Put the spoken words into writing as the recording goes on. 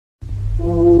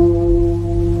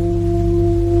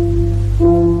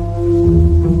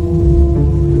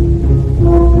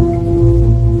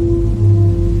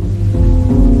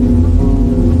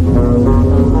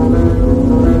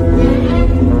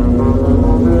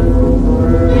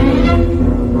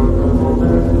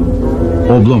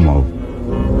Oblomov.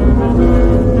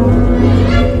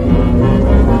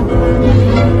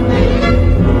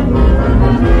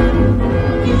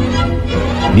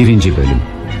 Birinci bölüm.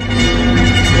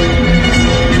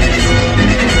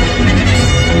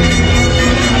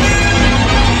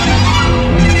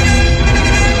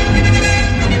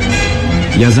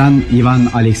 Yazan Ivan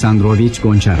Aleksandrovich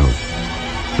Gonçarov.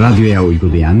 Radyoya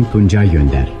uygulayan Tuncay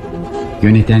Gönder.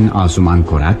 Yöneten Asuman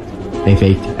Korat.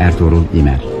 Efekt Ertuğrul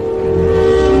İmer.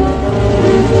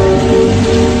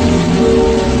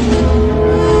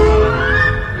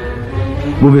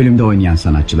 Bu bölümde oynayan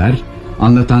sanatçılar: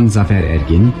 anlatan Zafer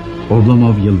Ergin,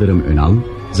 Oblomov Yıldırım Önal,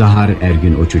 Zahar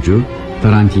Ergün Uçucu,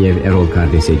 Tarantiyev Erol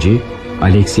Kardeseci,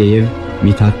 Alekseyev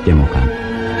Mithat Demokan.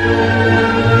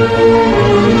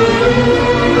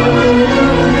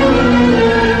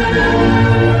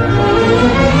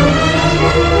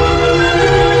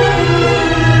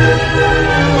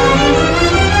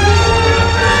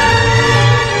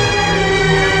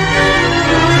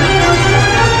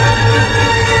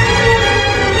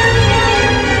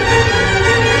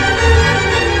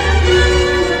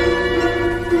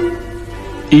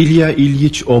 İlya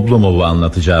İlyiç Oblomov'u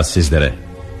anlatacağız sizlere.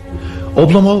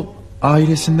 Oblomov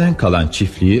ailesinden kalan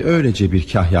çiftliği öylece bir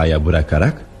kahyaya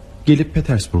bırakarak gelip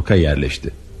Petersburg'a yerleşti.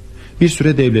 Bir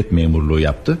süre devlet memurluğu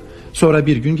yaptı. Sonra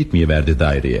bir gün gitmeyiverdi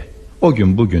daireye. O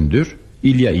gün bugündür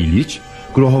İlya İlyiç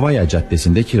Grohovaya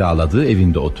Caddesi'nde kiraladığı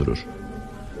evinde oturur.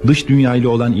 Dış dünyayla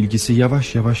olan ilgisi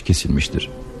yavaş yavaş kesilmiştir.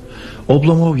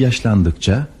 Oblomov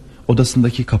yaşlandıkça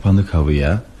odasındaki kapanık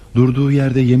havaya, durduğu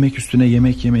yerde yemek üstüne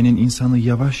yemek yemenin insanı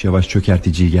yavaş yavaş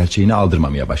çökerteceği gerçeğini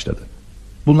aldırmamaya başladı.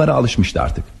 Bunlara alışmıştı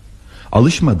artık.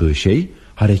 Alışmadığı şey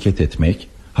hareket etmek,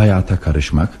 hayata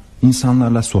karışmak,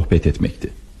 insanlarla sohbet etmekti.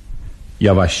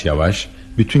 Yavaş yavaş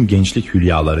bütün gençlik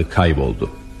hülyaları kayboldu.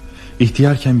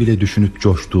 İhtiyarken bile düşünüp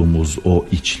coştuğumuz o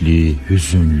içli,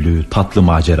 hüzünlü, tatlı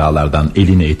maceralardan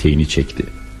elini eteğini çekti.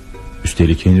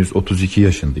 Üstelik henüz 32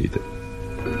 yaşındaydı.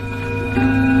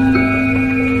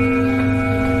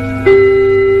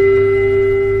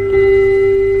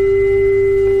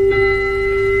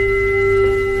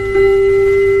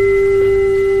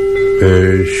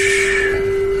 Beş,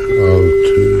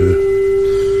 6,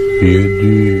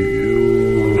 7,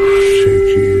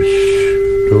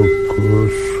 8,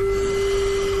 9,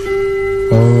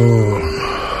 10.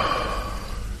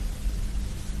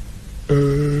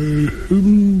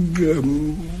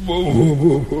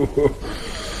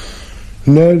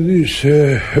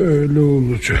 Neredeyse öyle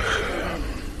olacak.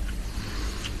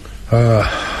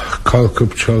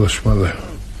 Kalkıp çalışmalı.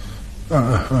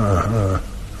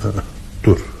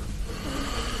 Dur.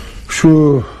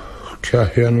 Şu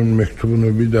kahyanın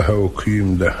mektubunu bir daha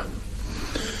okuyayım da.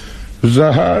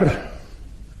 Zahar.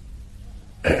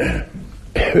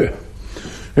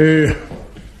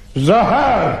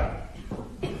 Zahar.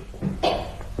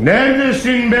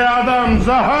 Neredesin be adam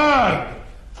Zahar?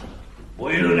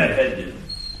 Buyurun efendim.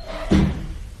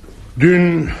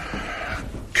 Dün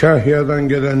kahyadan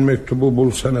gelen mektubu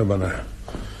bulsana bana.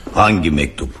 Hangi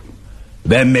mektup?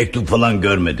 Ben mektup falan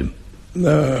görmedim.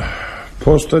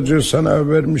 Postacı sana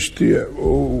vermişti ya.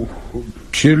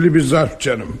 Kirli bir zarf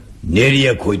canım.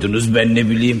 Nereye koydunuz ben ne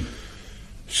bileyim.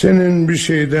 Senin bir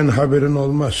şeyden haberin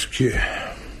olmaz ki.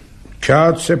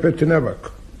 Kağıt sepetine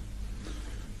bak.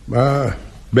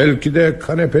 Belki de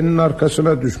kanepenin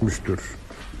arkasına düşmüştür.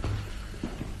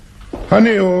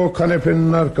 Hani o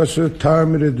kanepenin arkası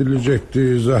tamir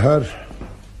edilecekti Zahar.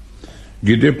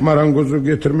 Gidip marangozu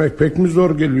getirmek pek mi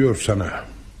zor geliyor sana?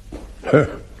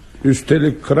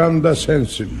 Üstelik kıran da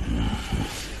sensin.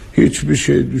 Hiçbir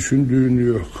şey düşündüğün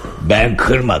yok. Ben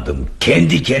kırmadım,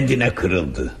 kendi kendine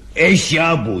kırıldı.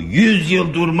 Eşya bu, 100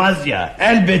 yıl durmaz ya.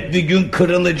 Elbet bir gün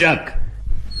kırılacak.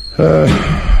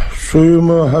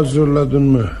 Suyumu hazırladın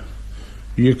mı?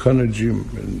 Yıkanacağım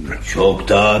ben.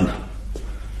 Çoktan.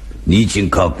 Niçin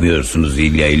kalkmıyorsunuz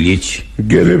İlya İlyiç?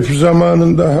 Gelip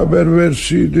zamanında haber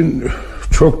verseydin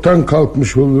çoktan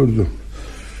kalkmış olurdum.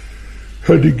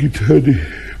 Hadi git hadi.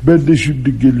 Ben de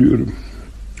şimdi geliyorum.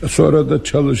 Sonra da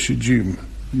çalışacağım.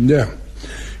 Ne?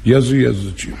 Yazı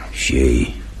yazacağım.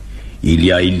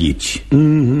 İlya İlyiç,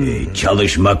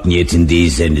 çalışmak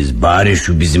niyetindeyseniz bari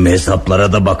şu bizim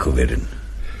hesaplara da bakıverin.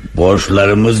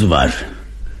 Borçlarımız var.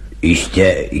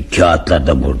 İşte kağıtlar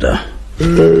da burada.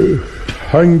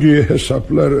 Hangi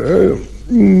hesaplar?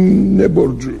 Ne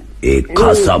borcu?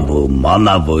 Kasabı,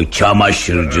 manavı,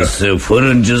 çamaşırcısı,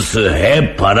 fırıncısı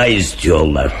hep para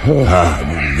istiyorlar.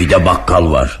 Bir de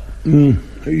bakkal var.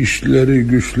 İşleri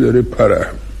güçleri para.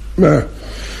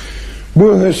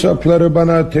 Bu hesapları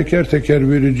bana teker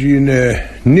teker vereceğine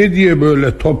ne diye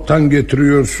böyle toptan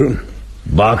getiriyorsun?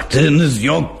 Baktığınız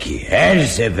yok ki, her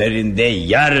seferinde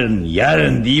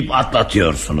yarın deyip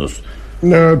atlatıyorsunuz.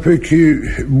 Peki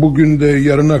bugün de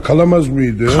yarına kalamaz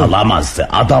mıydı? Kalamazdı,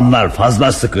 adamlar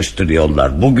fazla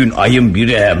sıkıştırıyorlar. Bugün ayın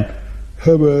biri hem.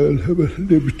 Hemen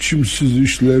ne biçimsiz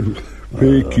işler.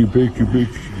 Peki.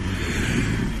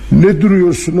 Ne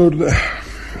duruyorsun orada?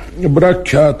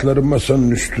 Bırak kağıtları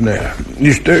masanın üstüne.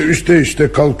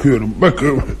 İşte kalkıyorum.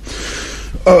 Bakın.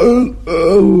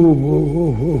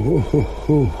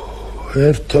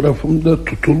 Her tarafımda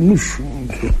tutulmuş.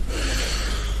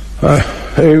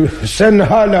 Sen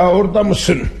hala orada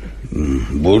mısın?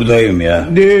 Buradayım ya.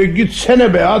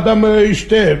 Gitsene be, adamı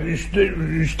işte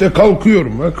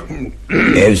kalkıyorum bak.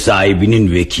 Ev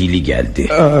sahibinin vekili geldi.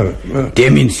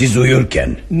 Demin siz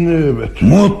uyurken. Evet.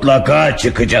 Mutlaka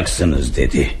çıkacaksınız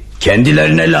dedi.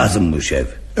 Kendilerine lazımmış ev.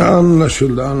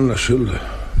 Anlaşıldı.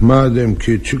 Madem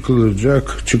ki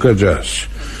çıkılacak, çıkacağız.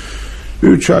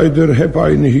 3 aydır hep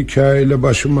aynı hikayeyle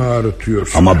başımı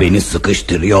ağrıtıyorsun. Ama beni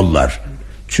sıkıştırıyorlar.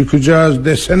 Çıkacağız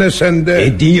desene sen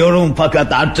de. Diyorum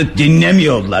fakat artık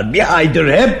dinlemiyorlar. Bir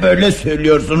aydır hep böyle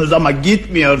söylüyorsunuz ama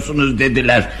gitmiyorsunuz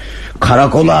dediler.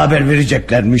 Karakola haber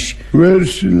vereceklermiş.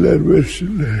 Versinler.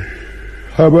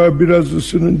 Hava biraz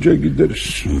ısınınca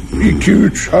gideriz.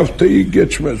 2-3 haftayı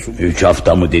geçmez. 3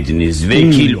 hafta mı dediniz?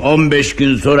 Vekil 15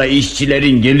 gün sonra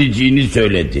işçilerin geleceğini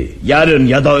söyledi. Yarın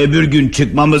ya da öbür gün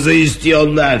çıkmamızı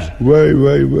istiyorlar. Vay.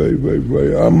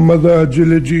 Amma da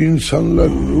aceleci insanlar.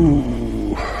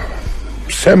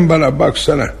 Sen bana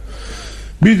baksana.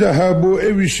 Bir daha bu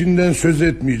ev işinden söz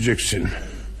etmeyeceksin.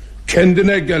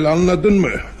 Kendine gel, anladın mı?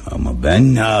 Ama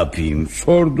ben ne yapayım?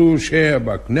 Sorduğu şeye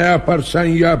bak. Ne yaparsan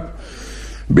yap.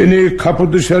 Beni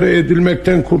kapı dışarı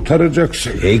edilmekten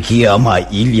kurtaracaksın. Peki ama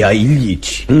İlya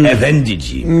İlyiç,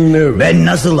 efendiciğim, evet. Ben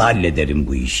nasıl hallederim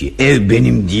bu işi? Ev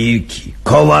benim değil ki.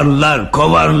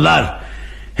 Kovarlar.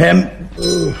 Hem...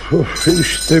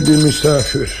 İşte bir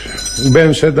misafir.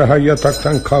 Bense daha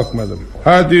yataktan kalkmadım.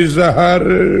 Hadi Zahar,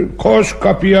 koş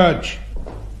kapıyı aç.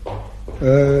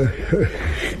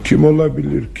 Kim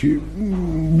olabilir ki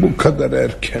bu kadar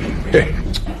erken?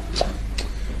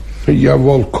 Ya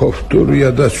Volkov'tur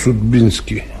ya da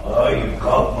Sudbinski. Ay,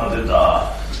 kalkmadı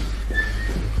daha.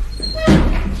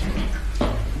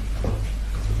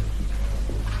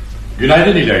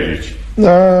 Günaydın İlyiç.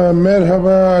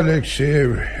 Merhaba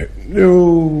Alekseyev.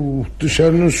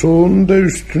 Dışarının soğuğunu da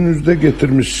üstünüzde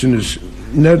getirmişsiniz.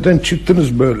 Nereden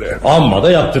çıktınız böyle? Amma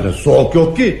da yaptınız, soğuk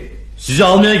yok ki. Sizi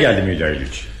almaya geldim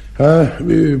İlyiç.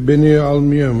 Beni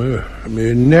almaya mı?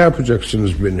 Ne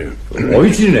yapacaksınız beni? O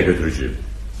içine götüreceğim.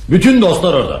 Bütün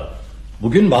dostlar orada.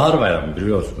 Bugün bahar bayramı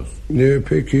biliyorsunuz.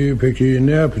 Peki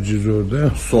ne yapacağız orada?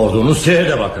 Sorduğunuz şeye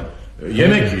de bakın.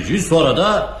 Yemek yiyeceğiz, sonra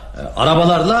da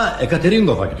arabalarla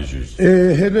Ekateringov'a gideceğiz.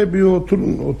 Hele bir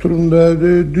oturun da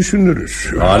düşünürüz.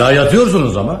 Hala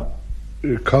yatıyorsunuz ama.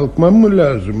 Kalkmam mı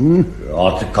lazım?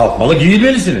 Artık kalkmalı,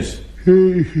 giyinmelisiniz.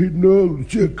 Ne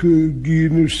olacak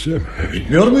giyinirsem?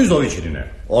 Gitmiyor muyuz o içine?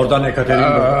 Oradan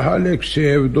Ekateringov'a.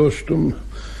 Alekseyev dostum,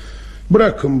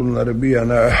 bırakın bunları bir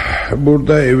yana.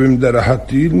 Burada evimde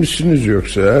rahat değil misiniz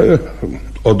yoksa?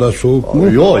 Oda soğuk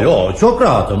mu? Yo çok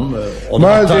rahatım.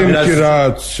 Madem ki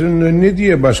rahatsın, ne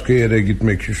diye başka yere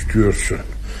gitmek istiyorsun?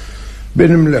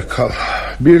 Benimle kal,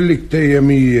 birlikte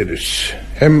yemeği yeriz.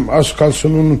 Hem az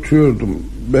kalsın unutuyordum.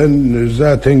 Ben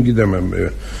zaten gidemem.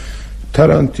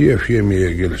 Tarantiyev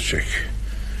yemeğe gelecek.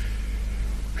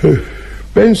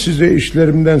 Ben size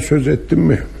işlerimden söz ettim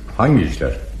mi? Hangi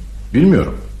işler?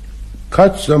 Bilmiyorum.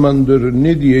 Kaç zamandır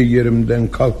ne diye yerimden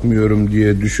kalkmıyorum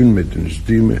diye düşünmediniz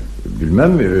değil mi?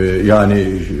 Bilmem mi? Yani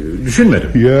düşünmedim.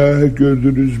 Ya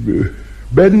gördünüz mü?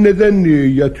 Ben neden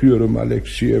yatıyorum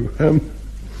Alekseyev?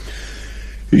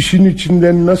 İşin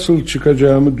içinden nasıl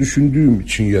çıkacağımı düşündüğüm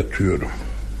için yatıyorum.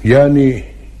 Yani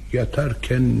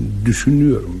yatarken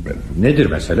düşünüyorum ben. Nedir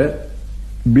mesele?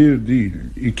 Bir değil,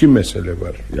 2 mesele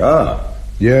var.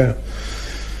 Ya.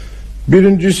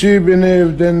 Birincisi, beni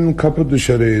evden kapı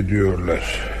dışarı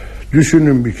ediyorlar.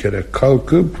 Düşünün bir kere,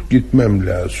 kalkıp gitmem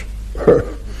lazım.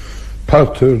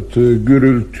 Patırtı,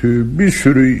 gürültü, bir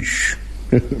sürü iş.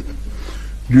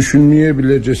 Düşünmeye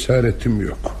bile cesaretim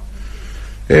yok.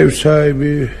 Ev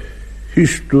sahibi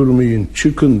hiç durmayın,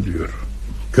 çıkın diyor.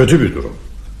 Kötü bir durum,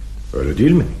 öyle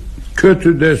değil mi?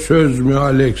 Kötü de söz mü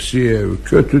Alekseyev?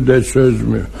 Kötü de söz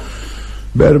mü?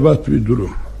 Berbat bir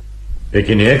durum.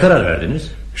 Peki niye karar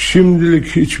verdiniz?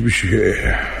 Şimdilik hiçbir şey.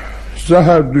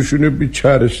 Zahar düşünüp bir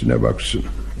çaresine baksın.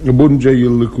 Bunca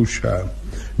yıllık uşağım.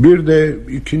 Bir de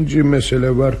ikinci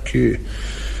mesele var ki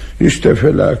işte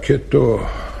felaket o.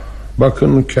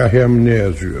 Bakın kahyam ne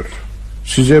yazıyor.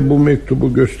 Size bu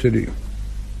mektubu göstereyim.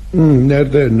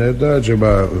 Nerede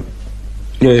acaba?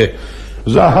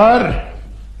 Zahar!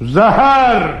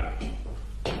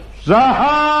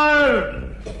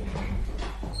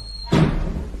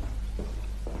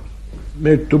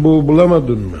 Mektubu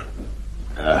bulamadın mı?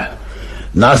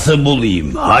 Nasıl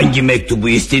bulayım? Hangi mektubu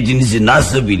istediğinizi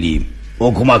nasıl bileyim?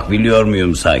 Okumak biliyor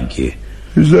muyum sanki?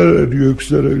 Zarar yok.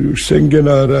 Sen gene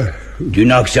ara. Dün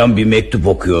akşam bir mektup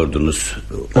okuyordunuz.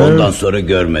 Ondan sonra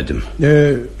görmedim.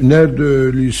 Nerede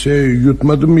öyleyse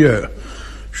yutmadım ya.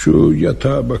 Şu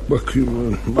yatağa bak bakayım.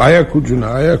 Ayak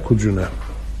ucuna.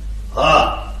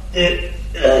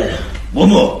 Bu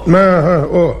mu?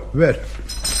 O ver.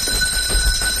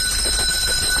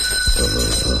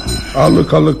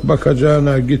 Alık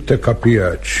bakacağına git de kapıyı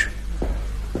aç.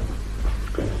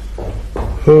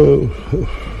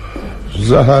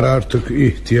 Zahar artık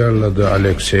ihtiyarladı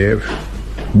Alekseyev.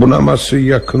 Bunaması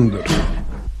yakındır.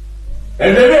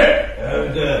 Evde mi?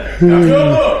 Evde. Yapıyor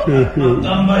mu?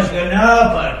 Ondan başka ne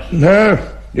yapar?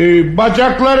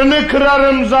 Bacaklarını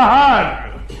kırarım Zahar.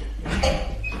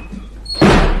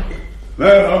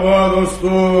 Merhaba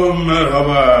dostum,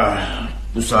 merhaba.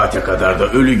 Bu saate kadar da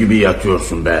ölü gibi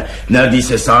yatıyorsun be.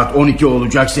 Neredeyse saat 12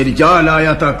 olacak, seninki hala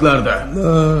yataklarda.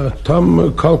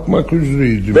 Tam kalkmak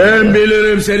üzereydim. Ben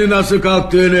bilirim seni nasıl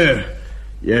kalktığını.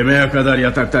 Yemeğe kadar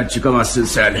yataktan çıkamazsın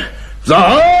sen.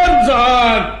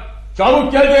 Zahar!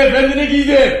 Çabuk gel de efendini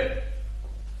giydir.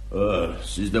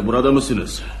 Siz de burada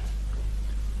mısınız?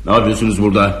 Ne yapıyorsunuz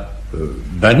burada?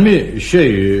 Ben mi?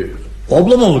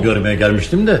 Oblomov'u görmeye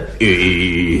gelmiştim de.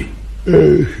 İyi.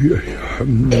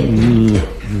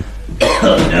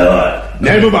 Ne var?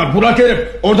 Ne mi var? Burak herif,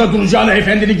 orada duracağına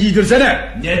efendini giydirsene.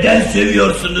 Neden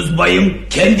sövüyorsunuz bayım?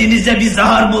 Kendinize bir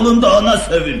Zahar bulun da ona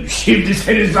sövün. Şimdi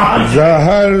seni Zahar...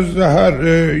 Zahar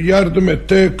yardım et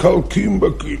de kalkayım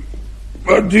bakayım.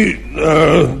 Hadi.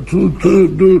 Dur.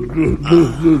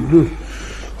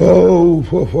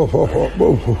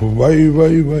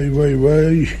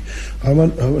 Vay.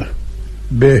 Aman.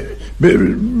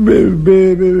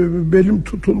 Benim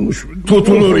tutulmuş.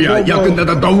 Tutulur ya, yakında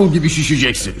da davul gibi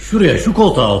şişeceksin. Şuraya, şu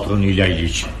koltuğa oturun İlya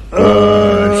İlyiç.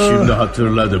 Şimdi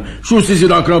hatırladım. Şu sizin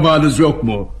akrabanız yok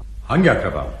mu? Hangi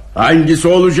akrabam? Hangisi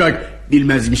olacak?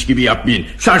 Bilmezmiş gibi yapmayın.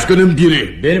 Şaşkının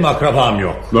biri. Benim akrabam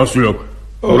yok. Nasıl yok?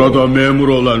 Burada memur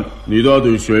olan Nidadı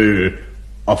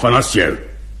Afanasyev.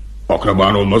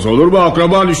 Akraban olmaz olur mu?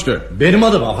 Akraban işte. Benim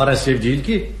adım Afanasyev değil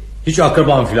ki. Hiç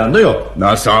akraban filan da yok.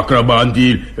 Nasıl akraban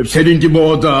değil? Senin gibi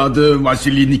o da adı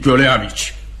Vasili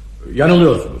Nikolaevich.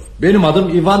 Yanılıyorsunuz. Benim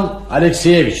adım Ivan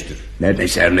Alekseyevich'tir.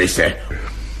 Neyse.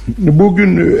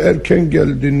 Bugün erken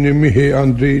geldin Mihail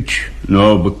Andreevich.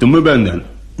 Ne, bıktın mı benden?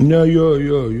 Yo,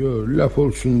 laf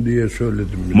olsun diye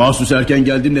söyledim. Mahsus erken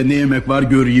geldim de ne yemek var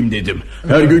göreyim dedim.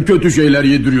 Her gün kötü şeyler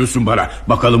yediriyorsun bana.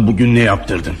 Bakalım bugün ne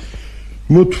yaptırdın?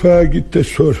 Mutfağa git de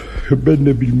sor. Ben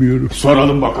de bilmiyorum.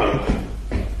 Soralım bakalım.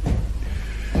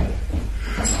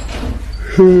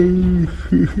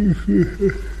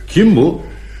 Kim bu?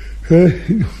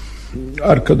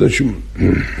 Arkadaşım.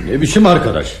 Ne biçim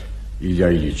arkadaş? İlya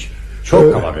İlyiç.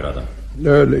 Çok kaba bir adam.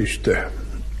 Öyle işte.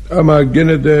 Ama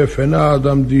gene de fena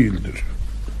adam değildir.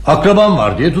 Akrabam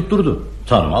var diye tutturdu.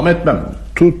 Tanımam etmem.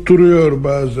 Tutturuyor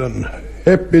bazen.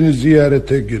 Hep beni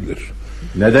ziyarete gelir.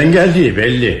 Neden geldiği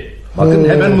belli. Bakın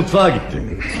hemen mutfağa gitti.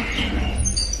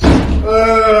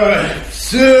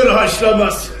 Sığır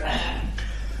haşlaması.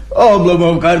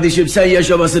 Oblomov kardeşim, sen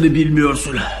yaşamasını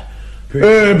bilmiyorsun.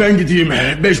 Ben gideyim,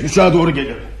 5.30'a doğru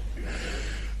gelirim.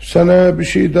 Sana bir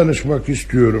şey danışmak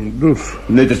istiyorum, dur.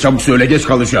 Nedir, çabuk söyle, geç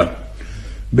kalacağım.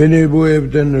 Beni bu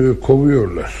evden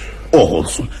kovuyorlar. Oh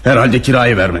olsun, herhalde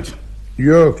kirayı vermedin.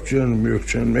 Yok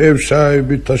canım. Ev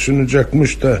sahibi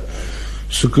taşınacakmış da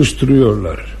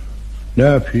sıkıştırıyorlar. Ne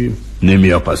yapayım? Ne mi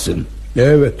yapasın?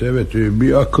 Evet,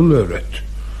 bir akıl öğret.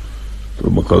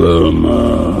 Dur bakalım.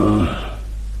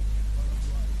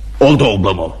 Oldu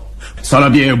Oblomov.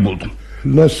 Sana bir ev buldum.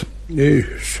 Nasıl?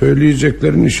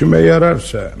 Söyleyeceklerin işime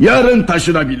yararsa. Yarın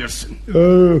taşınabilirsin.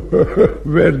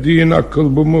 Verdiğin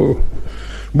akıl bu mu?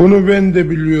 Bunu ben de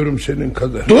biliyorum senin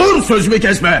kadar. Dur, sözümü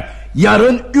kesme.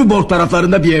 Yarın Üborg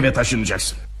taraflarında bir eve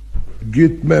taşınacaksın.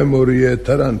 Gitmem oraya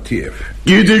Tarantiev.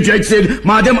 Gideceksin.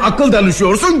 Madem akıl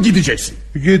danışıyorsun, gideceksin.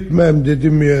 Gitmem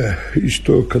dedim ya,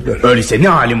 işte o kadar. Öyleyse ne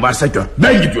halin varsa gör,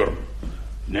 ben gidiyorum.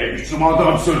 Ne biçim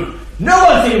adamsın? Ne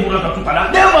var senin burada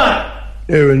tutanak, ne var?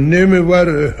 Evet, ne mi var?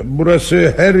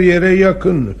 Burası her yere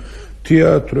yakın.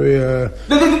 tiyatroya,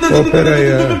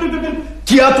 operaya.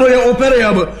 Tiyatroya,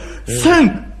 operaya mı?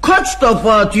 Sen kaç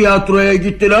defa tiyatroya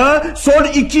gittin ha? Son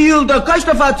 2 yılda kaç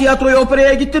defa tiyatroya,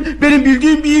 operaya gittin? Benim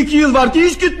bildiğim 1-2 yıl var ki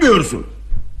hiç gitmiyorsun.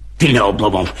 Dinle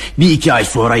Oblomov, 1-2 ay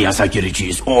sonra yaza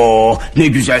gireceğiz. Ne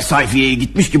güzel sayfiyeye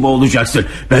gitmiş gibi olacaksın.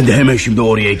 Ben de hemen şimdi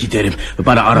oraya giderim.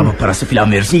 Bana araba parası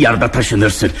falan verirsin, yarıda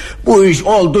taşınırsın. Bu iş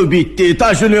oldu bitti,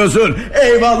 taşınıyorsun.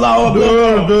 Eyvallah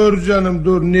Oblomov. Dur canım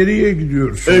dur, nereye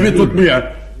gidiyorsun? Evi tutmuyor.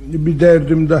 Bir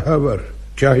derdim daha var.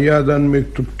 Kahya'dan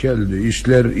mektup geldi,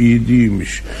 işler iyi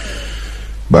değilmiş.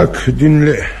 Bak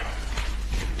dinle.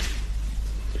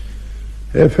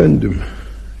 Efendim,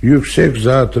 yüksek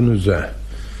zatınıza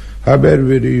haber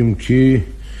vereyim ki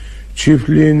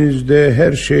çiftliğinizde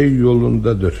her şey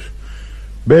yolundadır.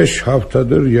 5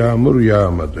 haftadır yağmur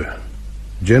yağmadı.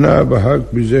 Cenab-ı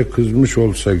Hak bize kızmış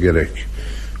olsa gerek.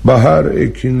 Bahar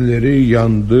ekinleri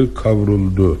yandı,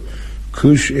 kavruldu.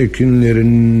 Kış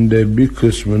ekinlerinde bir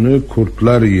kısmını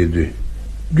kurtlar yedi.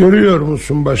 Görüyor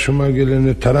musun başıma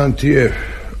geleni Tarantiyev?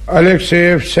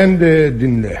 Alekseyev, sen de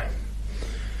dinle.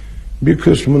 Bir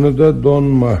kısmını da don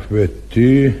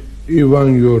mahvetti. İvan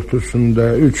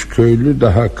yortusunda 3 köylü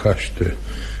daha kaçtı.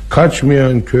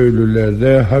 Kaçmayan köylüler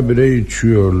de habire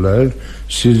içiyorlar.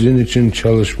 Sizin için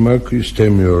çalışmak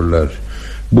istemiyorlar.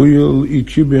 Bu yıl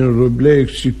 2000 ruble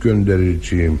eksik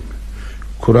göndereceğim.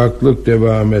 Kuraklık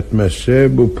devam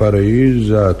etmezse bu parayı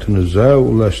zatınıza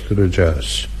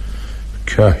ulaştıracağız.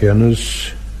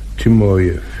 Kahyanız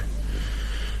Timoyev.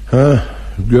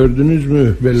 Gördünüz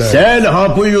mü belayı? Sen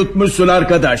hapı yutmuşsun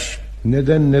arkadaş.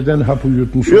 Neden hapı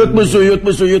yutmuşsun? Yutmuş.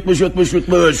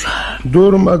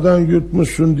 Durmadan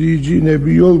yutmuşsun diyeceğine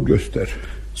bir yol göster.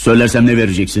 Söylersem ne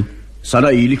vereceksin?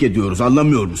 Sana iyilik ediyoruz,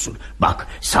 anlamıyor musun? Bak,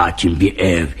 sakin bir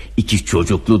ev, 2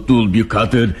 çocuklu dul bir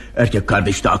kadın. Erkek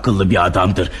kardeş de akıllı bir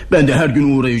adamdır. Ben de her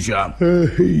gün uğrayacağım.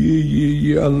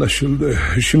 İyi anlaşıldı.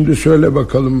 Şimdi söyle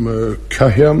bakalım,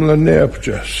 Kahyam'la ne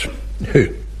yapacağız?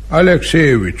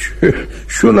 Alekseyeviç,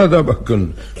 şuna da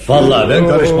bakın. Vallahi ben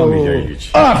karışmam hiç.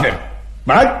 Aferin.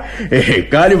 Bak,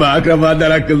 galiba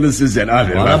akrabadan akıllısın sen.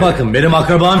 Aferin. Bana bakın, benim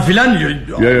akrabam filan.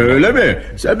 Öyle mi?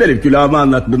 Sen benim külahıma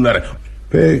anlat bunları.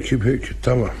 Peki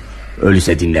tamam.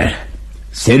 Öyleyse dinle.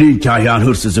 Senin Kahyan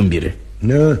hırsızın biri.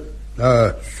 Ne?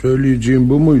 Söyleyeceğim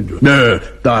bu muydu? Ne?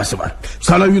 Dahası var.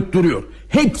 Sana yutturuyor.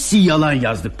 Hepsi yalan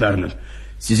yazdıklarının.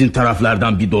 Sizin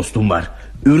taraflardan bir dostum var.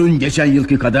 Ürün geçen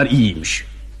yılki kadar iyiymiş.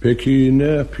 Peki ne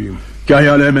yapayım?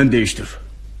 Kahyanı hemen değiştir.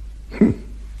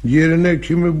 Yerine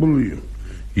kimi bulayım?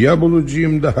 Ya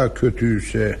bulacağım daha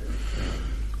kötüyse?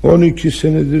 12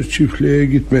 senedir çiftliğe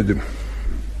gitmedim.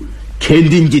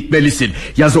 Kendin gitmelisin.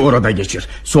 Yazı orada geçir.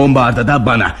 Sonbaharda da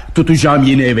bana tutacağım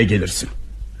yeni eve gelirsin.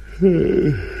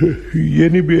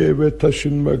 Yeni bir eve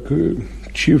taşınmak,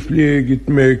 çiftliğe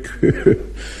gitmek.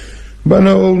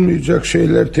 Bana olmayacak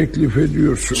şeyler teklif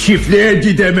ediyorsun. Çiftliğe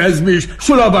gidemezmiş.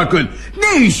 Şuna bakın.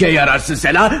 Ne işe yararsın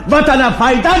sen ha? Vatana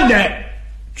faydan ne?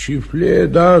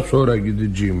 Çiftliğe daha sonra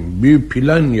gideceğim. Bir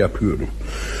plan yapıyorum.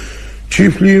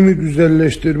 Çiftliğimi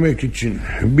güzelleştirmek için.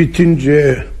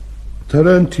 Bitince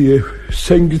Tarantiyev,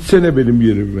 sen gitsene benim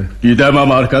yerime.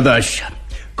 Gidemem arkadaş.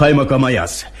 Kaymakama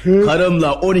yaz.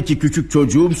 Karımla 12 küçük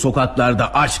çocuğum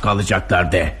sokaklarda aç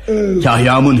kalacaklar de.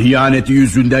 Kahyamın hiyaneti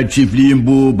yüzünden çiftliğim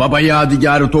bu baba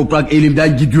yadigarı toprak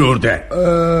elimden gidiyor de.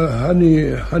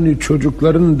 Hani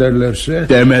çocukların derlerse?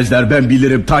 Demezler, ben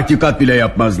bilirim, tahkikat bile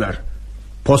yapmazlar.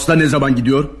 Posta ne zaman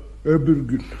gidiyor? Öbür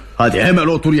gün. Hadi hemen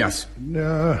otur yaz.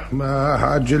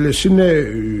 Acelesi ne?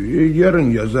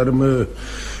 Yarın yazarım.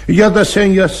 Ya da sen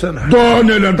yazsana.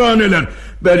 Daha neler.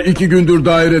 Ben 2 gündür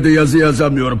dairede yazı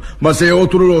yazamıyorum. Masaya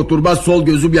oturur oturmaz sol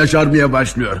gözüm yaşarmaya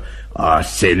başlıyor.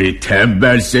 Seni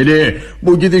tembel seni.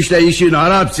 Bu gidişle işin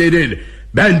harap senin.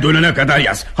 Ben dönene kadar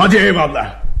yaz. Hadi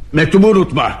eyvallah. Mektubu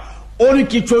unutma.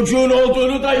 12 çocuğun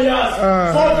olduğunu da yaz.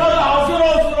 Sonra da hazır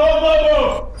olsun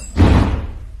Oblomov.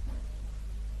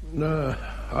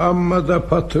 Amma da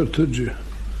patırtıcı.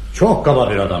 Çok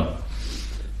kaba bir adam.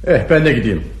 Ben de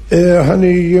gideyim.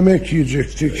 Hani yemek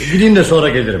yiyecektik. Gideyim de sonra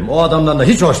gelirim. O adamdan da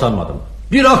hiç hoşlanmadım.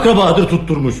 Bir akrabadır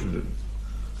tutturmuş.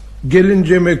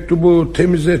 Gelince mektubu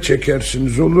temize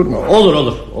çekersiniz, olur mu?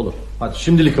 Olur. Hadi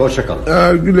şimdilik hoşça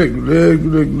kal. Güle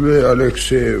güle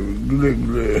Alekseyev,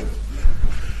 güle.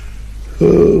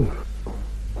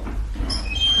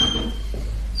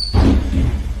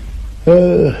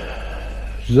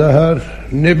 Zahar,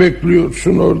 ne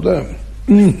bekliyorsun orada?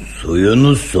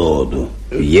 Suyunuz soğudu.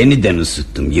 Yeniden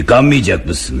ısıttım. Yıkanmayacak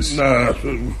mısınız?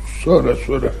 Sonra.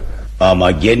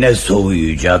 Ama gene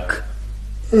soğuyacak.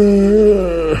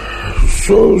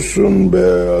 Soğusun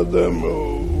be adam.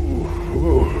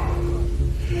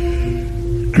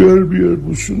 Görmüyor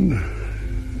musun?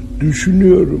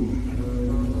 Düşünüyorum.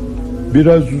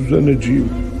 Biraz uzanacağım.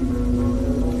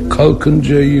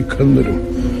 Kalkınca yıkanırım.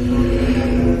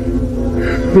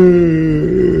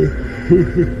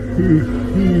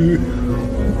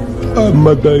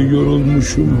 Amma da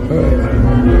yorulmuşum ha.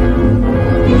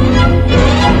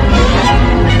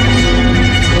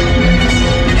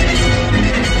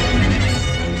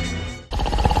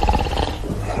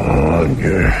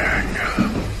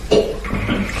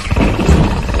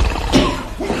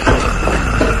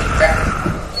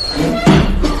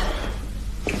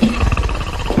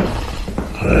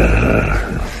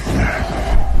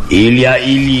 İlya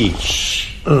İlyiç.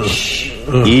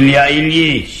 İlya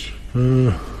İlyiç.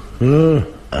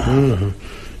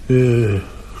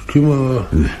 Kim o?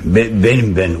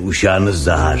 Ben uşağınız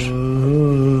Zahar.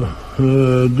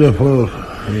 Defol.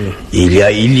 İlya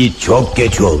İlyiç, çok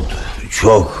geç oldu.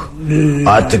 Çok.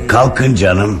 Artık kalkın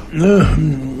canım.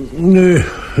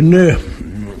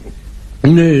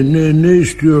 Ne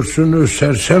istiyorsunuz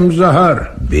sersem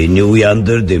Zahar? Beni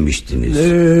uyandır demiştiniz.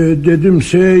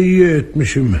 Dedimse iyi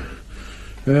etmişim.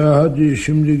 Hadi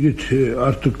şimdi git,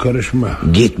 artık karışma.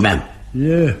 Gitmem.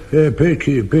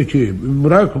 Peki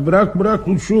bırak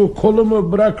şu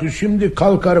kolumu, bırak, şimdi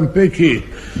kalkarım peki.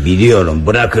 Biliyorum,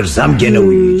 bırakırsam gene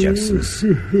uyuyacaksınız.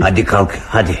 Hadi kalk,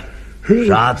 hadi.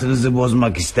 Rahatınızı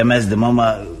bozmak istemezdim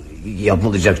ama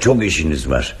yapılacak çok işiniz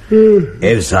var.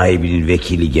 Ev sahibinin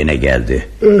vekili gene geldi.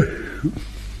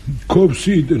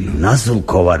 Kovsaydın. Nasıl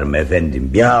kovarım efendim?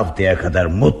 Bir haftaya kadar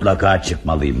mutlaka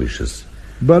çıkmalıymışız.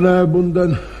 Bana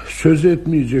bundan söz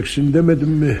etmeyeceksin demedim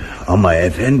mi? Ama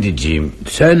efendiciğim...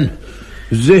 Sen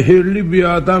zehirli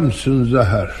bir adamsın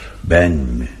Zahar. Ben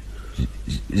mi?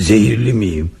 Zehirli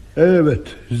miyim? Evet,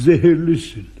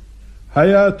 zehirlisin.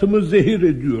 Hayatımı zehir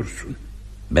ediyorsun.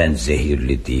 Ben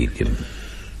zehirli değilim.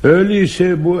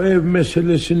 Öyleyse bu ev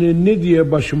meselesini ne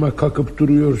diye başıma kakıp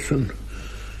duruyorsun?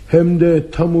 Hem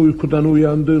de tam uykudan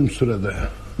uyandığım sırada.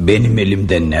 Benim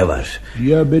elimde ne var?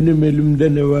 Ya benim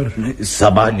elimde ne var?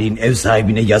 Sabahleyin ev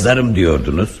sahibine yazarım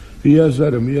diyordunuz.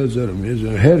 Yazarım.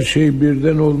 Her şey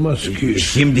birden olmaz ki.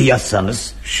 Şimdi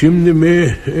yazsanız. Şimdi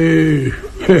mi?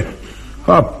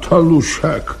 Aptal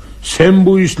uşak. Sen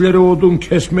bu işleri odun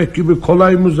kesmek gibi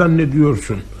kolay mı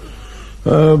zannediyorsun?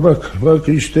 Bak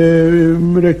işte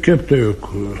mürekkep de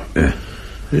yok.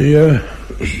 Ya.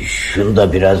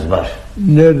 Şunda biraz var.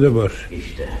 Nerede var?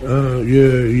 İşte.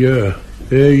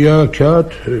 Ya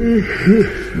kağıt.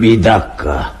 Bir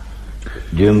dakika.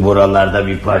 Dün buralarda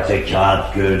bir parça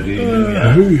kağıt gördüydüm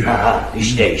ya. Aha,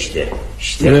 işte.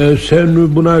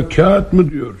 Sen buna kağıt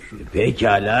mı diyorsun?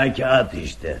 Pekala, kağıt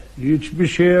işte. Hiçbir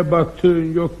şeye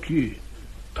baktığın yok ki.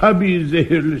 Tabii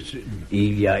zehirlisin.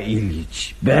 İlya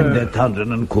İlyiç, ben de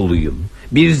Tanrı'nın kuluyum.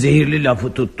 Bir zehirli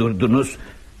lafı tutturdunuz.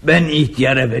 Ben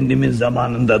ihtiyar efendimin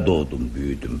zamanında doğdum,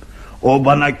 büyüdüm. O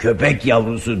bana köpek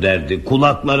yavrusu derdi,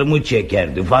 kulaklarımı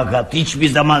çekerdi. Fakat hiçbir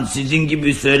zaman sizin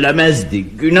gibi söylemezdi.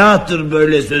 Günahtır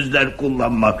böyle sözler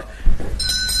kullanmak.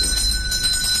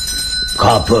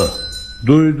 Kapı.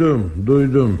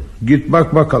 Duydum. Git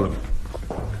bak bakalım.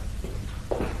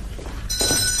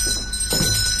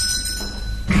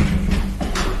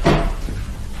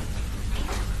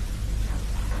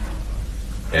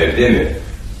 Evde mi?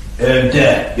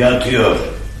 Evde yatıyor.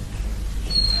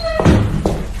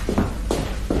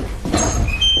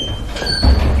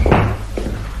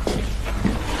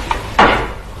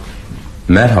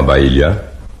 Merhaba İlya.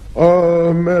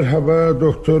 Merhaba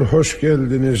doktor, hoş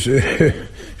geldiniz.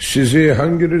 Sizi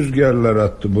hangi rüzgarlar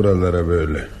attı buralara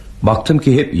böyle? Baktım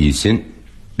ki hep iyisin.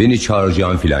 Beni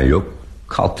çağıracağın filan yok.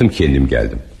 Kalktım kendim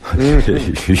geldim.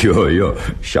 Yo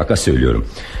şaka söylüyorum.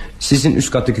 Sizin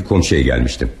üst kattaki komşuya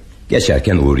gelmiştim.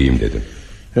 Geçerken uğrayayım dedim.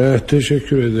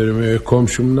 Teşekkür ederim.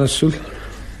 Komşum nasıl?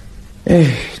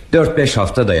 4-5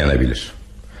 hafta dayanabilir.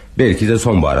 Belki de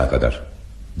sonbahara kadar.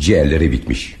 Ciğerleri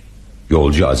bitmiş.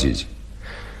 Yolcu aziz.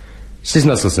 Siz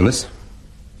nasılsınız?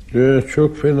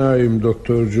 Çok fenayım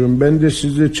doktorcuğum. Ben de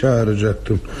sizi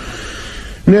çağıracaktım.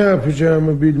 Ne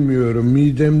yapacağımı bilmiyorum.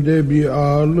 Midemde bir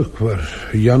ağırlık var.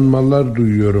 Yanmalar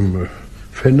duyuyorum.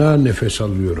 Fena nefes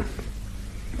alıyorum.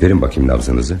 Verin bakayım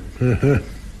nabzınızı.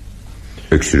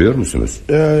 Öksürüyor musunuz?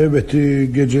 Evet,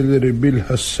 geceleri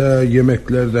bilhassa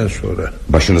yemeklerden sonra.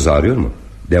 Başınız ağrıyor mu?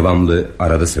 Devamlı,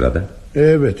 arada sırada?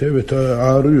 Evet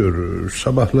ağrıyor.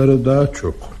 Sabahları daha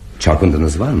çok.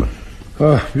 Çarpıntınız var mı?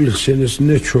 Bilseniz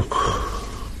ne çok.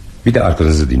 Bir de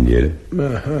arkanızı dinleyelim.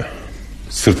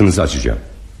 Sırtınızı açacağım.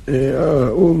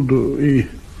 Oldu, iyi.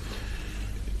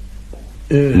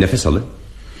 Nefes alın.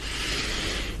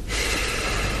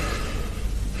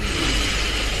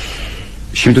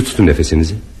 Şimdi tutun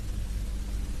nefesinizi.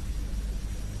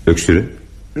 Öksürün.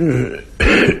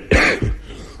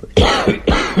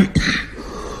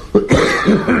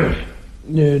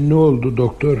 Ne oldu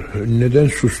doktor? Neden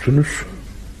sustunuz?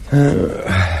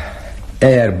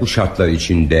 Eğer bu şartlar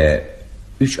içinde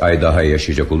 3 ay daha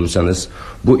yaşayacak olursanız,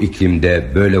 bu iklimde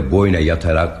böyle boyna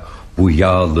yatarak bu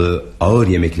yağlı ağır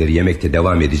yemekleri yemekte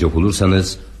devam edecek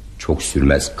olursanız, çok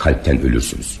sürmez kalpten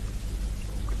ölürsünüz.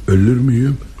 Ölür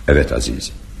müyüm? Evet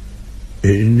aziz.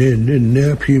 Ne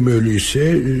yapayım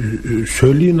öyleyse?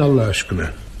 Söyleyin Allah aşkına.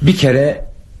 Bir kere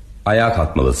ayağa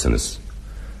kalkmalısınız.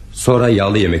 Sonra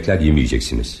yağlı yemekler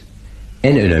yemeyeceksiniz.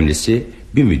 En önemlisi,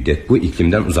 bir müddet bu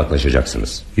iklimden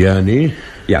uzaklaşacaksınız.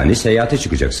 Yani seyahate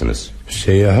çıkacaksınız.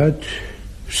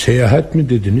 Seyahat mi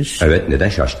dediniz? Evet, neden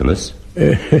şaştınız?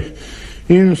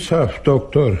 İnsaf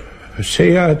doktor.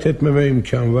 Seyahat etmeme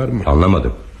imkan var mı?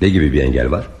 Anlamadım. Ne gibi bir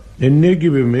engel var? Ne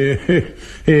gibi mi?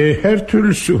 Her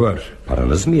türlüsü var.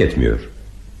 Paranız mı yetmiyor?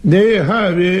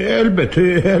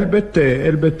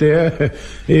 Elbette ya.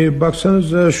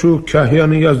 Baksanıza şu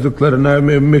kahyanın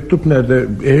yazdıklarına. Mektup nerede?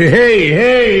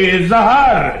 Hey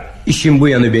Zahar! İşin bu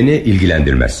yanı beni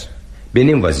ilgilendirmez.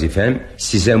 Benim vazifem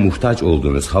size muhtaç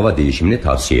olduğunuz hava değişimini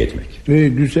tavsiye etmek.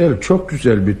 Güzel, çok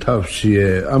güzel bir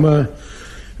tavsiye. Ama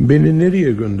beni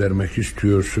nereye göndermek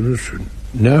istiyorsunuz?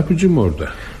 Ne yapacağım orada?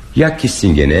 Ya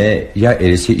Kissingen'e ya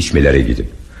Eris'e içmelere gidin.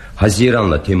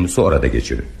 Haziran'la Temmuz'u orada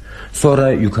geçirin.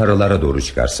 Sonra yukarılara doğru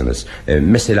çıkarsınız.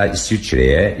 Mesela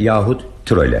İsviçre'ye yahut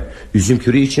Tirol'e. Üzüm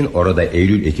kürü için orada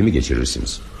Eylül-Ekim'i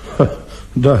geçirirsiniz.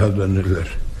 Daha da neler.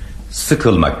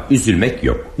 Sıkılmak, üzülmek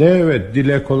yok. Evet,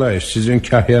 dile kolay. Sizin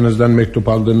kahyanızdan mektup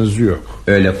aldığınız yok.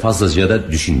 Öyle fazlaca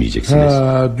da düşünmeyeceksiniz.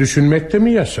 Düşünmek de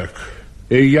mi yasak?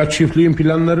 Ya çiftliğin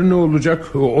planları ne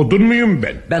olacak? Odun muyum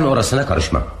ben? Ben orasına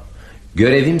karışmam.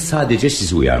 Görevim sadece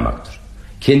sizi uyarmaktır.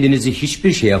 Kendinizi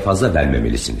hiçbir şeye fazla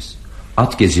vermemelisiniz.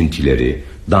 At gezintileri,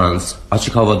 dans,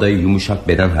 açık havada yumuşak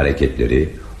beden hareketleri,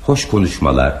 hoş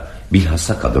konuşmalar,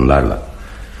 bilhassa kadınlarla.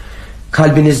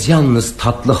 Kalbiniz yalnız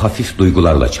tatlı hafif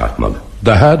duygularla çarpmalı.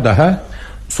 Daha?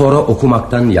 Sonra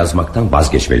okumaktan, yazmaktan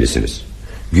vazgeçmelisiniz.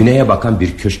 Güneye bakan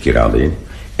bir köşk kiralayın.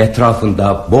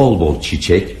 Etrafında bol bol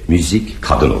çiçek, müzik,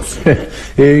 kadın olsun.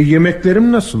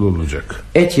 Yemeklerim nasıl olacak?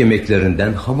 Et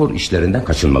yemeklerinden, hamur işlerinden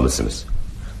kaçınmalısınız.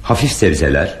 Hafif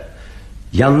sebzeler.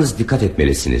 Yalnız dikkat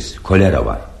etmelisiniz, kolera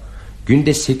var.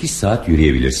 Günde 8 saat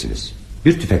yürüyebilirsiniz.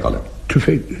 Bir tüfek alın.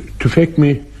 Tüfek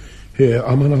mi?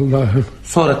 Aman Allah'ım.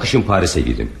 Sonra kışın Paris'e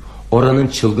gidin. Oranın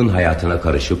çılgın hayatına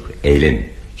karışıp eğlenin.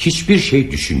 Hiçbir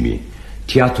şey düşünmeyin.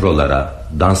 Tiyatrolara,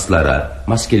 danslara,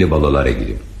 maskeli balolara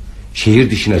gidin.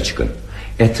 Şehir dışına çıkın.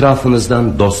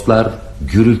 Etrafınızdan dostlar,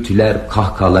 gürültüler,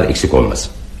 kahkahalar eksik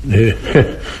olmasın.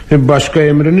 Başka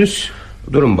emriniz?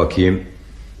 Durun bakayım.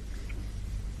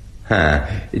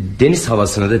 Deniz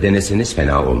havasını da deneseniz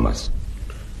fena olmaz.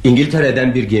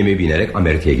 İngiltere'den bir gemi binerek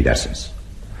Amerika'ya gidersiniz.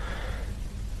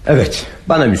 Evet,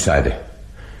 bana müsaade.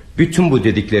 Bütün bu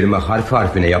dediklerimi harfi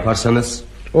harfine yaparsanız...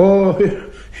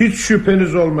 Hiç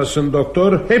şüpheniz olmasın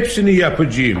doktor. Hepsini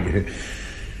yapacağım.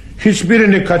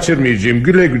 Hiçbirini kaçırmayacağım.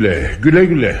 Güle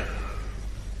güle.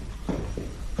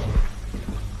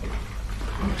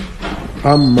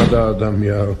 Amma da adam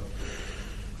ya.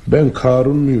 Ben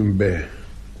Karun muyum be?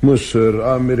 Mısır,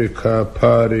 Amerika,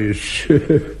 Paris,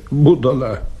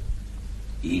 budala.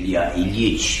 İlya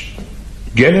İlyiç.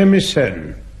 Gene mi sen?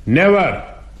 Ne var?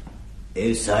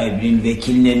 Ev sahibinin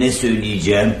vekiline ne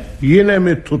söyleyeceğim? Yine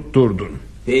mi tutturdun?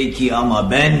 Peki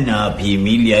ama ben ne yapayım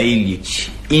İlya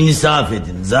İlyiç? İnsaf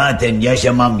edin. Zaten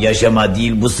yaşama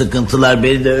değil, bu sıkıntılar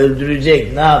beni de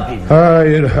öldürecek. Ne yapayım?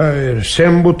 Hayır.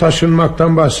 Sen bu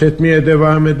taşınmaktan bahsetmeye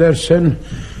devam edersen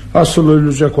asıl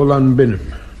ölecek olan benim.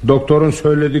 Doktorun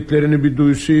söylediklerini bir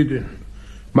duysaydın.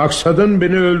 Maksadın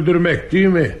beni öldürmek değil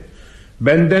mi?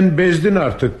 Benden bezdin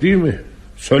artık değil mi?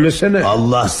 Söylesene.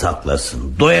 Allah saklasın.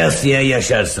 Doyasıya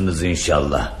yaşarsınız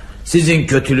inşallah. Sizin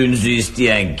kötülüğünüzü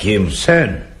isteyen kim?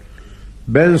 Sen.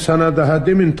 Ben sana daha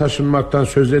demin taşınmaktan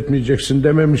söz etmeyeceksin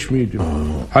dememiş miydim?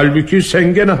 Halbuki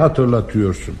sen gene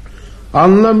hatırlatıyorsun.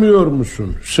 Anlamıyor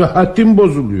musun? Sıhhatim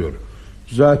bozuluyor.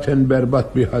 Zaten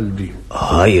berbat bir haldeyim.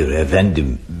 Hayır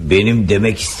efendim, benim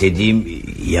demek istediğim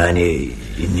yani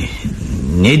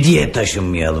ne diye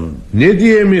taşınmayalım? Ne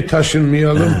diye mi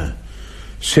taşınmayalım?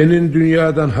 Senin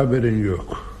dünyadan haberin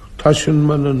yok.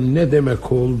 Taşınmanın ne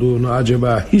demek olduğunu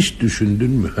acaba hiç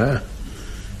düşündün mü?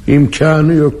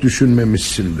 İmkanı yok,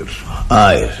 düşünmemişsindir.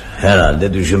 Hayır,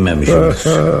 herhalde düşünmemişimdir.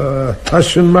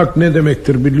 Taşınmak ne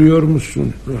demektir biliyor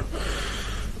musun?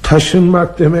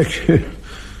 Taşınmak demek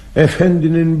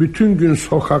efendinin bütün gün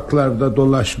sokaklarda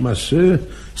dolaşması,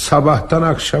 sabahtan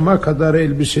akşama kadar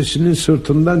elbisesinin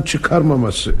sırtından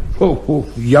çıkarmaması.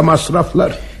 Ya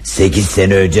masraflar? 8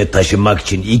 sene önce taşınmak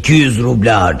için 200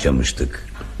 ruble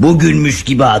harcamıştık. Bugünmüş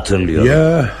gibi hatırlıyorum.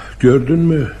 Ya gördün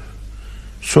mü?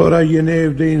 Sonra yeni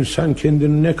evde insan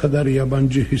kendini ne kadar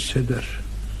yabancı hisseder.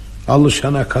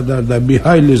 Alışana kadar da bir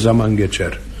hayli zaman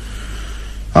geçer.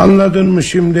 Anladın mı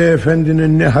şimdi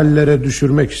efendinin ne hallere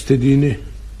düşürmek istediğini?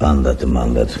 Anladım.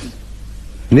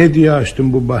 Ne diye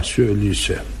açtın bu bahsi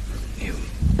öyleyse?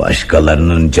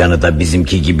 Başkalarının canı da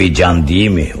bizimki gibi can değil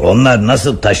mi? Onlar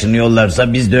nasıl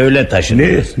taşınıyorlarsa biz de öyle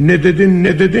taşınıyoruz. Ne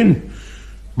dedin?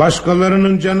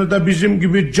 Başkalarının canı da bizim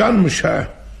gibi canmış ha.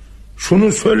 Şunun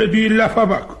söylediği lafa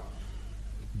bak.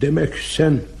 Demek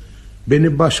sen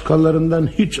beni başkalarından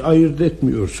hiç ayırt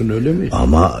etmiyorsun, öyle mi?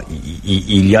 Ama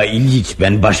İlya İlyiç,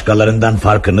 ben başkalarından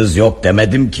farkınız yok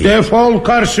demedim ki. Defol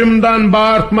karşımdan,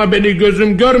 bağırtma beni,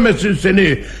 gözüm görmesin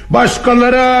seni.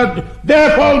 Başkalara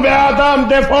defol be adam,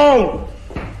 defol.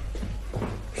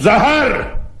 Zahar,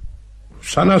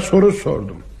 sana soru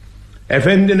sordum.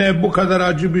 Efendine bu kadar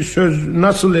acı bir söz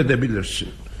nasıl edebilirsin?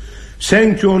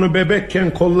 Sen ki onu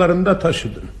bebekken kollarında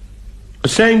taşıdın.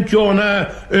 Sen ki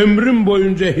ona ömrün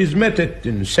boyunca hizmet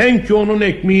ettin. Sen ki onun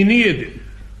ekmeğini yedin.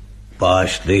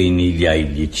 Bağışlayın İlya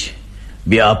İlyiç,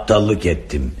 bir aptallık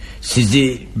ettim.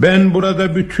 Ben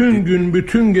burada bütün gün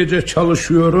bütün gece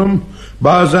çalışıyorum.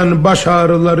 Bazen baş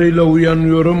ağrılarıyla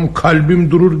uyanıyorum.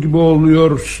 Kalbim durur gibi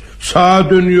oluyor. Sağa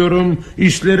dönüyorum.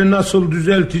 İşleri nasıl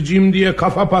düzelteceğim diye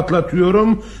kafa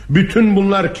patlatıyorum. Bütün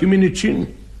bunlar kimin için?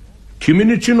 Kimin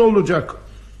için olacak?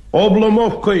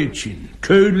 Oblomovka için,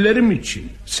 köylülerim için,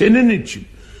 senin için.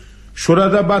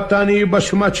 Şurada battaniyeyi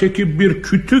başıma çekip bir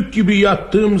kütük gibi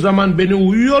yattığım zaman beni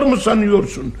uyuyor mu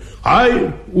sanıyorsun? Hayır,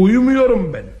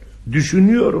 uyumuyorum ben.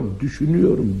 Düşünüyorum.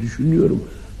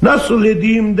 Nasıl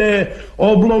edeyim de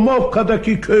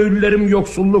Oblomovka'daki köylülerim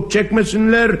yoksulluk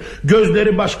çekmesinler,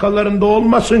 gözleri başkalarında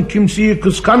olmasın, kimseyi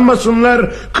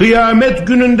kıskanmasınlar, kıyamet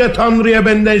gününde Tanrı'ya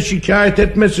benden şikayet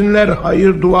etmesinler,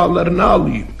 hayır dualarını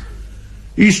alayım.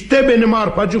 İşte benim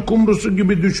arpacı kumrusu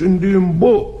gibi düşündüğüm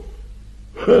bu.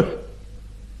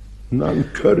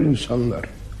 Nankör insanlar.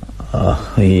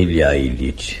 Ah İlya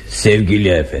İlyiç, sevgili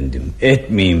efendim,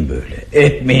 etmeyin böyle.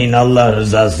 Etmeyin, Allah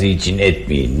rızası için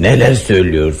etmeyin. Neler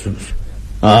söylüyorsunuz?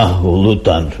 Ah ulu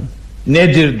Tanrım,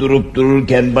 nedir durup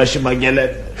dururken başıma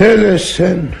gelen? Hele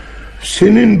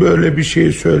senin böyle bir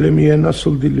şey söylemeye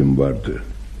nasıl dilim vardı?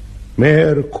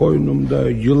 Meğer koynumda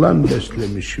yılan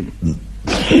beslemişim.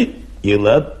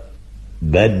 Yılan?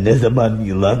 Ben ne zaman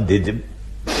yılan dedim?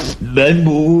 Ben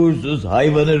bu uğursuz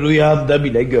hayvanı rüyamda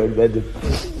bile görmedim.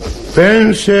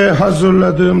 Bense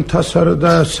hazırladığım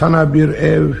tasarıda sana bir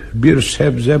ev, bir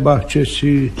sebze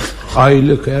bahçesi,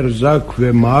 aylık erzak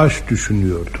ve maaş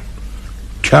düşünüyordum.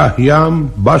 Kahyam,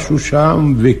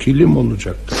 başuşağım, vekilim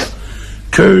olacaktı.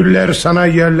 Köylüler sana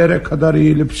yerlere kadar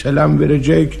eğilip selam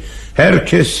verecek.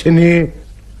 Herkes seni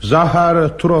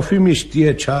Zahar Trofimiş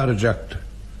diye çağıracaktı.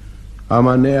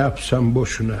 Ama ne yapsam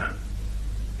boşuna.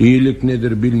 İyilik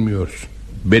nedir bilmiyorsun.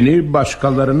 Beni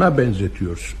başkalarına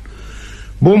benzetiyorsun.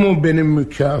 Bu mu benim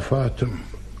mükafatım?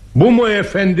 Bu mu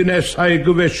efendine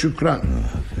saygı ve şükran?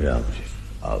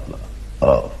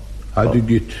 Allah. Hadi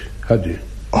git, hadi.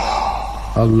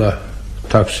 Allah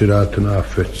taksiratını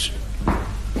affetsin.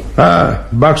 Ha,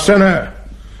 baksana.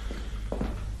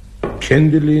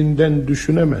 Kendiliğinden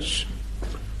düşünemez.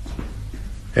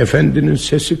 Efendinin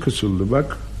sesi kısıldı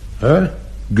bak. Ha?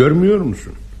 Görmüyor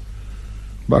musun?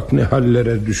 Bak ne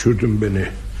hallere düşürdün beni.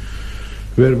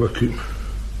 Ver bakayım.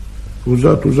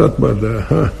 Uzat bardağı.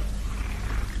 Ha?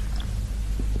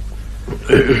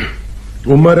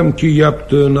 Umarım ki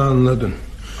yaptığını anladın.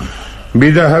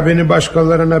 Bir daha beni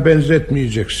başkalarına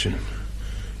benzetmeyeceksin.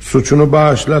 Suçunu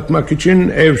bağışlatmak için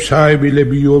ev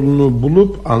sahibiyle bir yolunu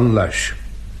bulup anlaş.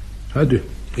 Hadi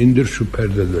indir şu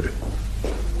perdeleri.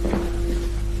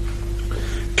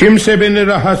 Kimse beni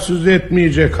rahatsız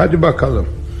etmeyecek. Hadi bakalım.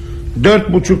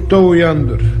 4:30'da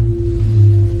uyandır.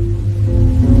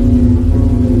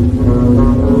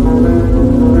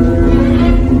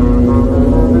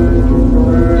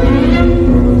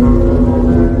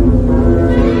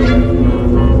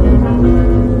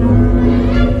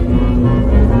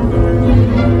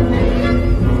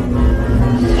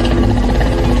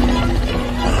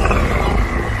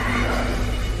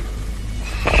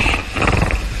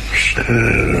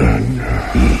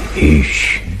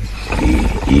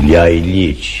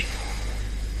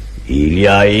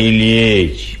 İlya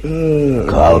İlyiç.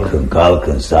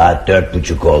 Kalkın, saat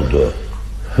 4:30 oldu.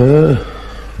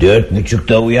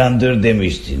 4:30'da uyandır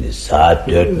demiştiniz. Saat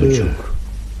 4:30.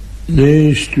 Ne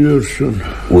istiyorsun?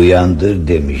 Uyandır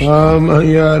demiştim. Aman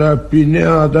yarabbi, ne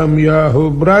adam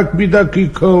yahu. Bırak bir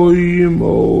dakika uyuyayım.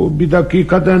 Bir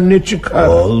dakikadan ne çıkar?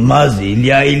 Olmaz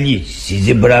İlya İlyiç,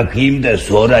 sizi bırakayım da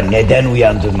sonra neden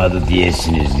uyandırmadı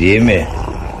diyesiniz değil mi?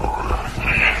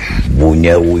 Bu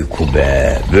Ne uyku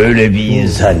be. Böyle bir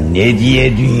insan ne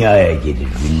diye dünyaya gelir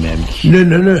bilmem ki.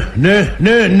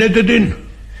 Ne dedin?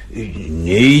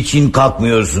 Ne için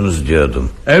kalkmıyorsunuz diyordum.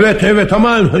 Evet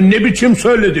ama ne biçim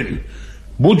söyledin?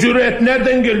 Bu cüret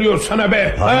nereden geliyor sana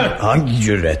be? Hangi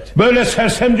cüret? Böyle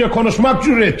sersemce konuşmak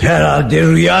cüreti. Herhalde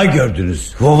rüya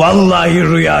gördünüz. Vallahi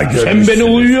rüya gördünüz. Sen beni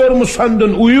uyuyor mu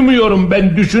sandın? Uyumuyorum,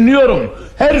 ben düşünüyorum.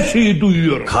 Her şeyi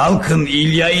duyuyorum. Kalkın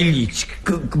İlya İlyiç.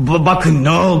 Bakın ne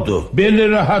oldu? Beni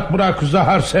rahat bırak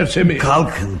Zahar sersemi.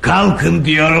 Kalkın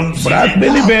diyorum size. Bırak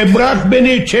beni be, bırak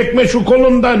beni. Çekme şu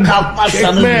kolundan.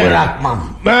 Kalkmazsanız bırakmam.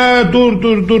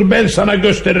 Dur ben sana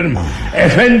gösteririm.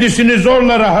 Efendisini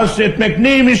zorla rahatsız etmek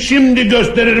neymiş şimdi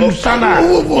gösteririm sana.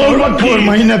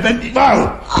 Vurmayın efendim.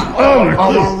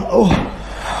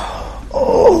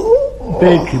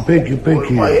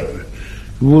 Peki.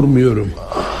 Vurmuyorum.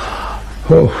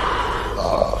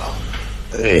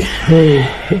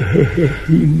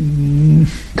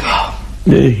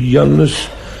 Yalnız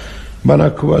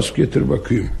bana kıvas getir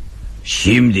bakayım.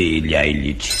 Şimdi İlya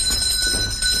İlyiç.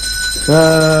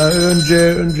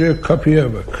 Önce kapıya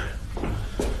bak.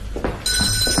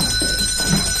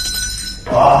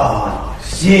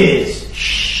 Siz.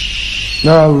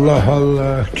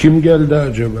 Allah, kim geldi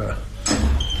acaba?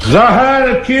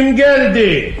 Zahar, kim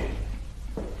geldi?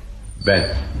 Ben.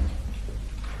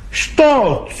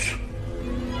 Stolz.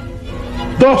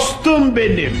 Dostum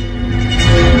benim.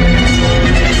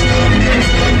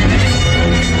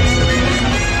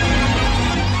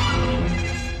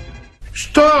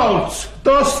 Stolz,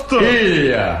 dostum.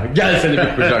 İlya, gel seni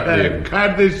bir kucaklayayım.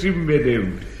 Kardeşim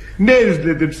benim. Ne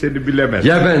özledim seni bilemezsin.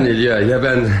 Ya ben İlya, ya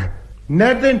ben.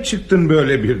 Nereden çıktın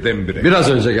böyle birdenbire? Biraz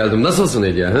önce geldim. Nasılsın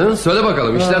İlya? Hı? Söyle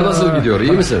bakalım, işler nasıl gidiyor,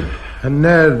 iyi misin?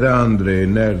 Nerede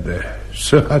Andrei, nerede?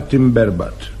 Sıhhatim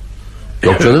berbat.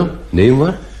 Yok canım, neyin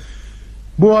var?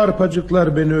 Bu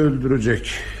arpacıklar beni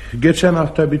öldürecek. Geçen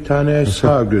hafta bir tane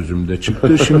sağ gözümde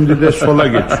çıktı, şimdi de sola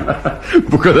geçiyor.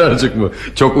 Bu kadarcık mı?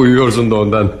 Çok uyuyorsun da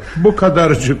ondan. Bu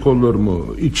kadarcık olur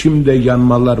mu? İçimde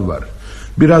yanmalar var.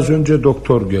 Biraz önce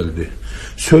doktor geldi.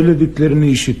 Söylediklerini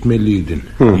işitmeliydin.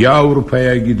 Ya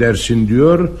Avrupa'ya gidersin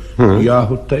diyor,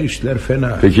 yahut da işler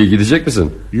fena. Peki gidecek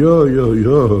misin? Yo.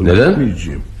 Neden?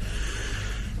 Gitmeyeceğim.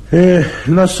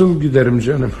 Nasıl giderim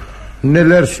canım?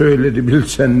 Neler söyledi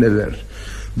bilsen neler.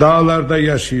 Dağlarda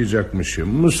yaşayacakmışım,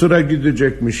 Mısır'a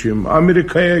gidecekmişim,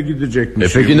 Amerika'ya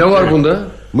gidecekmişim. Peki ne var bunda?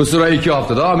 Mısır'a 2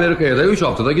 haftada, Amerika'ya da 3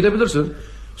 haftada gidebilirsin.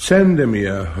 Sen de mi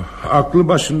ya? Aklı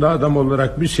başında adam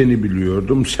olarak bir seni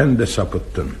biliyordum, sen de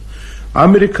sapıttın.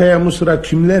 Amerika'ya, Mısır'a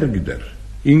kimler gider?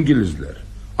 İngilizler.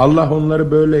 Allah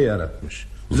onları böyle yaratmış.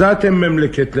 Zaten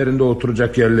memleketlerinde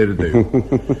oturacak yerleri de yok.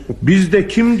 Bizde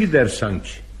kim gider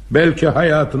sanki? Belki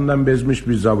hayatından bezmiş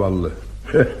bir zavallı.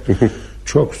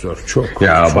 Çok zor, çok.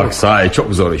 Ya çok. bak sahi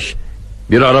çok zor iş.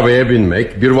 Bir arabaya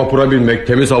binmek, bir vapura binmek,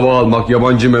 temiz hava almak,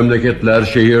 yabancı memleketler,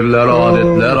 şehirler,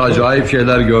 adetler, acayip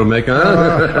şeyler görmek.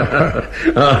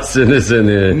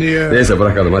 Seni. Niye? Neyse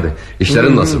bırakalım hadi.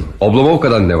 İşlerin nasıl? Oblomov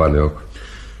kadar ne var ne yok?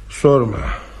 Sorma.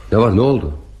 Ne var, ne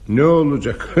oldu? Ne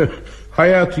olacak?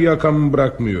 Hayatı yakamı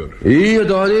bırakmıyor. İyi ya,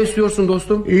 daha ne istiyorsun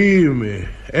dostum? İyi mi?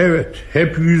 Evet,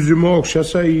 hep yüzümü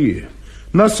okşasa iyi.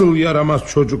 Nasıl yaramaz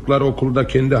çocuklar okulda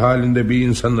kendi halinde bir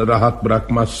insanı rahat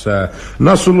bırakmazsa,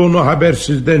 nasıl onu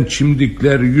habersizden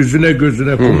çimdikler, yüzüne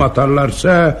gözüne kum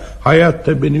atarlarsa, hayat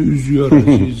da beni üzüyor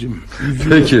azizim.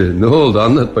 Peki ne oldu,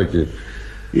 anlat bakayım.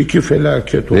 2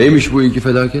 felaket oldu. Neymiş bu 2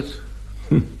 felaket?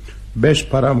 5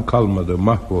 param kalmadı,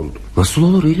 mahvoldum. Nasıl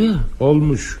olur İlya?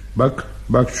 Olmuş,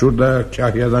 bak şurada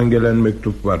Kahya'dan gelen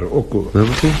mektup var, oku. Ne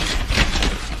bakayım?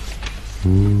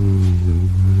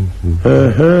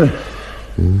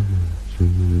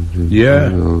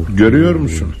 Ya görüyor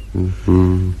musun?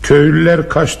 Köylüler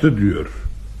kaçtı diyor.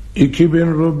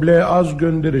 2000 ruble az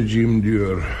göndereceğim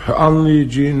diyor.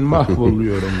 Anlayacağın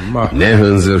mahvoluyorum. Ne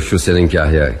hınzır şu senin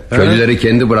Kahya. Köylüleri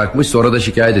kendi bırakmış, sonra da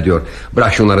şikayet ediyor.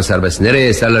 Bırak şunları serbest, nereye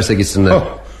eserlerse gitsinler.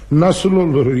 Nasıl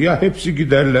olur ya, hepsi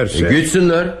giderlerse?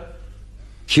 Gitsinler.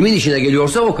 Kimin işine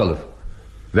geliyorsa o kalır.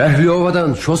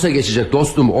 Vehliova'dan şose geçecek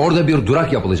dostum, orada bir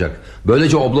durak yapılacak.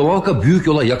 Böylece Oblomovka büyük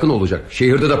yola yakın olacak.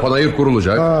 Şehirde de panayır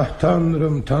kurulacak. Ah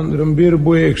tanrım, bir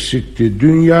bu eksikti.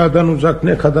 Dünyadan uzak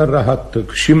ne kadar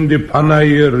rahattık. Şimdi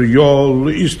panayır,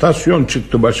 yol, istasyon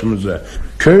çıktı başımıza.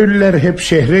 Köylüler hep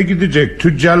şehre gidecek.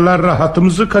 Tüccarlar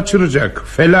rahatımızı kaçıracak.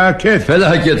 Felaket.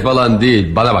 Felaket falan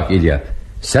değil. Bana bak İlya,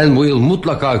 sen bu yıl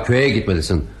mutlaka köye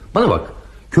gitmelisin. Bana bak,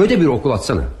 köyde bir okul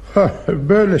açsana.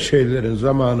 Böyle şeylerin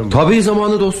zamanı mı? Tabii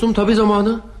zamanı dostum, tabii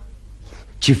zamanı.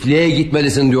 Çiftliğe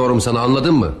gitmelisin diyorum sana,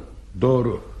 anladın mı?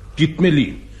 Doğru,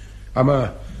 gitmeliyim.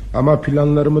 Ama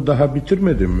planlarımı daha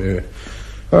bitirmedim.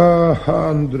 Ah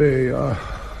Andrei, ah.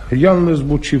 Yalnız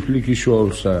bu çiftlik işi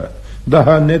olsa,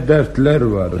 daha ne dertler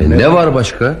var. Ne var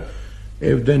başka?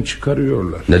 Evden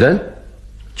çıkarıyorlar. Neden?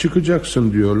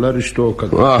 Çıkacaksın diyorlar, işte o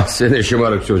kadar. Ah seni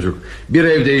şımarık çocuk. Bir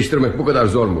ev değiştirmek bu kadar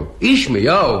zor mu? İş mi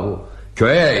ya bu?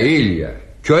 Köye değil ya.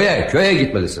 Köye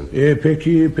gitmelisin.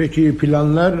 Peki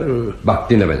planlar? Bak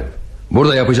dinle beni.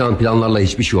 Burada yapacağın planlarla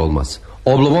hiçbir şey olmaz.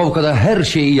 Oblomov kadar her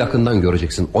şeyi yakından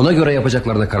göreceksin. Ona göre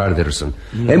yapacaklarına karar verirsin.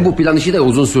 Hem bu plan işi de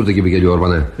uzun sürdü gibi geliyor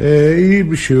bana.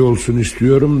 İyi bir şey olsun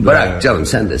istiyorum da. Bırak canım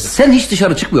sen de. Sen hiç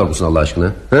dışarı çıkmıyor musun Allah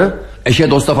aşkına? Ha?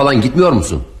 Eşe dosta falan gitmiyor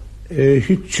musun?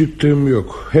 Hiç çıktığım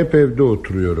yok. Hep evde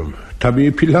oturuyorum.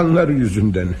 Tabii planlar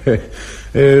yüzünden.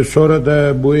 Sonra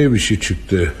da bu ev işi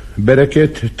çıktı.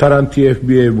 Bereket Tarantiyev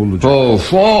bir ev bulacak.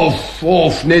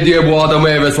 Of ne diye bu adamı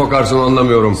eve sokarsın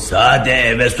anlamıyorum. Sade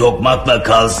eve sokmakla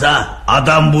kalsa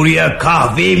adam buraya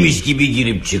kahveymiş gibi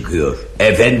girip çıkıyor.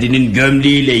 Efendinin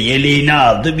gömleğiyle yeleğini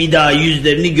aldı, bir daha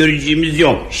yüzlerini göreceğimiz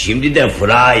yok. Şimdi de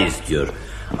fıra istiyor.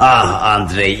 Ah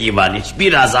Andrei Ivaniç,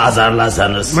 biraz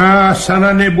azarlasanız.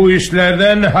 Sana ne bu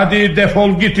işlerden? Hadi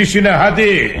defol git işine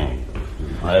hadi.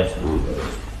 Hayır.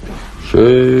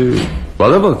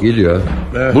 Bana bak İlya.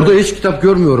 Burada hiç kitap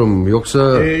görmüyorum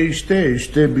yoksa...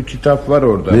 İşte bir kitap var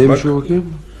orada. Neymiş o bakayım?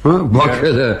 Bak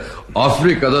hele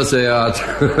Afrika'da seyahat.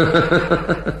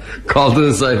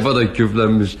 Kaldığın sayfada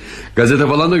küflenmiş. Gazete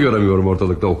falan da göremiyorum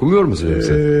ortalıkta. Okumuyor musun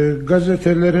yoksa?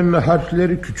 Gazetelerin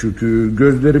harfleri küçük,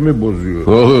 gözlerimi bozuyor.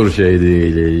 Olur şey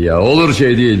değil ya, olur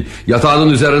şey değil.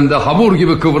 Yatağının üzerinde hamur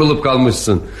gibi kıvrılıp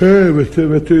kalmışsın. Evet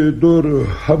doğru,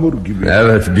 hamur gibi.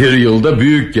 Evet, bir yılda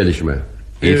büyük gelişme.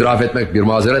 İtiraf etmek bir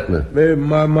mazeret mi?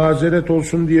 Mazeret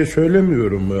olsun diye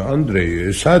söylemiyorum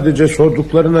Andrei. Sadece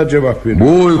sorduklarına cevap veriyorum.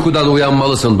 Bu uykudan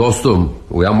uyanmalısın dostum.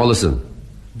 Uyanmalısın.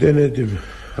 Denedim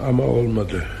ama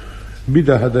olmadı. Bir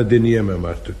daha da deneyemem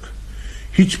artık.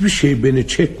 Hiçbir şey beni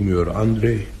çekmiyor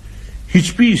Andrei.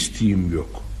 Hiçbir isteğim yok.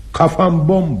 Kafam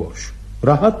bomboş.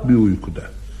 Rahat bir uykuda.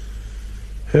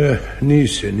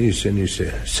 Neyse.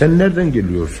 Sen nereden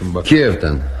geliyorsun bak?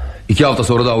 Kiev'den. 2 hafta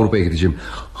sonra da Avrupa'ya gideceğim.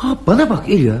 Bana bak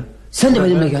İlya, sen de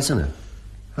benimle gelsene.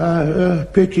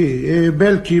 Peki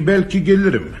belki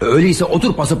gelirim. Öyleyse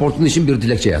otur, pasaportun için bir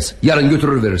dilekçe yaz. Yarın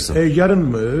götürür verirsin. Yarın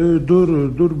mı?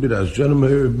 Dur biraz canım.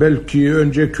 Belki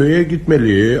önce köye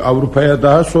gitmeli, Avrupa'ya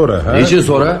daha sonra. Niçin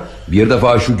sonra? Bir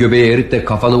defa şu göbeği erit de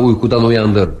kafanı uykudan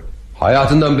uyandır.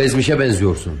 Hayatından bezmişe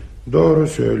benziyorsun. Doğru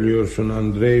söylüyorsun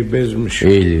Andrei, bezmiş.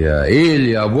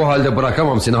 İlya bu halde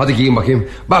bırakamam seni. Hadi giyin bakayım.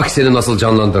 Bak seni nasıl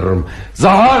canlandırırım.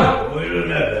 Zahar.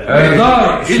 Buyurun efendim.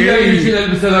 Zahar İlya için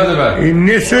elbiseler de ver.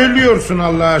 Ne söylüyorsun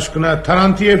Allah aşkına?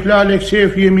 Tarantiyev'le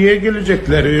Alekseyev yemeğe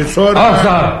gelecekler. Sonra...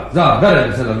 Zahar ver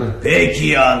elbiselerini.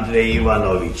 Peki Andrei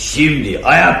Ivanoviç, şimdi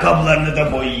ayakkabılarını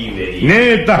da boyayıvereyim.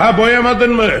 Ne, daha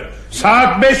boyamadın mı?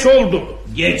 Saat 5 oldu.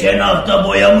 Geçen hafta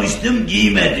boyamıştım,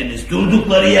 giymediniz.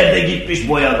 Durdukları yerde gitmiş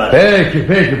boyalar.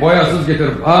 Peki boyasız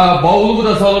getiririm. Bavulumu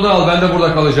da salona al, ben de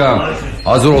burada kalacağım.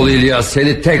 Hazır ol İlyas,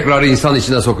 seni tekrar insan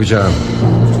içine sokacağım.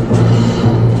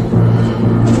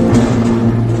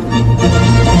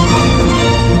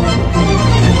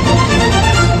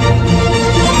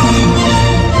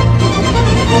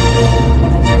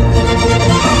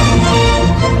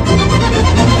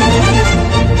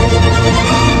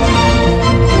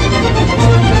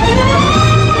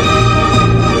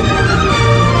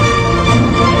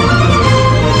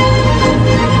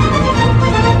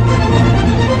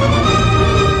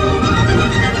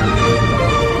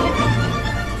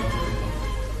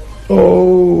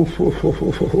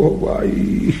 Vay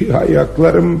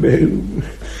ayaklarım be.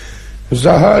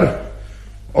 Zahar,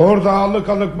 orada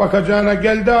alık bakacağına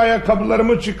gel de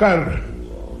ayakkabılarımı çıkar.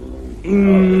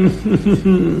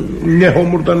 Ne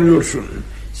homurdanıyorsun?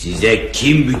 Size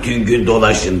kim bütün gün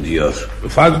dolaşın diyor.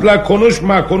 Fazla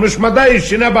konuşma da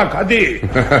işine bak hadi.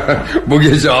 Bu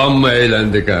gece amma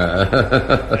eğlendik ha.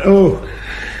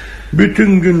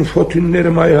 Bütün gün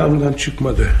fotinlerim ayağımdan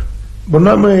çıkmadı.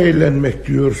 Buna mı eğlenmek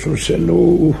diyorsun sen?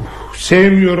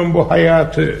 Sevmiyorum bu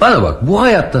hayatı. Bana bak, bu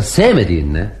hayatta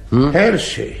sevmediğin ne? Her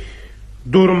şey.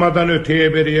 Durmadan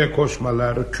öteye beriye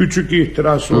koşmalar, küçük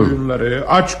ihtiras oyunları,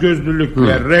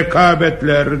 açgözlülükler,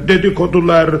 rekabetler,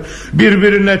 dedikodular,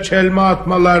 birbirine çelme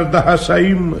atmalar, daha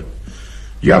sayayım mı?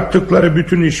 Yaptıkları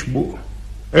bütün iş bu.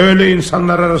 Öyle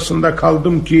insanlar arasında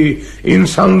kaldım ki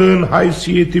insanlığın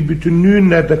haysiyeti, bütünlüğü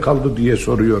nerede kaldı diye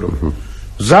soruyorum.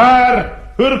 Zar,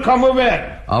 hırkamı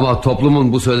ver. Ama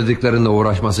toplumun bu söylediklerinle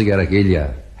uğraşması gerek İlya.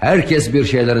 Herkes bir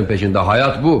şeylerin peşinde,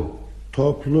 hayat bu.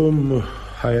 Toplum,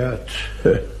 hayat.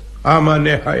 Ama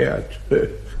ne hayat.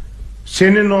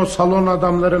 Senin o salon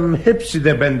adamlarının hepsi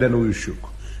de benden uyuşuk.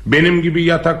 Benim gibi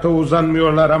yatakta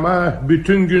uzanmıyorlar ama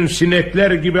bütün gün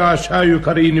sinekler gibi aşağı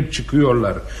yukarı inip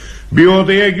çıkıyorlar. Bir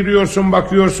odaya giriyorsun,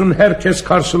 bakıyorsun herkes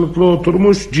karşılıklı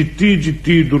oturmuş, ciddi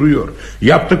ciddi duruyor.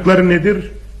 Yaptıkları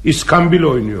nedir? İskambil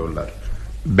oynuyorlar.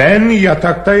 Ben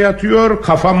yatakta yatıyor,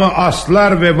 kafamı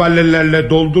aslar ve valelerle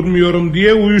doldurmuyorum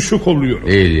diye uyuşuk oluyorum.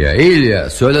 İlya,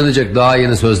 söylenecek daha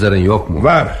yeni sözlerin yok mu?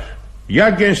 Var. Ya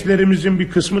gençlerimizin bir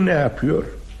kısmı ne yapıyor?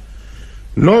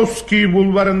 Novski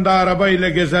bulvarında arabayla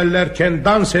gezerlerken,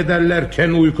 dans ederlerken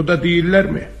uykuda değiller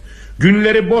mi?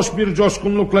 Günleri boş bir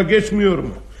coşkunlukla geçmiyor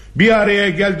mu? Bir araya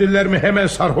geldiler mi hemen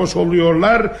sarhoş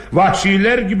oluyorlar,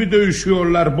 vahşiler gibi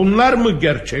dövüşüyorlar. Bunlar mı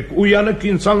gerçek, uyanık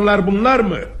insanlar bunlar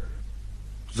mı?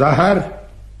 Zahar.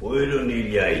 Buyurun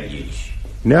İlya İlyiç.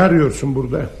 Ne arıyorsun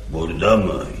burada? Burada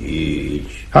mı? Hiç.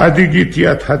 Hadi git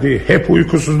yat hadi. Hep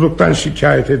uykusuzluktan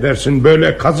şikayet edersin.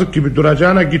 Böyle kazık gibi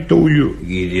duracağına git de uyu.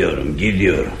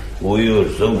 Gidiyorum.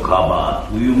 Uyursun kabahat,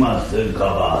 uyumazsın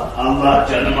kabahat. Allah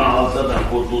canımı alsa da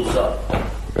kurtulsa.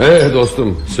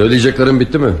 Dostum, söyleyeceklerin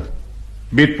bitti mi?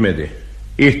 Bitmedi.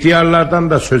 İhtiyarlardan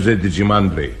da söz edeceğim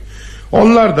Andrei.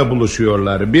 Onlar da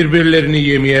buluşuyorlar, birbirlerini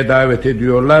yemeğe davet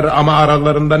ediyorlar ama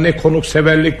aralarında ne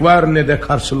konukseverlik var ne de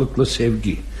karşılıklı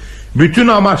sevgi. Bütün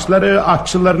amaçları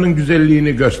aşçılarının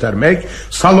güzelliğini göstermek,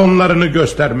 salonlarını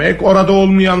göstermek, orada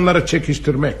olmayanları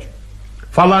çekiştirmek.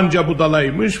 Falanca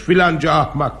budalaymış, filanca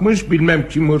ahmakmış, bilmem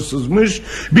kim hırsızmış,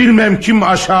 bilmem kim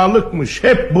aşağılıkmış.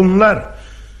 Hep bunlar.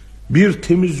 Bir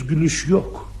temiz gülüş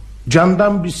yok,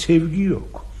 candan bir sevgi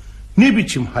yok. Ne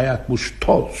biçim hayat bu,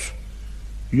 toz.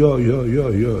 Yo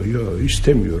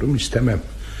istemiyorum, istemem.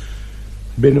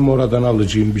 Benim oradan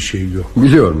alacağım bir şey yok.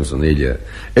 Biliyor musun İlya,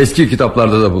 eski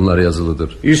kitaplarda da bunlar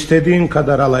yazılıdır. İstediğin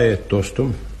kadar alay et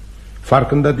dostum.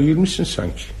 Farkında değil misin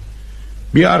sanki?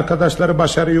 Bir arkadaşları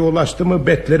başarıya ulaştı mı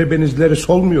betleri benizleri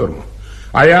solmuyor mu?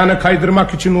 Ayağını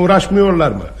kaydırmak için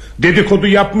uğraşmıyorlar mı? Dedikodu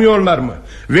yapmıyorlar mı?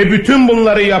 Ve bütün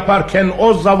bunları yaparken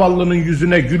o zavallının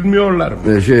yüzüne gülmüyorlar mı?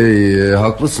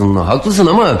 Haklısın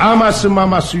ama... Aması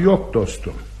maması yok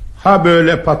dostum. Ha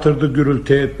böyle patırdı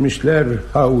gürültü etmişler,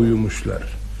 ha uyumuşlar.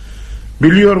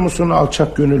 Biliyor musun,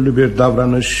 alçak gönüllü bir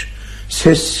davranış,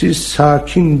 sessiz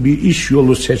sakin bir iş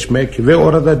yolu seçmek ve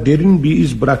orada derin bir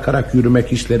iz bırakarak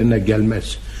yürümek işlerine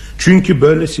gelmez. Çünkü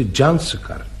böylesi can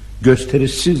sıkar,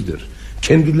 gösterişsizdir.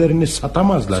 Kendilerini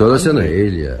satamazlar. Söylesene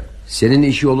İlya, senin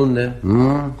iş yolun ne?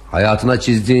 Hayatına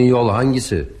çizdiğin yol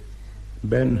hangisi?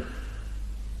 Ben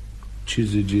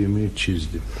çizeceğimi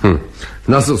çizdim.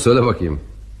 Nasıl, söyle bakayım.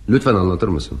 Lütfen anlatır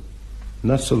mısın?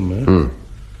 Nasıl mı?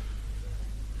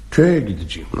 Köye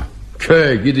gideceğim.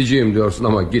 Köye gideceğim diyorsun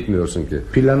ama gitmiyorsun ki.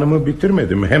 Planımı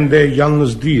bitirmedim, hem de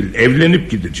yalnız değil,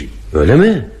 evlenip gideceğim. Öyle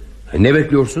mi? Ne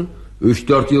bekliyorsun?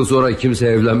 3-4 yıl sonra kimse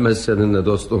evlenmez seninle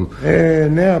dostum.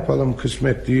 Ne yapalım,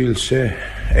 kısmet değilse.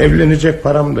 Evlenecek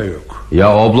param da yok.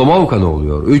 Ya Oblomovka ne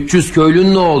oluyor? 300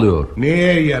 köylün ne oluyor?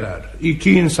 Neye yarar?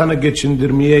 2 insanı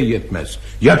geçindirmeye yetmez.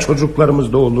 Ya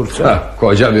çocuklarımız da olursa?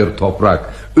 Koca bir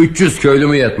toprak. 300 köylü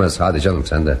mü yetmez? Hadi canım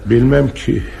sen de. Bilmem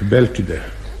ki, belki de.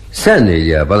 Sen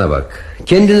İlya, bana bak.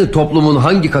 Kendini toplumun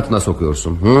hangi katına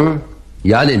sokuyorsun?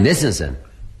 Yani nesin sen?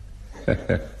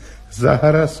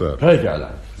 Zahar'a sor.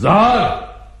 Pekala.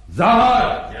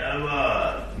 Zahar! Ne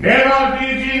var? Ne var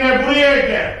diyeceğine buraya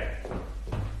gel.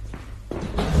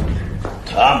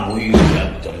 Tam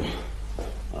uyuyacaktım.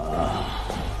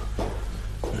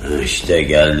 İşte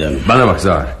geldim. Bana bak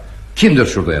Zahar. Kimdir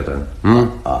şurada yatan?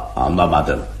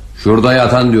 Anlamadım. Şurada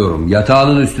yatan diyorum.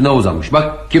 Yatağının üstüne uzanmış.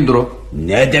 Bak, kimdir o?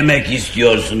 Ne demek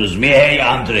istiyorsunuz Mihey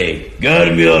Andrei?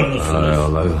 Görmüyor musunuz?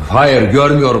 Hayır,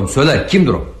 görmüyorum. Söyle,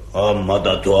 kimdir o? Amma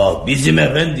da tuhaf. Bizim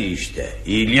efendi işte.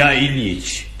 İlya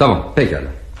İlyiç. Tamam, pekala.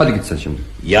 Hadi git sen şimdi.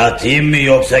 Yatayım mı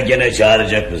yoksa gene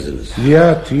çağıracak mısınız?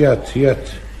 Yat.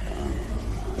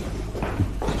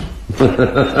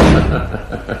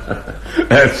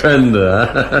 Efendi ha?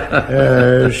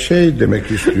 Şey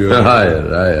demek istiyorum.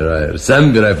 Hayır.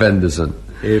 Sen bir efendisin.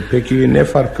 Peki ne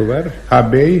farkı var?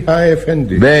 Ha bey, ha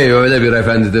efendi. Bey öyle bir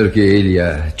efendidir ki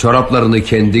İlya. Çoraplarını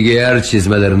kendi giyer,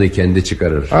 çizmelerini kendi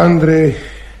çıkarır. Andrei,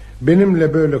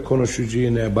 benimle böyle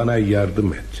konuşacağına bana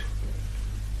yardım et.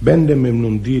 Ben de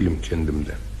memnun değilim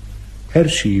kendimden. Her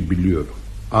şeyi biliyorum,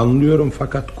 anlıyorum,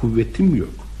 fakat kuvvetim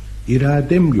yok,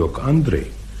 iradem yok Andrei.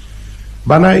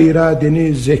 Bana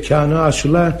iradeni, zekanı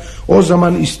aşıla, o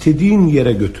zaman istediğin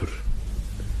yere götür.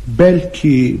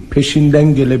 Belki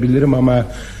peşinden gelebilirim ama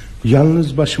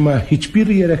yalnız başıma hiçbir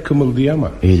yere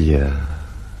kımıldayamam.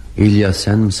 İlya,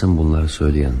 sen misin bunları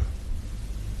söyleyen?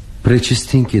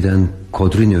 Preçistinki'den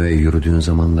Kodrinio'ya yürüdüğün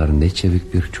zamanlar ne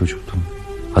çevik bir çocuktun.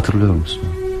 Hatırlıyor musun?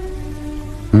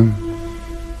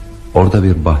 Orada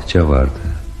bir bahçe vardı.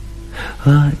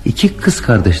 İki kız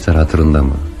kardeşler hatırında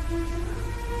mı?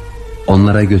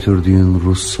 Onlara götürdüğün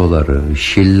Russoları,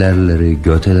 Şillerleri,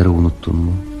 Göteleri unuttun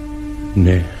mu?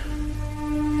 Ne?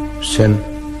 Sen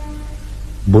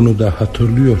bunu da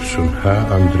hatırlıyorsun ha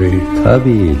Andrei?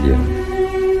 Tabii İlya.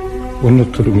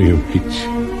 Unutur muyum hiç?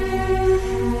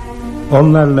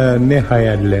 Onlarla ne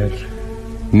hayaller,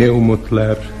 ne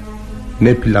umutlar,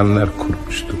 ne planlar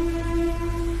kurmuştum.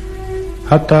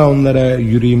 Hatta onlara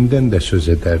yüreğimden de söz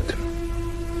ederdim.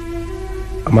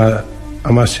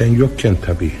 Ama sen yokken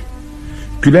tabii.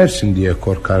 Gülersin diye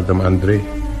korkardım Andrei.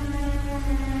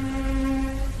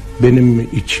 Benim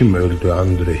içim öldü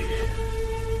Andrei.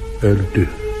 Öldü.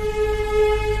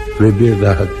 Ve bir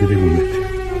daha dirilmedi.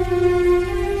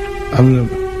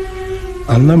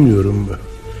 Anlamıyorum.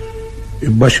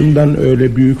 Başımdan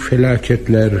öyle büyük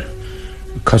felaketler,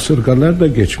 kasırgalar da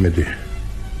geçmedi.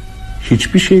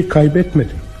 Hiçbir şey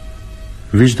kaybetmedim.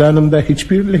 Vicdanımda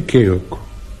hiçbir leke yok.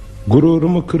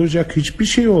 Gururumu kıracak hiçbir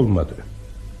şey olmadı.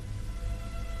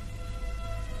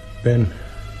 Ben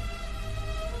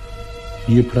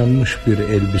yıpranmış bir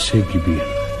elbise gibiyim.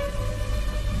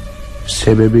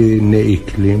 Sebebi ne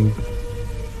iklim,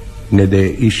 ne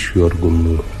de iş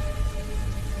yorgunluğu.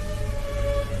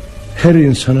 Her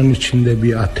insanın içinde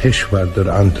bir ateş vardır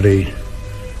Andrei.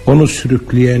 Onu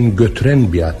sürükleyen,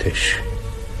 götüren bir ateş.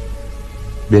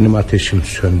 Benim ateşim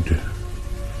söndü.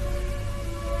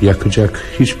 Yakacak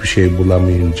hiçbir şey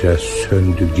bulamayınca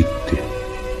söndü gitti.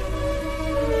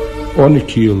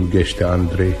 12 yıl geçti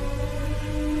Andrei.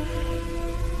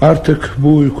 Artık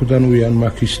bu uykudan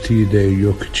uyanmak isteği de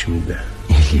yok içimde.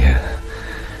 İlya,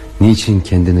 niçin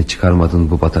kendini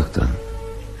çıkarmadın bu bataktan?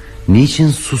 Niçin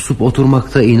susup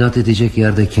oturmakta inat edecek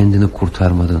yerde kendini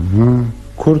kurtarmadın? Hı?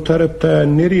 Kurtarıp da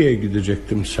nereye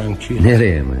gidecektim sanki?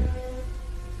 Nereye mi?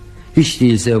 Hiç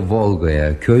değilse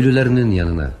Volga'ya, köylülerinin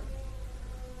yanına.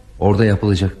 Orada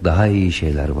yapılacak daha iyi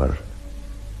şeyler var.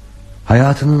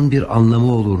 Hayatının bir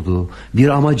anlamı olurdu, bir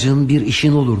amacın, bir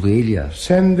işin olurdu İlya.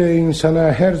 Sen de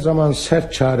insana her zaman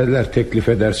sert çareler teklif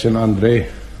edersin Andrei.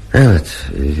 Evet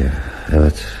İlya,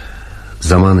 evet.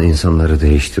 Zaman insanları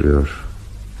değiştiriyor.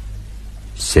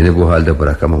 Seni bu halde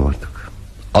bırakamam artık.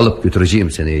 Alıp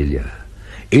götüreceğim seni İlya.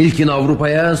 İlkin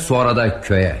Avrupa'ya, sonra da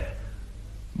köye.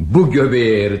 Bu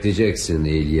göbeği eriteceksin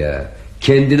İlya.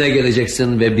 Kendine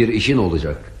geleceksin ve bir işin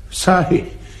olacak. Sahi,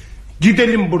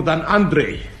 gidelim buradan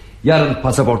Andrei. Yarın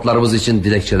pasaportlarımız için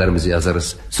dilekçelerimizi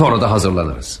yazarız. Sonra da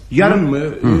hazırlanırız. Yarın mı?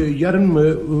 Yarın mı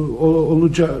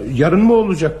olacak? Yarın mı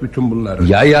olacak bütün bunlar?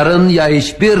 Ya yarın ya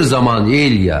hiçbir zaman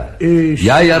İlya.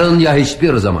 Ya yarın ya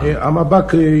hiçbir zaman. Ama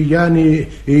bak yani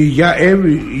ya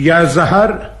ev, ya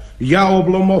Zahar, ya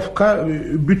Oblomovka,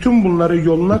 bütün bunları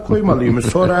yoluna koymalıyım.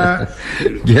 Sonra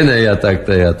gene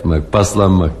yatakta yatmak,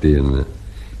 paslanmak değil mi?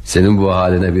 Senin bu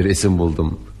haline bir isim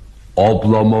buldum.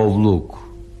 Oblomovluk.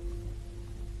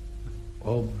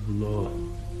 Oblomovluk.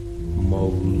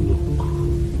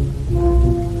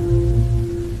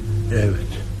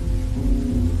 Evet.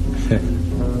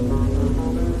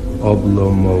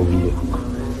 Oblomovluk.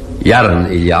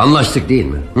 Yarın İlya, anlaştık değil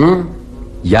mi? Hı?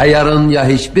 Ya yarın ya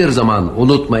hiçbir zaman,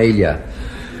 unutma İlya.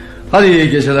 Hadi iyi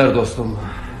geceler dostum.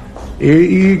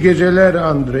 İyi geceler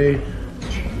Andrei.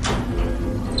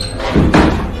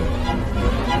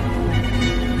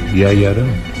 Ya yarın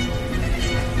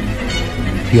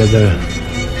ya da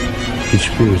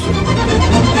hiçbir zaman.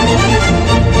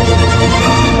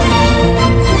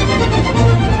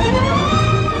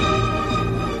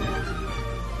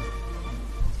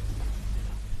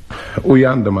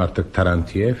 Uyandım artık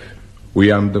Tarantiyev.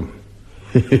 Uyandım.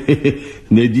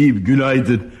 Ne diyeyim,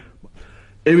 günaydın.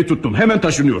 Evi tuttum, hemen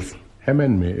taşınıyorsun.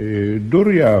 Hemen mi? Dur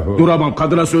yahu. Duramam,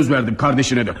 kadına söz verdim,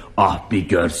 kardeşine de. Ah bir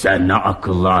görsen ne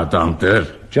akıllı adamdır.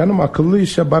 Canım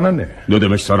akıllıysa bana ne? Ne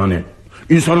demek sana ne?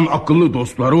 İnsanın akıllı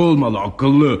dostları olmalı,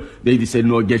 akıllı. Neydi senin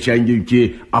o geçen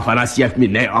günkü Afanasyev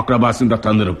mi ne, akrabasını da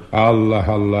tanırım. Allah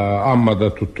Allah, amma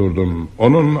da tutturdum.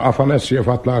 Onun Afanasyev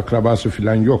adlı akrabası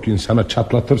filan yok, insana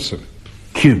çatlatırsın.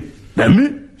 Kim? Ben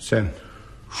mi? Sen.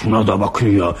 Şuna da bakın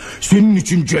ya. Senin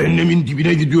için cehennemin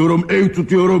dibine gidiyorum, ev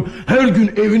tutuyorum, her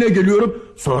gün evine geliyorum.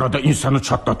 Sonra da insanı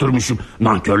çatlatırmışım.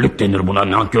 Nankörlük denir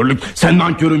buna, nankörlük. Sen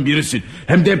nankörün birisin.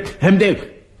 Hem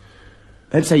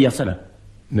sen yatsana.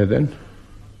 Neden?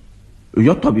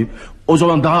 Yat tabii. O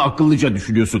zaman daha akıllıca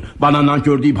düşünüyorsun. Bana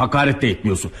nankör deyip hakaret de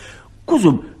etmiyorsun.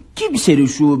 Kuzum, kim seni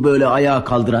şu böyle ayağa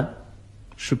kaldıran?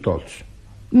 Stolz.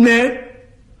 Ne?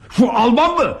 Şu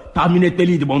Alman mı? Tahmin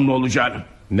etmeliydim onun olacağını.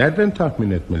 Nereden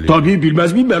tahmin etmeliyim? Tabii,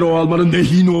 bilmez miyim ben o Almanın ne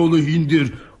hin oğlu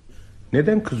hindir.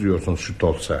 Neden kızıyorsun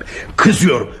Stolz'a?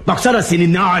 Kızıyorum. Baksana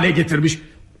seni ne hale getirmiş.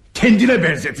 Kendine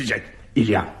benzetecek.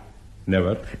 İlya, Ne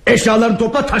var? Eşyalarını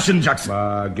topla, taşınacaksın.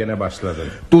 Gene başladın.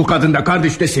 Dul kadın da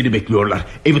kardeş de seni bekliyorlar.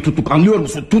 Evi tuttuk, anlıyor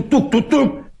musun?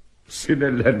 Tuttuk.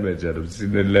 Sinirlenme canım,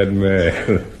 sinirlenme.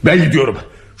 Ben gidiyorum.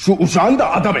 Şu uşağını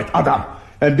da adam et, adam.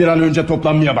 Bir an önce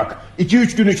toplanmaya bak.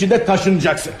 2-3 gün içinde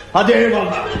taşınacaksın. Hadi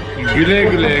eyvallah. Güle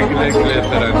güle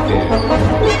Taranti.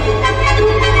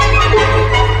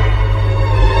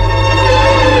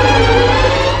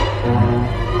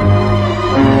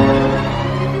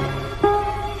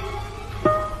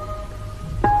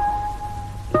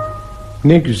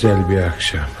 Ne güzel bir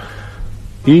akşam.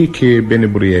 İyi ki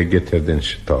beni buraya getirdin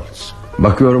Stolz.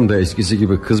 Bakıyorum da eskisi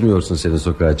gibi kızmıyorsun seni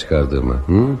sokağa çıkardığıma.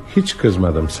 Hiç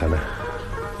kızmadım sana.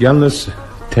 Yalnız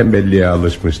tembelliğe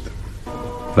alışmıştım.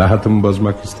 Rahatımı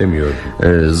bozmak istemiyordum.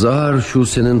 Zahar şu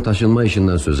senin taşınma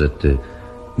işinden söz etti.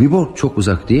 Viborg çok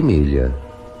uzak değil mi İlya?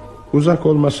 Uzak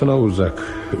olmasına uzak.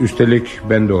 Üstelik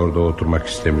ben de orada oturmak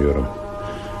istemiyorum.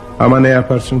 Ama ne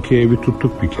yaparsın ki evi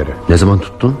tuttuk bir kere. Ne zaman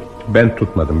tuttun? Ben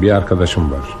tutmadım, bir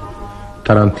arkadaşım var.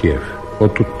 Tarantiev,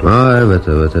 o tuttu.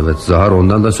 Evet Zahar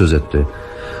ondan da söz etti.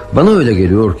 Bana öyle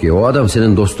geliyor ki o adam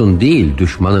senin dostun değil,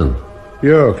 düşmanın.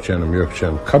 Yok canım.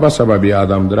 Kaba saba bir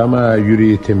adamdır ama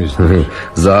yüreği temizdir.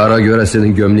 Zahar'a göre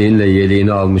senin gömleğinle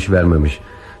yeleğini almış vermemiş.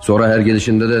 Sonra her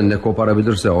gelişinde de ne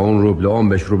koparabilirse 10 ruble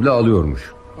 15 ruble alıyormuş.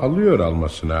 Alıyor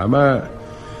almasına ama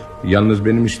yalnız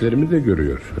benim işlerimi de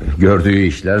görüyor. Gördüğü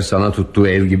işler sana tuttuğu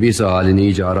ev gibiyse halini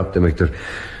iyice Arap demektir.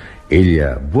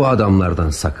 İlya, bu adamlardan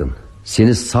sakın.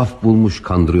 Seni saf bulmuş,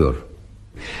 kandırıyor.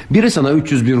 Biri sana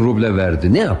 300 bin ruble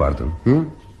verdi, ne yapardın?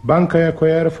 Bankaya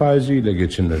koyar, faiziyle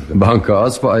geçinirdim. Banka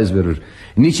az faiz verir.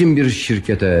 Niçin bir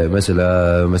şirkete,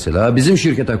 mesela bizim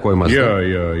şirkete koymazsın?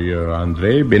 Yo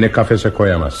Andrei, beni kafese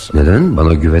koyamazsın. Neden?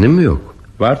 Bana güvenin mi yok?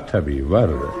 Var tabii, var.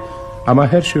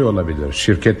 Ama her şey olabilir.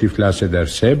 Şirket iflas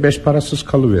ederse 5 parasız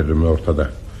kalıveririm ortada.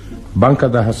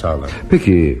 Banka daha sağlam.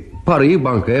 Peki parayı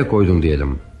bankaya koydum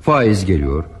diyelim. Faiz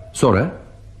geliyor. Sonra?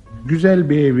 Güzel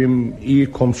bir evim,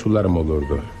 iyi komşularım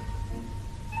olurdu.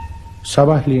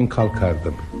 Sabahleyin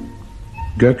kalkardım.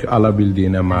 Gök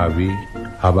alabildiğine mavi,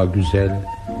 hava güzel,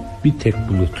 bir tek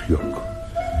bulut yok.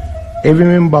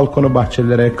 Evimin balkonu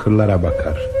bahçelere, kırlara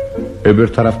bakar. Öbür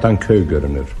taraftan köy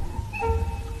görünür.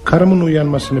 Karımın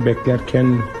uyanmasını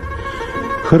beklerken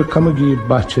hırkamı giyip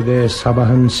bahçede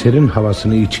sabahın serin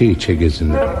havasını içe içe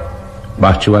gezinirim.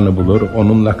 Bahçıvanı bulur,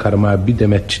 onunla karıma bir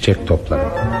demet çiçek toplarım.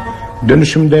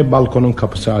 Dönüşümde balkonun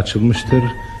kapısı açılmıştır.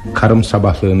 Karım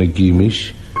sabahlığını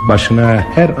giymiş, başına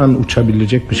her an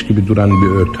uçabilecekmiş gibi duran bir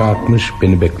örtü atmış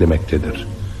beni beklemektedir.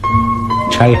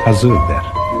 Çay hazır der.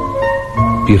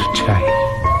 Bir çay.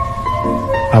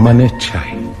 Ama ne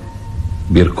çay.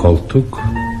 Bir koltuk.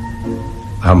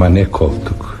 Ama ne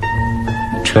koltuk.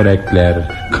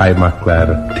 Çörekler,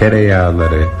 kaymaklar,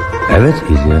 tereyağları. Evet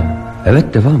İlya,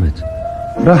 evet devam et.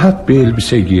 Rahat bir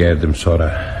elbise giyerdim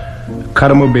sonra.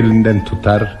 Karımı belinden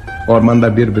tutar,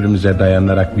 ormanda birbirimize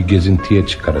dayanarak bir gezintiye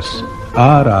çıkarız.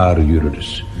 Ağır ağır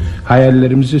yürürüz.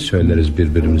 Hayallerimizi söyleriz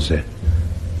birbirimize.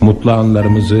 Mutlu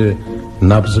anlarımızı,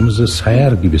 nabzımızı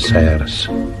sayar gibi sayarız.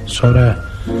 Sonra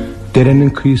derenin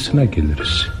kıyısına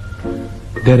geliriz.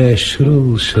 Dere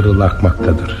şırıl şırıl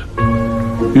akmaktadır.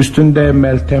 Üstünde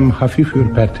Meltem hafif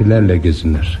ürpertilerle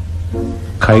gezinir.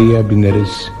 Kayaya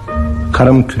bineriz.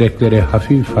 Karım kürekleri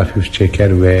hafif hafif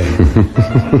çeker ve...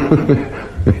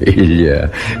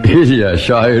 İlya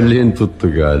şairliğin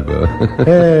tuttu galiba.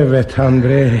 Evet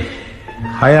Andrei,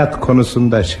 hayat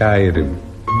konusunda şairim.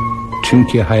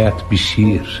 Çünkü hayat bir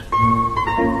şiir.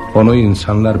 Onu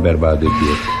insanlar berbat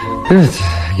ediyor. Evet,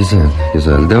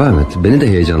 güzel devam et. Beni de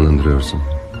heyecanlandırıyorsun.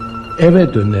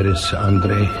 Eve döneriz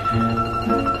Andrei.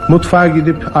 Mutfağa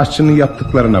gidip aşçının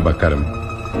yaptıklarına bakarım.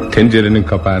 Tencerenin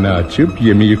kapağını açıp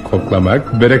yemeği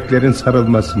koklamak, böreklerin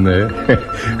sarılmasını,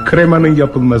 kremanın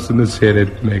yapılmasını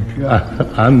seyretmek.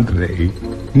 Andrei,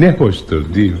 ne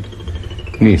hoştur değil mi?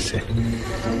 Neyse.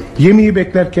 Yemeği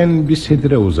beklerken bir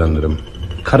sedire uzanırım.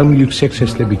 Karım yüksek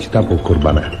sesle bir kitap okur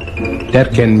bana.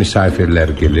 Derken misafirler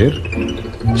gelir.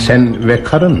 Sen ve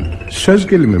karın söz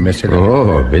gelimi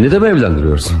mesela. Beni de mi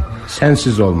evlendiriyorsun?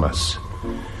 Sensiz olmaz.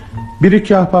 Bir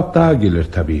iki ahbap daha gelir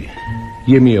tabii.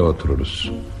 Yemeğe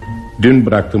otururuz. Dün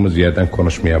bıraktığımız yerden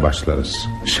konuşmaya başlarız.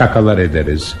 Şakalar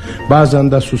ederiz.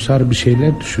 Bazen de susar bir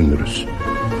şeyler düşünürüz.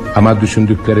 Ama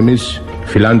düşündüklerimiz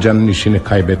filancanın işini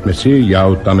kaybetmesi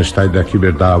yahut Danıştay'daki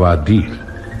bir dava değil.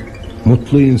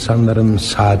 Mutlu insanların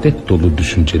saadet dolu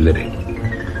düşünceleri.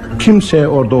 Kimse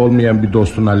orada olmayan bir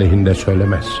dostun aleyhinde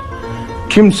söylemez.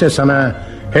 Kimse sana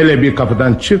hele bir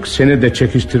kapıdan çık seni de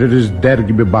çekiştiririz der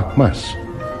gibi bakmaz.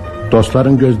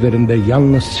 Dostların gözlerinde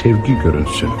yalnız sevgi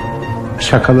görünsün.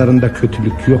 Şakalarında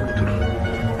kötülük yoktur.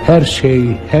 Her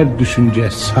şey, her düşünce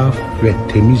saf ve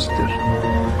temizdir.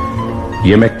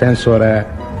 Yemekten sonra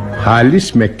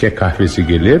halis Mekke kahvesi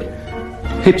gelir.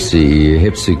 Hepsi iyi,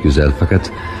 hepsi güzel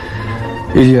fakat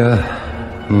İlya,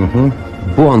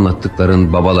 bu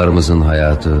anlattıkların babalarımızın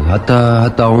hayatı,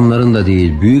 hatta onların da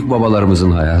değil, büyük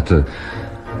babalarımızın hayatı.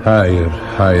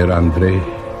 Hayır Andrei,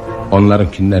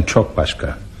 onlarınkinden çok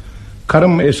başka.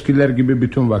 Karım eskiler gibi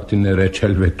bütün vaktini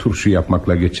reçel ve turşu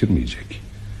yapmakla geçirmeyecek.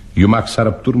 Yumak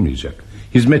sarıp durmayacak.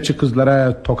 Hizmetçi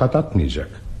kızlara tokat atmayacak.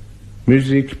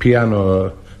 Müzik, piyano,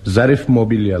 zarif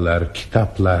mobilyalar,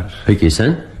 kitaplar. Peki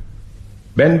sen?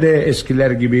 Ben de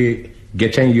eskiler gibi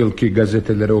geçen yılki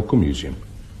gazeteleri okumayacağım.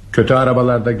 Kötü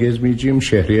arabalarda gezmeyeceğim,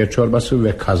 şehriye çorbası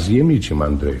ve kaz yemeyeceğim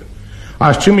Andrei.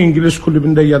 Aşçım İngiliz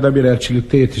kulübünde ya da bir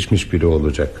elçilikte yetişmiş biri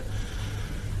olacak.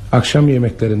 Akşam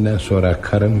yemeklerinden sonra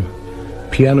karım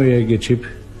piyanoya geçip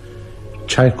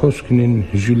Çaykovski'nin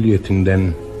Juliet'inden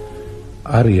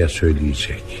Arya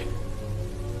söyleyecek.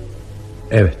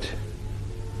 Evet,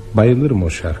 bayılırım o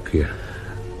şarkıya.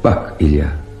 Bak İlya,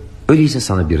 öyleyse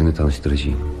sana birini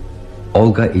tanıştıracağım.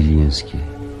 Olga İlyinski.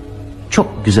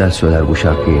 Çok güzel söyler bu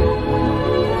şarkıyı.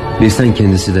 Bilsen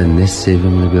kendisi de ne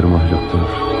sevimli bir mahluktur.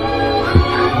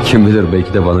 Kim bilir,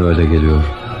 belki de bana öyle geliyor.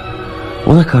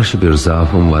 Ona karşı bir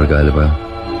zaafım var galiba.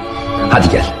 Hadi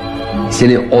gel,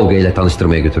 seni Olga ile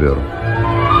tanıştırmaya götürüyorum.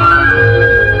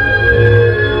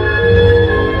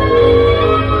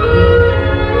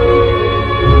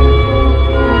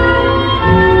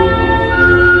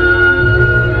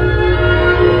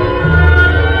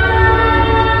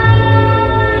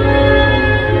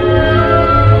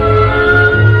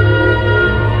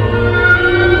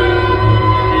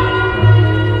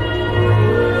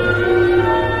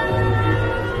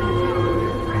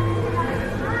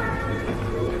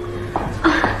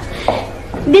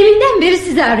 Deminden beri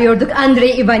sizi arıyorduk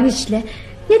Andrei Ivaniç'le.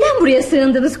 Neden buraya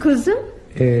sığındınız kuzum?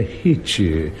 Hiç.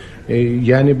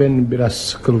 Yani ben biraz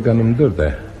sıkılganımdır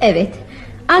da. Evet,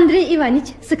 Andrei Ivaniç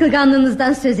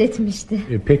sıkılganlığınızdan söz etmişti.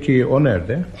 Peki o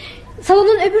nerede?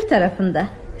 Salonun öbür tarafında.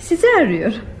 Sizi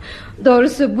arıyor.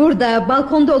 Doğrusu burada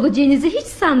balkonda olacağınızı hiç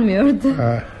sanmıyordu.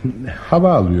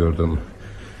 Hava alıyordum.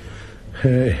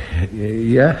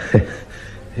 Ya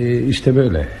işte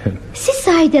böyle. Siz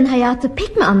sahiden hayatı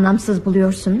pek mi anlamsız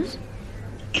buluyorsunuz?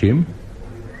 Kim?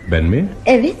 Ben mi?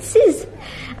 Evet, siz.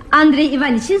 Andrei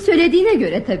Ivaniç'in söylediğine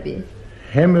göre tabii.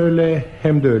 Hem öyle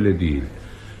hem de öyle değil.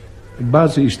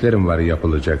 Bazı işlerim var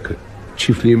yapılacak.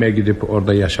 Çiftliğime gidip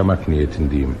orada yaşamak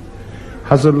niyetindeyim.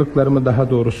 Hazırlıklarımı, daha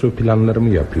doğrusu planlarımı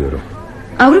yapıyorum.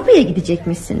 Avrupa'ya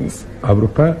gidecekmişsiniz.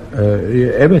 Avrupa?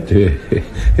 Evet.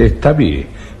 Tabii.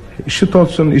 Şıt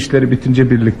olsun, işleri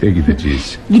bitince birlikte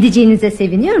gideceğiz. Gideceğinize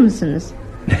seviniyor musunuz?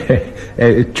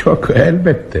 Çok,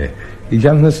 elbette.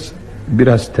 Yalnız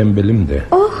biraz tembelim de.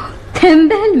 Oh,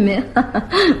 tembel mi?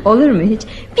 Olur mu hiç?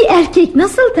 Bir erkek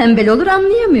nasıl tembel olur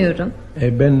anlayamıyorum.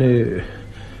 Ben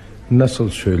nasıl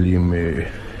söyleyeyim,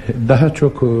 daha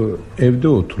çok evde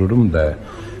otururum da.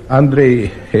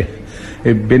 Andrei,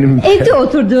 benim... Evde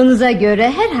oturduğunuza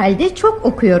göre herhalde çok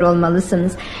okuyor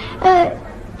olmalısınız.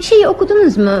 Şeyi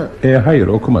okudunuz mu? Hayır,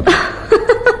 okumadım.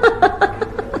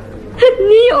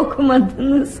 Niye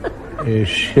okumadınız?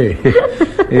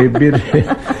 Bir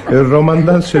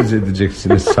romandan söz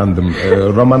edeceksiniz sandım.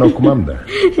 Roman okumam da.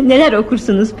 Neler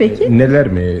okursunuz peki? Neler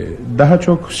mi? Daha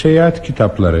çok seyahat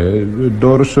kitapları.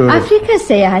 Doğrusu... Afrika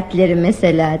seyahatleri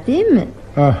mesela, değil mi?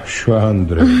 Ah, şu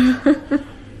Andrei.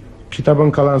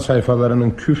 Kitabın kalan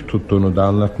sayfalarının küf tuttuğunu da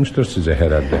anlatmıştır size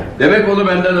herhalde. Demek onu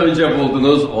benden önce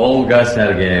buldunuz Olga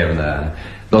Sergeyevna.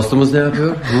 Dostumuz ne yapıyor?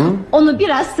 Hı? Onu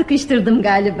biraz sıkıştırdım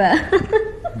galiba.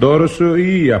 Doğrusu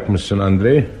iyi yapmışsın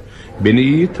Andrei. Beni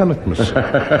iyi tanıtmışsın.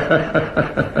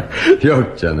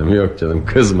 Yok canım,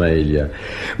 kızma İlya.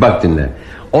 Bak dinle,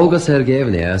 Olga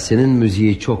Sergeyevna'ya senin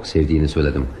müziği çok sevdiğini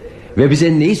söyledim. Ve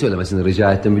bize neyi söylemesini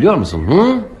rica ettim biliyor musun?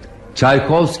 Hı?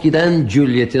 Çaykovski'den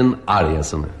Juliet'in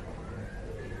Aryasını.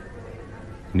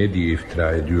 Ne diye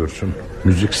iftira ediyorsun?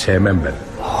 Müzik sevmem ben.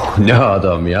 Ne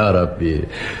adam ya Rabbi.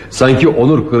 Sanki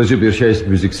onur kırıcı bir şey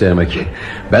müzik sevmek.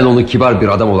 Ben onu kibar bir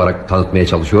adam olarak tanıtmaya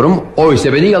çalışıyorum. O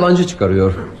ise beni yalancı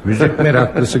çıkarıyor. Müzik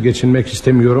meraklısı geçinmek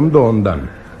istemiyorum da ondan.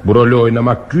 Bu rolü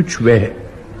oynamak güç ve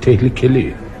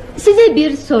tehlikeli. Size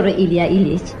bir soru İlya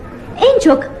İliç. En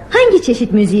çok hangi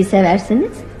çeşit müziği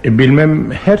seversiniz?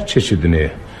 Bilmem, her çeşidini.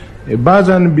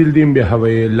 Bazen bildiğim bir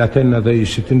havayı, Laterna'da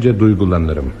işitince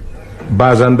duygulanırım.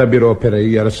 Bazen de bir operayı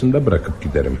yarısında bırakıp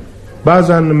giderim.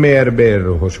 Bazen meğer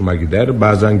hoşuma gider,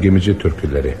 bazen gemici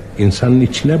türküleri. İnsanın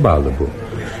içine bağlı bu.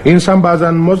 İnsan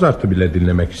bazen Mozart'ı bile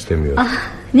dinlemek istemiyor. Ah,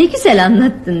 ne güzel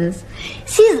anlattınız.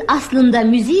 Siz aslında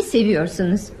müziği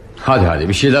seviyorsunuz. Hadi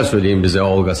bir şeyler söyleyin bize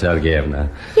Olga Sergeyevna.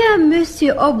 Ya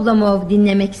Monsieur Oblomov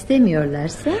dinlemek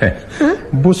istemiyorlarsa?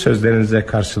 Bu sözlerinize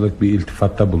karşılık bir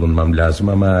iltifatta bulunmam lazım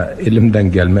ama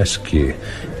elimden gelmez ki.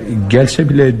 Gelse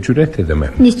bile cüret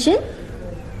edemem. Niçin?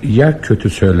 Ya kötü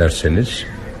söylerseniz,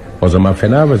 o zaman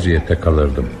fena vaziyette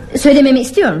kalırdım. Söylememi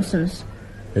istiyor musunuz?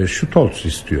 Şutolz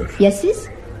istiyor. Ya siz?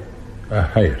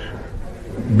 Hayır.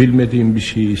 Bilmediğim bir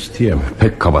şeyi isteyemem.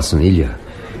 Pek kabasın İlya.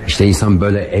 İşte insan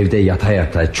böyle evde yata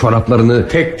yata çoraplarını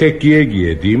tek tek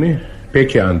giye değil mi?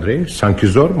 Peki Andrei, sanki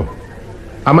zor mu?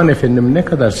 Aman efendim, ne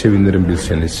kadar sevinirim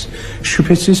bilseniz.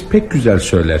 Şüphesiz pek güzel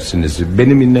söylersiniz.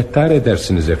 Beni minnettar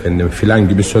edersiniz efendim filan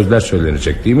gibi sözler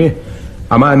söylenecek değil mi?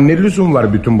 Ama ne lüzum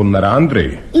var bütün bunlara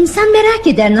Andrei? İnsan merak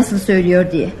eder nasıl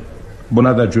söylüyor diye.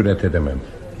 Buna da cüret edemem.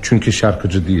 Çünkü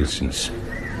şarkıcı değilsiniz.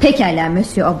 Pekala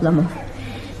Monsieur Oblomov.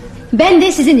 Ben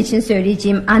de sizin için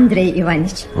söyleyeceğim Andrei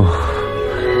Ivaniç.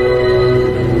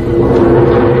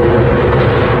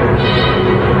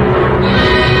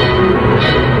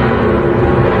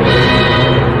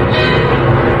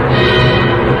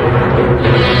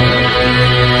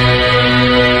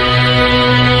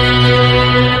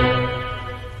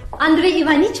 Andrei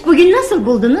Ivaniç, bugün nasıl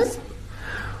buldunuz?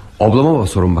 Oblomov'a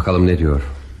sorun bakalım ne diyor.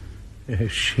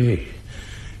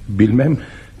 Bilmem.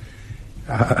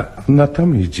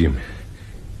 Anlatamayacağım.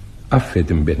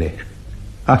 Affedin beni.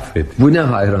 Affedin. Bu ne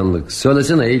hayranlık.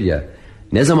 Söylesene İlya.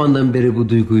 Ne zamandan beri bu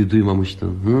duyguyu duymamıştın?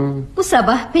 Bu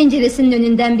sabah penceresinin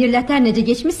önünden bir laternacı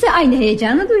geçmişse aynı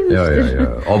heyecanı duymuştur. Ya.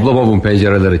 Oblomov'un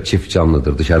pencereleri çift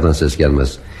camlıdır. Dışarıdan ses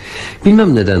gelmez.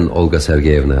 Bilmem neden Olga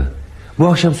Sergeyevna. Bu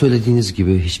akşam söylediğiniz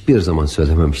gibi hiçbir zaman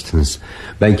söylememiştiniz.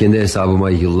 Ben kendi hesabıma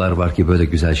yıllar var ki böyle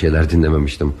güzel şeyler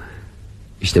dinlememiştim.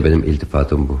 İşte benim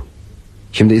iltifatım bu.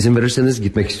 Şimdi izin verirseniz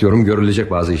gitmek istiyorum.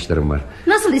 Görülecek bazı işlerim var.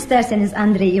 Nasıl isterseniz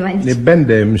Andrei Ivaniç. Ben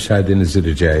de müsaadenizi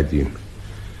rica edeyim.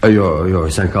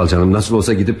 Yok sen kal canım. Nasıl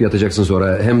olsa gidip yatacaksın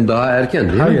sonra. Hem daha erken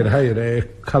değil mi? Hayır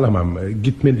kalamam.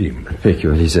 Gitmeliyim. Peki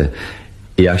öyleyse.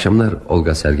 İyi akşamlar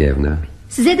Olga Sergeyevna.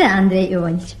 Size de Andrei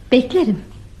Ivaniç. Beklerim.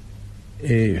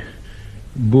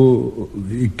 Bu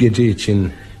gece için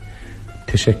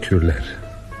teşekkürler.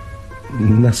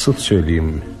 Nasıl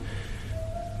söyleyeyim?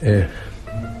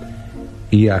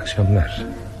 İyi akşamlar.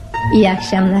 İyi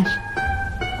akşamlar.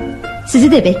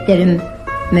 Sizi de beklerim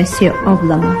Monsieur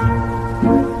Oblomov.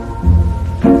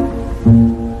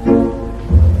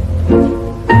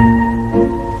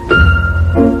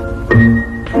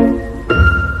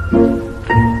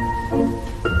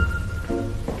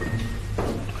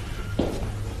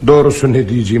 Doğrusu ne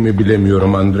diyeceğimi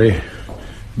bilemiyorum Andrei.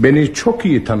 Beni çok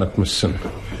iyi tanıtmışsın.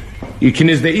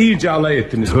 İkiniz de iyice alay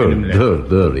ettiniz benimle.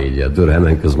 Dur İlya, dur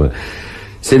hemen kızma.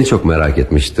 Seni çok merak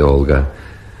etmişti Olga.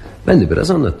 Ben de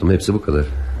biraz anlattım, hepsi bu kadar.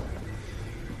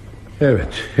 Evet,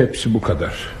 hepsi bu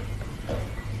kadar.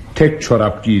 Tek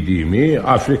çorap giydiğimi,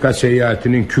 Afrika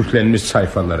seyahatinin küflenmiş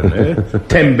sayfalarını,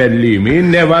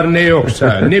 tembelliğimi, ne var ne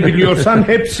yoksa, ne biliyorsan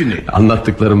hepsini.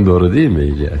 Anlattıklarım doğru değil mi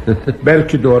İlya?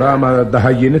 Belki doğru ama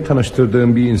daha yeni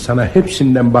tanıştırdığım bir insana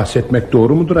hepsinden bahsetmek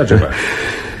doğru mudur acaba?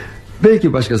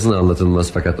 Belki başkasına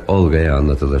anlatılmaz fakat Olga'ya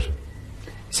anlatılır.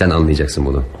 Sen anlayacaksın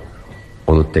bunu.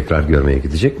 Onu tekrar görmeye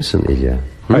gidecek misin İlya?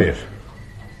 Hayır.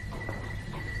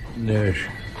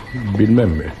 Bilmem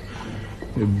mi?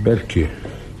 Belki.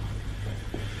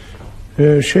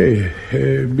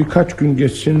 Birkaç gün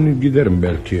geçsin giderim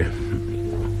belki.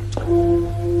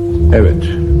 Evet.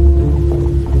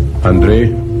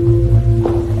 Andrei,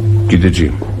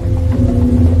 gideceğim.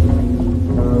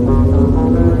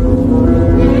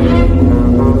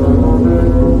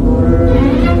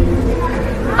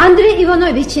 Andrei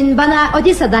Ivanoviç'in bana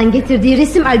Odessa'dan getirdiği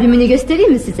resim albümünü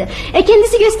göstereyim mi size?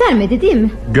 Kendisi göstermedi değil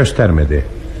mi? Göstermedi.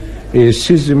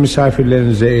 Siz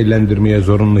misafirlerinizi eğlendirmeye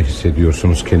zorunlu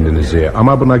hissediyorsunuz kendinizi.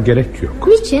 Ama buna gerek yok.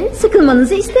 Niçin?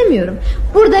 Sıkılmanızı istemiyorum.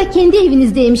 Burada kendi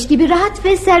evinizdeymiş gibi rahat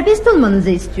ve serbest olmanızı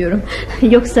istiyorum.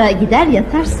 Yoksa gider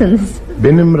yatarsınız.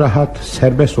 Benim rahat,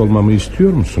 serbest olmamı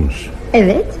istiyor musunuz?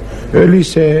 Evet.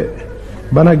 Öyleyse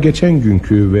bana geçen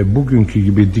günkü ve bugünkü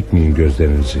gibi dikmeyin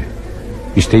gözlerinizi.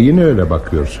 İşte yine öyle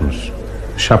bakıyorsunuz.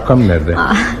 Şapkam nerede?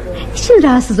 Niçin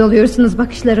rahatsız oluyorsunuz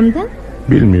bakışlarımdan?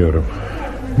 Bilmiyorum.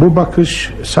 Bu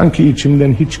bakış sanki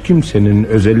içimden hiç kimsenin,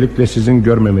 özellikle sizin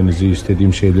görmemenizi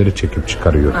istediğim şeyleri çekip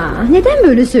çıkarıyor. Neden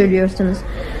böyle söylüyorsunuz?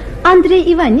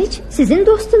 Andrei Ivaniç sizin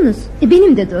dostunuz,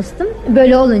 benim de dostum.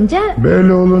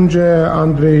 Böyle olunca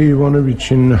Andrei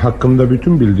Ivanoviç'in hakkında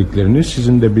bütün bildiklerini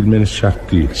sizin de bilmeniz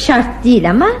şart değil. Şart değil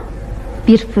ama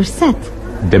bir fırsat.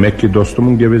 Demek ki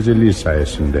dostumun gevezeliği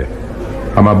sayesinde.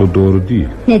 Ama bu doğru değil.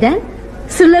 Neden?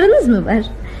 Sırlarınız mı var?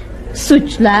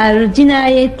 Suçlar,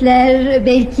 cinayetler,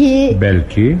 belki...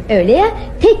 Belki? Öyle ya,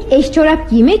 tek eş çorap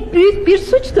giymek büyük bir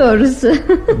suç doğrusu.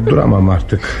 Duramam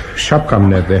artık.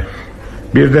 Şapkam nerede?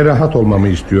 Bir de rahat olmamı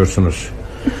istiyorsunuz.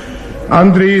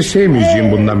 Andrei'yi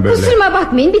sevmeyeceğim bundan böyle. Kusuruma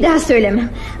bakmayın, bir daha söylemem.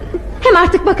 Hem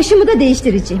artık bakışımı da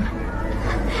değiştireceğim.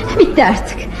 Bitti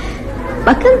artık.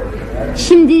 Bakın,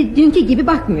 şimdi dünkü gibi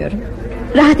bakmıyorum.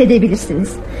 Rahat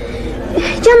edebilirsiniz.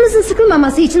 Canınızın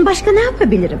sıkılmaması için başka ne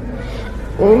yapabilirim?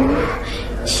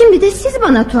 Şimdi de siz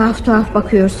bana tuhaf tuhaf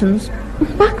bakıyorsunuz.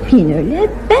 Bakmayın öyle,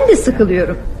 ben de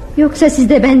sıkılıyorum. Yoksa siz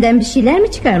de benden bir şeyler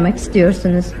mi çıkarmak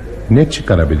istiyorsunuz? Ne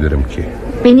çıkarabilirim ki?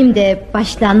 Benim de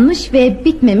başlanmış ve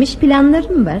bitmemiş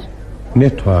planlarım var.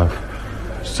 Ne tuhaf.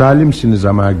 Zalimsiniz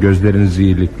ama gözleriniz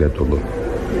iyilikle dolu.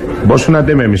 Boşuna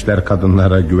dememişler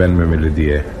kadınlara güvenmemeli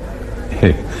diye.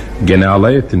 Gene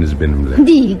alay ettiniz benimle.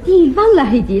 Değil,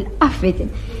 vallahi değil, affedin.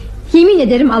 Yemin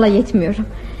ederim alay etmiyorum.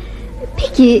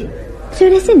 Peki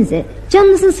söylesenize,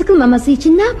 canınızın sıkılmaması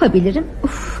için ne yapabilirim?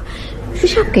 Şu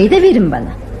şapkayı da verin bana.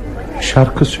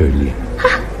 Şarkı söyleyeyim.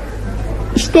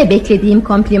 İşte beklediğim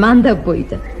kompliman da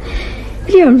buydu.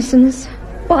 Biliyor musunuz,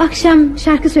 o akşam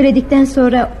şarkı söyledikten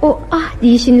sonra o ah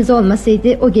deyişiniz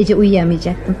olmasaydı o gece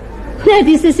uyuyamayacaktım.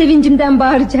 Neredeyse sevincimden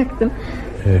bağıracaktım.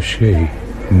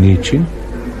 Niçin?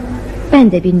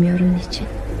 Ben de bilmiyorum niçin.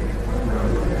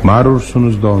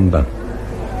 Mağrursunuz da ondan.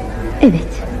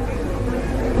 Evet,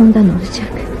 ondan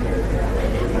olacak.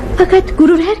 Fakat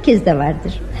gurur herkeste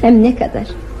vardır. Hem ne kadar.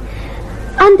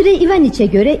 Andrei Ivaniç'e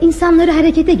göre insanları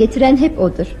harekete getiren hep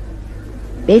odur.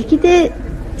 Belki de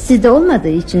sizde olmadığı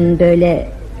için böyle...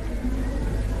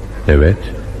 Evet.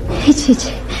 Hiç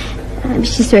bir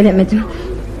şey söylemedim.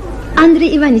 Andrei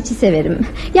Ivaniç'i severim.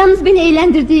 Yalnız beni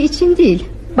eğlendirdiği için değil,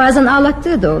 bazen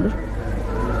ağlattığı da olur.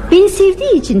 Beni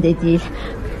sevdiği için de değil.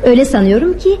 Öyle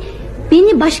sanıyorum ki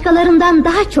beni başkalarından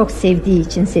daha çok sevdiği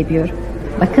için seviyorum.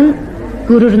 Bakın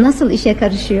gurur nasıl işe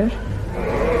karışıyor.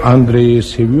 Andrei'yi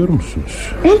seviyor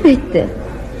musunuz? Elbette.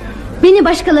 Beni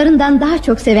başkalarından daha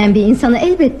çok seven bir insanı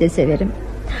elbette severim.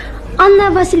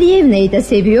 Anna Vasilyevna'yı da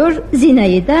seviyor,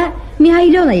 Zina'yı da,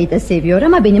 Mihailona'yı da seviyor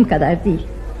ama benim kadar değil.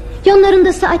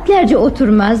 Yanlarında saatlerce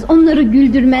oturmaz, onları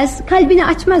güldürmez, kalbini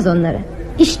açmaz onlara.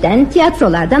 İşten,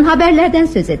 tiyatrolardan, haberlerden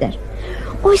söz eder.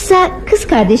 Oysa kız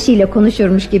kardeşiyle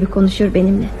konuşurmuş gibi konuşur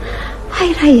benimle.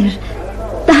 Hayır,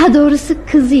 daha doğrusu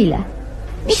kızıyla.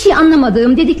 Bir şey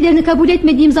anlamadığım, dediklerini kabul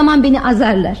etmediğim zaman beni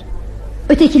azarlar.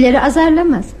 Ötekileri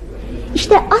azarlamaz.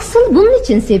 İşte asıl bunun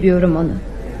için seviyorum onu.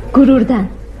 Gururdan.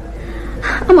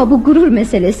 Ama bu gurur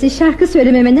meselesi şarkı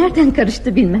söylememe nereden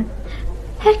karıştı bilmem.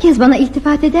 Herkes bana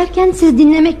iltifat ederken siz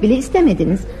dinlemek bile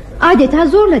istemediniz. Adeta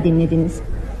zorla dinlediniz.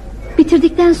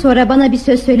 Bitirdikten sonra bana bir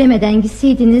söz söylemeden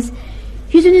gitseydiniz,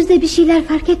 yüzünüzde bir şeyler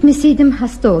fark etmeseydim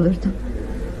hasta olurdum.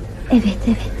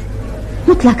 Evet,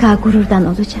 mutlaka gururdan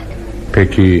olacak.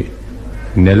 Peki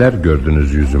neler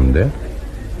gördünüz yüzümde?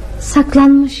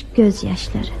 Saklanmış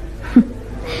gözyaşları.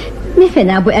 Ne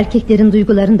fena bu erkeklerin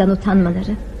duygularından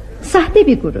utanmaları. Sahte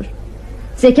bir gurur.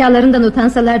 Zekalarından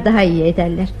utansalar daha iyi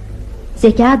ederler.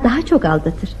 Zeka daha çok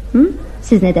aldatır.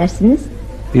 Siz ne dersiniz?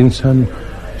 İnsan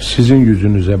sizin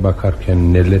yüzünüze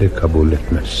bakarken neleri kabul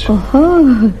etmez. Oho,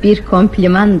 bir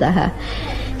kompliman daha.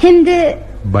 Hem de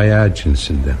bayağı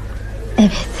cinsinden.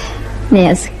 Evet, ne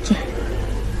yazık ki.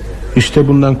 İşte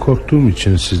bundan korktuğum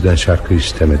için sizden şarkı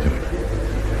istemedim.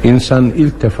 İnsan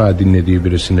ilk defa dinlediği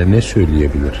birisine ne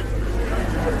söyleyebilir?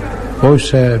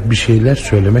 Oysa bir şeyler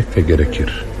söylemek de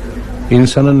gerekir.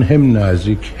 İnsanın hem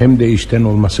nazik hem de içten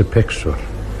olması pek zor.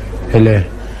 Hele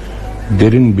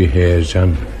derin bir heyecan,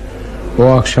 o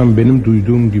akşam benim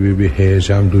duyduğum gibi bir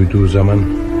heyecan duyduğu zaman...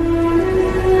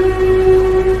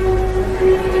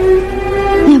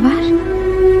 Ne var?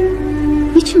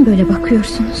 Niçin böyle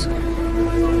bakıyorsunuz?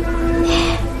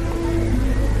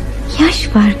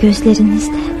 Yaş var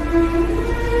gözlerinizde.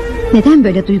 Neden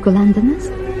böyle duygulandınız?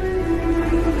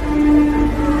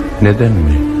 Neden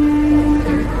mi?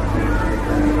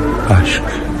 Aşk.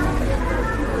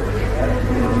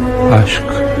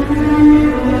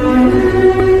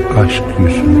 Aşk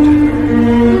yüzünde.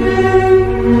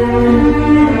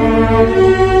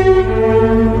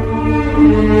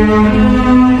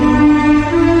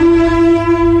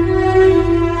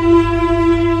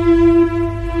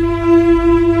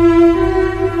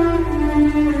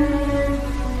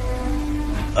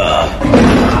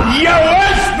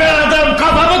 Yavaş be adam,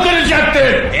 kafamı kıracaktı.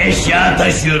 Eşya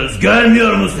taşıyoruz,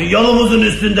 görmüyor musun? Yolumuzun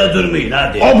üstünde durmayın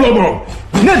hadi. Oblomov,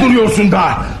 ne duruyorsun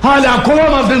daha? Hala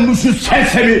kovamadın mı şu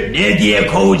sersemi? Ne diye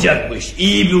kovacakmış?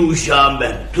 İyi bir uşağım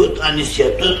ben. Tut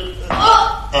Anisya, tut.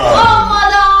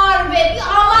 Aman ağır be, bir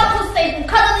aman tutsaydın.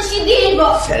 Kadın işi değil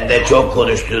bu. Sen de çok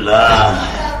konuştun ha.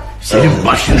 Senin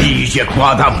başını yiyecek bu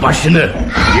adam, başını.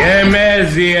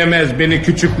 Yemez, beni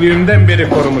küçüklüğümden beri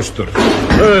korumuştur.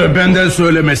 Benden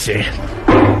söylemesi.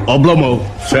 Oblomov,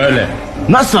 söyle.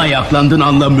 Nasıl ayaklandın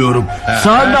anlamıyorum.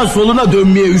 Sağından soluna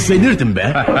dönmeye üşenirdim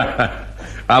be.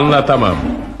 Anlatamam,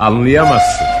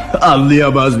 anlayamazsın.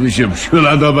 Anlayamazmışım,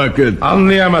 şuna da bakın.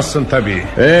 Anlayamazsın tabii.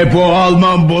 Bu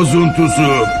Alman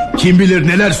bozuntusu. Kim bilir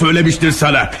neler söylemiştir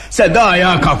sana. Sen de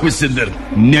ayağa kalkmışsındır.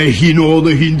 Ne Hinoğlu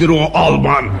hindir o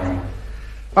Alman.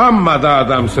 Amma da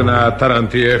adamsın ha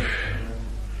Tarantiyev.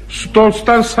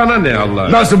 Stolz'tan sana ne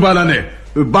Allah? Nasıl bana ne?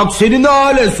 Bak seni ne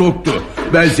hale soktu.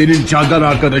 Ben senin candan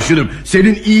arkadaşınım.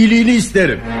 Senin iyiliğini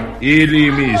isterim.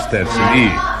 İyiliğimi istersin, iyi.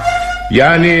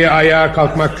 Yani ayağa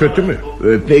kalkmak kötü mü?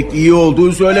 Pek iyi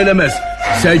olduğu söylenemez.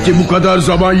 Sen ki bu kadar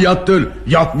zaman yattın,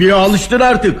 yatmaya alıştın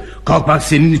artık. Kalkmak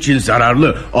senin için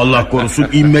zararlı. Allah korusun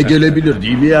inme gelebilir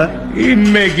değil mi ya?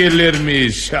 İnme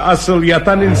gelirmiş. Asıl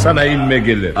yatan insana inme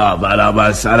gelir.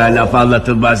 Aman sana laf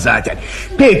anlatılmaz zaten.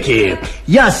 Peki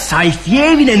ya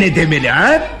sayfiye evine ne demeli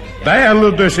ha?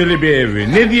 Dayalı döşeli bir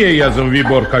evi. Ne diye yazın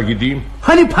Viborg'a gideyim?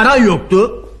 Hani paran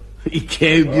yoktu? 2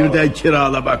 ev birden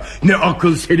kiralamak. Ne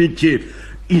akıl seninki.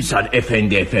 İnsan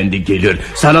efendi gelir,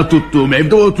 sana tuttuğum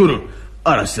evde oturur.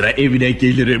 Ara sıra evine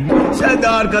gelirim. Sen de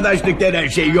arkadaşlık denen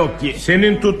şey yok ki.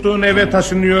 Senin tuttuğun eve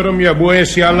taşınıyorum ya, bu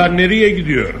eşyalar nereye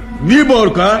gidiyor?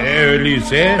 Viborg'a.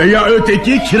 Öyleyse. Ya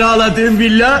öteki kiraladığın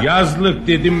villa? Yazlık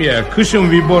dedim ya,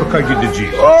 kışın Viborg'a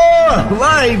gideceğiz.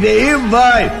 Vay beyim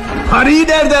vay. Parayı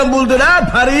nereden buldun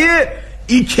ha, parayı?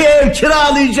 2 ev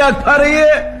kiralayacak parayı.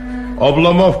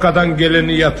 Oblomovka'dan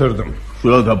geleni yatırdım.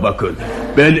 Şuna da bakın.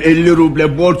 Ben 50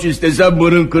 ruble borç istesem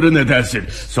mırın kırın edersin.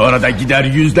 Sonra da gider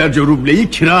yüzlerce rubleyi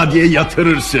kira diye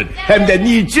yatırırsın. Hem de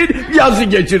niçin? Yazı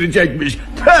geçirecekmiş.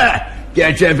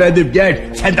 Geç efendim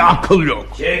geç. Sende akıl yok.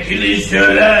 Çekilin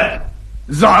şöyle.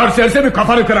 Zahar sersemi,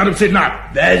 kafanı kırarım senin ha.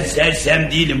 Ben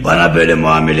sersem değilim, bana böyle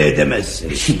muamele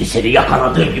edemezsin. Şimdi seni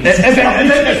yakaladığım gibi.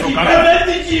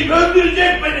 Efendiciğim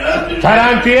öldürecek beni, öldürecek.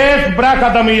 Tarantiyev, bırak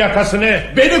adamın yakasını.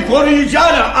 Beni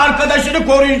koruyacağına, arkadaşını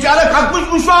koruyacağına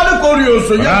kalkmış uşağını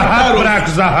koruyorsun. Rahat bırak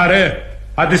Zahar'ı.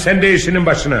 Hadi sen de işinin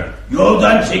başına.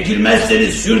 Yoldan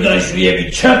çekilmezseniz şuradan şuraya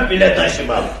bir çöp bile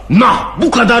taşımam. Nah,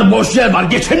 bu kadar boş yer var,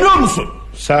 geçemiyor musun?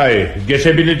 Sahi,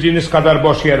 geçebileceğiniz kadar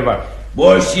boş yer var.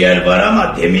 Boş yer var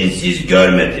ama demin siz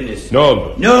görmediniz. Ne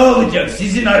oldu? Ne olacak,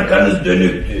 sizin arkanız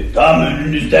dönüktü. Tam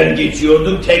önünüzden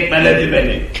geçiyordum, tekmeledi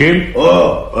beni. Kim?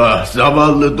 O. Ah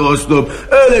zavallı dostum,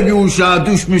 öyle bir uşağa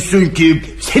düşmüşsün ki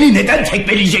seni neden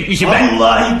tekmeleyecekmişim ben?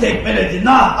 Vallahi tekmeledi.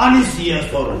 Anisi'ye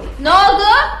sorun. Ne oldu?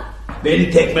 Beni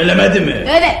tekmelemedi mi?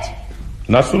 Evet.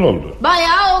 Nasıl oldu?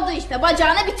 Bayağı oldu işte,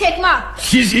 bacağına bir tekme.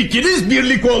 Siz ikiniz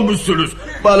birlik olmuşsunuz.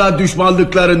 Bana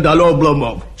düşmanlıklarından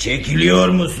Oblomov. Çekiliyor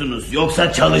musunuz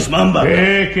yoksa çalışmam bak.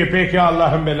 Peki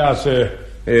Allah'ın belası.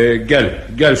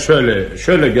 Gel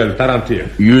şöyle gel Tarantiyev.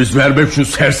 Yüz vermek şu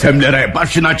sersemlere,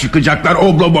 başına çıkacaklar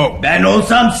Oblomov. Ben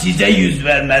olsam size yüz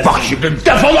vermezdim. Bak şimdi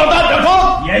defol oradan,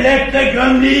 defol. Yelekle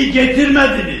gömleği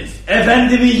getirmediniz.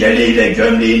 Efendimin yeleğiyle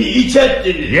gömleğini iç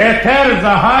ettiniz. Yeter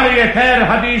Zahar, yeter.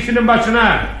 Hadi işinin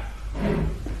başına.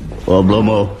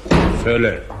 Oblomov.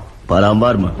 Söyle. Paran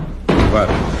var mı? Var.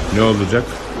 Ne olacak?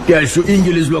 Gel şu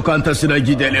İngiliz lokantasına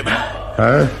gidelim.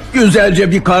 Ha?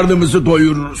 Güzelce bir karnımızı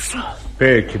doyururuz.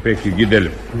 Peki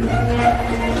gidelim.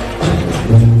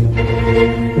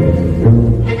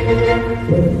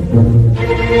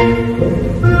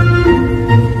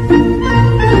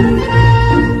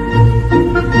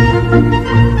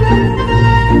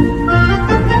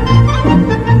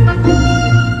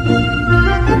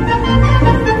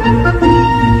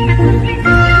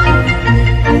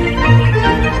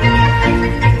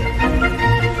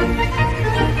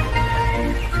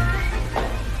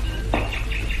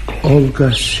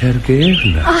 Olga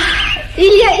Sergeyevna.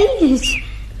 İlya İlyich.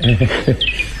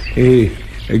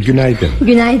 Günaydın.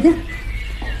 Günaydın.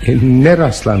 Ne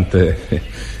rastlantı?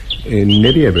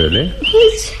 Nereye böyle?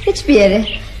 Hiçbir yere.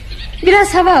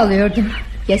 Biraz hava alıyordum.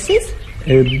 Ya siz?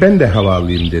 Ben de hava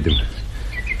alayım dedim.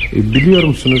 Biliyor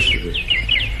musunuz,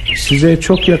 size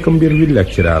çok yakın bir villa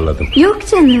kiraladım. Yok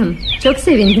canım, çok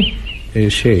sevindim.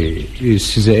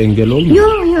 Size engel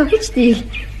olmuyor. Yok hiç değil.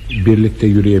 Birlikte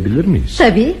yürüyebilir miyiz?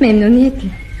 Tabii, memnuniyetle.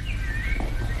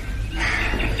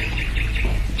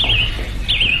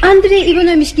 Andrei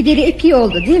Ivanovich gideri epey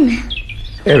oldu değil mi?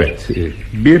 Evet,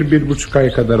 1,5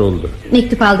 ay kadar oldu.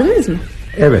 Mektup aldınız mı?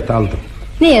 Evet, aldım.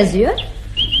 Ne yazıyor?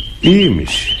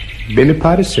 İyiymiş. Beni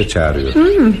Paris'e çağırıyor.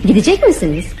 Gidecek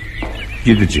misiniz?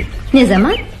 Gideceğim. Ne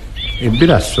zaman?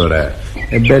 Biraz sonra.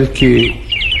 Belki,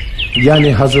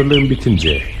 yani hazırlığım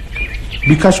bitince.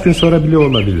 Birkaç gün sonra bile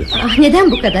olabilir.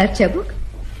 Neden bu kadar çabuk?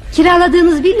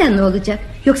 Kiraladığınız villa ne olacak?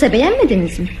 Yoksa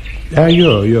beğenmediniz mi?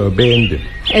 Yo beğendim.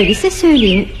 Öyleyse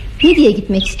söyleyin, ne diye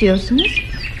gitmek istiyorsunuz?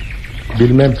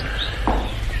 Bilmem.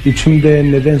 İçimde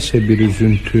nedense bir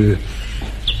üzüntü,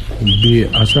 bir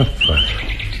azap var.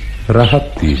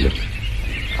 Rahat değilim.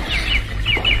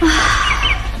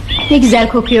 Ne güzel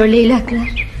kokuyor leylaklar.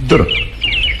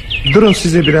 Durun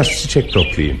size biraz çiçek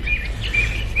toplayayım.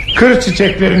 Kır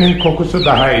çiçeklerinin kokusu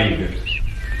daha iyidir.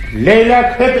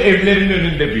 Leylak hep evlerin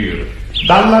önünde büyür.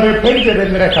 Dalları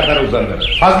pencerelere kadar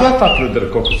uzanır. Fazla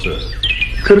tatlıdır kokusu.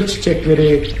 Kır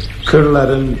çiçekleri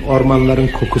kırların, ormanların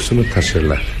kokusunu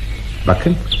taşırlar.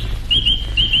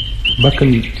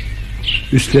 Bakın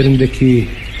üstlerindeki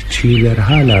çiğler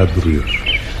hala duruyor.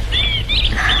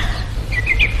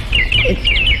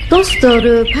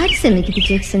 Dosdoğru Paris'e mi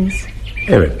gideceksiniz?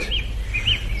 Evet.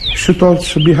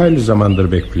 Stolz bir hayli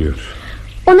zamandır bekliyor.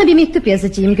 Ona bir mektup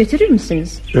yazacağım, götürür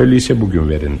müsünüz? Öyleyse bugün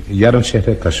verin. Yarın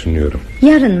şehre taşınıyorum.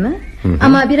 Yarın mı? Hı-hı.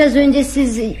 Ama biraz önce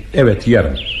siz... Evet,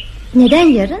 yarın. Neden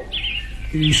yarın?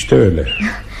 İşte öyle.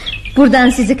 Buradan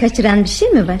sizi kaçıran bir şey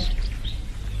mi var?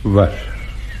 Var.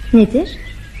 Nedir?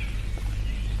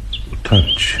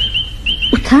 Utanç.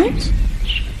 Utanç?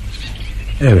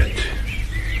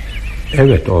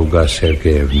 Evet Olga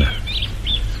Sergeyevna.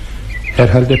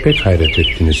 Herhalde pek hayret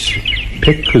ettiniz.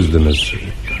 Pek kızdınız.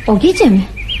 O gece mi?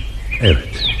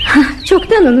 Evet.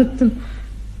 Çoktan unuttum.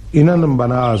 İnanın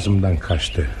bana ağzımdan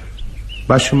kaçtı.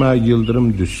 Başıma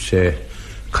yıldırım düşse,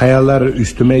 kayalar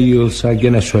üstüme yığılsa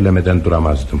gene söylemeden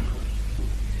duramazdım.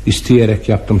 İsteyerek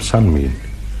yaptım sanmayın.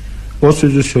 O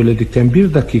sözü söyledikten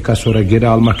 1 dakika sonra geri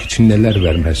almak için neler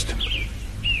vermezdim.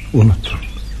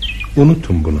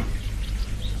 Unutun bunu.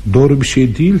 Doğru bir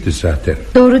şey değildi zaten.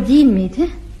 Doğru değil miydi?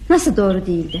 Nasıl doğru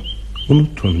değildi?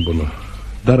 Unutun bunu.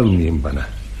 Darılmayın bana.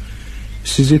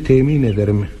 Sizi temin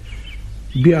ederim,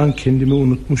 bir an kendimi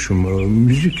unutmuşum,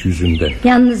 müzik yüzünden.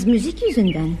 Yalnız müzik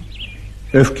yüzünden mi?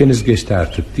 Öfkeniz geçti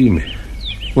artık değil mi?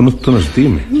 Unuttunuz değil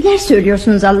mi? Neler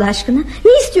söylüyorsunuz Allah aşkına?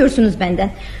 Ne istiyorsunuz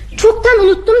benden? Çoktan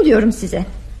unuttum diyorum size.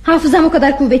 Hafızam o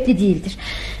kadar kuvvetli değildir.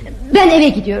 Ben eve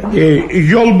gidiyorum.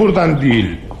 Yol buradan değil,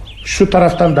 şu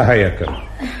taraftan daha yakın.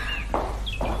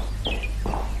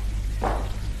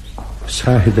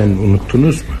 Sahiden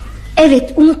unuttunuz mu?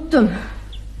 Evet, unuttum.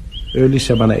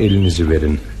 Öyleyse bana elinizi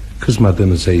verin.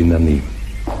 Kızmadığınıza inanayım.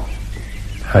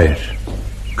 Hayır,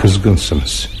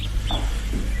 kızgınsınız.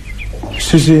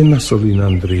 Sizi nasıl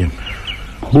inandırayım?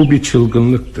 Bu bir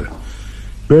çılgınlıktı.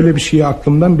 Böyle bir şeyi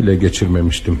aklımdan bile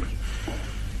geçirmemiştim.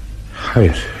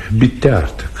 Hayır, bitti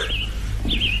artık.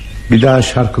 Bir daha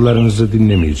şarkılarınızı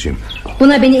dinlemeyeceğim.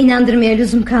 Buna beni inandırmaya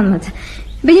lüzum kalmadı.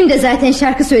 Benim de zaten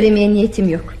şarkı söylemeye niyetim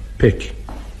yok.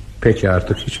 Peki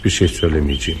artık hiçbir şey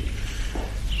söylemeyeceğim.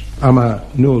 Ama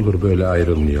ne olur böyle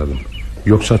ayrılmayalım.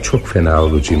 Yoksa çok fena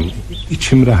olacağım.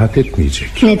 İçim rahat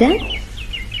etmeyecek. Neden?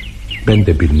 Ben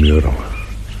de bilmiyorum.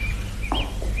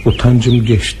 Utancım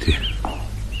geçti.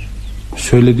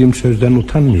 Söylediğim sözden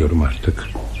utanmıyorum artık.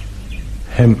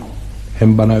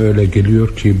 Hem bana öyle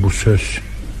geliyor ki bu söz...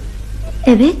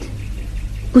 Evet,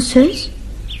 bu söz...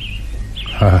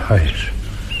 Hayır,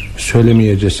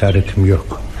 söylemeye cesaretim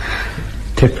yok.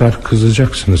 Tekrar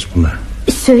kızacaksınız buna.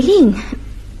 Söyleyin.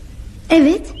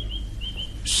 Evet.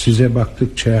 Size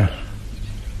baktıkça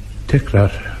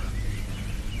tekrar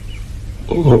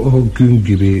o gün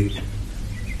gibi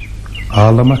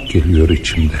ağlamak geliyor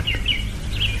içimden.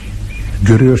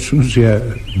 Görüyorsunuz ya,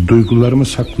 duygularımı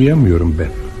saklayamıyorum ben.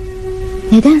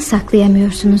 Neden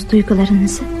saklayamıyorsunuz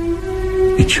duygularınızı?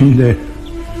 İçimde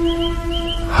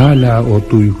hala o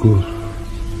duygu.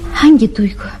 Hangi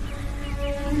duygu?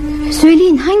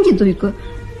 Söyleyin, hangi duygu?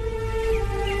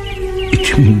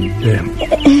 İçimde.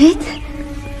 Evet.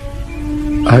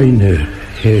 Aynı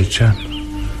heyecan,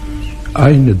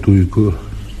 aynı duygu.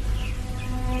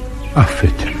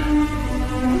 Affedin.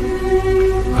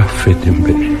 Affedin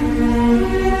beni.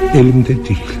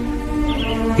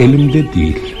 Elimde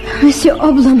değil. Monsieur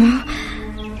Oblomov,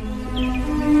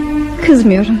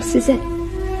 kızmıyorum size.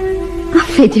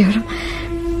 Affediyorum.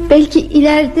 Belki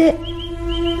ileride...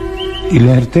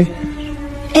 İleride?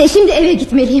 Şimdi eve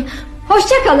gitmeliyim.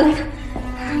 Hoşça kalın.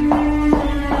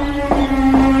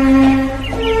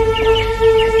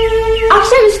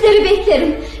 Akşamüstleri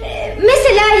beklerim.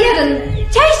 Mesela yarın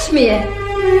çay içmeye.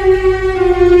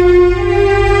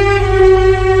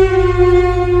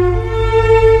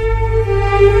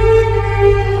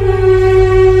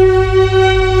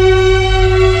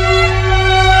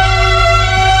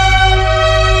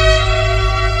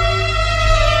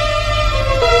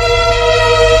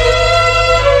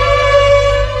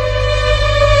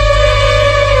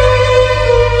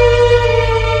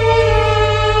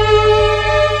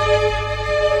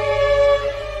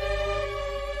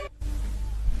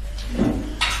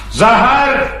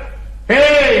 Zahar!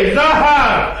 Hey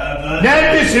Zahar! Evet.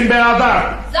 Neredesin be adam?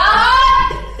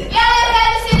 Zahar! Gel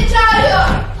efendi, seni çağırıyor.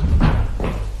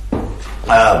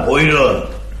 Buyurun.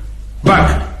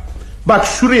 Bak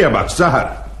şuraya bak Zahar.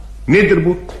 Nedir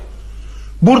bu?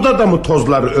 Burada da mı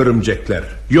tozlar, örümcekler?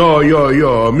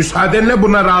 Yo, müsaadenle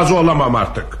buna razı olamam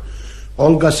artık.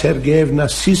 Olga Sergeyevna,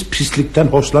 siz pislikten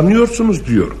hoşlanıyorsunuz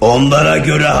diyor. Onlara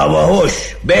göre hava hoş.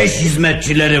 5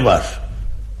 hizmetçileri var.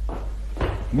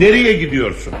 Nereye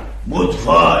gidiyorsun?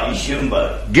 Mutfağa, işim var.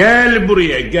 Gel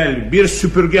buraya gel. Bir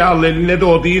süpürge al eline de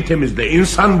odayı temizle.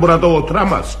 İnsan burada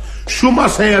oturamaz. Şu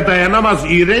masaya dayanamaz,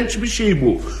 iğrenç bir şey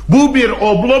bu. Bu bir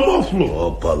Oblomovlu.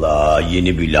 Hoppala,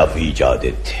 yeni bir laf icat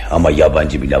etti. Ama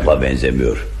yabancı bir lafa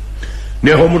benzemiyor.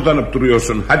 Ne homurdanıp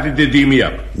duruyorsun? Hadi dediğimi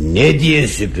yap. Ne diye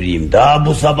süpüreyim? Daha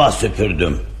bu sabah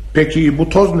süpürdüm. Peki bu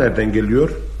toz nereden geliyor?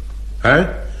 He?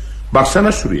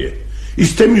 Baksana şuraya.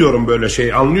 İstemiyorum böyle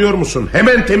şey, anlıyor musun?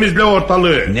 Hemen temizle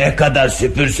ortalığı. Ne kadar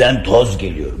süpürsen toz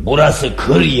geliyor. Burası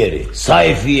kır yeri.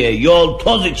 Sayfiye, yol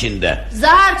toz içinde.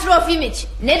 Zahar Trofimiç,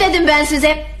 ne dedim ben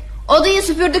size? Odayı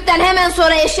süpürdükten hemen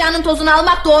sonra eşyanın tozunu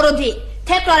almak doğru değil.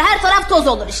 Tekrar her taraf toz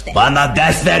olur işte. Bana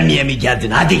ders vermeye mi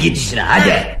geldin? Hadi git işine,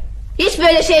 hadi. Hiç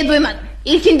böyle şey duymadım.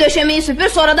 İlkin döşemeyi süpür,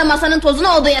 sonra da masanın tozunu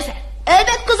odaya ser.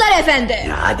 Elbet kızar efendi.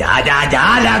 Hadi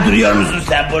hala duruyor musun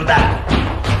sen burada?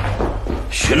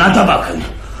 Şuna da bakın.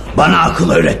 Bana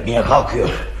akıl öğretmeye kalkıyor.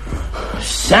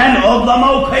 Sen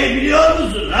Oblomovka'yı biliyor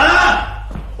musun ha?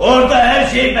 Orada her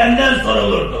şey benden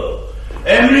sorulurdu.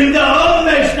 Emrinde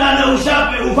 15 tane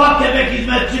uşak ve ufak tefek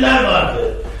hizmetçiler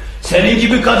vardı. Senin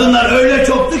gibi kadınlar öyle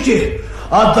çoktu ki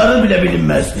adları bile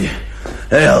bilinmezdi.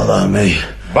 Ey Allah'ım ey.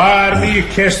 Bağırmayı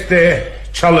kes de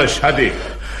çalış hadi.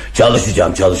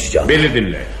 Çalışacağım. Beni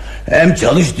dinle. Hem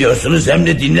çalış diyorsunuz hem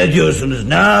de dinle diyorsunuz.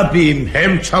 Ne yapayım?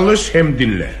 Hem çalış hem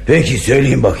dinle. Peki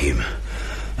söyleyin bakayım.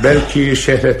 Belki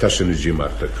şehre taşınacağım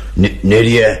artık.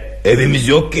 Nereye? Evimiz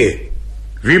yok ki.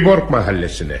 Viborg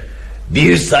mahallesine.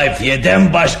 Bir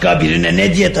sayfiyeden başka birine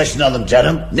ne diye taşınalım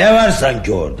canım? Ne var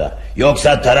sanki orada?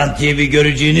 Yoksa Tarantiyev'i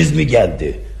göreceğiniz mi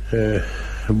geldi?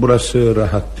 Burası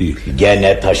rahat değil.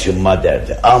 Gene taşınma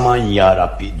derdi. Aman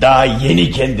yarabbi, daha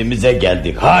yeni kendimize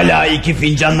geldik. Hala 2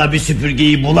 fincanla bir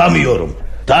süpürgeyi bulamıyorum.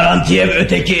 Tarantiyev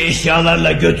öteki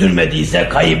eşyalarla götürmediyse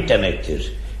kayıp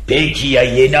demektir. Peki ya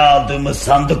yeni aldığımız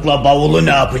sandıkla bavulu ne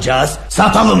yapacağız?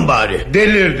 Satalım bari.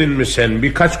 Delirdin mi sen?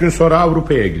 Birkaç gün sonra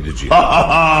Avrupa'ya gideceğim.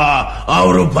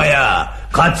 Avrupa'ya.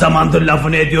 Kaç zamandır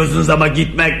lafını ediyorsunuz ama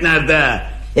gitmek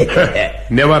nerede?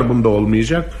 Ne var bunda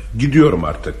olmayacak? Gidiyorum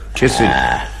artık kesin.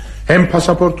 Hem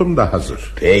pasaportum da hazır.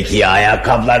 Peki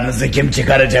ayakkabılarınızı kim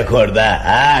çıkaracak orada?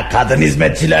 Kadın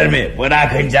hizmetçiler mi?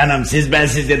 Bırakın canım, siz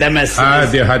bensiz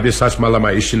edemezsiniz. Hadi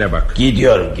saçmalama, işine bak.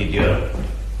 Gidiyorum.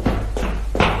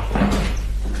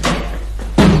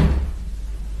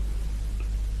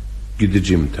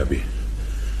 Gideceğim tabii.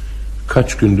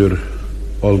 Kaç gündür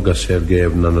Olga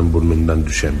Sergeyevna'nın burnundan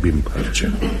düşen bin parça.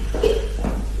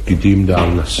 Gideyim de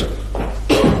anlasın.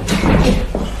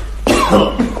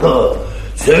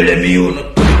 Söylemeyi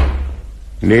unuttum.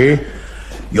 Ne?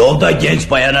 Yolda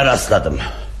genç bayana rastladım.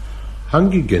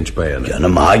 Hangi genç bayana?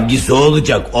 Canım hangisi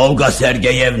olacak? Olga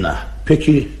Sergeyevna.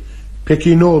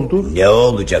 Peki ne oldu? Ne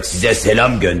olacak, size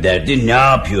selam gönderdi. Ne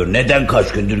yapıyor, neden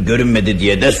kaç gündür görünmedi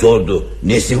diye de sordu.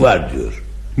 Nesi var diyor.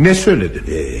 Ne söyledin?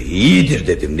 İyidir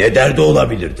dedim, ne derdi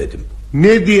olabilir dedim.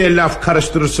 Ne diye laf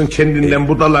karıştırırsın kendinden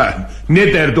budala.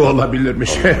 Ne derdi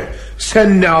olabilirmiş.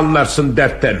 Sen ne anlarsın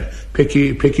dertten.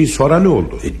 Peki sonra ne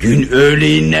oldu? Dün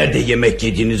öğleyin nerede yemek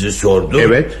yediğinizi sordu.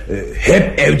 Evet.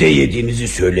 Hep evde yediğinizi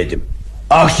söyledim.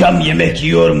 Akşam yemek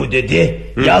yiyor mu dedi.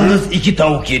 Yalnız 2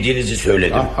 tavuk yediğinizi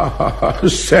söyledim.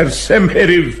 Sersem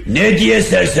herif. Ne diye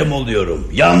sersem oluyorum?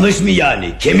 Yanlış mı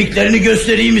yani? Kemiklerini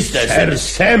göstereyim istersen.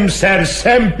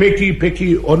 Sersem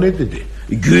peki o ne dedi?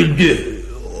 Güldü.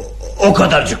 O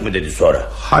kadarcık mı dedi sonra?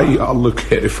 Hay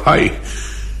allık herif hay.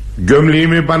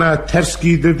 Gömleğimi bana ters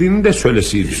giydirdiğini de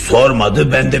söyleseydi.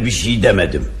 Sormadı, ben de bir şey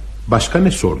demedim. Başka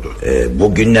ne sordu?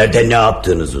 Bugünlerde ne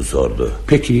yaptığınızı sordu.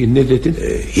 Peki ne dedin?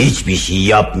 Hiçbir şey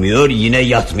yapmıyor, yine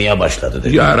yatmaya başladı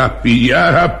dedi. Ya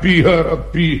Rabbi.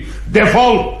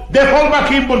 Defol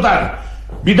bakayım buradan.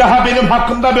 Bir daha benim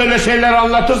hakkımda böyle şeyler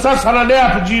anlatırsan sana ne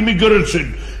yapacağımı görürsün.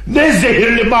 Ne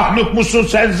zehirli mahluk musun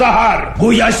sen Zahar?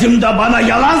 Bu yaşımda bana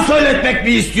yalan söyletmek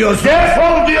mi istiyorsun?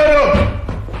 Defol diyorum.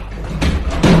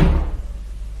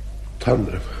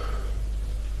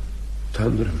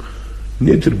 Tanrım,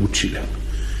 nedir bu çilem?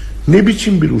 Ne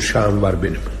biçim bir uşağım var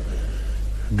benim?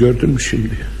 Gördün mü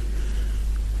şimdi?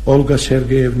 Olga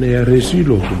Sergeyevna'ya rezil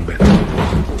oldum ben.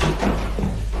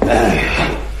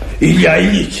 İlya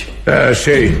İliç.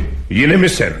 Yine mi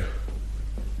sen?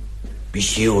 Bir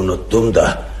şey unuttum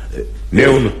da. Ne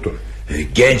unuttun?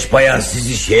 Genç bayan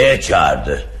sizi şeye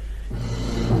çağırdı.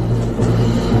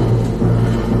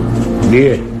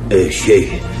 Niye?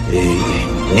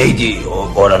 Neydi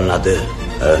oranın adı?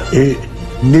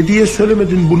 Ne diye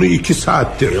söylemedin bunu 2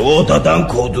 saattir? Odadan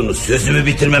kovdunuz. Sözümü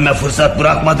bitirmeme fırsat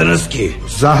bırakmadınız ki.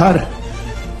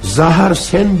 Zahar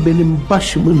sen benim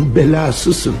başımın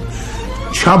belasısın.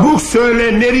 Çabuk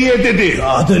söyle, nereye dedi?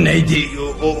 Adı neydi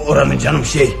oranın canım,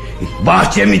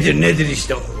 bahçe midir nedir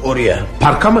işte oraya.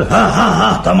 Parka mı?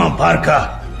 Ha tamam,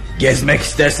 parka. Gezmek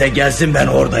isterse gelsin, ben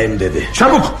oradayım dedi.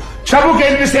 Çabuk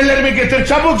elbiselerimi getir,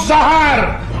 çabuk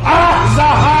Zahar. Ah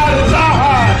Zahar.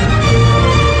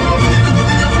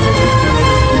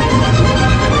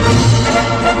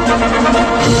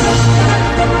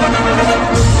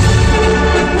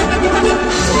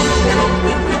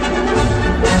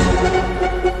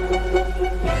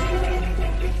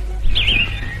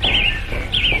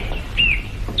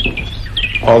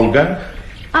 Olga.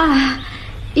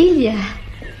 İlya,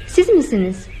 siz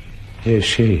misiniz?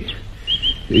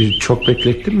 Çok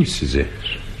beklettim mi sizi?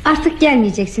 Artık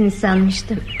gelmeyeceksiniz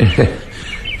sanmıştım.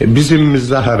 Bizim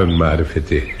Zahar'ın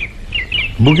marifeti.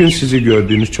 Bugün sizi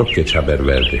gördüğünüz çok geç haber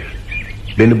verdi.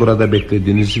 Beni burada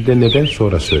beklediğinizi de neden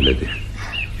sonra söyledi.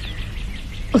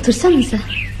 Otursanıza.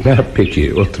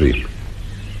 Peki, oturayım.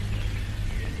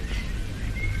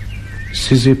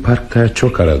 Sizi parkta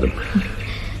çok aradım.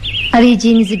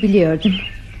 Arayacağınızı biliyordum.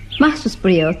 Mahsus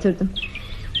buraya oturdum.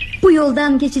 Bu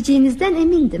yoldan geçeceğinizden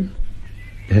emindim.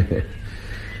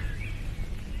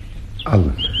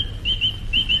 Alın.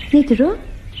 Nedir o?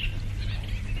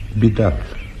 Bir dal.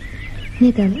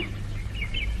 Ne dalı?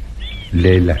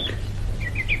 Leylak.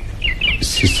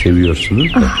 Siz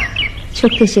seviyorsunuz da.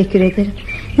 Çok teşekkür ederim.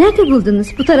 Nerede buldunuz?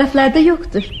 Bu taraflarda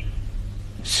yoktur.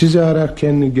 Sizi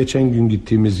ararken geçen gün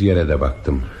gittiğimiz yere de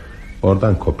baktım.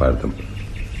 Oradan kopardım.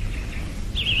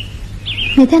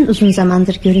 Neden uzun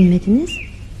zamandır görünmediniz?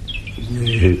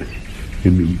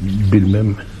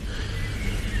 Bilmem.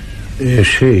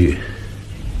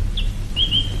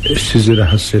 Sizi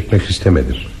rahatsız etmek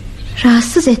istemedim.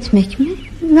 Rahatsız etmek mi?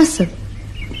 Nasıl?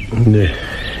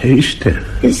 İşte.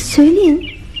 Söyleyin.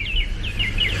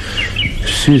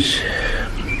 Siz.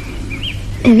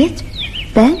 Evet,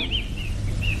 ben.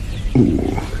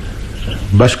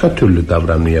 Başka türlü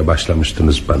davranmaya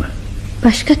başlamıştınız bana.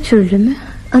 Başka türlü mü?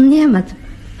 Anlayamadım.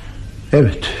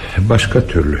 Evet, başka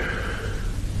türlü.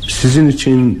 Sizin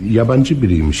için yabancı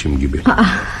biriymişim gibi.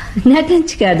 Nereden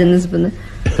çıkardınız bunu?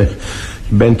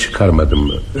 Ben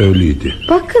çıkarmadım, öyleydi.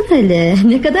 Bakın hele,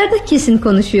 ne kadar da kesin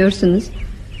konuşuyorsunuz.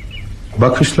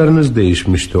 Bakışlarınız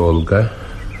değişmişti Olga.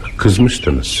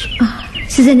 Kızmıştınız.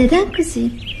 Size neden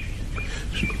kızayım?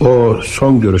 O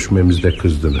son görüşmemizde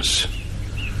kızdınız.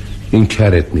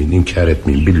 İnkar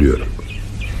etmeyin, biliyorum.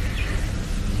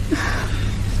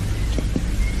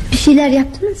 Bir şeyler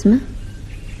yaptınız mı?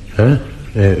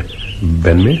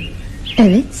 Ben mi?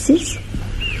 Evet, siz.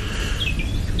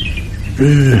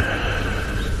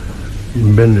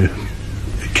 Ben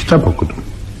kitap okudum.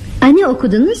 Ne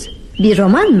okudunuz? Bir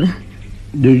roman mı?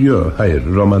 Yok, hayır,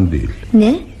 roman değil.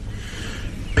 Ne?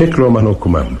 Pek roman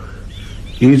okumam.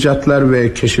 İcatlar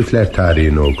ve keşifler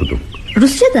tarihini okudum.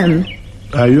 Rusçadan mı?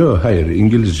 Yok, hayır,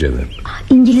 İngilizceden.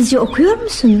 İngilizce okuyor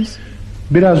musunuz?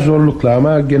 Biraz zorlukla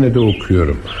ama gene de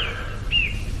okuyorum.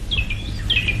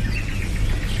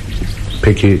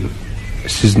 Peki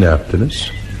siz ne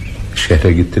yaptınız?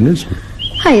 Şehre gittiniz mi?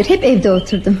 Hayır, hep evde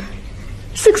oturdum.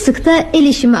 Sık sık da el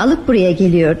işimi alıp buraya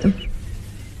geliyordum.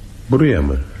 Buraya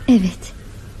mı? Evet.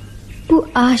 Bu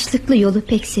ağaçlıklı yolu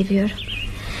pek seviyorum.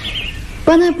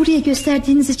 Bana buraya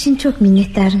gösterdiğiniz için çok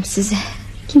minnettarım size.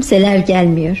 Kimseler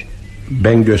gelmiyor.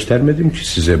 Ben göstermedim ki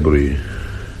size burayı.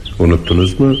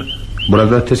 Unuttunuz mu?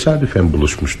 Burada tesadüfen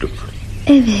buluşmuştuk.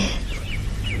 Evet.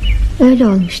 Öyle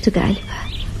olmuştu galiba.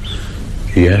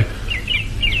 Ya?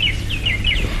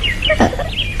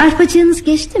 Arpacığınız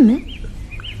geçti mi?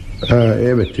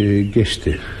 Evet,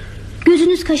 geçti.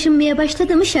 Gözünüz kaşınmaya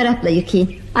başladı mı şarapla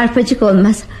yıkayın. Arpacık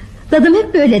olmaz. Dadım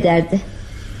hep böyle derdi.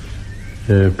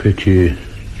 Peki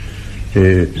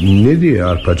ne diye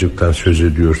arpacıktan söz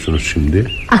ediyorsunuz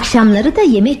şimdi? Akşamları da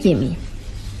yemek yemeyin.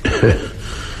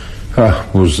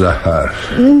 Bu Zahar.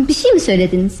 Bir şey mi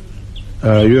söylediniz?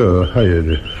 Yok,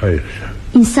 hayır.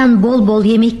 İnsan bol bol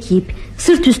yemek yiyip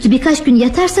sırt üstü birkaç gün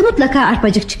yatarsa mutlaka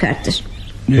arpacık çıkartır.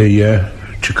 Ya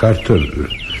çıkartır.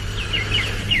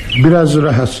 Biraz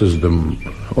rahatsızdım,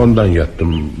 ondan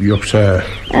yattım. Yoksa...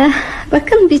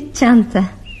 Bakın bir çanta.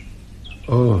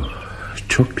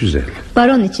 Çok güzel.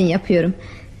 Baron için yapıyorum.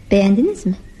 Beğendiniz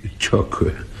mi? Çok.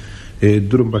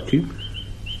 Durun bakayım.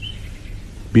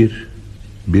 1,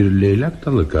 Bir leylak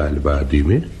dalı galiba, değil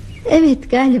mi?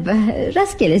 Evet galiba,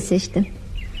 rastgele seçtim.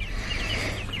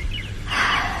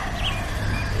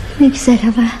 Ne güzel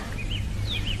hava.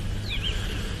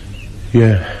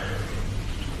 Ya.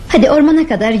 Hadi ormana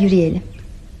kadar yürüyelim.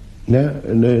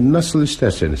 Nasıl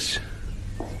isterseniz.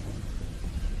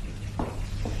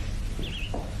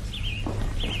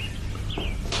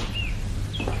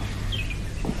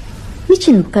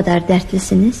 Niçin bu kadar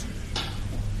dertlisiniz?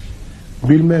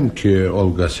 Bilmem ki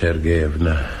Olga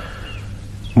Sergeyevna.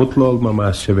 Mutlu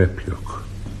olmama sebep yok.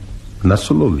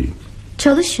 Nasıl olayım?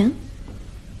 Çalışın.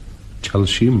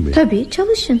 Çalışayım mı? Tabii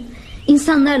çalışın.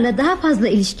 İnsanlarla daha fazla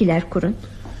ilişkiler kurun.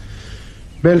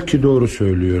 Belki doğru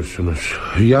söylüyorsunuz.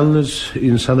 Yalnız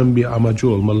insanın bir amacı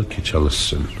olmalı ki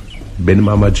çalışsın. Benim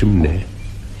amacım ne?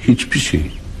 Hiçbir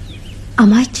şey.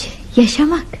 Amaç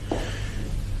yaşamak.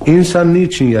 İnsan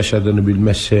niçin yaşadığını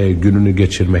bilmezse gününü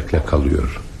geçirmekle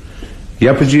kalıyor.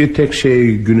 Yapacağı tek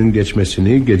şey günün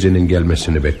geçmesini, gecenin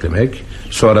gelmesini beklemek.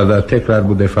 Sonra da tekrar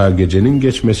bu defa gecenin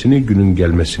geçmesini, günün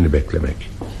gelmesini beklemek.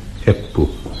 Hep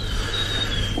bu.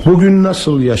 Bugün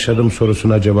nasıl yaşadım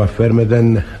sorusuna cevap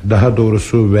vermeden, daha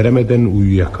doğrusu veremeden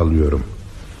uyuyakalıyorum.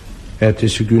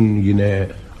 Ertesi gün yine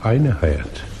aynı hayat.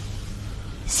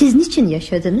 Siz niçin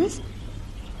yaşadınız?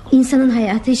 İnsanın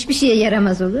hayatı hiçbir şeye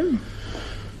yaramaz olur mu?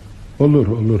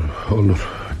 Olur.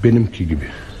 Benimki gibi.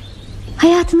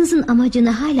 Hayatınızın amacını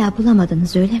hala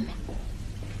bulamadınız, öyle mi?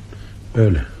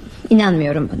 Öyle.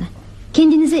 İnanmıyorum buna.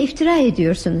 Kendinize iftira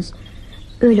ediyorsunuz.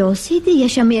 Öyle olsaydı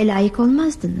yaşamaya layık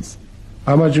olmazdınız.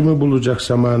 Amacımı bulacak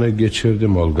zamanı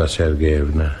geçirdim Olga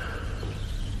Sergeyevna.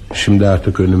 Şimdi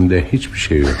artık önümde hiçbir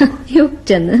şey yok. Yok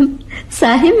canım.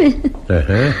 Sahi mi?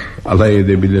 Alay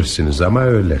edebilirsiniz ama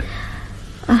öyle.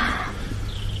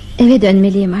 Eve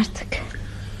dönmeliyim artık.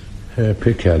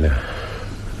 Pekala.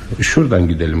 Şuradan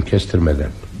gidelim kestirmeden.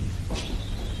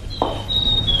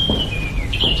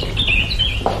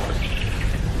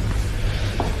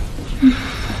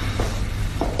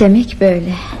 Demek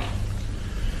böyle.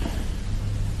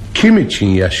 Kim için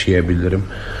yaşayabilirim?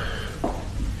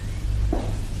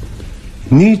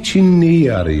 Niçin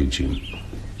neyi arayacağım?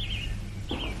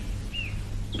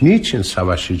 Niçin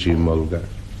savaşacağım Olga?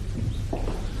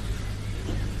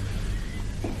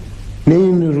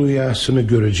 Neyin rüyasını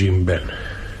göreceğim ben?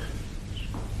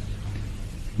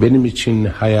 Benim için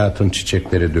hayatın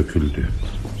çiçekleri döküldü.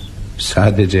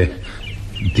 Sadece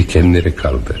dikenleri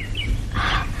kaldı.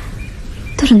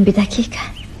 Durun bir dakika.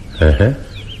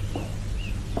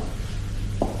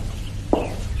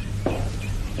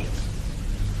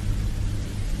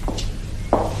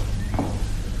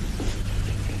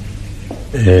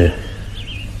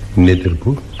 Nedir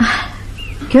bu?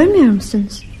 Görmüyor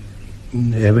musunuz?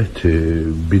 Evet,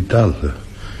 bir dal.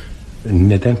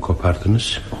 Neden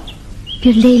kopardınız?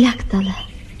 Bir leylak dalı.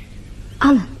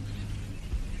 Alın.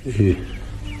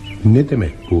 Ne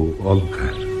demek bu Olga?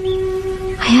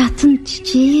 Hayatın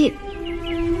çiçeği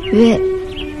ve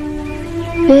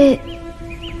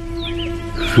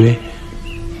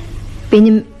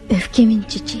benim öfkemin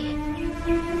çiçeği.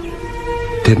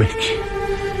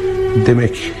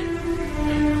 Demek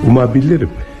umabilirim.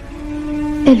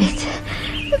 Evet.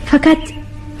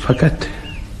 Fakat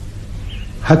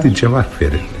hadi cevap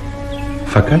verin.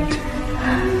 Fakat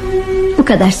bu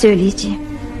kadar söyleyeceğim.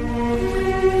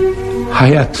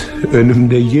 Hayat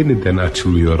önümde yeniden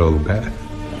açılıyor Olga.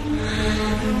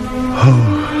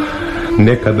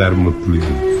 Ne kadar mutluyum.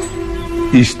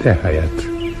 İşte hayat.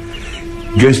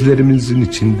 Gözlerimizin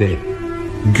içinde,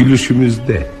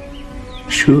 gülüşümüzde,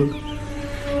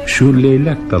 şu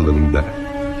leylak dalında,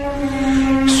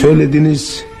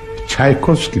 söylediğiniz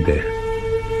Çaykovski'de.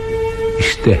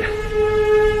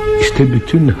 İşte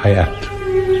bütün hayat.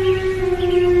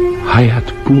 Hayat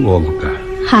bu Olga.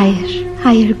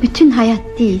 Hayır, bütün hayat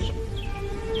değil.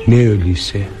 Ne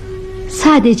öyleyse?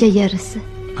 Sadece yarısı.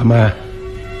 Ama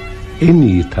en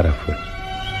iyi tarafı.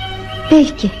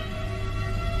 Belki.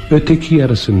 Öteki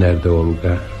yarısı nerede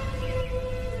Olga?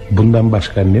 Bundan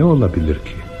başka ne olabilir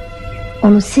ki?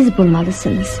 Onu siz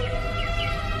bulmalısınız.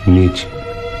 Niçin?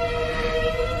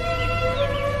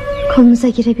 Kolunuza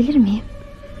girebilir miyim?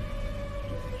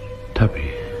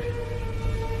 Tabii.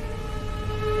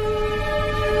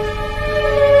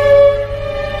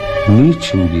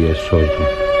 Niçin diye sordum.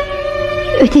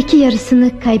 Öteki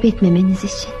yarısını kaybetmemeniz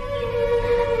için.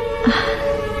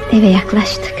 Eve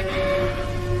yaklaştık.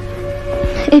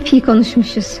 Epey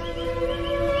konuşmuşuz.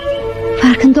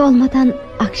 Farkında olmadan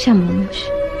akşam olmuş.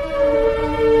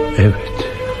 Evet,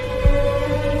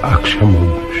 akşam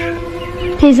olmuş.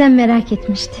 Teyzem merak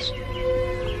etmiştir.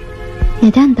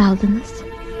 Neden daldınız?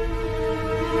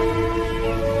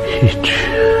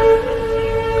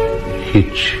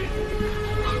 Hiç.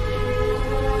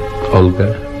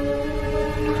 Olga,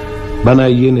 bana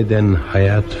yeniden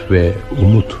hayat ve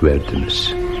umut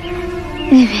verdiniz.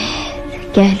 Evet,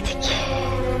 geldik.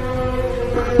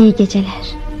 İyi geceler.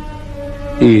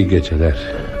 İyi geceler.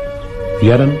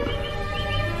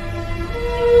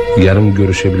 Yarın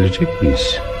görüşebilecek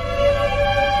miyiz?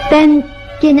 Ben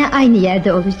gene aynı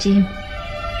yerde olacağım.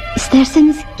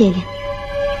 İsterseniz gelin.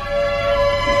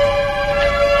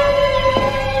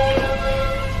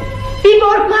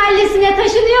 Viborg mahallesine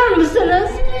taşınıyor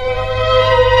musunuz?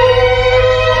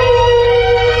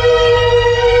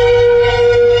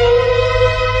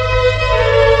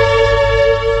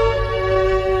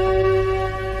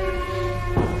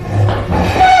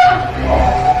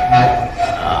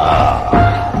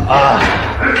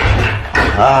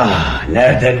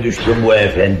 Nereden düştün bu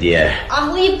efendiye?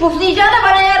 Ahlayıp puflayacağına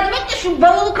bana yardım et de şu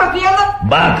bavulu kapayalım.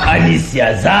 Bak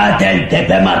Alicia, zaten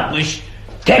tepem atmış.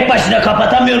 Tek başına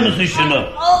kapatamıyor musun şunu?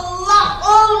 Allah,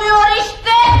 olmuyor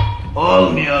işte.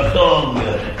 Olmuyor da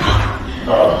olmuyor.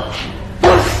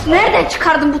 Of, nereden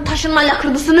çıkardın bu taşınma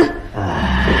lakırdısını?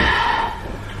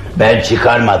 Ben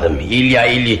çıkarmadım. İlya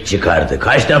İlyich çıkardı.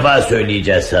 Kaç defa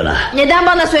söyleyeceğiz sana? Neden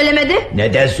bana söylemedi?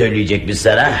 Neden söyleyecekmiş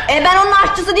sana? Ben onun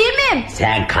aşçısı değil miyim?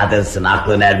 Sen kadınsın,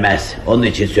 aklın ermez. Onun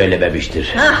için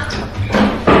söylememiştir.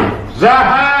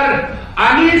 Zahar,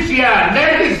 Alicia,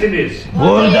 neredesiniz?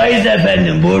 Buradayız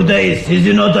efendim, buradayız.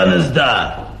 Sizin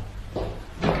odanızda.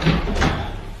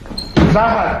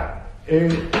 Zahar,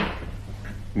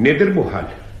 nedir bu hal?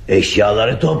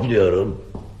 Eşyaları topluyorum.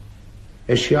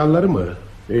 Eşyaları mı?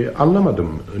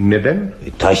 Anlamadım. Neden?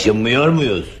 Taşınmıyor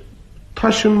muyuz?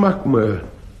 Taşınmak mı?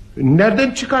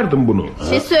 Nereden çıkardın bunu?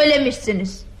 Siz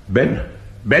söylemişsiniz.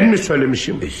 Ben mi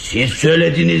söylemişim? Siz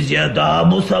söylediniz ya,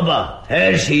 daha bu sabah.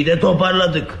 Her şeyi de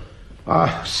toparladık.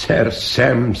 Ah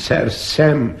sersem.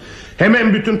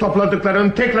 Hemen bütün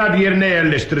topladıklarını tekrar yerine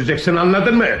yerleştireceksin,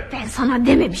 anladın mı? Ben sana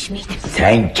dememiş miydim?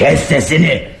 Sen kes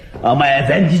sesini. Ama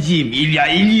efendiciğim, İlya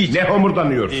İlyich. Ne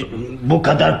homurdanıyorsun? Bu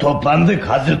kadar toplandık,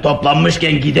 hazır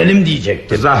toplanmışken gidelim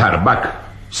diyecektim. Zahar bak,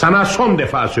 sana son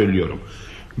defa söylüyorum.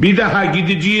 Bir daha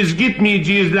gideceğiz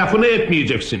gitmeyeceğiz lafını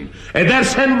etmeyeceksin.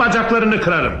 Edersen bacaklarını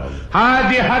kırarım.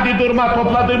 Hadi durma,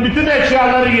 topladığın bütün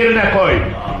eşyaları yerine koy.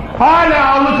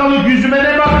 Hala alık yüzüme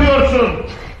ne bakıyorsun?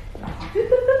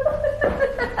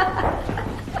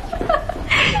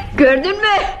 Gördün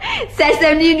mü?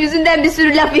 Sersemliğin yüzünden bir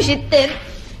sürü laf işittin.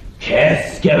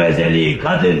 Kes gevezeliği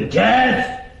kadın, kes.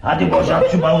 Hadi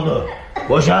boşalt şu bavulu.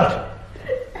 Boşalt.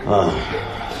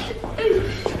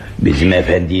 Bizim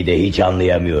efendiyi de hiç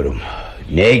anlayamıyorum.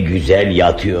 Ne güzel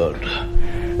yatıyordu.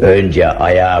 Önce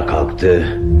ayağa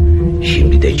kalktı,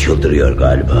 şimdi de çıldırıyor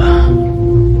galiba.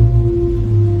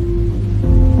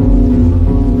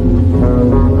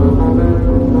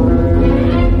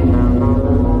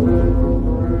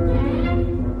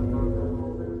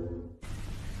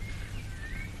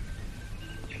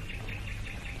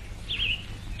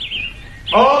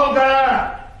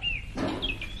 Olga!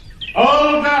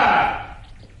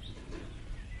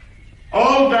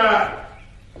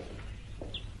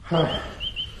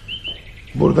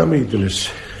 Burada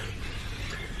mıydınız?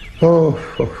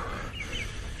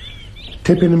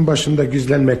 Tepenin başında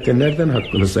gizlenmekte nereden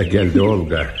aklınıza geldi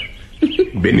Olga?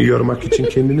 Beni yormak için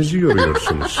kendinizi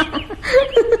yoruyorsunuz.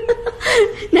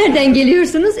 Nereden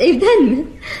geliyorsunuz, evden mi?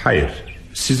 Hayır,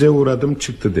 size uğradım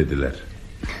çıktı dediler.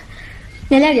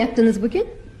 Neler yaptınız bugün?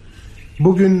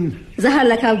 Bugün...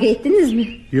 Zahar'la kavga ettiniz mi?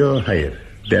 Yok, hayır,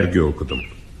 dergi okudum.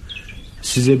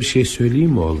 Size bir şey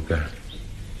söyleyeyim mi Olga?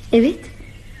 Evet,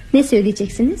 ne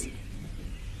söyleyeceksiniz?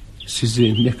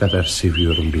 Sizi ne kadar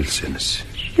seviyorum bilseniz.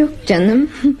 Yok canım,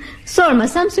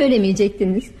 sormasam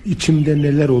söylemeyecektiniz. İçimde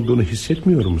neler olduğunu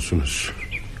hissetmiyor musunuz?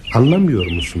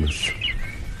 Anlamıyor musunuz?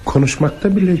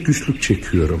 Konuşmakta bile güçlük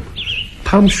çekiyorum.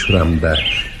 Tam şuramda.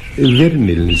 Verin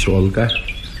elinizi Olga.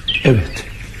 Evet,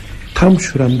 tam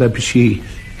şuramda bir şey,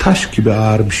 taş gibi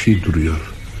ağır bir şey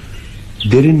duruyor.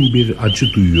 Derin bir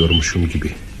acı duyuyormuşum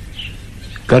gibi.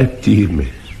 Garip değil mi?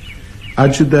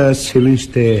 Acı da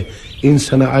sevinç de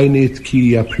insana aynı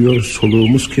etkiyi yapıyor.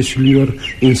 Soluğumuz kesiliyor,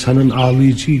 insanın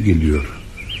ağlayacağı geliyor.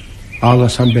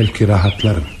 Ağlasam belki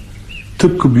rahatlarım.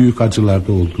 Tıpkı büyük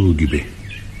acılarda olduğu gibi.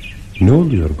 Ne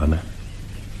oluyor bana?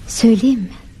 Söyleyeyim mi?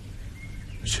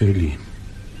 Söyleyin.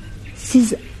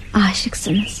 Siz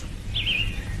aşıksınız.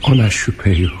 Ona şüphe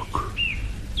yok.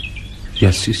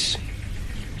 Ya siz?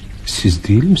 Siz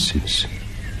değil misiniz?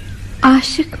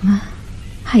 Aşık mı?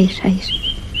 Hayır.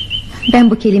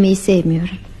 Ben bu kelimeyi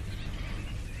sevmiyorum.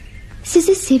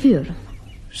 Sizi seviyorum.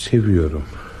 Seviyorum.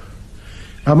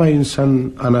 Ama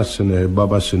insan anasını,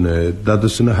 babasını,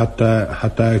 dadısını,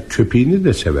 hatta köpeğini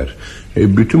de sever.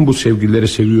 Bütün bu sevgileri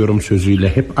seviyorum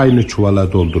sözüyle hep aynı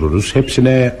çuvala doldururuz.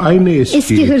 Hepsine aynı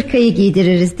eski hırkayı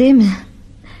giydiririz değil mi?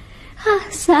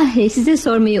 Sahi size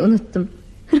sormayı unuttum.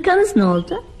 Hırkanız ne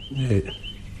oldu?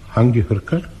 Hangi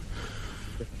hırka?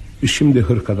 Şimdi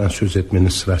hırkadan söz etmenin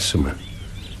sırası mı?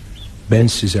 Ben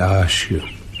size aşığım.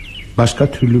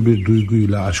 Başka türlü bir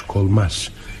duyguyla aşk olmaz.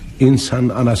 İnsan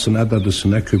anasına,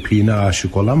 dadısına, köpeğine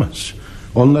aşık olamaz.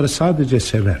 Onları sadece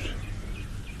sever.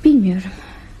 Bilmiyorum.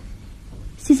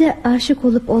 Size aşık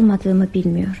olup olmadığımı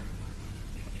bilmiyorum.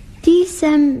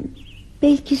 Değilsem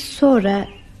belki sonra.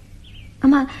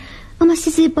 Ama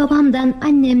sizi babamdan,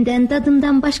 annemden,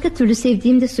 dadımdan başka türlü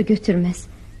sevdiğimde su götürmez.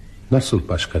 Nasıl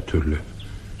başka türlü?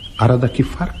 Aradaki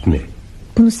fark ne?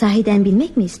 Bunu sahiden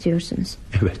bilmek mi istiyorsunuz?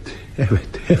 Evet.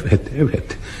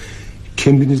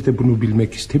 Kendiniz de bunu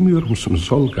bilmek istemiyor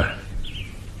musunuz Olga?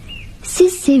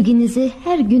 Siz sevginizi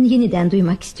her gün yeniden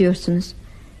duymak istiyorsunuz.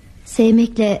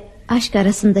 Sevmekle aşk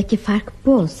arasındaki fark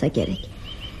bu olsa gerek.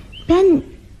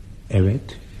 Evet,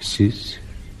 siz?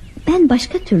 Ben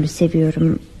başka türlü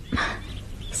seviyorum.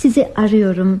 Sizi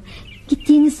arıyorum.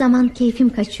 Gittiğiniz zaman keyfim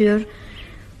kaçıyor.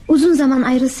 Uzun zaman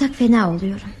ayrılsak fena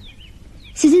oluyorum.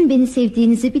 Sizin beni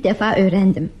sevdiğinizi bir defa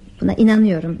öğrendim. Buna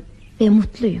inanıyorum ve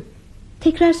mutluyum.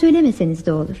 Tekrar söylemeseniz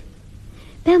de olur.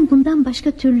 Ben bundan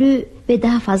başka türlü ve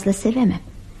daha fazla sevemem.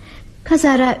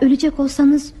 Kazara ölecek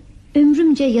olsanız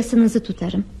ömrümce yasınızı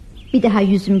tutarım. Bir daha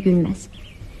yüzüm gülmez.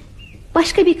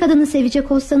 Başka bir kadını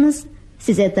sevecek olsanız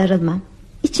size darılmam.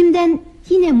 İçimden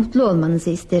yine mutlu olmanızı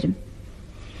isterim.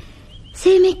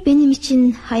 Sevmek benim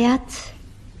için hayat.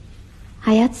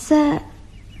 Hayatsa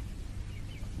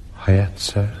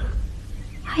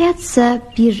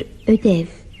bir ödev.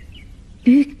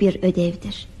 Büyük bir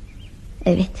ödevdir.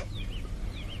 Evet.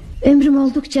 Ömrüm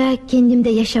oldukça kendimde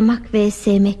yaşamak ve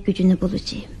sevmek gücünü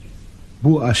bulacağım.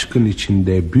 Bu aşkın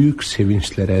içinde büyük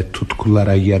sevinçlere,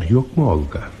 tutkulara yer yok mu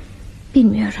Olga?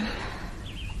 Bilmiyorum.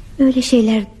 Öyle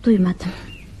şeyler duymadım.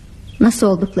 Nasıl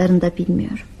olduklarını da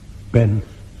bilmiyorum. Ben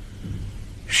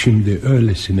şimdi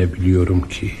öylesine biliyorum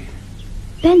ki.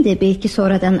 Ben de belki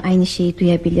sonradan aynı şeyi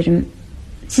duyabilirim.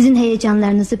 Sizin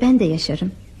heyecanlarınızı ben de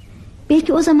yaşarım.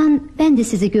 Belki o zaman ben de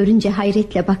sizi görünce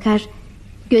hayretle bakar,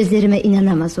 gözlerime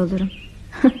inanamaz olurum.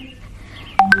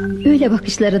 Öyle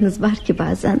bakışlarınız var ki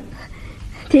bazen.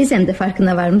 Teyzem de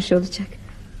farkına varmış olacak.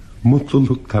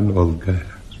 Mutluluktan Olga.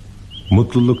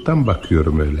 Mutluluktan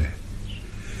bakıyorum öyle.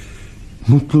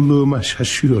 Mutluluğuma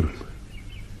şaşıyorum.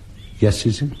 Ya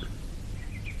sizin?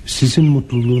 Sizin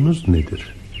mutluluğunuz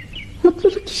nedir?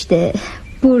 Mutluluk işte.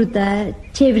 Burada,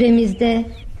 çevremizde.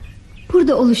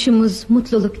 Burada oluşumuz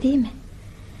mutluluk değil mi?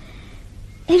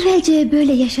 Evvelce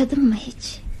böyle yaşadım mı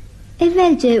hiç?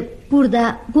 Evvelce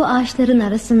burada bu ağaçların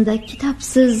arasında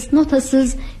kitapsız,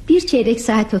 notasız bir çeyrek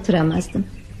saat oturamazdım.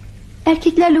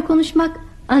 Erkeklerle konuşmak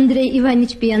Andrei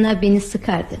Ivaniç bir yana beni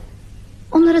sıkardı.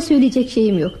 Onlara söyleyecek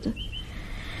şeyim yoktu.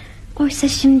 Oysa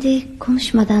şimdi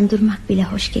konuşmadan durmak bile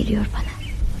hoş geliyor bana.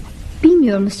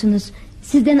 Bilmiyor musunuz?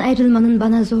 Sizden ayrılmanın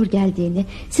bana zor geldiğini,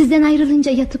 sizden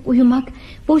ayrılınca yatıp uyumak,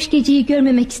 boş geceyi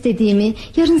görmemek istediğimi,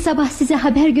 yarın sabah size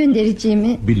haber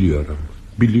göndereceğimi.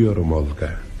 Biliyorum Olga.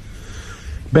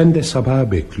 Ben de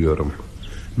sabaha bekliyorum.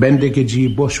 Ben de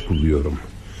geceyi boş buluyorum.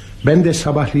 Ben de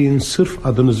sabahleyin sırf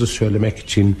adınızı söylemek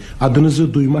için,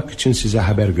 adınızı duymak için size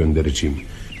haber göndereceğim.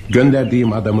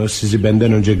 Gönderdiğim adamı sizi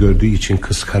benden önce gördüğü için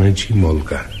kıskanacağım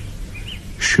Olga.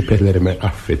 Şüphelerimi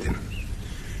affedin.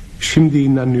 Şimdi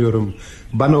inanıyorum,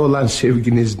 bana olan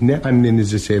sevginiz ne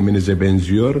annenizi sevmenize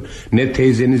benziyor, ne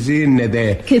teyzenizi, ne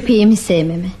de köpeğimi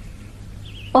sevmemi.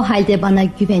 O halde bana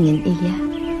güvenin İlya.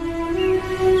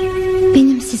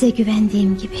 Benim size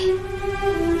güvendiğim gibi.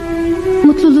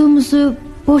 Mutluluğumuzu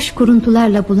boş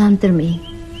kuruntularla bulandırmayın.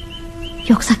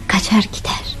 Yoksa kaçar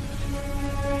gider.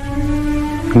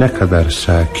 Ne kadar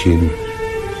sakin,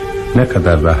 ne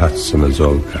kadar rahatsınız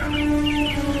Olga.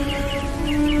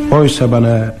 Oysa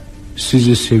bana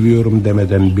sizi seviyorum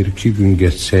demeden bir iki gün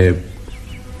geçse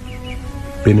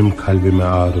benim kalbime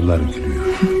ağrılar giriyor.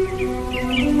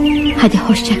 Hadi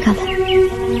hoşça kalın.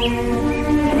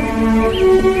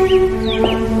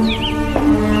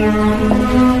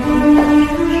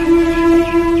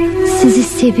 Sizi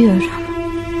seviyorum.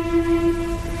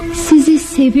 Sizi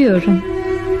seviyorum.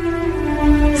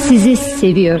 Sizi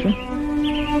seviyorum.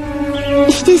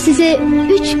 İşte size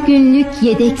 3 günlük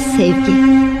yedek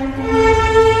sevgi.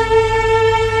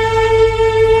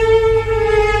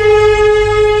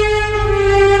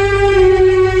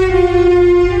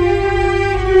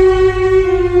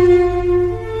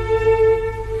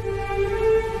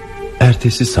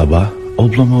 Ertesi sabah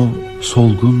Oblomov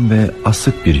solgun ve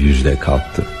asık bir yüzle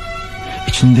kalktı.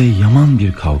 İçinde yaman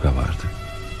bir kavga vardı.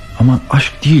 Ama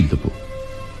aşk değildi bu.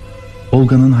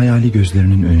 Olga'nın hayali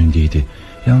gözlerinin önündeydi.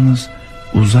 Yalnız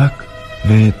uzak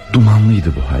ve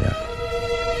dumanlıydı bu hayal.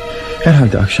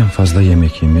 Herhalde akşam fazla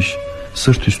yemek yemiş,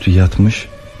 sırt üstü yatmış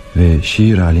ve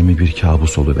şiir alemi bir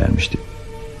kabus oluvermişti.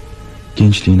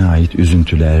 Gençliğine ait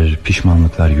üzüntüler,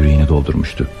 pişmanlıklar yüreğini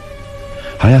doldurmuştu.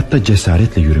 Hayatta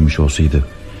cesaretle yürümüş olsaydı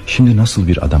şimdi nasıl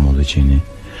bir adam olacağını,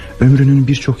 ömrünün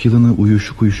birçok yılını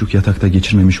uyuşuk uyuşuk yatakta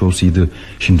geçirmemiş olsaydı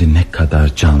şimdi ne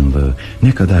kadar canlı,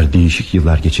 ne kadar değişik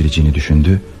yıllar geçireceğini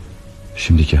düşündü.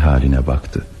 Şimdiki haline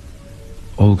baktı.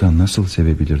 Olga nasıl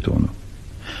sevebilirdi onu?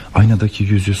 Aynadaki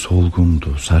yüzü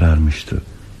solgundu, sararmıştı.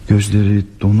 Gözleri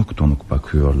donuk donuk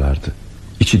bakıyorlardı.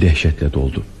 İçi dehşetle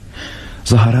doldu.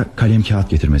 Zahar'a kalem kağıt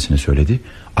getirmesini söyledi.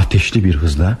 Ateşli bir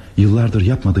hızla yıllardır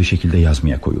yapmadığı şekilde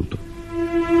yazmaya koyuldu.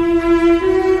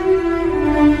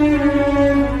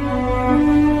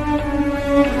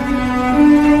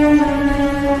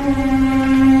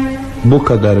 Bu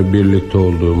kadar birlikte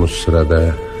olduğumuz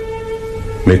sırada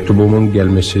mektubumun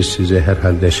gelmesi sizi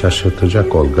herhalde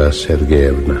şaşırtacak Olga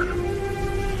Sergeyevna.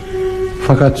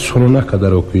 Fakat sonuna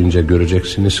kadar okuyunca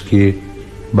göreceksiniz ki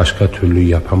başka türlü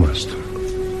yapamazdım.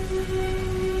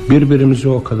 Birbirimizi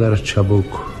o kadar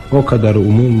çabuk, o kadar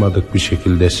umulmadık bir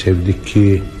şekilde sevdik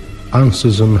ki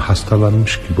ansızın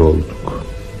hastalanmış gibi olduk.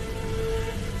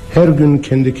 Her gün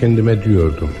kendi kendime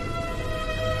diyordum,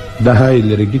 daha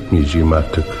ileri gitmeyeceğim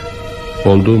artık.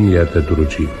 Olduğum yerde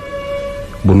duracağım.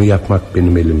 Bunu yapmak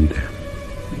benim elimde.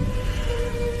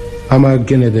 Ama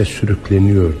gene de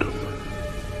sürükleniyordum.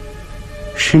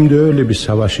 Şimdi öyle bir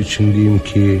savaş içindeyim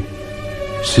ki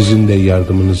sizin de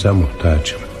yardımınıza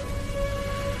muhtacım.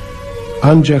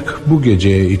 Ancak bu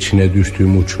gece içine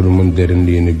düştüğüm uçurumun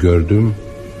derinliğini gördüm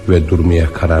ve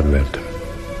durmaya karar verdim.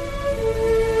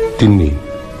 Dinleyin.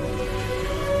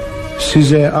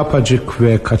 Size apacık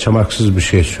ve kaçamaksız bir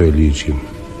şey söyleyeceğim.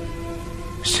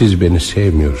 Siz beni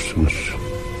sevmiyorsunuz.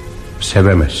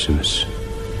 Sevemezsiniz.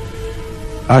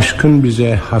 Aşkın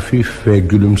bize hafif ve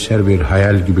gülümser bir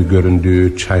hayal gibi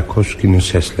göründüğü Çaykovski'nin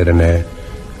seslerine,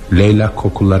 Leyla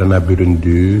kokularına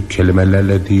büründüğü,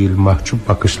 kelimelerle değil mahcup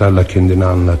bakışlarla kendini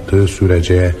anlattığı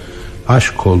sürece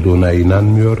aşk olduğuna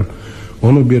inanmıyor,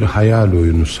 onu bir hayal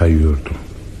oyunu sayıyordum.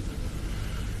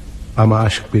 Ama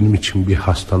aşk benim için bir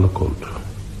hastalık oldu.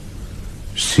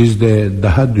 Siz de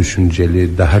daha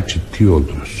düşünceli, daha ciddi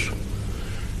oldunuz.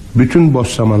 Bütün boş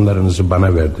zamanlarınızı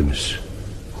bana verdiniz.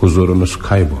 Huzurunuz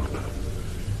kayboldu.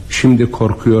 Şimdi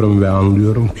korkuyorum ve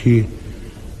anlıyorum ki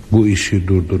bu işi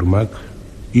durdurmak,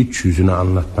 iç yüzünü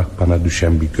anlatmak bana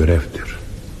düşen bir görevdir.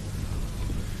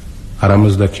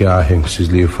 Aramızdaki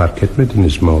ahenksizliği fark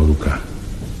etmediniz mi Olga?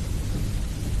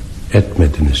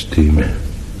 Etmediniz değil mi?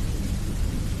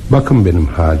 Bakın benim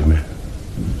halime.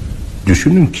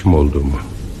 Düşünün kim olduğumu.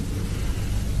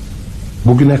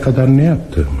 Bugüne kadar ne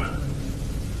yaptığımı.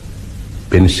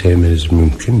 Beni sevmeniz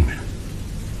mümkün mü?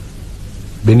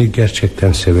 Beni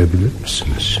gerçekten sevebilir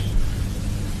misiniz?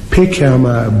 Peki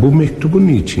ama bu mektubu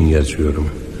niçin yazıyorum?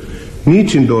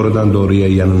 Niçin doğrudan doğruya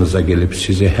yanınıza gelip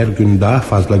sizi her gün daha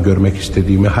fazla görmek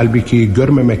istediğimi, halbuki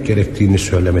görmemek gerektiğini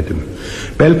söylemedim?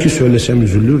 Belki söylesem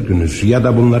üzülürdünüz ya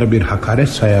da bunları bir hakaret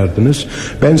sayardınız.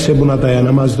 Bense buna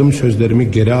dayanamazdım,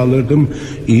 sözlerimi geri alırdım.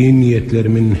 İyi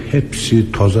niyetlerimin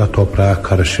hepsi toza toprağa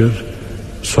karışır.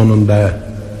 Sonunda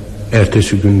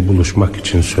ertesi gün buluşmak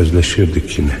için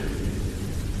sözleşirdik yine.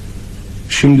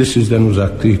 Şimdi sizden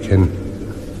uzaktayken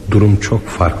durum çok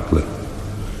farklı.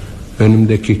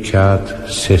 Önümdeki kağıt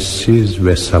sessiz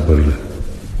ve sabırlı.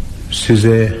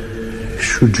 Size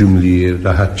şu cümleyi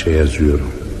rahatça yazıyorum.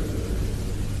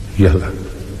 Yalan.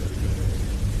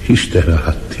 Hiç de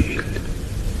rahat değil.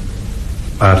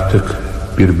 Artık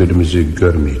birbirimizi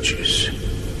görmeyeceğiz.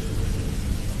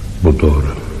 Bu doğru.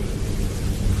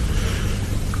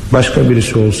 Başka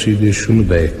birisi olsaydı şunu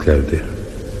da eklerdi.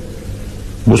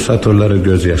 Bu satırları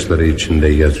gözyaşları içinde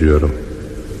yazıyorum.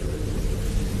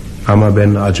 Ama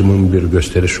ben acımın bir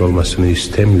gösteriş olmasını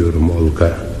istemiyorum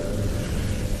Olga.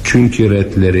 Çünkü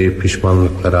retleri,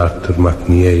 pişmanlıkları arttırmak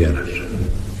niye yarar?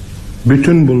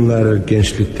 Bütün bunlar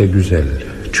gençlikte güzel.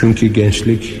 Çünkü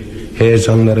gençlik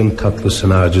heyecanların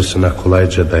tatlısına, acısına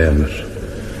kolayca dayanır.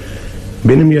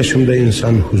 Benim yaşımda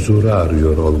insan huzuru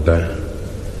arıyor Olga.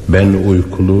 Ben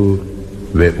uykulu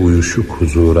ve uyuşuk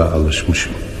huzura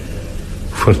alışmışım.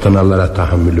 Fırtınalara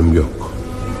tahammülüm yok.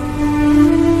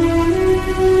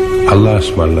 Allah'a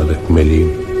ısmarladık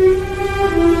meleğim.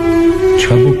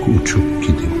 Çabuk uçup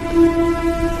gidin.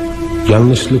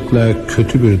 Yanlışlıkla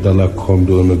kötü bir dala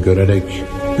konduğunu görerek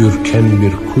ürken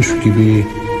bir kuş gibi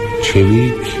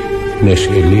çevik,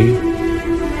 neşeli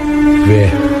ve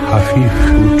hafif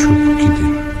uçup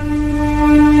gidin.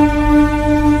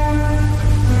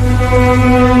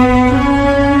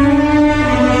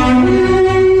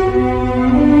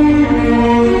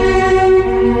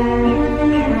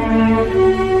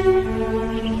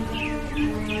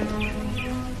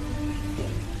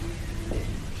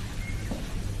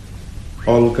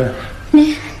 Olga. Ne?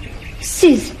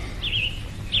 Siz?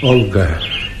 Olga.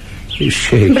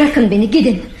 Bırakın beni,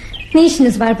 gidin. Ne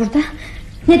işiniz var burada?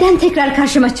 Neden tekrar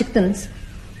karşıma çıktınız?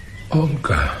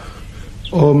 Olga.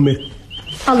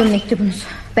 Alın mektubunuzu.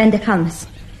 Bende kalmasın.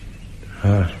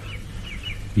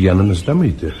 Yanınızda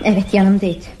mıydı? Evet,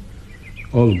 yanımdaydı.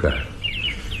 Olga,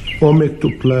 o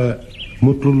mektupla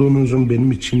mutluluğunuzun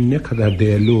benim için ne kadar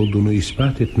değerli olduğunu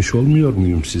ispat etmiş olmuyor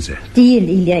muyum size? Değil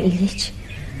İlya İlyiç.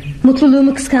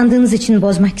 Mutluluğumu kıskandığınız için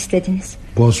bozmak istediniz.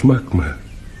 Bozmak mı?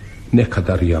 Ne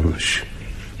kadar yanlış.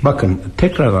 Bakın,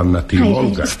 tekrar anlatayım. Hayır,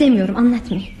 Olga. hayır, istemiyorum,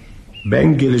 anlatmayın.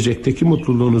 Ben gelecekteki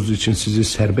mutluluğunuz için sizi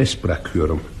serbest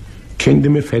bırakıyorum.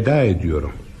 Kendimi feda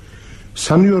ediyorum.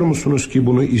 Sanıyor musunuz ki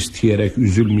bunu isteyerek,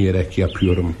 üzülmeyerek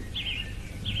yapıyorum?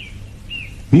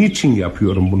 Niçin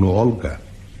yapıyorum bunu Olga?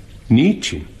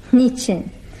 Niçin? Niçin?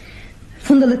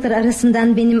 Fundalıklar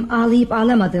arasından benim ağlayıp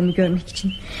ağlamadığımı görmek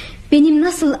için. Benim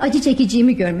nasıl acı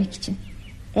çekeceğimi görmek için.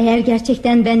 Eğer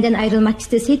gerçekten benden ayrılmak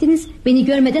isteseydiniz, beni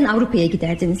görmeden Avrupa'ya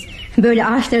giderdiniz. Böyle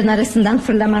ağaçların arasından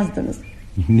fırlamazdınız.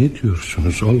 Ne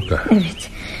diyorsunuz Olga? Evet,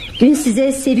 dün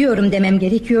size seviyorum demem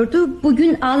gerekiyordu.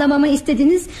 Bugün ağlamamı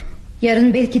istediniz.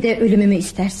 Yarın belki de ölümümü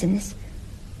istersiniz.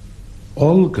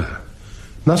 Olga,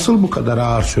 nasıl bu kadar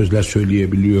ağır sözler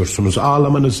söyleyebiliyorsunuz?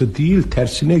 Ağlamanızı değil,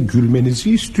 tersine gülmenizi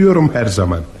istiyorum her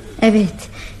zaman. Evet,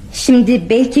 şimdi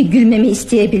belki gülmemi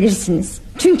isteyebilirsiniz.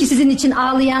 Çünkü sizin için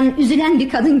ağlayan, üzülen bir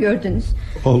kadın gördünüz.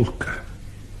 Olga,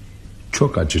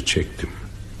 çok acı çektim.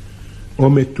 O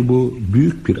mektubu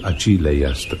büyük bir acıyla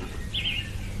yazdım.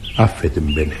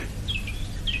 Affedin beni.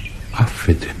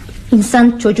 Affedin.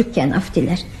 İnsan çocukken af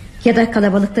diler. Ya da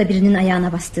kalabalıkta birinin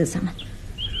ayağına bastığı zaman.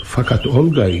 Fakat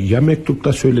Olga, ya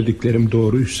mektupta söylediklerim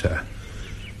doğruysa,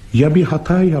 ya bir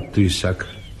hata yaptıysak,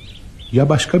 ya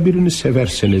başka birini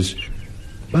severseniz,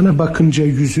 bana bakınca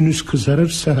yüzünüz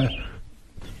kızarırsa...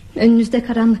 Önünüzde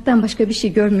karanlıktan başka bir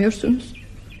şey görmüyorsunuz.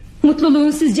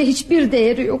 Mutluluğun sizce hiçbir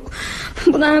değeri yok.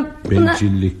 Buna...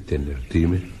 Bencillik denir değil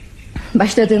mi?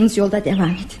 Başladığınız yolda devam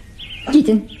edin.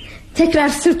 Gidin, tekrar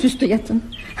sırt üstü yatın.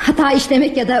 Hata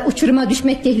işlemek ya da uçuruma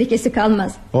düşmek tehlikesi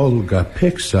kalmaz. Olga,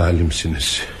 pek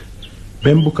zalimsiniz.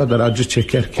 Ben bu kadar acı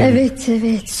çekerken... Evet,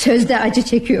 sözde acı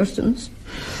çekiyorsunuz.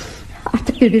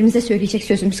 Artık birbirimize söyleyecek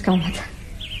sözümüz kalmadı.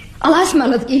 Allah'a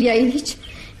ısmarladık İlya İlyiç.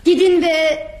 Gidin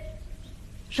ve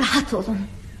rahat olun.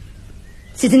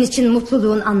 Sizin için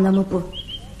mutluluğun anlamı bu.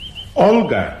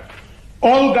 Olga,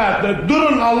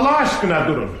 durun, Allah aşkına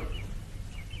durun.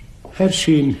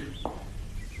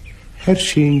 Her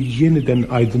şeyin yeniden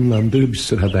aydınlandığı bir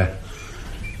sırada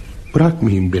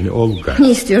bırakmayın beni Olga.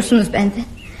 Ne istiyorsunuz benden?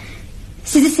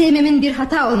 Sizi sevmemin bir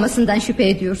hata olmasından şüphe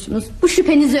ediyorsunuz. Bu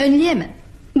şüphenizi önleyemem.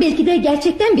 Belki de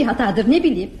gerçekten bir hatadır, ne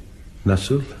bileyim.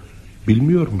 Nasıl?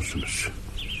 Bilmiyor musunuz?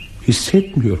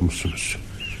 Hissetmiyor musunuz?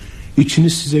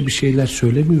 İçiniz size bir şeyler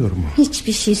söylemiyor mu?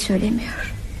 Hiçbir şey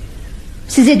söylemiyor.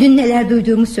 Size dün neler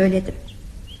duyduğumu söyledim.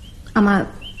 Ama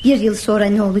bir yıl sonra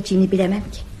ne olacağını bilemem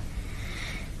ki.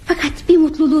 Fakat bir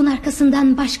mutluluğun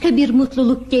arkasından başka bir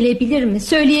mutluluk gelebilir mi?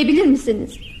 Söyleyebilir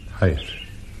misiniz? Hayır.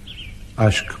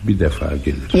 Aşk bir defa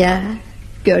gelir. Ya,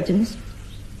 gördünüz.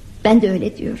 Ben de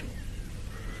öyle diyorum.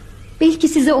 Belki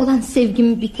size olan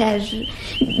sevgim biter.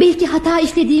 Belki hata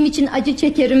işlediğim için acı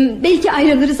çekerim. Belki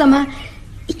ayrılırız ama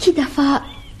 2 defa,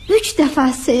 3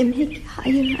 defa sevmek...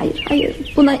 Hayır.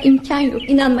 Buna imkan yok.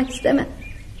 İnanmak istemem.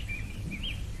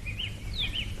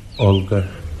 Olga,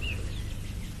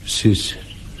 siz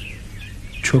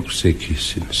çok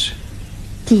zekisiniz.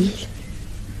 Değil.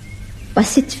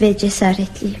 Basit ve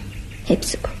cesaretliyim.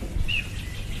 Hepsi bu.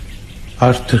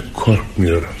 Artık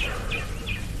korkmuyorum.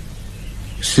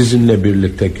 Sizinle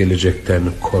birlikte gelecekten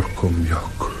korkum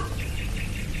yok.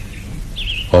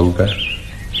 Olga,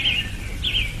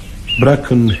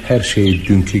 bırakın her şey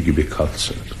dünkü gibi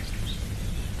kalsın.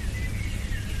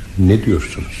 Ne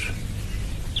diyorsunuz?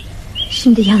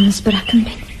 Şimdi yalnız bırakın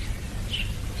beni.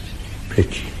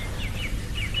 Peki.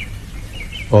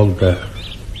 Olga,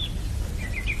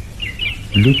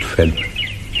 lütfen.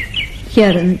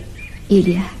 Yarın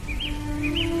İlya.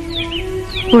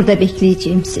 Burada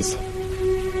bekleyeceğim sizi.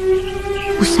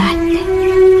 Bu saatte.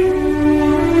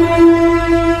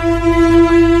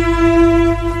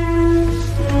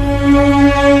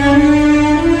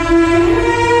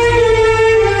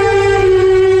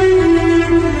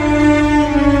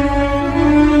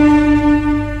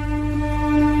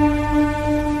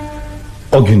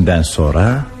 O günden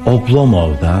sonra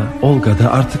Oblomov'da,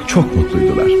 Olga'da artık çok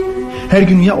mutluydular. Her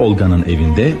gün ya Olga'nın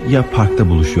evinde ya parkta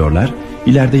buluşuyorlar,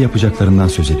 ileride yapacaklarından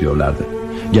söz ediyorlardı.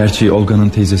 Gerçi Olga'nın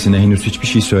teyzesine henüz hiçbir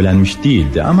şey söylenmiş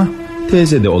değildi ama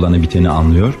teyze de olanı biteni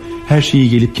anlıyor, her şeyi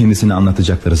gelip kendisine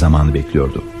anlatacakları zamanı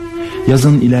bekliyordu.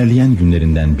 Yazın ilerleyen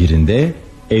günlerinden birinde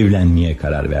evlenmeye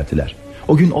karar verdiler.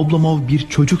 O gün Oblomov bir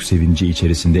çocuk sevinci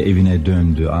içerisinde evine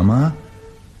döndü ama...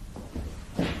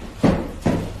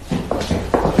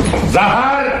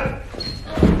 Zahar!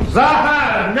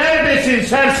 Zahar! Neredesin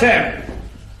sersem?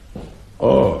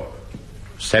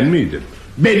 Sen miydin?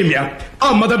 Benim ya.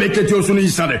 Amma da bekletiyorsun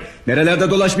insanı. Nerelerde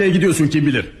dolaşmaya gidiyorsun kim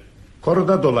bilir.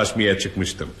 Koruda dolaşmaya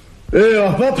çıkmıştım.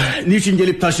 Ahbap, niçin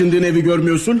gelip taşındığın evi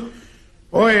görmüyorsun?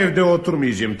 O evde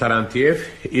oturmayacağım Tarantiyev.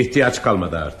 İhtiyaç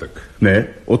kalmadı artık. Ne?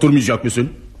 Oturmayacak mısın?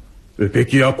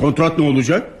 Peki ya kontrat ne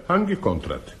olacak? Hangi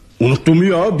kontrat? Unuttun mu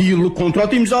ya? Bir yıllık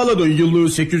kontrat imzaladın,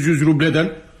 yıllığı 800 rubleden.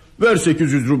 Ver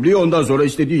 800 rubleyi, ondan sonra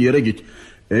istediği yere git.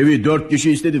 Evi 4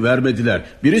 kişi istedi, vermediler.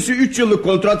 Birisi 3 yıllık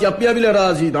kontrat yapmaya bile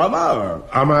razıydı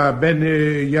Ama ben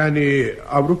yani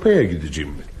Avrupa'ya gideceğim.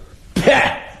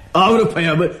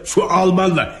 Avrupa'ya mı? Şu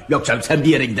Almanla. Yok canım, sen bir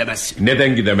yere gidemezsin.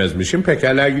 Neden gidemezmişim?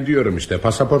 Pekala gidiyorum işte,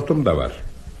 pasaportum da var.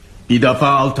 Bir defa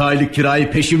 6 aylık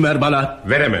kirayı peşin ver bana.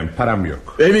 Veremem, param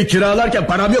yok. Evi kiralarken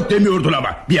param yok demiyordun ama.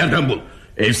 Bir yerden bul.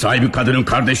 Ev sahibi kadının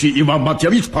kardeşi Ivan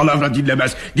Matyaviç palavra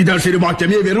dinlemez. Gider seni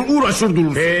mahkemeye verir, uğraşır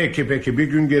durursun. Peki bir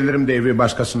gün gelirim de evi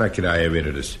başkasına kiraya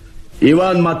veririz.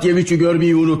 Ivan Matyaviç'i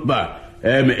görmeyi unutma.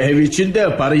 Hem ev için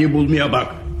de parayı bulmaya bak.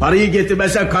 Parayı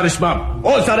getirmezsen karışmam.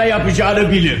 O sana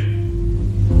yapacağını bilir.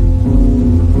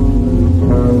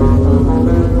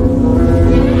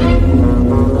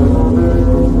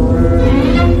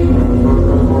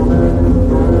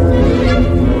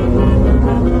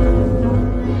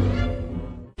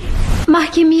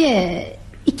 Mahkemeye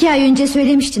 2 ay önce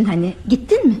söylemiştin hani.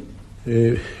 Gittin mi?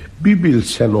 Bir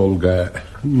bilsen Olga,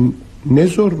 ne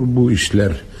zor bu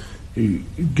işler.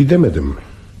 Gidemedim.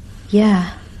 Ya.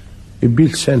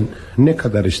 Bilsen ne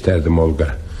kadar isterdim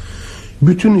Olga.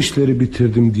 Bütün işleri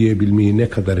bitirdim diyebilmeyi ne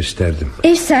kadar isterdim.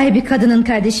 Ev sahibi kadının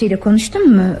kardeşiyle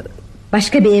konuştun mu?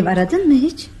 Başka bir ev aradın mı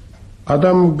hiç?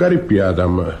 Adam garip bir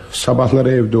adam. Sabahları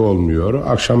evde olmuyor,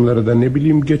 akşamları da ne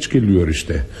bileyim geç geliyor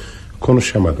işte.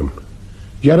 Konuşamadım.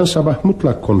 Yarın sabah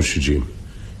mutlak konuşacağım.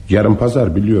 Yarın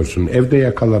pazar biliyorsun, evde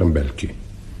yakalarım belki.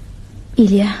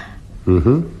 İlya.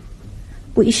 Hı.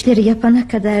 Bu işleri yapana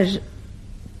kadar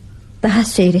daha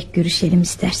seyrek görüşelim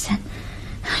istersen.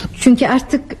 Çünkü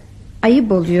artık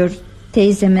ayıp oluyor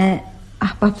teyzeme,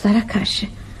 ahbaplara karşı.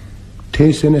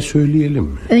 Teyzene söyleyelim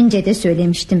mi? Önce de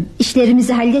söylemiştim.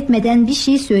 İşlerimizi halletmeden bir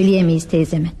şey söyleyemeyiz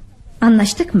teyzeme.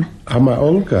 Anlaştık mı? Ama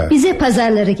Olga... Bize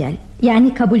pazarları gel.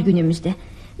 Yani kabul günümüzde.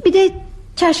 Bir de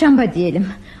çarşamba diyelim.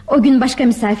 O gün başka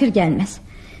misafir gelmez.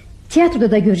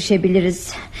 Tiyatroda da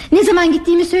görüşebiliriz. Ne zaman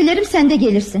gittiğimi söylerim, sen de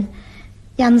gelirsin.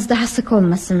 Yalnız daha sık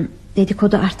olmasın,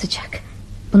 dedikodu artacak.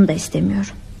 Bunu da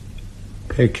istemiyorum.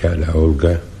 Pekala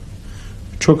Olga.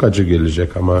 Çok acı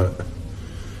gelecek ama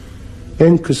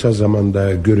en kısa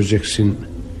zamanda göreceksin,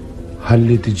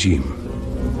 halledeceğim.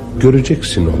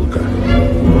 Göreceksin Olga.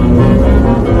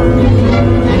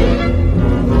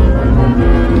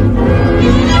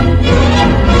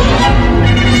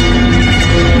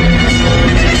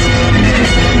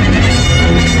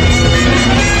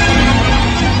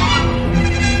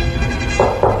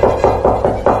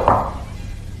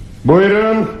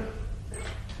 Buyurun.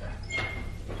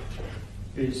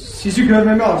 Sizi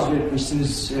görmemi arzu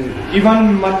etmişsiniz. Ivan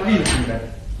Matveevich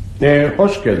ben.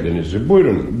 Hoş geldiniz.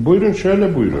 Buyurun. Buyurun,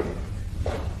 şöyle buyurun.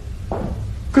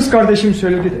 Kız kardeşim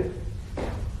söyledi de.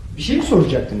 Bir şey mi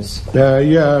soracaktınız?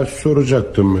 Ya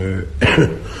soracaktım.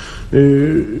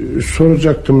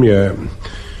 Soracaktım ya.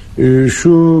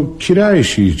 Şu kira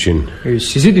işi için.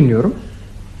 Sizi dinliyorum.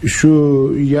 Şu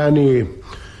yani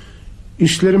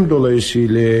işlerim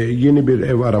dolayısıyla yeni bir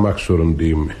ev aramak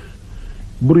zorundayım.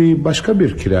 Burayı başka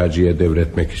bir kiracıya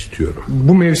devretmek istiyorum.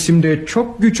 Bu mevsimde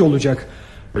çok güç olacak.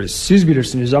 Siz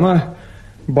bilirsiniz ama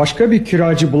başka bir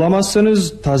kiracı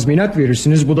bulamazsanız tazminat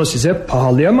verirsiniz. Bu da size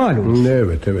pahalıya mal olur.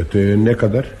 Evet. Ne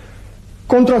kadar?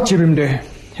 Kontrat cebimde.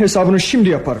 Hesabını şimdi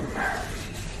yaparım.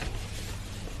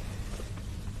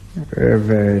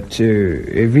 Evet,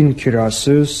 evin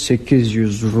kirası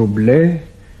 800 ruble.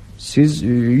 Siz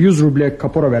 100 ruble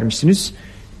kapora vermişsiniz.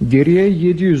 Geriye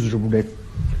 700 ruble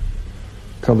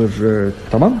kalır,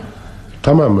 tamam?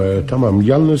 Tamam.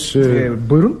 Yalnız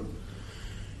buyurun.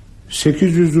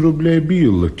 800 ruble bir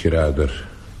yıllık kiradır.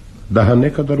 Daha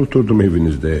ne kadar oturdum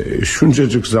evinizde.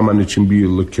 Şuncacık zaman için bir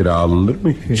yıllık kira alınır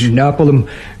mı hiç? Ne yapalım?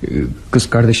 Kız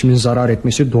kardeşimin zarar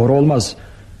etmesi doğru olmaz.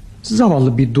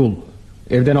 Zavallı bir dul.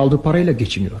 Evden aldığı parayla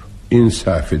geçiniyor.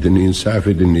 İnsaf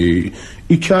edin.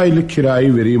 2 aylık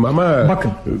kirayı vereyim ama...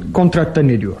 Bakın kontratta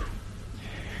ne diyor?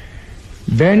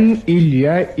 Ben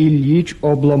İlya İlyiç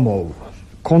Oblomov.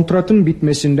 Kontratın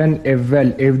bitmesinden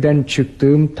evvel evden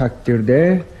çıktığım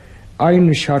takdirde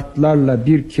aynı şartlarla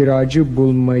bir kiracı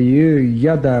bulmayı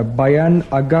ya da Bayan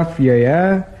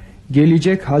Agafya'ya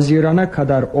gelecek Haziran'a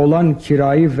kadar olan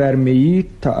kirayı vermeyi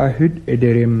taahhüt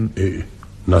ederim.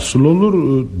 Nasıl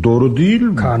olur? Doğru değil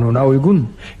mi? Kanuna uygun.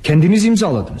 Kendiniz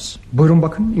imzaladınız. Buyurun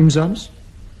bakın imzanız.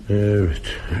 Evet.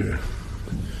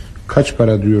 Kaç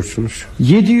para diyorsunuz?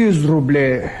 700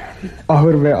 ruble.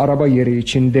 Ahır ve araba yeri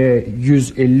içinde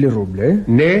 150 ruble.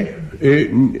 Ne?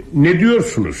 Ne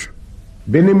diyorsunuz?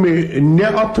 Benim ne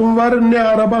atım var ne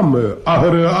arabam mı?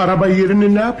 Ahırı, araba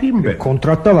yerini ne yapayım ben?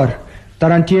 Kontratta var.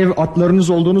 Tarantiev atlarınız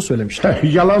olduğunu söylemişti.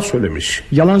 Yalan söylemiş.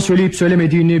 Yalan söyleyip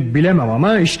söylemediğini bilemem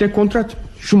ama işte kontrat.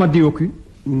 Şu maddeyi okuyun.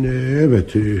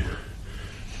 Evet.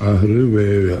 Ahırı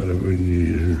ve...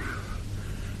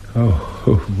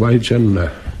 vay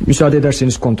canına. Müsaade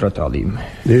ederseniz kontratı alayım.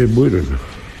 Buyurun.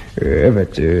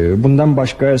 Evet, bundan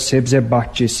başka sebze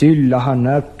bahçesi,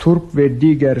 lahana, turp ve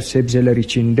diğer sebzeler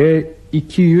içinde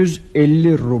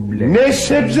 250 ruble. Ne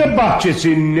sebze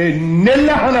bahçesi, ne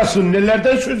lahanası,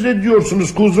 nelerden söz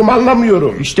ediyorsunuz kuzum,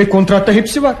 anlamıyorum. İşte kontratta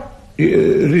hepsi var.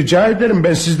 Rica ederim,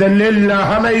 ben sizden ne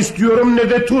lahana istiyorum ne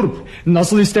de turp.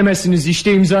 Nasıl istemezsiniz,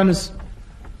 işte imzanız.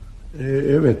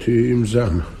 Evet,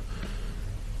 imzam.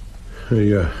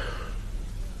 Ya,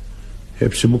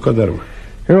 hepsi bu kadar mı?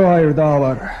 Hayır, daha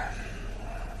var.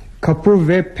 Kapı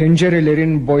ve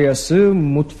pencerelerin boyası,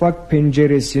 mutfak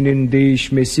penceresinin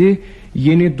değişmesi,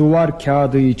 yeni duvar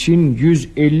kağıdı için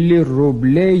 150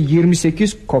 ruble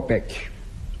 28 kopek.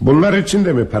 Bunlar için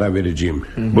de mi para vereceğim?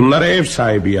 Bunları ev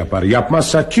sahibi yapar.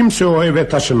 Yapmazsa kimse o eve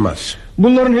taşınmaz.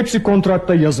 Bunların hepsi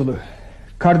kontratta yazılı.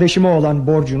 Kardeşime olan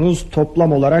borcunuz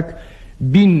toplam olarak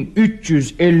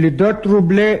 1354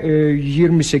 ruble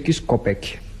 28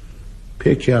 kopek.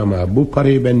 Peki ama bu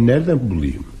parayı ben nereden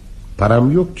bulayım?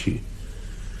 Param yok ki.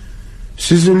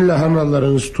 Sizin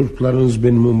lahanalarınız, turplarınız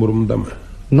benim umurumda mı?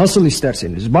 Nasıl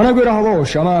isterseniz. Bana göre hava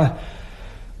hoş ama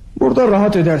burada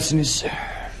rahat edersiniz.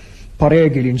 Paraya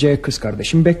gelince kız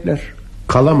kardeşim bekler.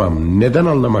 Kalamam. Neden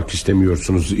anlamak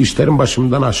istemiyorsunuz? İşlerin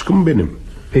başımdan aşkım benim.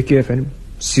 Peki efendim,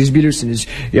 siz bilirsiniz.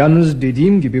 Yalnız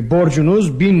dediğim gibi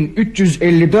borcunuz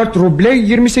 1354 ruble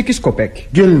 28 kopek.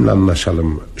 Gelin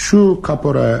anlaşalım. Şu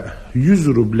kapora 100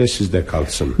 ruble sizde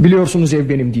kalsın. Biliyorsunuz ev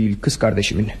benim değil, kız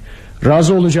kardeşimin.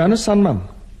 Razı olacağını sanmam.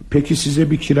 Peki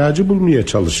size bir kiracı bulmaya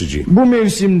çalışacağım. Bu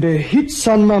mevsimde hiç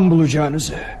sanmam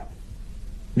bulacağınızı.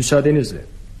 Müsaadenizle.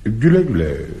 Güle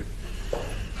güle.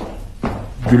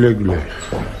 Güle güle.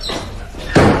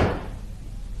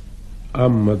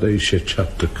 Amma da işe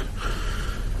çattık.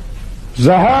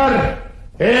 Zahar!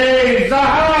 Hey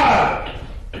Zahar!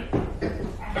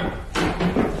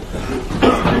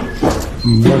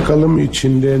 Bakalım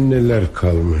içinde neler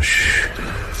kalmış.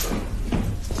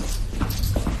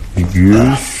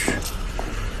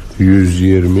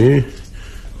 120.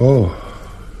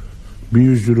 Bir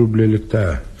 100 rublelik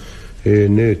daha.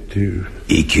 Ne etti?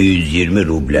 220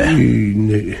 ruble.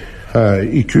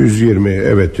 220,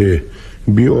 evet.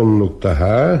 Bir onluk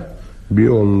daha. Bir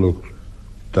onluk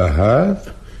daha.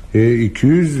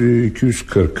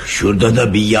 240. Şurada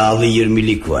da bir yağlı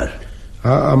 20'lik var.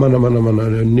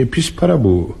 Aman ne pis para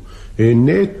bu.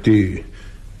 Ne etti?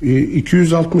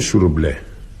 260 ruble.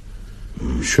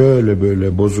 Şöyle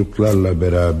böyle bozuklarla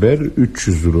beraber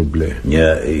 300 ruble.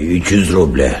 Ya 300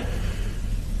 ruble.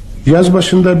 Yaz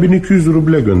başında 1200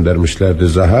 ruble göndermişlerdi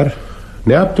Zahar.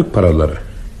 Ne yaptık paraları?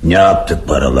 Ne yaptık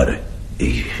paraları?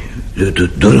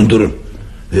 Durun.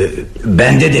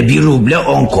 Bende de 1 ruble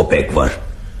 10 kopek var.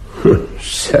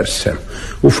 Sersem.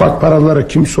 Ufak paraları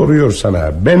kim soruyor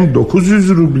sana? Ben 900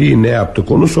 rubleyi ne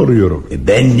yaptık onu soruyorum.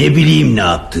 Ben ne bileyim ne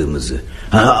yaptığımızı.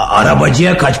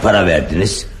 Arabacıya kaç para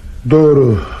verdiniz?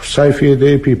 Doğru.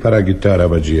 Sayfiye'de epey para gitti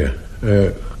arabacıya.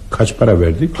 Kaç para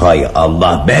verdik? Hay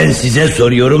Allah, ben size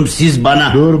soruyorum, siz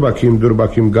bana. Dur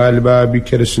bakayım. Galiba bir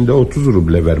keresinde 30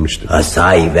 ruble vermiştim.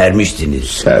 Sahi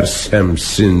vermiştiniz.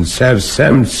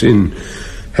 Sersemsin.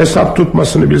 Hesap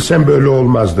tutmasını bilsem böyle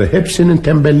olmazdı. Hepsinin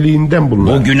tembelliğinden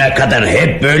bunlar. Bugüne kadar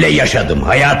hep böyle yaşadım.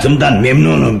 Hayatımdan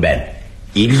memnunum ben.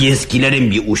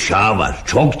 İlyeskilerin bir uşağı var.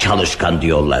 Çok çalışkan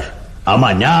diyorlar. Ama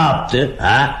ne yaptı?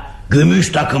 Gümüş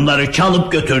takımları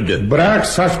çalıp götürdü. Bırak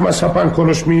saçma sapan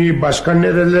konuşmayı. Başka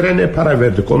nerelere ne para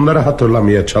verdik, onları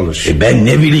hatırlamaya çalış. Ben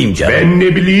ne bileyim canım. Ben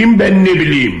ne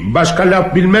bileyim. Başka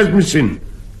laf bilmez misin?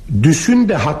 Düşün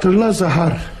de hatırla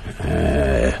Zahar.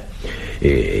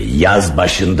 Yaz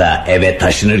başında eve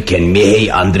taşınırken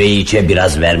Mihey Andreyiç'e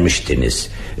biraz vermiştiniz.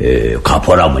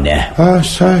 Kapora mı ne?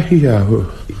 Sahi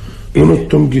yahu,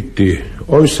 unuttum gitti.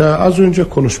 Oysa az önce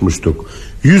konuşmuştuk.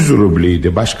 100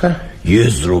 rubleydi, başka?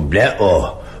 100 ruble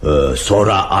o.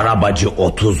 Sonra arabacı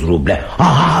 30 ruble.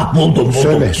 Buldum.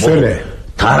 Söyle.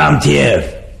 Tarantiyev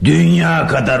dünya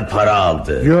kadar para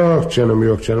aldı. Yok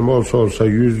canım, olsa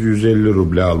 100-150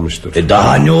 ruble almıştır.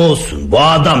 Daha ne olsun, bu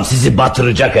adam sizi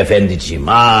batıracak efendiciğim.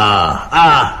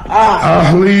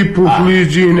 Ahlayıp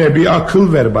puflayacağına bir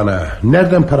akıl ver bana.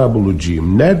 Nereden para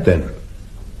bulacağım, nereden?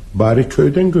 Bari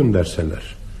köyden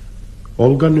gönderseler.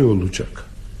 Olga ne olacak?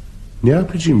 Ne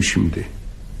yapacağım şimdi?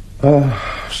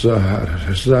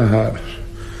 Zahar.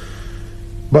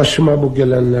 Başıma bu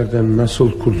gelenlerden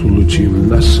nasıl kurtulacağım,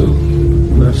 nasıl?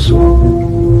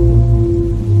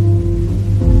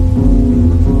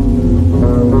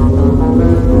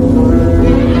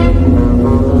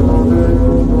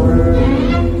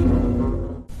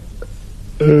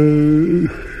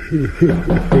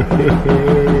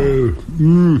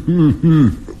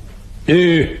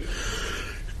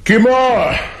 Kim o?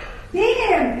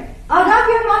 Benim.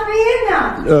 Agafya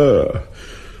Matveevna.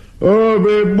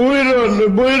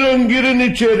 Buyurun girin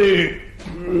içeri.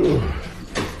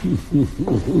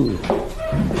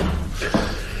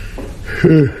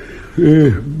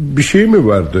 Bir şey mi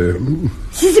vardı?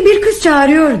 Sizi bir kız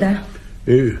çağırıyor da.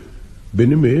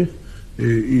 Beni mi?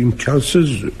 İmkansız.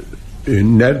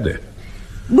 Nerede?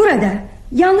 Burada.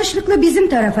 Yanlışlıkla bizim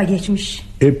tarafa geçmiş.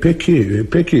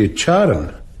 Peki çağırın.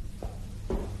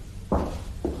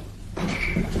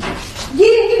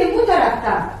 Gelin bu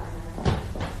taraftan.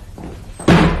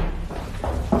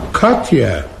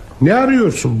 Katya, ne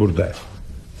arıyorsun burada?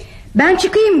 Ben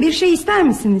çıkayım, bir şey ister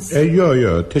misiniz?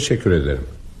 Yo, teşekkür ederim.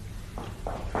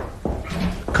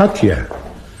 Katya,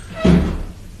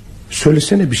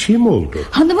 söylesene, bir şey mi oldu?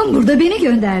 Hanımım burada, beni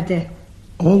gönderdi.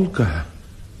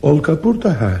 Olga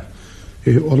burada ha.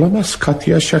 Olamaz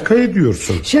Katya, şaka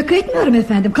ediyorsun. Şaka etmiyorum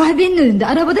efendim, kahvenin önünde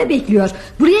arabada bekliyor.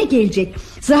 Buraya gelecek.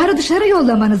 Zahar'ı dışarı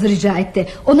yollamanızı rica etti.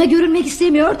 Ona görünmek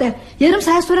istemiyor da yarım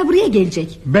saat sonra buraya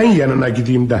gelecek. Ben yanına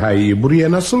gideyim daha iyi.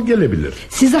 Buraya nasıl gelebilir?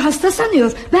 Sizi hasta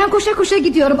sanıyor. Ben koşa koşa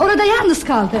gidiyorum, orada yalnız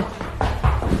kaldı.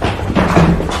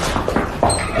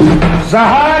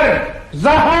 Zahar!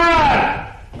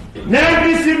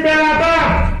 Neredesin be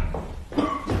adam?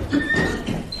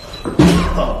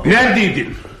 Neredeydin?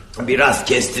 Biraz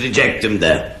kestirecektim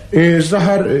de.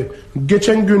 Zahar,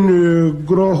 geçen gün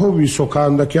Grohovi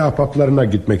sokağındaki ahbaplarına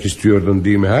gitmek istiyordun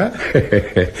değil mi ha?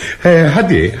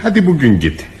 Hadi bugün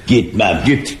git. Gitmem.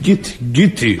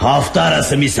 Git. Hafta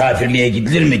arası misafirliğe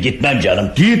gidilir mi? Gitmem canım.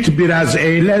 Git biraz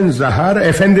eğlen Zahar.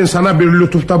 Efendin sana bir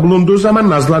lütufta bulunduğu zaman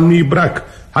nazlanmayı bırak.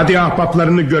 Hadi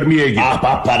ahbaplarını görmeye git.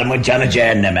 Ahbaplarımın canı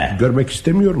cehenneme. Görmek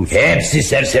istemiyor musun? Hepsi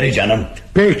serseri canım.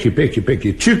 Peki.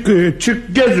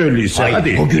 Çık gez öyleyse. Hayır,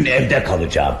 hadi. bugün evde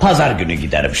kalacağım. Pazar günü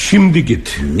giderim. Şimdi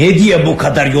git. Ne diye bu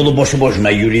kadar yolu boşu boşuna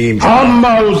yürüyeyim canım?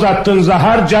 Amma uzattın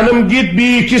Zahar, canım git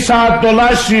 1-2 saat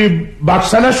dolaş.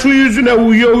 Baksana şu yüzüne,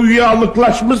 uyuya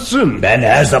alıklaşmışsın. Ben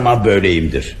her zaman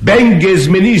böyleyimdir. Ben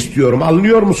gezmeni istiyorum,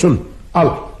 anlıyor musun?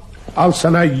 Al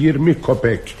sana 20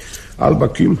 kopek. Al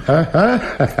bakayım.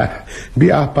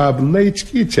 Bir ahbabınla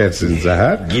içki içersin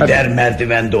Zahar. Gider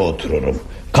merdivende otururum.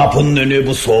 Kapının önü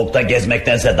bu soğukta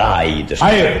gezmektense daha iyidir.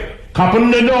 Hayır,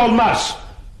 kapının önü olmaz.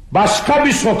 Başka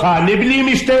bir sokağa, ne bileyim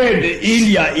işte.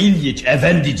 İlya İlyiç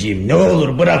efendiciğim, ne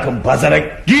olur bırakın pazara.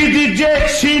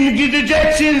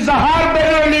 Gideceksin Zahar,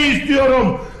 ben öyle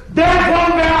istiyorum.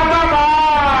 Defol be adam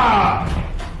ha!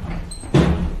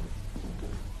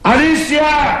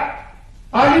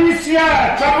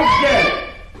 Alicia, çabuk gel.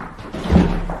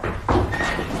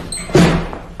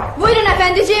 Buyurun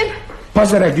efendiciğim.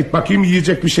 Pazara git bakayım,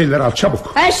 yiyecek bir şeyler al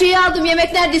çabuk. Her şeyi aldım,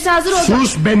 yemek neredeyse hazır oldu.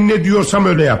 Sus, ben ne diyorsam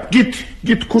öyle yap.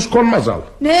 Git kuşkonmaz al.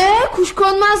 Ne,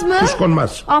 kuşkonmaz mı?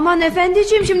 Kuşkonmaz. Aman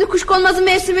efendiciğim, şimdi kuşkonmazın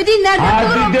mevsimi değil, nereden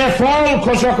bulurum? Hadi defol,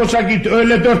 koşa git,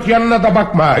 öyle dört yanına da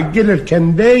bakma.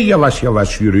 Gelirken de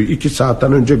yavaş yürü. 2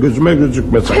 saatten önce gözüme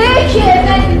gözükme sakın. Peki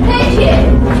efendim, peki.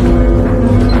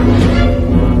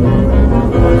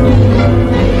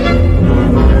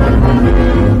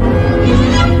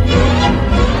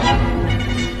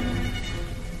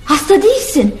 Hasta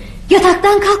değilsin.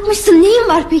 Yataktan kalkmışsın. Neyin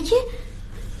var peki?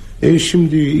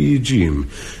 Şimdi iyiciyim.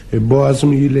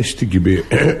 Boğazım iyileşti gibi.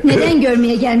 Neden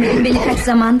görmeye gelmedin beni kaç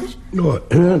zamandır?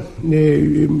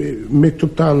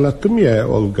 Mektupta anlattım ya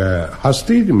Olga.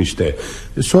 Hastaydım işte.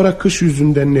 Sonra kış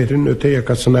yüzünden nehrin öte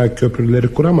yakasına köprüleri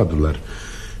kuramadılar.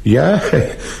 Ya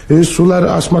sular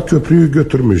asma köprüyü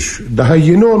götürmüş. Daha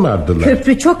yeni onardılar.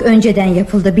 Köprü çok önceden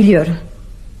yapıldı biliyorum.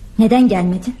 Neden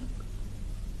gelmedin?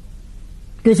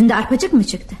 Gözünde arpacık mı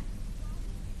çıktı?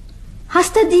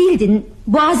 Hasta değildin.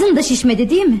 Boğazın da şişmedi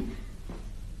değil mi?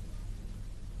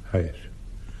 Hayır.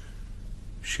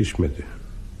 Şişmedi.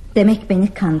 Demek beni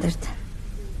kandırdın.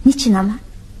 Niçin ama?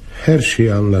 Her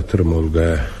şeyi anlatırım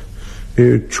Olga.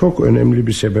 Çok önemli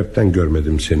bir sebepten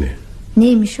görmedim seni.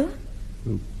 Neymiş o?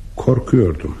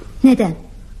 Korkuyordum. Neden?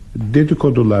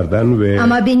 Dedikodulardan ve...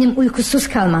 Ama benim uykusuz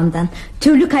kalmamdan,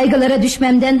 türlü kaygılara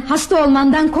düşmemden, hasta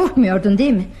olmandan korkmuyordun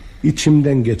değil mi?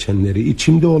 İçimden geçenleri,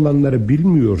 içimde olanları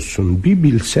bilmiyorsun. Bir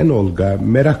bilsen Olga,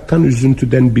 meraktan,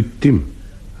 üzüntüden bittim.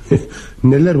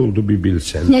 Neler oldu bir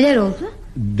bilsen. Neler oldu?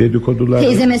 Dedikodular...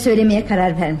 Teyzeme söylemeye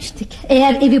karar vermiştik.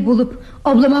 Eğer evi bulup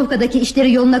Oblomovka'daki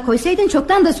işleri yoluna koysaydın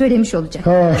çoktan da söylemiş olacak.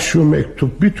 Şu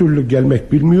mektup bir türlü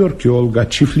gelmek bilmiyor ki Olga.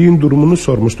 Çiftliğin durumunu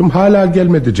sormuştum, hala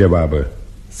gelmedi cevabı.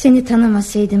 Seni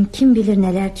tanımasaydım kim bilir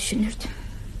neler düşünürdüm.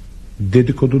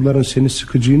 Dedikoduların seni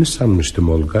sıkıcığını sanmıştım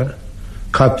Olga.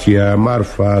 Katya,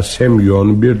 Marfa,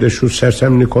 Semyon, bir de şu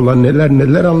sersem Nikola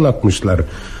neler anlatmışlar.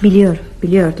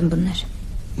 Biliyordum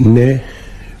bunları. Ne?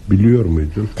 Biliyor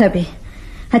muydun? Tabii.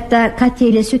 Hatta Katya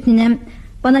ile Süt ninem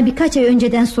bana birkaç ay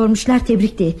önceden sormuşlar,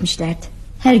 tebrik de etmişlerdi.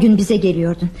 Her gün bize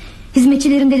geliyordun.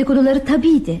 Hizmetçilerin dedikoduları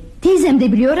tabiydi. Teyzem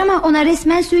de biliyor ama ona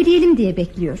resmen söyleyelim diye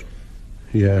bekliyor.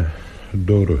 Ya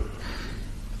doğru.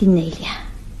 Dinle İlya.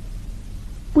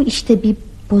 Bu işte bir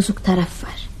bozuk taraf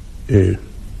var.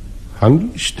 Hangi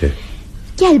işte?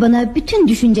 Gel bana bütün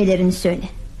düşüncelerini söyle.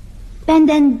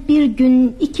 Benden bir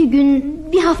gün, 2 gün,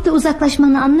 bir hafta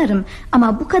uzaklaşmanı anlarım.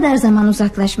 Ama bu kadar zaman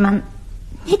uzaklaşman,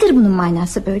 nedir bunun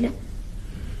manası böyle?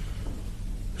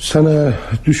 Sana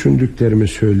düşündüklerimi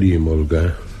söyleyeyim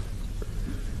Olga.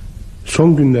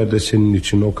 Son günlerde senin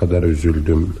için o kadar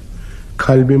üzüldüm.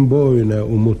 Kalbim boyuna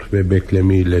umut ve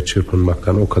beklemiyle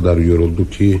çırpınmaktan o kadar yoruldu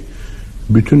ki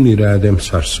bütün iradem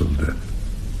sarsıldı.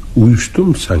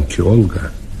 Uyuştum sanki Olga.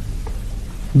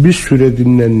 Bir süre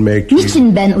dinlenmek...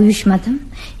 Niçin ben uyuşmadım?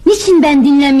 Niçin ben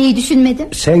dinlenmeyi düşünmedim?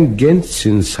 Sen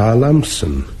gençsin,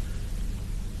 sağlamsın.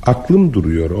 Aklım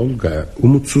duruyor Olga.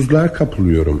 Umutsuzluğa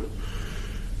kapılıyorum.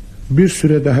 Bir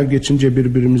süre daha geçince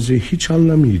birbirimizi hiç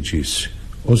anlamayacağız.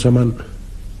 O zaman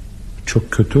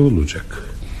çok kötü olacak.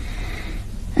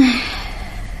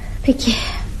 Peki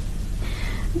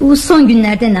bu son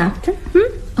günlerde ne yaptın?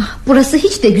 Burası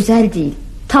hiç de güzel değil.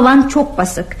 Tavan çok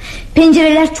basık,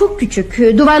 pencereler çok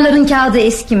küçük, duvarların kağıdı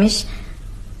eskimiş.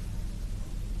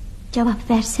 Cevap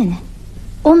versene.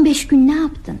 15 gün ne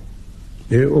yaptın?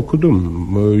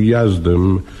 Okudum,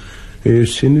 yazdım,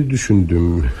 seni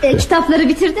düşündüm. Kitapları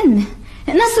bitirdin mi?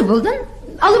 Nasıl buldun?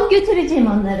 Alıp götüreceğim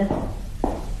onları.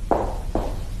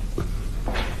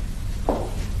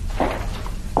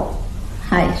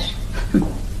 Hayır.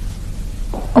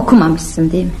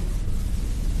 Okumamışsın değil mi?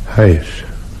 Hayır.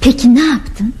 Peki ne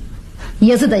yaptın?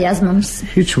 Yazı da yazmamışsın.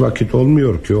 Hiç vakit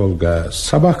olmuyor ki Olga.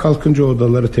 Sabah kalkınca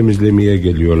odaları temizlemeye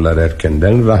geliyorlar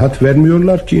erkenden. Rahat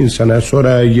vermiyorlar ki insana.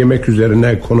 Sonra yemek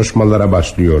üzerine konuşmalara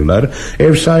başlıyorlar.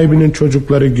 Ev sahibinin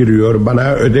çocukları giriyor,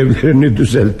 bana ödevlerini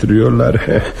düzelttiriyorlar.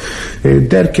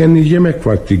 Derken yemek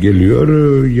vakti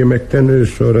geliyor. Yemekten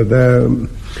sonra da...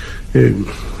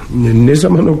 ne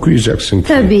zaman okuyacaksın ki?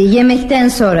 Tabii yemekten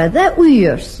sonra da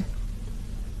uyuyorsun.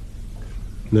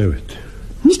 Evet.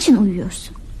 Niçin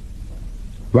uyuyorsun?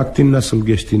 Vaktin nasıl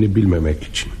geçtiğini bilmemek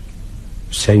için.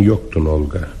 Sen yoktun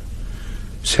Olga.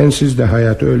 Sensiz de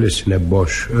hayat öylesine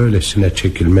boş, öylesine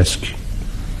çekilmez ki.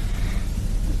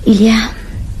 İlya,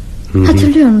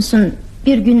 hatırlıyor musun?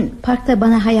 Bir gün parkta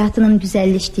bana hayatının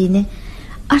güzelleştiğini,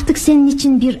 artık senin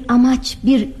için bir amaç,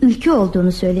 bir ülke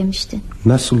olduğunu söylemiştin.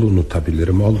 Nasıl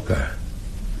unutabilirim Olga?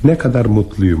 Ne kadar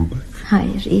mutluyum bak.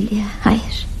 Hayır İlya,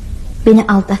 hayır. Beni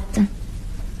aldattın.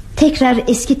 Tekrar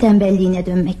eski tembelliğine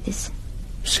dönmektesin.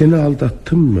 Seni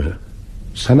aldattım mı?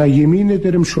 Sana yemin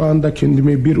ederim şu anda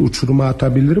kendimi bir uçuruma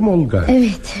atabilirim Olga.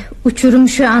 Evet, uçurum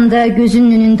şu anda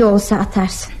gözünün önünde olsa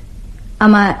atarsın.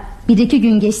 Ama 1-2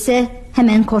 gün geçse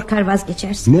hemen korkar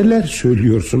vazgeçersin. Neler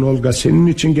söylüyorsun Olga? Senin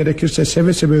için gerekirse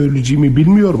seve seve öleceğimi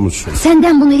bilmiyor musun?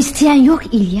 Senden bunu isteyen yok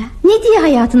İlya. Ne diye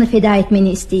hayatını feda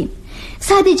etmeni isteyeyim?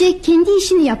 Sadece kendi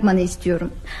işini yapmanı istiyorum.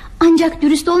 Ancak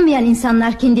dürüst olmayan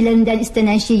insanlar kendilerinden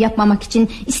istenen şeyi yapmamak için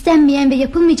istenmeyen ve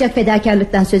yapılmayacak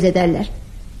fedakarlıktan söz ederler.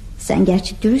 Sen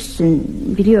gerçi dürüstsün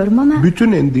biliyorum ama...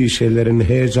 Bütün endişelerin,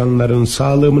 heyecanların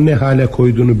sağlığımı ne hale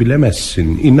koyduğunu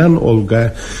bilemezsin. İnan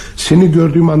Olga, seni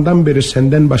gördüğüm andan beri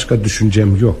senden başka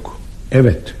düşüncem yok.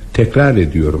 Evet, tekrar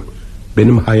ediyorum.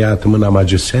 Benim hayatımın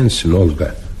amacı sensin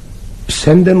Olga.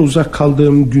 Senden uzak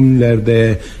kaldığım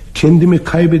günlerde kendimi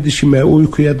kaybedişime,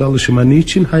 uykuya dalışıma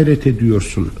niçin hayret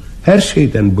ediyorsun? Her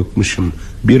şeyden bıkmışım.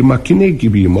 Bir makine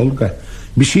gibiyim Olga.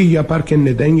 Bir şey yaparken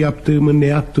neden yaptığımı, ne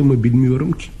yaptığımı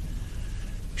bilmiyorum ki.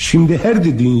 Şimdi her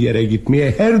dediğin yere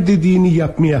gitmeye, her dediğini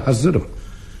yapmaya hazırım.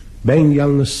 Ben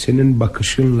yalnız senin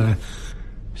bakışınla,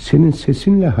 senin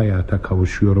sesinle hayata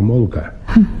kavuşuyorum Olga.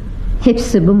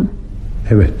 Hepsi bu mu?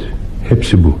 Evet,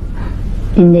 hepsi bu.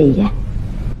 Dinle İlya.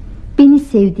 Beni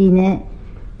sevdiğine,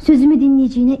 sözümü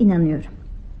dinleyeceğine inanıyorum.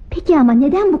 Peki ama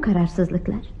neden bu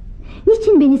kararsızlıklar?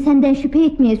 Niçin beni senden şüphe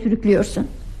etmeye sürüklüyorsun?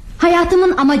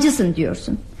 Hayatımın amacısın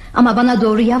diyorsun. Ama bana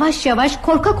doğru yavaş yavaş,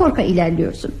 korka korka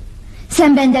ilerliyorsun.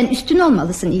 Sen benden üstün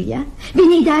olmalısın İlya.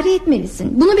 Beni idare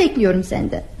etmelisin. Bunu bekliyorum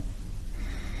senden.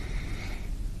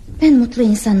 Ben mutlu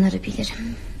insanları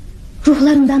bilirim.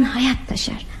 Ruhlarından hayat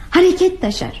taşar, hareket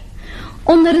taşar.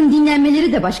 Onların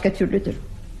dinlenmeleri de başka türlüdür.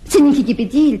 Seninki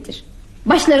gibi değildir.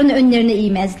 Başlarını önlerine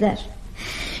eğmezler.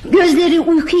 Gözleri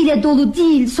uyku ile dolu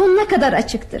değil, sonuna kadar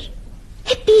açıktır.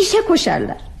 Hep bir işe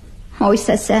koşarlar.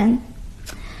 Oysa sen...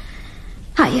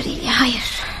 Hayır İlya,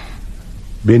 hayır.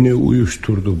 Beni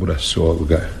uyuşturdu burası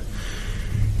Olga.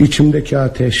 İçimdeki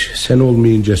ateş sen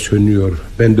olmayınca sönüyor.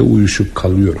 Ben de uyuşup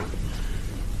kalıyorum.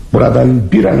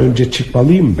 Buradan bir an önce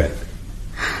çıkmalıyım ben.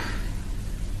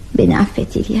 Beni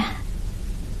affet İlya.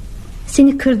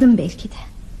 Seni kırdım belki de.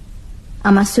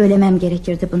 Ama söylemem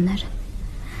gerekirdi bunları.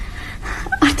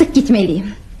 Artık gitmeliyim.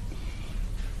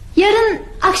 Yarın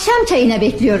akşam çayına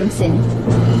bekliyorum seni.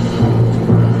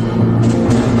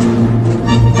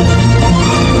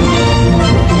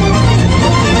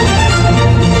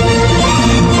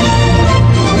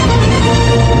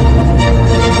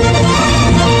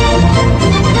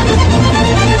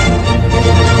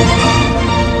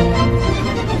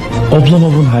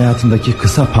 Oblomov'un hayatındaki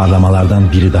kısa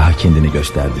parlamalardan biri daha kendini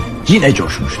gösterdi. Yine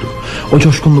coşmuştu. O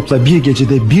coşkunlukla bir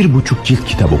gecede 1,5 cilt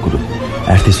kitap okudu.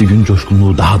 Ertesi gün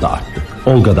coşkunluğu daha da arttı.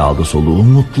 Olga da aldı soluğu,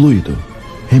 mutluydu.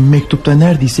 Hem mektupta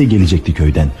neredeyse gelecekti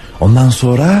köyden. Ondan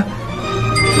sonra...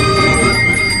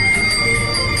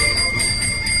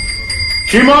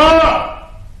 Kim o?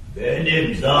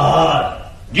 Benim Zahar.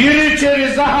 Gir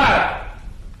içeri Zahar.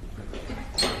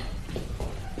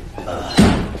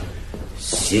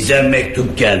 Size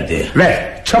mektup geldi.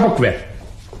 Ver, çabuk ver.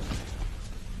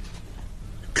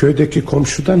 Köydeki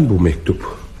komşudan bu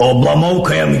mektup.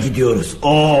 Oblomovka'ya mı gidiyoruz?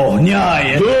 Oh,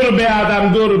 nihayet. Dur be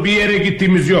adam, dur, bir yere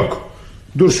gittiğimiz yok.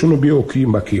 Dur şunu bir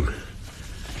okuyayım bakayım.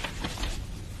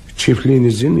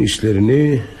 Çiftliğinizin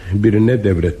işlerini birine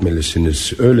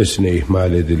devretmelisiniz. Öylesine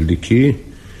ihmal edildi ki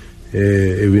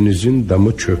evinizin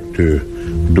damı çöktü.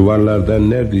 Duvarlardan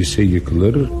neredeyse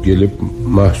yıkılır. Gelip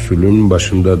mahsulün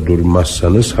başında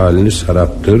durmazsanız haliniz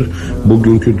haraptır.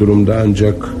 Bugünkü durumda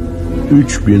ancak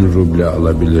 3000 ruble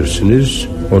alabilirsiniz.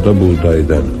 O da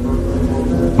buğdaydan.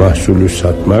 Mahsulü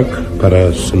satmak,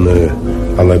 parasını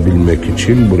alabilmek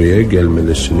için buraya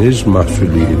gelmelisiniz.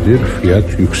 Mahsul iyidir,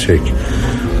 fiyat yüksek.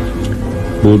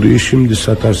 Buğdayı şimdi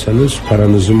satarsanız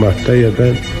paranızı Mart'ta ya da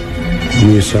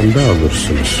Nisan'da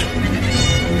alırsınız.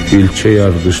 İlçe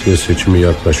yardışlı seçimi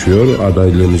yaklaşıyor.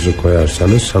 Adaylığınızı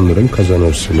koyarsanız sanırım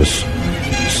kazanırsınız.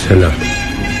 Selam.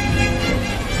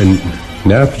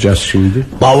 Ne yapacağız şimdi?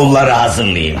 Bavulları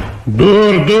hazırlayayım.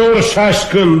 Dur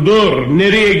şaşkın, dur.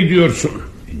 Nereye gidiyorsun?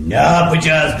 Ne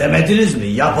yapacağız demediniz mi?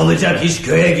 Yapılacak iş,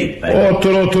 köye gitmek.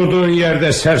 Otur oturduğun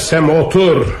yerde sersem,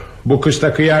 otur. Bu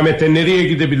kışta kıyamete nereye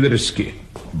gidebiliriz ki?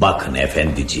 Bakın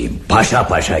efendiciğim, paşa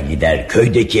paşa gider,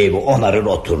 köydeki evi onarır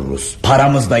otururuz.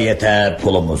 Paramız da yeter,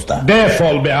 pulumuz da.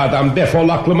 Defol be adam, defol,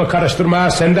 aklımı karıştırma.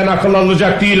 Senden akıl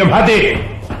alacak değilim, hadi.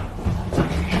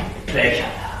 Peki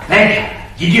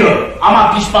gidiyorum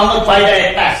ama pişmanlık fayda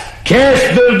etmez.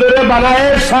 Kes dırdırı, bana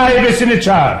ev sahibesini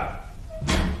çağır.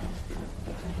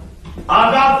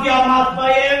 Agafya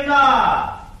Matbayevna.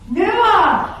 Ne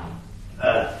var?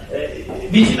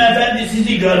 Bizim efendi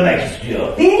sizi görmek istiyor.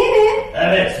 Beni mi?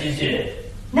 Evet, sizi.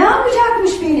 Ne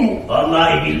yapacakmış beni?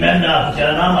 Vallahi bilmem ne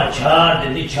yapacağını ama çağır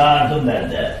dedi, çağırdım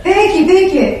ben de.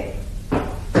 Peki.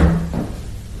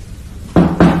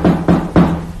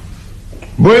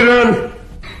 Buyurun.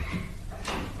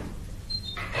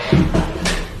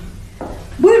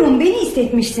 Buyurun, beni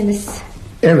istetmişsiniz.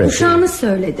 Evet. Uşağınız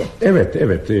söyledi.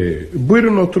 Evet.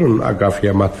 Buyurun oturun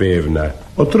Agafya Matveyevna.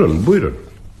 Oturun, buyurun.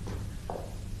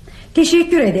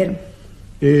 Teşekkür ederim.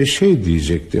 Şey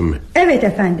diyecektim. Evet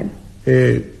efendim.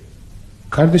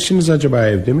 Kardeşiniz acaba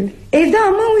evde mi? Evde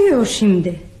ama uyuyor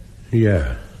şimdi. Ya.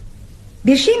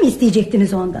 Bir şey mi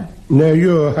isteyecektiniz ondan?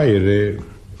 Yok, hayır.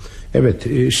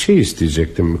 Evet, şey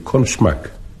isteyecektim,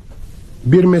 konuşmak.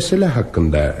 Bir mesele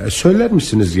hakkında. Söyler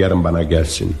misiniz yarın bana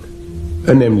gelsin?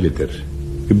 Önemlidir.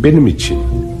 Benim için.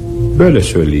 Böyle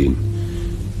söyleyin.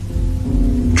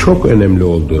 Çok önemli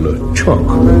olduğunu,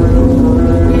 çok.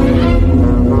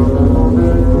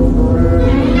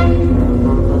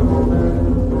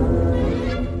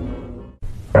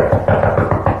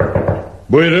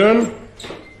 Buyurun.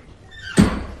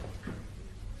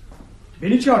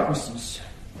 Beni çağırmışsınız.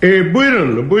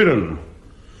 Buyurun.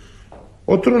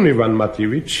 Oturun Ivan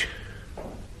Matveevich.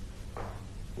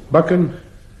 Bakın,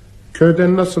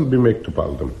 köyden nasıl bir mektup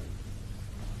aldım.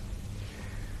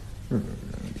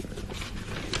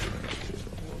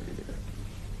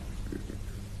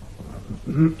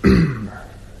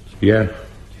 Ya,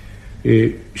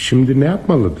 şimdi ne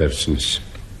yapmalı dersiniz?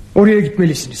 Oraya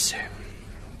gitmelisiniz.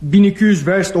 1200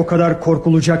 verst o kadar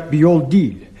korkulacak bir yol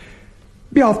değil.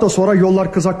 Bir hafta sonra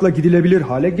yollar kızakla gidilebilir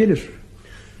hale gelir.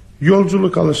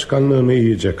 Yolculuk alışkanlığını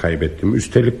iyice kaybettim.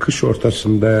 Üstelik kış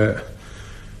ortasında...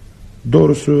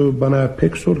 Doğrusu bana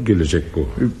pek zor gelecek bu.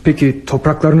 Peki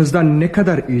topraklarınızdan ne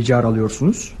kadar icar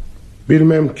alıyorsunuz?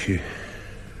 Bilmem ki.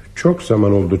 Çok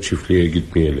zaman oldu çiftliğe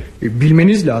gitmeyeli.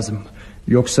 Bilmeniz lazım.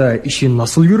 Yoksa işi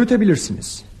nasıl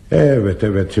yürütebilirsiniz?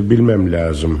 Evet bilmem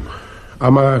lazım.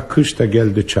 Ama kış da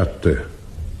geldi çattı.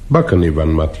 Bakın Ivan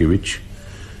Matveevich,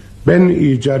 ben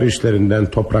icar işlerinden,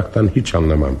 topraktan hiç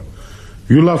anlamam.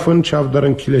 Yulafın,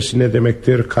 çavdarın kilesi ne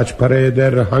demektir, kaç para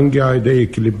eder, hangi ayda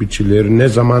ekilip biçilir, ne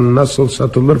zaman nasıl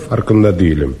satılır farkında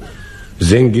değilim.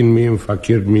 Zengin miyim,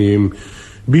 fakir miyim,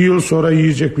 bir yıl sonra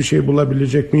yiyecek bir şey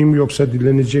bulabilecek miyim, yoksa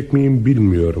dilenecek miyim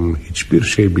bilmiyorum. Hiçbir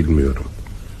şey bilmiyorum.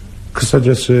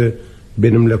 Kısacası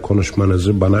benimle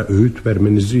konuşmanızı, bana öğüt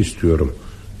vermenizi istiyorum.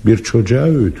 Bir çocuğa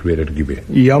öğüt verir gibi.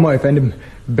 İyi ama efendim,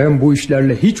 ben bu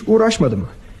işlerle hiç uğraşmadım.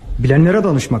 Bilenlere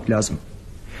danışmak lazım.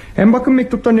 Hem bakın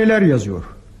mektupta neler yazıyor.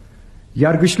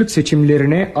 Yargıçlık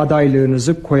seçimlerine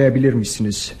adaylığınızı koyabilir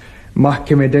misiniz?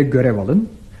 Mahkemede görev alın.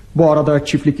 Bu arada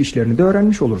çiftlik işlerini de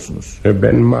öğrenmiş olursunuz.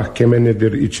 Ben mahkeme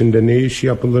nedir, içinde ne iş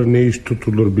yapılır, ne iş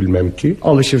tutulur bilmem ki.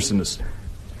 Alışırsınız.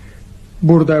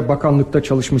 Burada bakanlıkta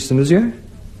çalışmışsınız ya.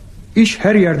 İş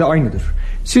her yerde aynıdır.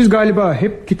 Siz galiba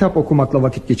hep kitap okumakla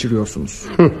vakit geçiriyorsunuz.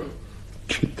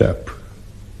 Kitap.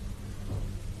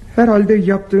 Herhalde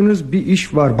yaptığınız bir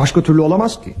iş var. Başka türlü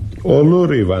olamaz ki.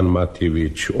 Olur Ivan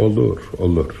Matveevich,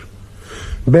 olur.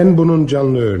 Ben bunun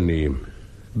canlı örneğim.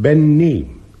 Ben neyim,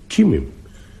 kimim?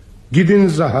 Gidin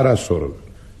Zahar'a sorun.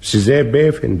 Size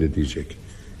beyefendi diyecek.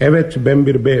 Evet, ben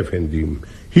bir beyefendiyim.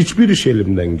 Hiçbir iş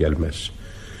elimden gelmez.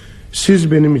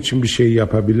 Siz benim için bir şey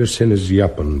yapabilirseniz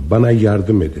yapın. Bana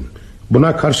yardım edin.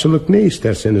 Buna karşılık ne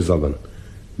isterseniz alın.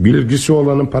 Bilgisi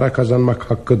olanın para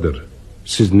kazanmak hakkıdır.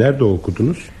 Siz nerede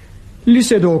okudunuz?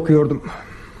 Lisede okuyordum.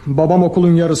 Babam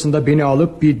okulun yarısında beni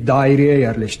alıp bir daireye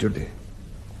yerleştirdi.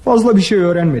 Fazla bir şey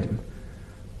öğrenmedim.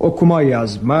 Okuma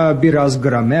yazma, biraz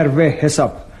gramer ve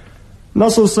hesap.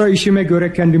 Nasılsa işime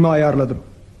göre kendimi ayarladım.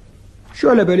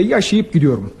 Şöyle böyle yaşayıp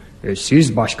gidiyorum.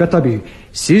 Siz başka tabii.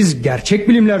 Siz gerçek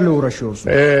bilimlerle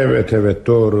uğraşıyorsunuz. Evet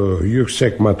doğru.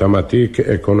 Yüksek matematik,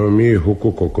 ekonomi,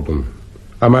 hukuk okudum.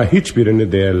 Ama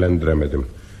hiçbirini değerlendiremedim.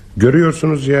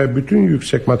 Görüyorsunuz ya, bütün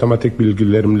yüksek matematik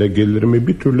bilgilerimle gelirimi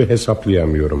bir türlü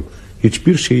hesaplayamıyorum.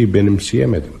 Hiçbir şeyi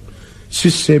benimseyemedim.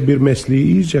 Sizse bir mesleği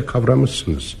iyice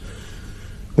kavramışsınız.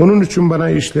 Onun için bana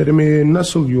işlerimi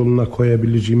nasıl yoluna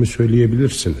koyabileceğimi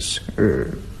söyleyebilirsiniz.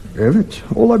 Evet,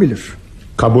 olabilir.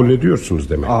 Kabul ediyorsunuz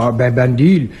demek. Ben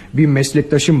değil, bir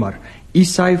meslektaşım var.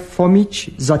 İsay Fomiç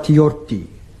Zatiyorti.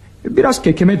 Biraz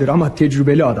kekemedir ama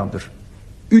tecrübeli adamdır.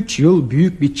 3 yıl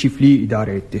büyük bir çiftliği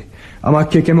idare etti. Ama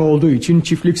kekeme olduğu için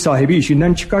çiftlik sahibi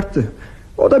işinden çıkarttı.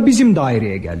 O da bizim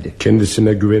daireye geldi.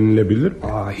 Kendisine güvenilebilir mi?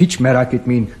 Hiç merak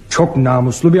etmeyin, çok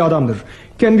namuslu bir adamdır.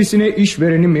 Kendisine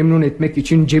işvereni memnun etmek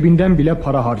için cebinden bile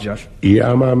para harcar. İyi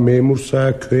ama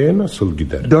memursa köye nasıl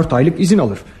gider? 4 aylık izin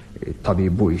alır.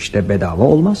 Tabii bu işte bedava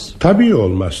olmaz. Tabii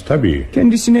olmaz, tabii.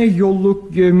 Kendisine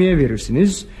yolluk yevmiye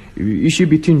verirsiniz.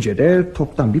 İşi bitince de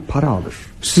toptan bir para alır.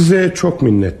 Size çok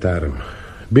minnettarım.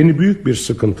 Beni büyük bir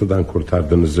sıkıntıdan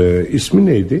kurtardınız. İsmi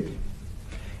neydi?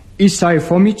 İsay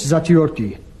Fomiç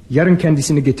Zatiyorti. Yarın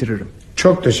kendisini getiririm.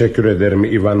 Çok teşekkür ederim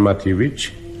Ivan Matveevich.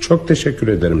 Çok teşekkür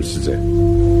ederim size.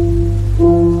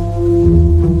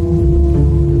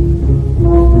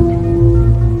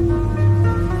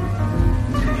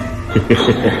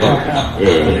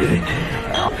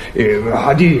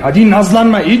 Hadi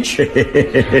nazlanma iç.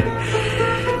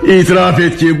 İtiraf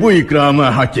et ki bu ikramı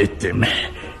hak ettim.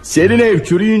 Senin ev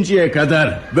çürüyünceye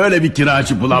kadar böyle bir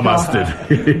kiracı bulamazdın.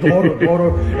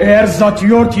 Doğru. Eğer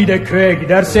Zatiyorti de köye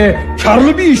giderse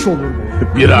karlı bir iş olur bu.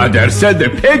 Birader, sen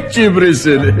de pek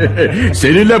cimrisin.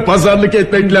 Seninle pazarlık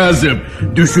etmek lazım.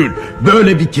 Düşün,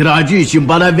 böyle bir kiracı için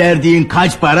bana verdiğin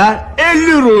kaç para?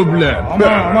 50 ruble.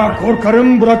 Ama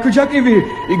korkarım bırakacak evi.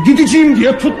 Gideceğim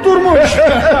diye tutturmuş.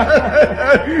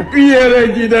 Bir yere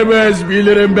gidemez,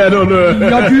 bilirim ben onu.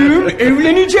 Ya düğün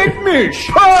evlenecekmiş.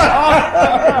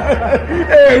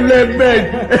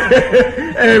 Evlenmek.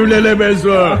 Evlenemez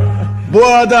o. Bu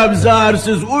adam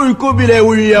zaharsız uyku bile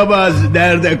uyuyamaz.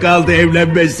 Nerede kaldı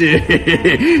evlenmesi?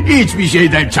 Hiçbir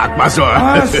şeyden çakmaz o.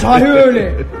 Ha, sahi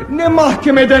öyle. Ne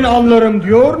mahkemeden anlarım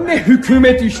diyor, ne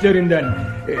hükümet işlerinden.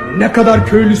 Ne kadar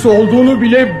köylüsü olduğunu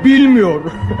bile bilmiyor.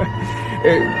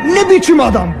 Ne biçim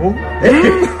adam bu?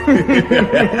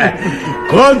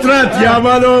 Kontrat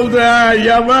yaman oldu ha,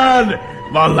 yaman.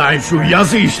 Vallahi şu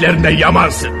yazı işlerinden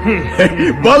yamansın.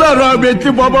 Bana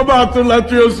rahmetli babamı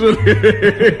hatırlatıyorsun.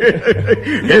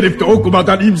 Herif de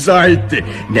okumadan imza etti.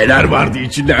 Neler vardı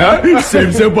içinde ha?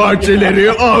 Sebze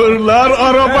bahçeleri, ahırlar,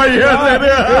 araba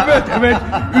yerleri. Evet.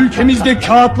 Ülkemizde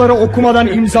kağıtları okumadan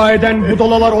imza eden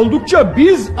budalalar oldukça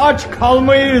biz aç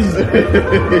kalmayız.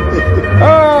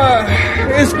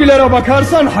 Eskilere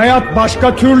bakarsan hayat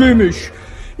başka türlüymüş.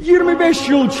 25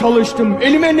 yıl çalıştım,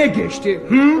 elime ne geçti?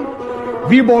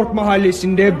 Viborg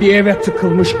mahallesinde bir eve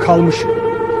tıkılmış kalmışım.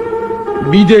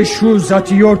 Bir de şu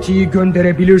Zatiyorti'yi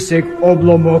gönderebilirsek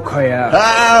Oblomovka'ya.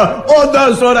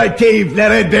 Ondan sonra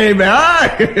keyiflere değme ha.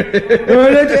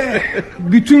 Öyle de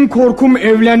bütün korkum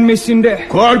evlenmesinde.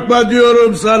 Korkma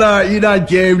diyorum sana, inan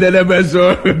ki evlenemez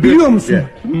o. Biliyor musun?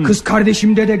 Kız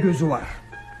kardeşimde de gözü var.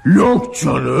 Yok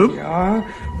canım. Ya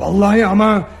vallahi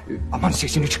ama aman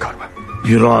sesini çıkarma.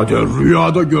 Birader,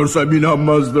 rüyada görsem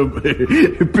inanmazdım.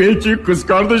 Peki kız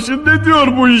kardeşin ne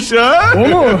diyor bu işe? O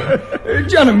mu?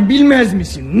 Canım bilmez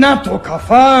misin? NATO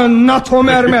kafa, NATO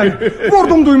mermer.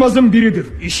 Vurdum duymazın biridir.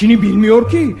 İşini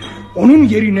bilmiyor ki. Onun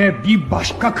yerine bir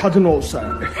başka kadın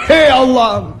olsa. Hey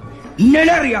Allah'ım,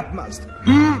 neler yapmazdı.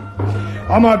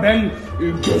 Ama ben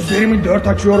gözlerimi dört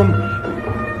açıyorum.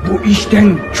 Bu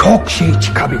işten çok şey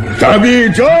çıkabilir.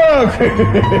 Tabii çok.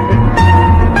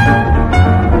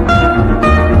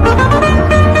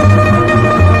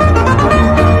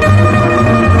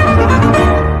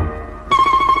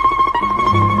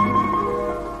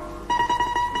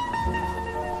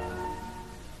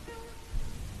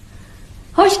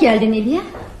 Hoş geldin İlya.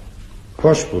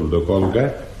 Hoş bulduk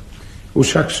Olga.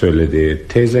 Uşak söyledi,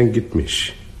 teyzen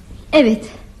gitmiş. Evet,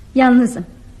 yalnızım.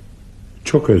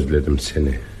 Çok özledim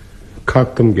seni.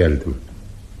 Kalktım geldim.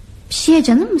 Bir şeye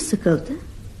canın mı sıkıldı?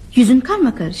 Yüzün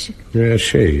karmakarışık.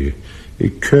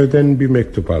 Köyden bir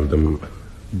mektup aldım.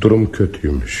 Durum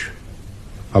kötüymüş.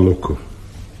 Al oku.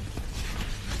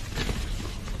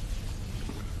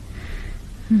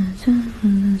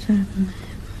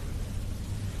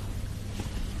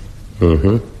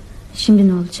 Şimdi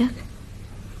ne olacak?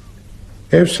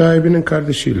 Ev sahibinin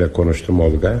kardeşiyle konuştum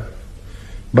Olga.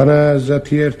 Bana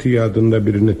Zatierti adında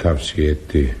birini tavsiye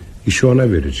etti. İşi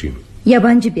ona vereceğim.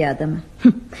 Yabancı bir adamı.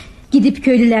 Gidip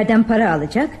köylülerden para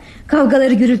alacak,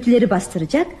 kavgaları gürültüleri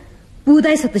bastıracak,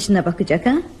 buğday satışına bakacak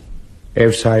ha?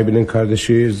 Ev sahibinin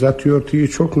kardeşi Zatierti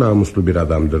çok namuslu bir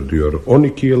adamdır diyor.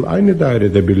 12 yıl aynı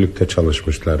dairede birlikte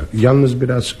çalışmışlar. Yalnız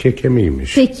biraz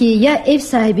kekemiymiş. Peki ya ev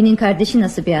sahibinin kardeşi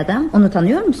nasıl bir adam? Onu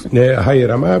tanıyor musun? Hayır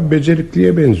ama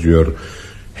becerikliye benziyor.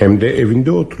 Hem de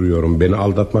evinde oturuyorum. Beni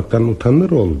aldatmaktan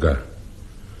utanır Olga.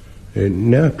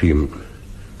 Ne yapayım?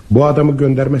 Bu adamı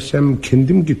göndermezsem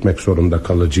kendim gitmek zorunda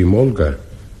kalacağım Olga.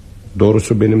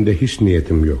 Doğrusu benim de hiç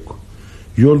niyetim yok.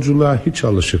 Yolculuğa hiç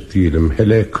alışık değilim.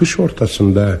 Hele kış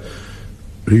ortasında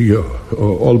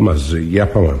olmaz,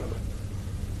 yapamam.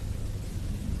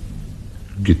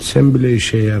 Gitsem bile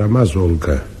işe yaramaz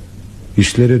Olga.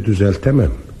 İşleri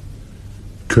düzeltemem.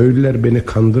 Köylüler beni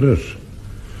kandırır.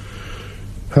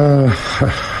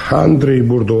 Andrei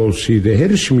burada olsaydı her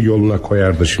işimi yoluna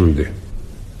koyardı şimdi.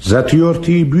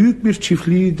 Zatierti büyük bir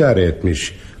çiftliği idare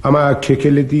etmiş. Ama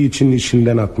kekelediği için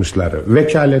işinden atmışlar.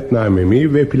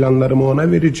 Vekaletnamemi ve planlarımı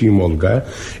ona vereceğim Olga.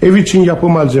 Ev için yapı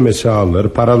malzemesi alır,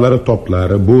 paraları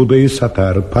toplar, buğdayı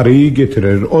satar, parayı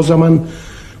getirir. O zaman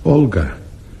Olga,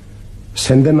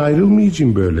 senden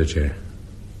ayrılmayacağım böylece.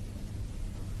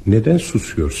 Neden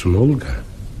susuyorsun Olga?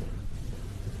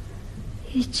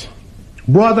 Hiç.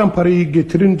 Bu adam parayı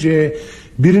getirince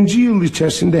 1. yıl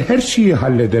içerisinde her şeyi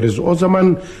hallederiz. O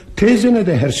zaman teyzene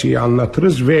de her şeyi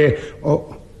anlatırız ve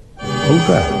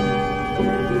Olga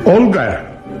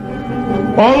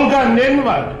nen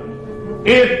var?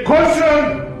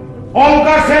 Koşun!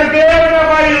 Olga Sergeyevna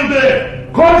bayıldı.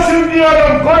 Koşun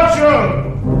diyorum, koşun!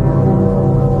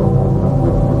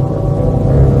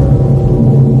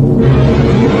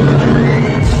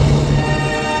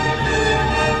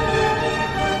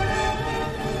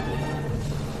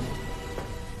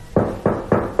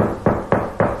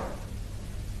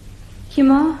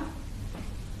 Kim o?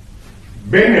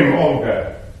 Benim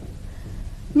Olga.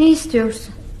 Ne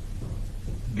istiyorsun?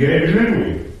 Girebilir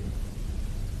miyim?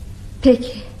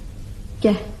 Peki,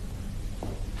 gel.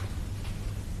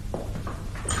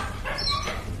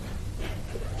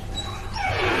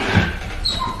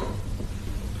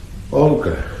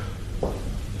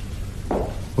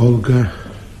 Olga,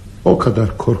 o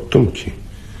kadar korktum ki.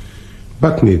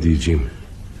 Bak ne diyeceğim.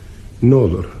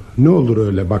 Ne olur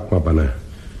öyle bakma bana.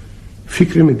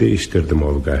 Fikrimi değiştirdim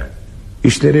Olga.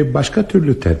 İşleri başka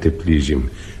türlü tertipleyeceğim.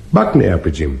 Bak ne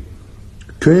yapacağım.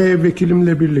 Köye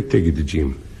vekilimle birlikte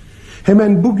gideceğim.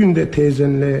 Hemen bugün de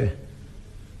teyzenle...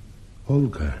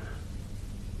 Olga,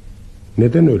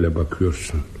 neden öyle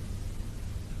bakıyorsun?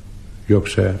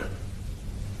 Yoksa...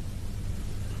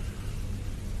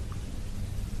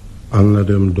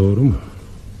 Anladığım doğru mu?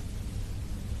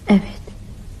 Evet,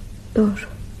 doğru.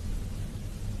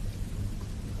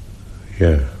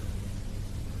 Ya.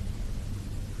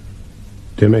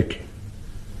 Demek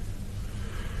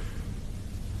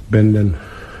benden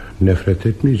nefret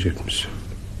etmeyecek misin?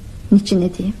 Niçin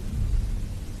edeyim?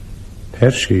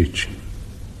 Her şey için.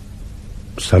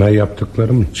 Sana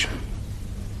yaptıklarım için.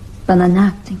 Bana ne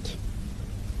yaptın ki?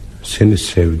 Seni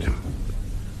sevdim.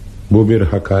 Bu bir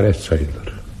hakaret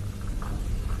sayılır.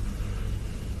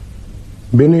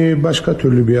 Beni başka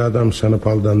türlü bir adam sanıp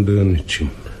aldandığın için,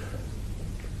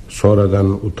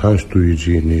 sonradan utanç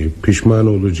duyacağını, pişman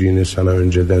olacağını sana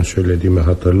önceden söylediğimi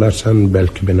hatırlarsan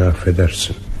belki beni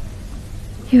affedersin.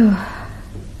 Yok,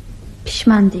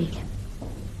 pişman değilim.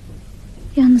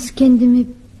 Yalnız kendimi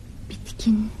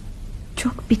bitkin,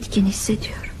 çok bitkin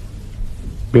hissediyorum.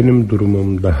 Benim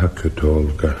durumum daha kötü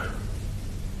Olga.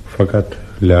 Fakat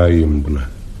layığım buna.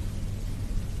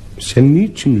 Sen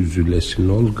niçin üzülesin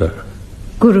Olga?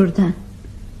 Gururdan.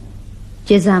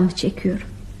 Cezamı çekiyorum.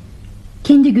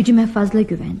 Kendi gücüme fazla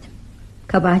güvendim.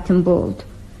 Kabahatim bu oldu.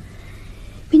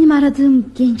 Benim aradığım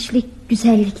gençlik,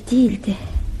 güzellik değildi.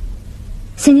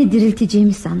 Seni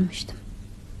dirilteceğimi sanmıştım.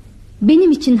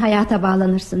 Benim için hayata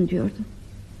bağlanırsın diyordum.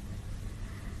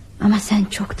 Ama sen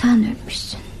çoktan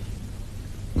ölmüşsün.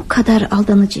 Bu kadar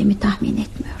aldanacağımı tahmin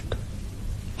etmiyordum.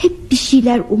 Hep bir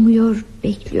şeyler umuyor,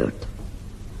 bekliyordum.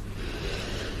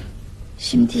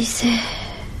 Şimdi ise...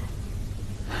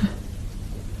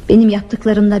 benim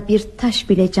yaptıklarımla bir taş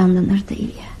bile canlanırdı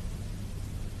İlya.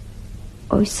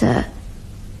 Oysa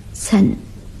sen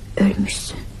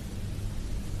ölmüşsün.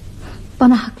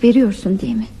 Bana hak veriyorsun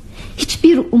değil mi?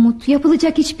 Hiçbir umut,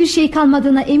 yapılacak hiçbir şey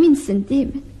kalmadığına eminsin değil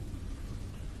mi?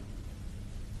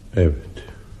 Evet,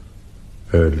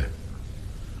 öyle.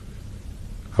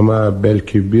 Ama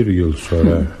belki bir yıl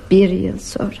sonra... Bir yıl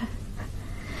sonra.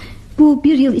 Bu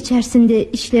bir yıl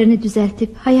içerisinde işlerini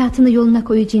düzeltip hayatını yoluna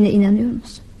koyacağına inanıyor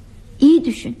musun? İyi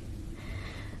düşün.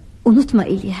 Unutma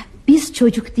İlya, biz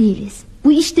çocuk değiliz.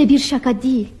 Bu işte bir şaka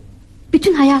değil.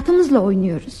 Bütün hayatımızla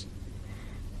oynuyoruz.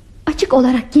 Açık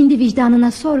olarak kendi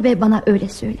vicdanına sor ve bana öyle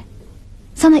söyle.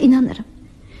 Sana inanırım.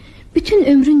 Bütün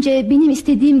ömrünce benim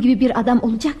istediğim gibi bir adam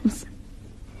olacak mısın?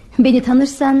 Beni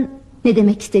tanırsan ne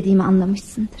demek istediğimi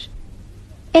anlamışsındır.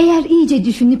 Eğer iyice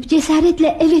düşünüp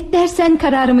cesaretle evet dersen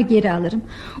kararımı geri alırım.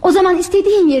 O zaman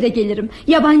istediğin yere gelirim.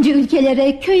 Yabancı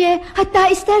ülkelere, köye, hatta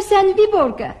istersen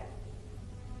Viborg'a.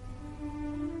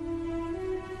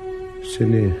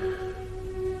 Seni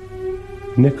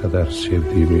ne kadar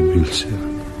sevdiğimi bilsen.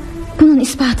 Bunun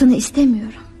ispatını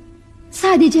istemiyorum.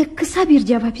 Sadece kısa bir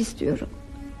cevap istiyorum.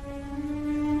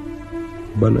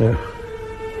 Bana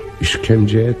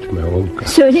işkence etme Olga.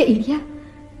 Söyle İlya,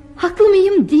 haklı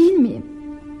mıyım değil miyim?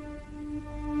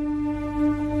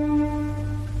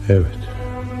 Evet.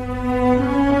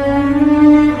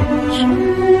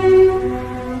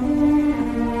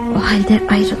 O halde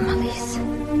ayrılmalıyız.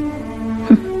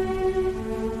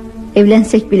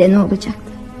 Evlensek bile ne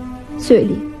olacaktı?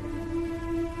 Söyleyeyim.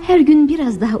 Her gün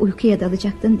biraz daha uykuya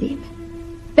dalacaktın değil mi?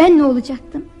 Ben ne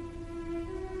olacaktım?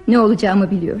 Ne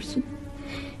olacağımı biliyorsun.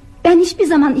 Ben hiçbir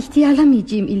zaman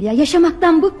ihtiyarlamayacağım İlya.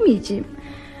 Yaşamaktan bıkmayacağım.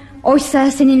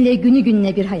 Oysa seninle günü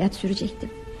gününe bir hayat sürecektim.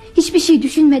 Hiçbir şey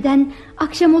düşünmeden,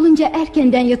 akşam olunca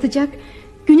erkenden yatacak,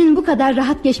 günün bu kadar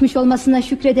rahat geçmiş olmasına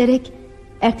şükrederek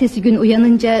ertesi gün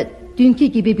uyanınca dünkü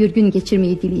gibi bir gün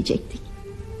geçirmeyi dileyecektik.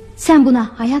 Sen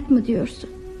buna hayat mı diyorsun?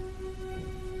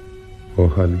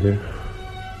 O halde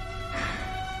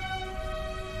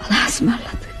Allah'a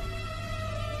ısmarladık.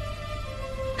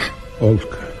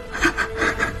 Olga,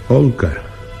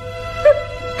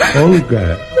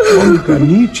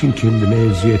 niçin kendine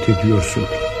eziyet ediyorsun?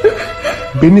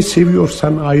 Beni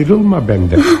seviyorsan ayrılma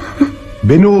benden.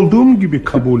 Beni olduğum gibi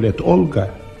kabul et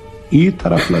Olga. İyi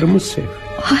taraflarımı sev.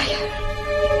 Hayır.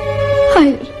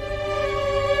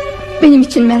 Benim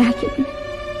için merak etme.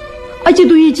 Acı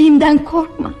duyacağımdan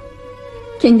korkma.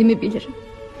 Kendimi bilirim.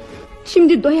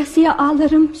 Şimdi doyasıya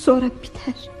ağlarım, sonra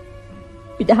biter.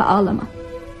 Bir daha ağlamam.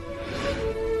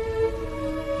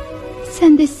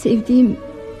 Sen de sevdiğim,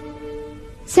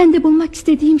 sen de bulmak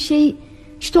istediğim şey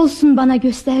Stolz'un bana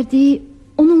gösterdiği,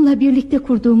 onunla birlikte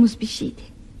kurduğumuz bir şeydi.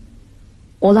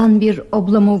 Olan bir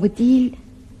Oblomov'u değil,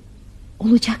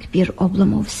 olacak bir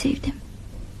Oblomov'u sevdim.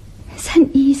 Sen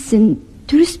iyisin,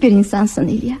 dürüst bir insansın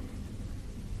İlya.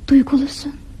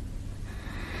 Duygulusun.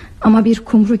 Ama bir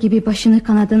kumru gibi başını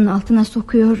kanadının altına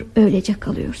sokuyor, öylece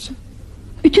kalıyorsun.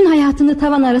 Bütün hayatını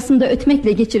tavan arasında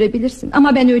ötmekle geçirebilirsin.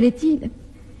 Ama ben öyle değilim.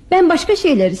 Ben başka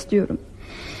şeyler istiyorum.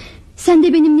 Sen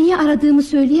de benim neyi aradığımı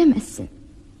söyleyemezsin.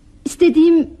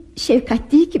 İstediğim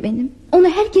şefkat değil ki benim. Onu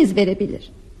herkes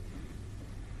verebilir.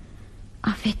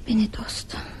 Affet beni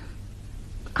dostum.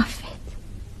 Affet.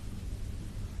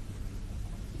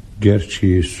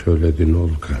 Gerçeği söyledin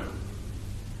Olga.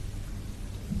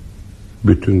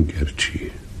 Bütün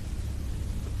gerçeği.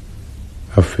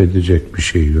 Affedecek bir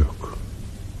şey yok.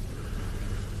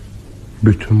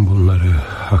 Bütün bunları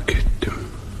hak ettim.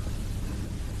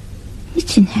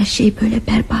 Niçin her şey böyle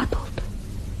berbat oldu?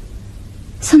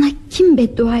 Sana kim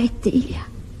beddua etti İlya?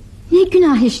 Ne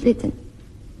günah işledin?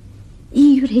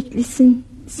 İyi yüreklisin,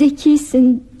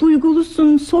 zekisin,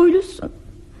 duygulusun, soylusun.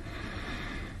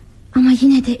 Ama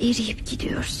yine de eriyip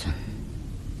gidiyorsun.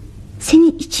 Seni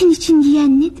için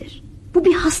yiyen nedir? Bu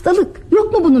bir hastalık.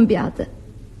 Yok mu bunun bir adı?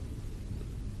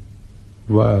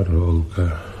 Var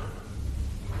Olga.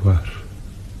 Var.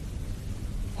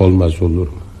 Olmaz olur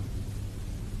mu?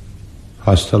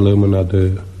 Hastalığımın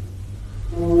adı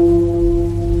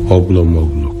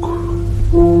Oblomovluk.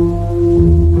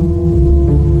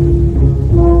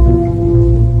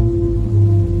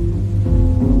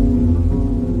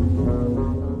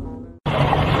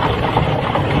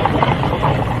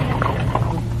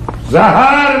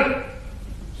 Zahar!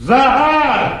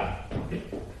 Zahar!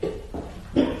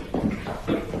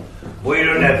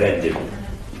 Buyurun efendim.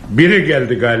 Biri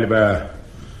geldi galiba.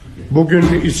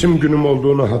 Bugün isim günüm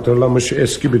olduğunu hatırlamış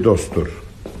eski bir dosttur.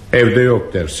 Evde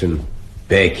yok dersin.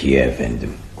 Peki efendim.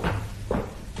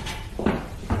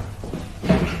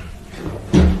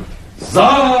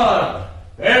 Zahar!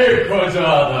 Ey koca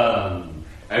adam!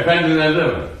 Efendi nerede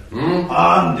mi?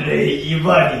 Andrei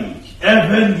Ivaniç,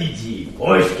 efendiciğim,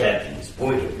 hoş geldiniz.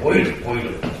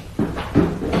 Buyurun.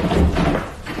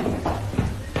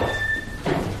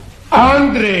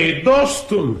 Andrei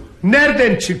dostum,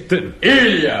 nereden çıktın?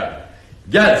 İlya,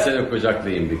 gel seni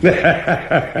kucaklayayım bir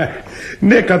kere.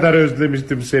 Ne kadar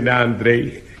özlemiştim seni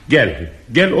Andrei.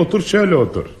 Gel otur, şöyle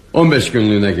otur. 15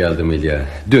 günlüğüne geldim İlya.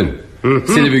 Dün.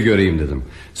 Seni bir göreyim dedim.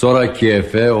 Sonra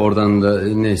Kiev'e, oradan da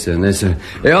neyse.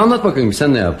 Anlat bakayım,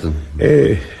 sen ne yaptın?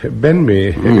 Ben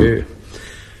mi?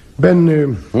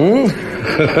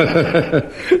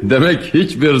 Demek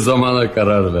hiçbir zamana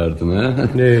karar verdin ha?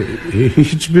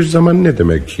 Hiçbir zaman ne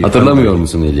demek? Hatırlamıyor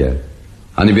musun İlya?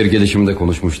 Hani bir gelişimde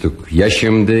konuşmuştuk. Ya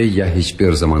şimdi ya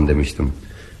hiçbir zaman demiştim.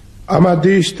 Ama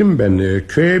değiştim ben.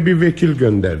 Köye bir vekil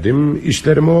gönderdim.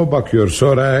 İşlerime o bakıyor.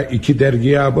 Sonra 2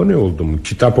 dergiye abone oldum.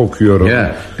 Kitap okuyorum.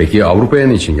 Ya, peki Avrupa'ya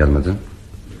niçin gelmedin?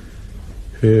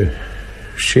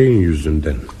 Şeyin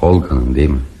yüzünden. Olga'nın değil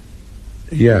mi?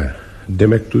 Ya,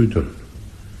 demek duydun.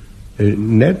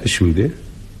 Nerede şimdi?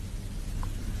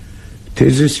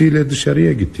 Teyzesiyle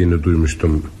dışarıya gittiğini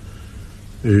duymuştum.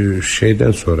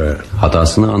 Şeyden sonra.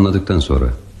 Hatasını anladıktan sonra.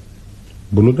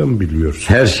 Bunu da mı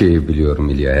biliyorsun? Her şeyi biliyorum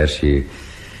İlya, her şeyi.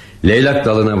 Leylak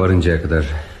dalına varıncaya kadar.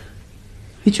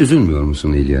 Hiç üzülmüyor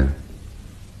musun İlya?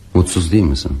 Mutsuz değil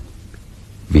misin?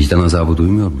 Vicdan azabı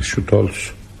duymuyor musun? Şut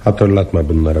olsun. Hatırlatma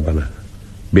bunları bana.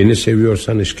 Beni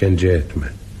seviyorsan işkence etme.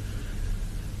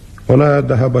 Ona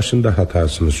daha başında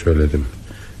hatasını söyledim.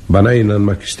 Bana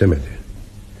inanmak istemedi.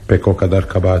 Pek o kadar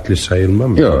kabahatli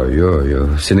sayılmam mı? Yo.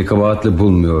 Seni kabahatli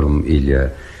bulmuyorum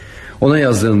İlya. Ona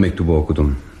yazdığın mektubu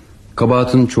okudum.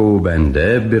 Kabahatın çoğu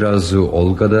bende, birazı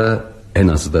Olga'da, en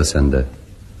azı da sende.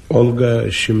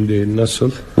 Olga şimdi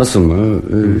nasıl? Nasıl mı?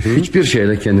 Hiçbir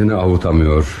şeyle kendini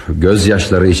avutamıyor.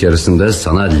 Gözyaşları içerisinde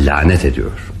sana lanet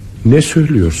ediyor. Ne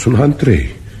söylüyorsun Andrei?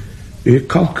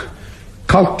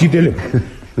 Kalk gidelim.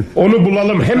 Onu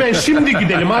bulalım, hemen şimdi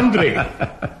gidelim Andrei.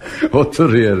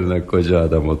 Otur yerine koca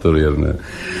adam, otur yerine.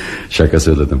 Şaka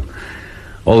söyledim.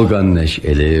 Olga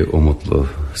neşeli, umutlu.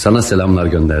 Sana selamlar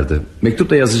gönderdi.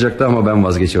 Mektupta yazacaktı ama ben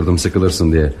vazgeçirdim,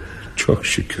 sıkılırsın diye. Çok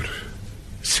şükür.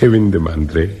 Sevindim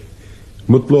Andrei.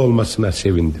 Mutlu olmasına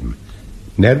sevindim.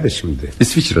 Nerede şimdi?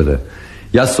 İsviçre'de.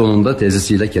 Yaz sonunda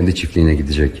teyzesiyle kendi çiftliğine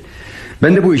gidecek.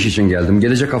 Ben de bu iş için geldim.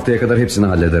 Gelecek haftaya kadar hepsini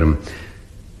hallederim.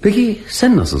 Peki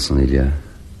sen nasılsın İlya?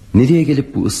 Nereye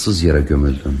gelip bu ıssız yere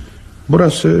gömüldün?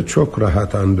 Burası çok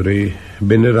rahat Andrei.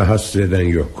 Beni rahatsız eden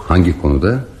yok. Hangi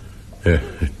konuda?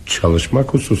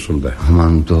 Çalışmak hususunda.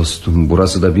 Aman dostum,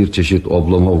 burası da bir çeşit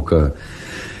Oblomovka.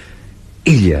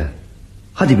 İlya,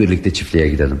 hadi birlikte çiftliğe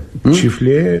gidelim.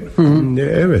 Çiftliğe?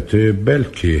 Evet,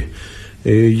 belki.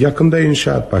 Yakında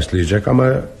inşaat başlayacak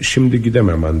ama şimdi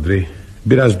gidemem Andrei.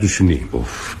 Biraz düşüneyim.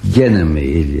 Of, gene mi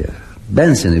İlya?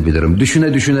 Ben seni bilirim.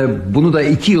 Düşüne düşüne bunu da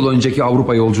 2 yıl önceki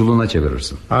Avrupa yolculuğuna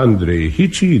çevirirsin. Andrei,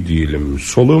 hiç iyi değilim.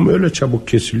 Soluğum öyle çabuk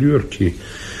kesiliyor ki.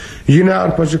 Yine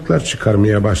arpacıklar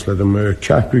çıkarmaya başladım.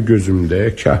 Kah bir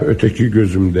gözümde, kah öteki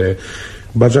gözümde.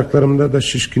 Bacaklarımda da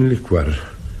şişkinlik var.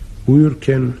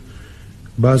 Uyurken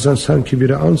bazen sanki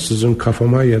biri ansızın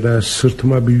kafama ya da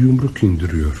sırtıma bir yumruk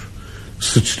indiriyor.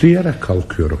 Sıçrayarak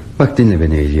kalkıyorum. Bak dinle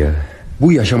beni İlya.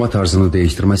 Bu yaşama tarzını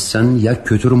değiştirmezsen ya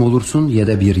kötürüm olursun ya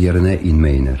da bir yerine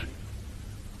inme iner.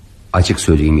 Açık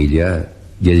söyleyeyim İlya,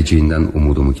 geleceğinden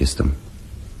umudumu kestim.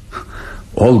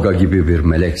 Olga gibi bir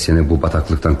melek seni bu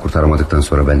bataklıktan kurtarmadıktan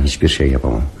sonra ben hiçbir şey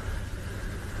yapamam.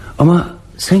 Ama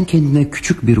sen kendine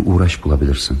küçük bir uğraş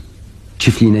bulabilirsin.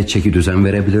 Çiftliğine çeki düzen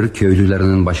verebilir,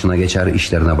 köylülerinin başına geçer,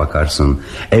 işlerine bakarsın.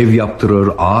 Ev yaptırır,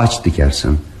 ağaç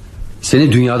dikersin.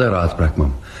 Seni dünyada rahat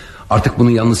bırakmam. Artık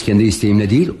bunu yalnız kendi isteğimle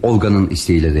değil, Olga'nın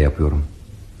isteğiyle de yapıyorum.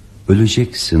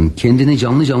 Öleceksin, kendini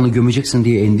canlı canlı gömeceksin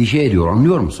diye endişe ediyor,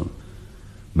 anlıyor musun?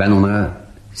 Ben ona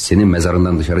senin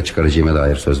mezarından dışarı çıkaracağıma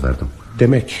dair söz verdim.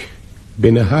 Demek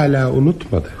beni hala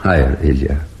unutmadı. Hayır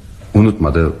İlya,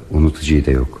 unutmadı, unutacağı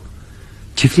da yok.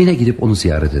 Çiftliğine gidip onu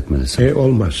ziyaret etmelisin.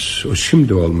 Olmaz, o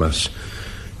şimdi olmaz.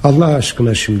 Allah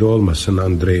aşkına şimdi olmasın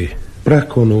Andrei.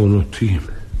 Bırak onu unutayım.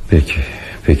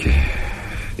 Peki.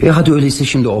 Hadi öyleyse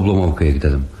şimdi Oblomovka'ya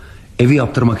gidelim. Evi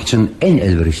yaptırmak için en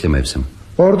elverişli mevsim.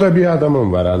 Orada bir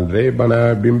adamım var Andrei.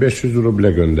 Bana 1500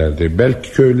 ruble gönderdi.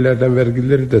 Belki köylülerden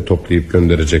vergileri de toplayıp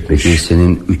gönderecekmiş. Peki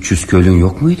senin 300 köylün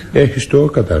yok muydu? İşte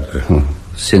o kadardı.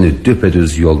 Seni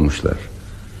düpedüz yolmuşlar.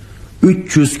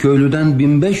 300 köylüden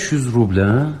 1500 ruble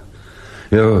ha?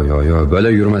 Yo, böyle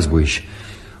yürümez bu iş.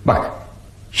 Bak,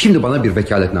 şimdi bana bir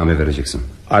vekaletname vereceksin.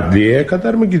 Adliyeye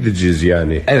kadar mı gideceğiz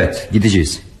yani? Evet,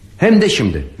 gideceğiz. Hem de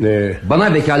şimdi.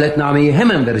 Bana vekaletnameyi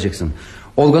hemen vereceksin.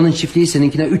 Olga'nın çiftliği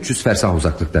seninkine 300 fersah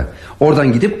uzaklıkta.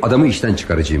 Oradan gidip adamı işten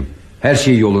çıkaracağım. Her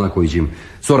şeyi yoluna koyacağım.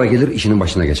 Sonra gelir işinin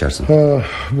başına geçersin.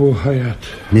 Bu hayat.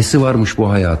 Nesi varmış bu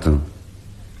hayatın?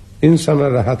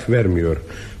 İnsana rahat vermiyor.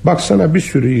 Baksana bir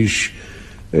sürü iş.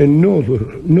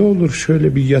 Ne olur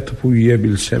şöyle bir yatıp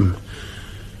uyuyabilsem.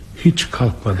 Hiç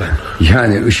kalkmadan.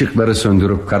 Yani ışıkları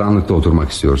söndürüp karanlıkta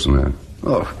oturmak istiyorsun ha?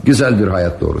 Güzel bir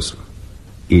hayat doğrusu.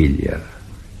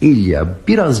 İlya,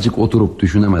 birazcık oturup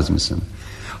düşünemez misin?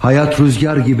 Hayat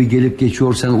rüzgar gibi gelip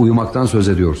geçiyor, sen uyumaktan söz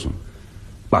ediyorsun.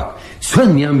 Bak,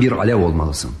 sönmeyen bir alev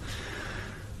olmalısın.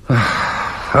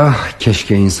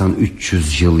 Keşke insan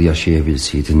 300 yıl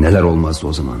yaşayabilseydi, neler olmazdı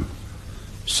o zaman.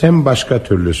 Sen başka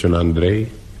türlüsün Andrei.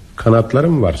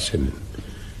 Kanatların var senin.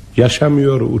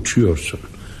 Yaşamıyor, uçuyorsun.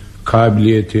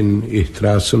 Kabiliyetin,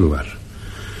 ihtirasın var.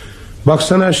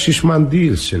 Baksana şişman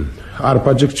değilsin.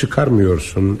 Arpacık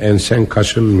çıkarmıyorsun. Ensen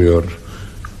kaşınmıyor.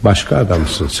 Başka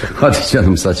adamsın sen. Hadi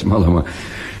canım, saçmalama.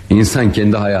 İnsan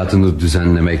kendi hayatını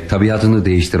düzenlemek, tabiatını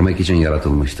değiştirmek için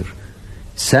yaratılmıştır.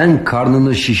 Sen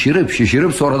karnını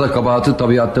şişirip sonra da kabahati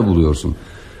tabiatta buluyorsun.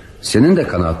 Senin de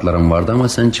kanatların vardı ama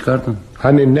sen çıkardın.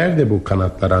 Hani nerede bu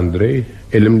kanatlar Andrei?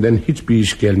 Elimden hiçbir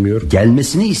iş gelmiyor.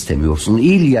 Gelmesini istemiyorsun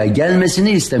İlya,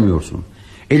 gelmesini istemiyorsun.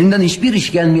 Elinden hiçbir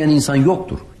iş gelmeyen insan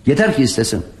yoktur. Yeter ki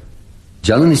istesin.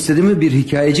 Canın istedi mi bir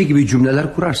hikayeci gibi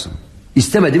cümleler kurarsın.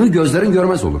 İstemedi mi gözlerin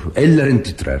görmez olur, ellerin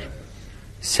titrer.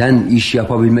 Sen iş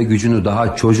yapabilme gücünü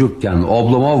daha çocukken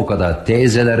Oblomovka'da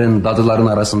teyzelerin, dadıların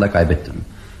arasında kaybettin.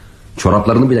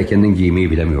 Çoraplarını bile kendin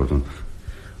giymeyi bilemiyordun.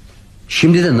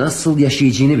 Şimdi de nasıl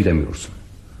yaşayacağını bilemiyorsun.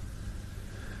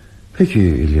 Peki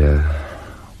İlya,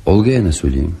 Olga'ya ne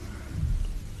söyleyeyim?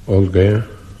 Olga'ya?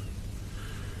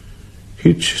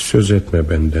 Hiç söz etme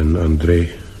benden Andrei.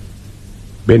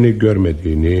 Beni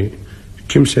görmediğini,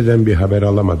 kimseden bir haber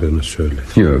alamadığını söyle.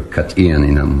 Yok, katiyen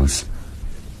inanmaz.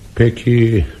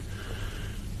 Peki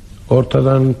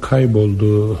ortadan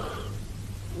kayboldu,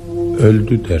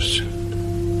 öldü dersin.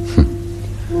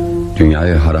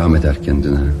 Dünyayı haram eder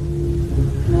kendine.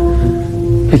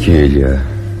 Peki İlya,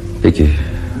 peki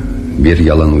bir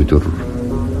yalan uydurur.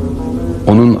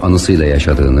 Onun anısıyla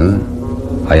yaşadığını,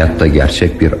 hayatta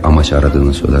gerçek bir amaç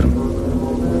aradığını söylerim.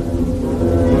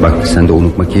 Bak, sen de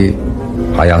unutma ki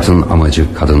hayatın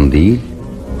amacı kadın değil,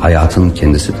 hayatın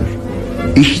kendisidir.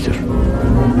 İştir.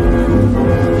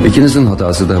 İkinizin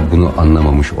hatası da bunu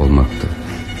anlamamış olmaktı.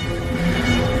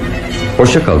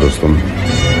 Hoşça kal dostum.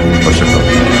 Hoşça kal.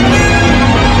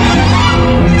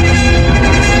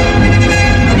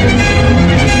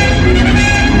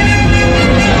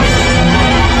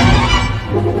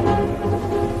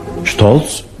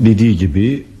 Stolz dediği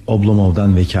gibi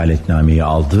Oblomov'dan vekaletnameyi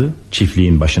aldı,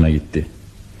 çiftliğin başına gitti.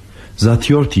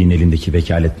 Zatyorti'nin elindeki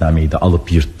vekaletnameyi de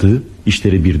alıp yırttı,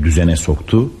 işleri bir düzene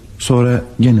soktu, sonra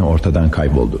gene ortadan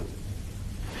kayboldu.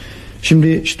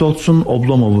 Şimdi Stoltz'un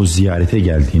Oblomov'u ziyarete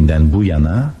geldiğinden bu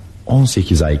yana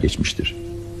 18 ay geçmiştir.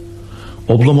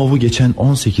 Oblomov'u geçen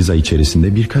 18 ay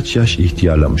içerisinde birkaç yaş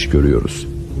ihtiyarlamış görüyoruz.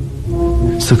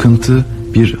 Sıkıntı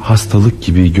bir hastalık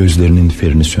gibi gözlerinin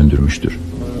ferini söndürmüştür.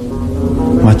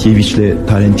 Matyeviç'le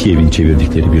Tarentiyev'in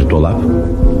çevirdikleri bir dolap,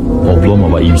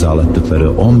 Oblomov'a imzalattıkları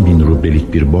 10.000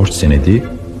 rublelik bir borç senedi,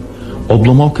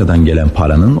 Oblomovka'dan gelen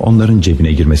paranın onların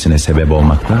cebine girmesine sebep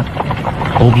olmakta,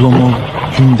 Oblomov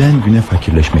günden güne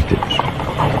fakirleşmektedir.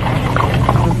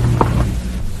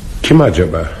 Kim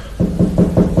acaba?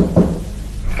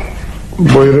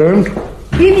 Buyurun.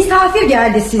 Bir misafir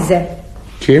geldi size.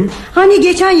 Kim? Hani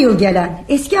geçen yıl gelen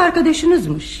eski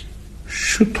arkadaşınızmış.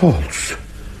 Stoltz.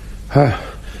 Ha,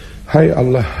 hay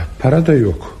Allah, para da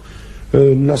yok.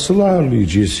 Nasıl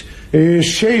ağırlayacağız?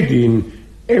 Şey deyin,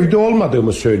 evde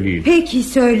olmadığımı söyleyin. Peki,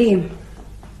 söyleyeyim.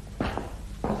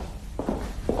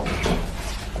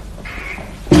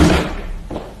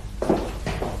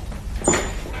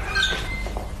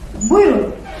 Buyurun.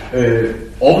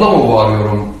 Oblomov'u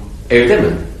arıyorum. Evde mi?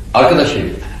 Arkadaş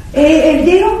evi.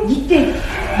 Evde yok, gitti.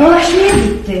 Dolaşmaya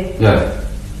gitti. Ya.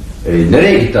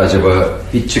 Nereye gitti acaba?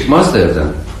 Hiç çıkmaz da evden.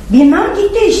 Bilmem,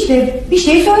 gitti işte. Bir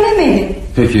şey söylemedi.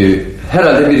 Peki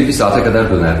herhalde 1-2 saate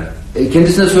kadar döner.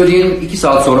 Kendisine söyleyin, 2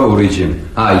 saat sonra uğrayacağım.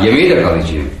 Yemeği de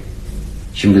kalacağım.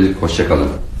 Şimdilik hoşça kalın.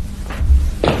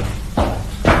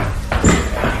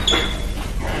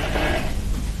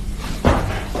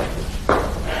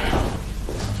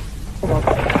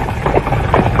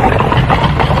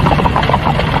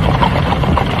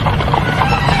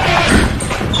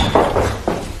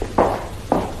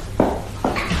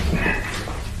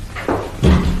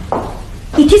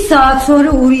 Saat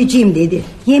sonra uğrayacağım dedi.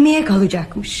 Yemeğe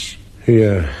kalacakmış.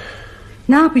 Ya.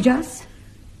 Ne yapacağız?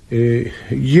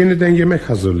 Yeniden yemek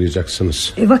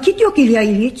hazırlayacaksınız. Vakit yok İlya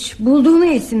İliç. Bulduğunu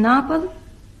yesin, ne yapalım?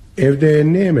 Evde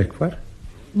ne yemek var?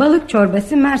 Balık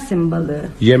çorbası, Mersin balığı.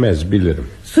 Yemez, bilirim.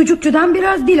 Sucukçudan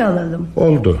biraz dil alalım.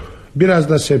 Oldu. Biraz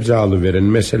da sebze alıverin.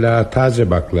 Mesela taze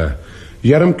bakla.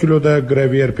 Yarım kilo da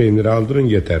gravyer peyniri aldırın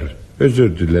yeter.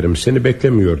 Özür dilerim, seni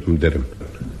beklemiyordum derim.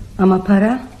 Ama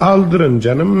para? Aldırın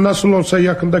canım, nasıl olsa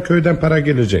yakında köyden para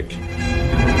gelecek.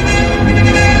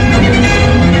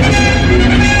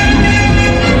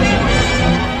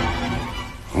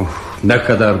 Ne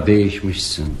kadar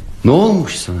değişmişsin. Ne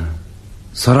olmuş sana?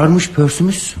 Sararmış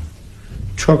pörsümüşsün.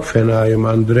 Çok fenayım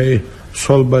Andrei.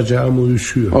 Sol bacağım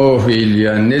uyuşuyor. Oh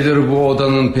İlya, nedir bu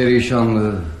odanın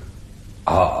perişanlığı?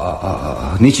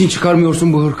 Niçin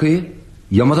çıkarmıyorsun bu hırkayı?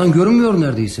 Yamadan görünmüyor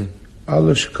neredeyse.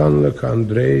 Alışkanlık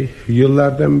Andrei.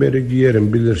 Yıllardan beri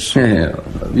giyerim, bilirsin.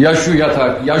 Ya şu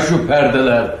yatak, ya şu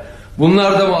perdeler.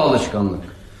 Bunlar da mı alışkanlık?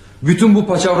 Bütün bu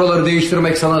paçavraları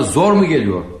değiştirmek sana zor mu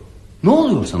geliyor? Ne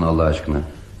oluyor sana Allah aşkına?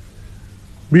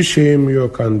 Bir şeyim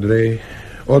yok Andrei.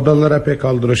 Odalara pek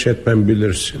aldırış etmem,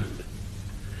 bilirsin.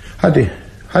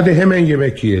 Hadi hemen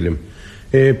yemek yiyelim.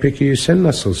 Peki sen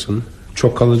nasılsın?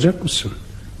 Çok kalacak mısın?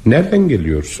 Nereden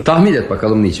geliyorsun? Tahmin et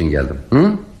bakalım niçin geldim.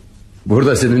 Hı?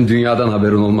 Burada senin dünyadan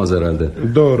haberin olmaz herhalde.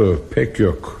 Doğru, pek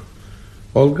yok.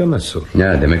 Olga nasıl?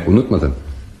 Ya demek unutmadın.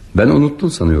 Ben unuttun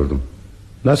sanıyordum.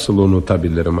 Nasıl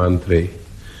unutabilirim Andrei?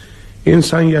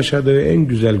 İnsan yaşadığı en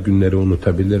güzel günleri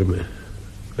unutabilir mi?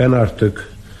 Ben artık...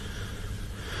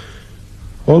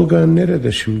 Olga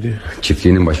nerede şimdi?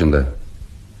 Çiftliğinin başında.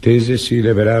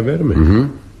 Teyzesiyle beraber mi? Hı.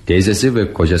 Teyzesi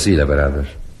ve kocasıyla beraber.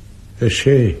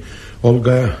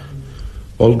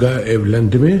 Olga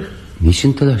evlendi mi?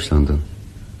 Niçin telaşlandın?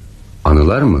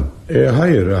 Anılar mı?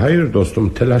 Hayır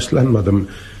dostum, telaşlanmadım.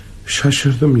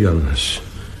 Şaşırdım yalnız.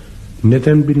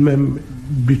 Neden bilmem,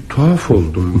 bir tuhaf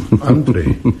oldum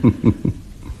Andrei.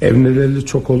 Evleneli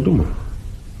çok oldu mu?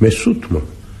 Mesut mu?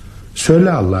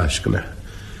 Söyle Allah aşkına.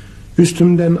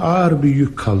 Üstümden ağır bir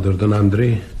yük kaldırdın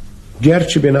Andrei.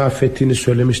 Gerçi beni affettiğini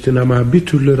söylemiştin ama bir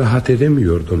türlü rahat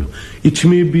edemiyordum.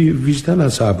 İçimi bir vicdan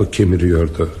azabı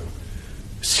kemiriyordu.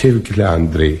 Sevgili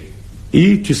Andrei,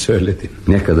 iyi ki söyledin.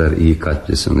 Ne kadar iyi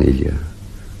kalplisin İlya.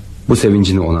 Bu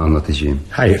sevincini ona anlatacağım.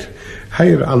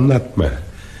 Hayır anlatma.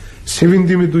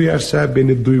 Sevindiğimi duyarsa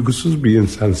beni duygusuz bir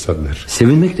insan sanır.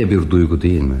 Sevinmek de bir duygu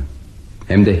değil mi?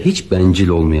 Hem de hiç bencil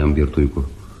olmayan bir duygu.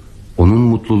 Onun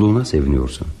mutluluğuna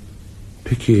seviniyorsun.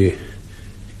 Peki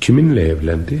kiminle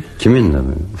evlendi? Kiminle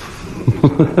mi?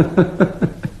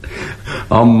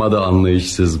 Amma da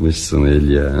anlayışsızmışsın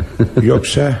İlya.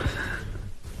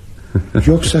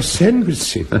 Yoksa sen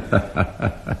misin?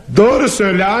 Doğru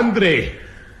söyle Andrei.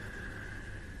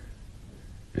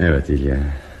 Evet İlya.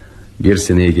 Bir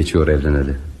seneyi geçiyor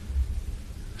evleneli.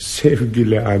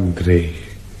 Sevgili Andrei,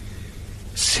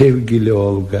 sevgili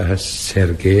Olga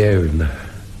Sergeyevna,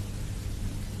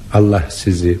 Allah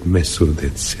sizi mesut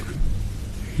etsin.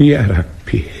 Ya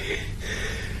Rabbi,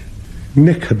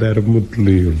 ne kadar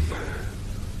mutluyum.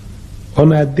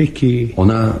 Ona de ki...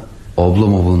 Ona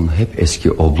Oblomov'un hep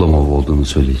eski Oblomov olduğunu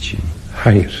söyleyeceğim.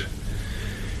 Hayır.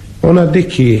 Ona de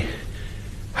ki,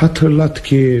 hatırlat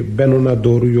ki ben ona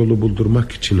doğru yolu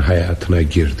buldurmak için hayatına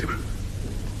girdim.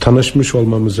 Tanışmış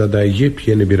olmamıza da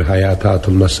yepyeni bir hayata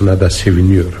atılmasına da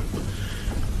seviniyorum.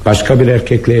 Başka bir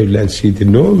erkekle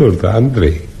evlenseydi ne olurdu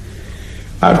Andrei?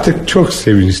 Artık çok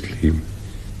sevinçliyim.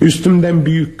 Üstümden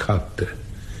büyük kalktı.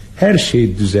 Her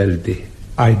şey düzeldi,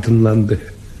 aydınlandı.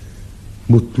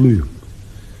 Mutluyum.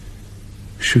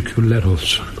 Şükürler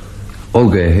olsun.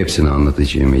 Olga'ya hepsini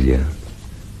anlatacağım İlya.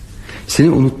 Seni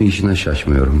unutmayışına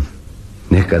şaşmıyorum.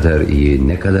 Ne kadar iyi,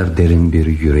 ne kadar derin bir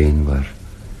yüreğin var.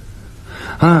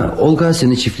 Ha, Olga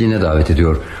seni çiftliğine davet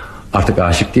ediyor. Artık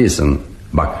aşık değilsin.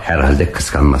 Bak herhalde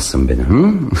kıskanmazsın beni,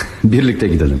 hı? Birlikte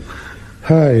gidelim.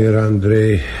 Hayır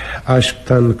Andrei,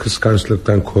 aşktan,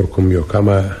 kıskançlıktan korkum yok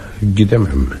ama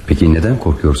gidemem. Peki neden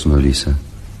korkuyorsun öyleyse?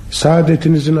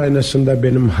 Saadetinizin aynasında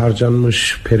benim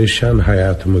harcanmış, perişan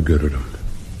hayatımı görürüm.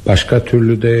 Başka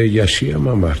türlü de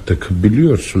yaşayamam artık.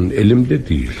 Biliyorsun, elimde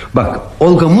değil. Bak,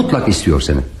 Olga mutlak istiyor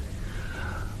seni.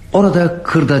 Orada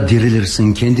kırda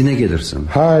dirilirsin, kendine gelirsin.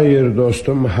 Hayır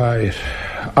dostum, hayır.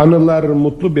 Anılar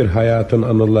mutlu bir hayatın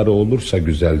anıları olursa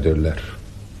güzeldirler.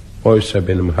 Oysa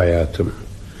benim hayatım.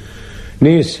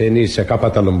 Neyse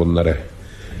kapatalım bunları.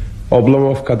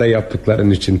 Oblomovka'da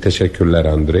yaptıkların için teşekkürler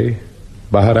Andrei.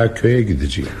 Bahar'a köye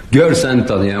gideceğim. Görsen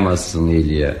tanıyamazsın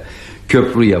İlya.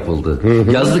 Köprü yapıldı.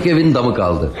 Yazlık evin damı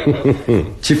kaldı.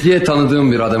 Çiftliğe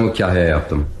tanıdığım bir adamı kahya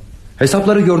yaptım.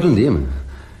 Hesapları gördün değil mi?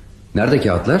 Nerede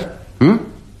kağıtlar? Hı?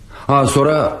 Ha,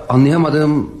 sonra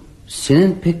anlayamadığım,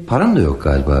 senin pek paran da yok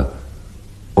galiba.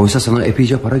 Oysa sana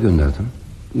epeyce para gönderdim.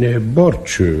 Ne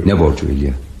borcu? Ne borcu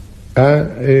İlya?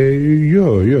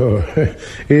 Yok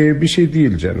bir şey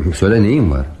değil canım. Söyle,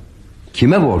 neyin var?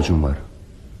 Kime borcun var?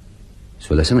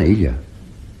 Söylesene İlya.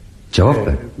 Cevap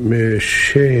ver.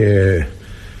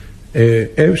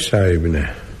 Ev sahibine.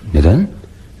 Neden?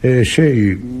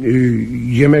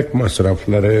 Yemek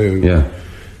masrafları. Ya.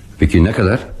 Peki ne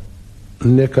kadar?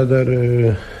 Ne kadar?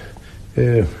 10.000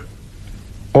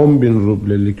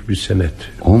 rublelik bir senet.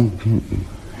 10.000?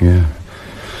 Ya.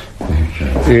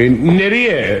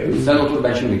 Nereye? Sen otur,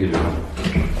 ben şimdi geliyorum.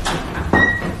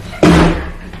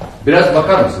 Biraz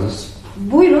bakar mısınız?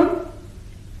 Buyurun.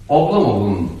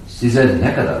 Oblomov'un size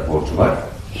ne kadar borcu var?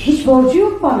 Hiç borcu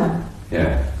yok bana.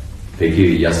 Ya. Peki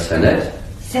ya senet?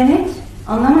 Senet?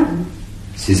 Anlamadım.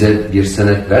 Size bir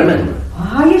senet vermedi mi?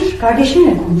 Hayır,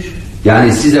 kardeşimle konuşur.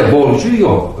 Yani size borcu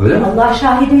yok, öyle mi? Allah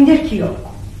şahidimdir ki yok.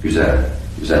 Güzel.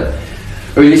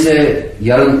 Öyleyse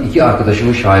yarın 2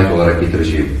 arkadaşımı şahit olarak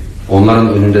getireceğim.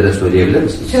 Onların önünde de söyleyebilir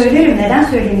misiniz? Söylerim, neden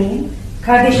söylemeyeyim?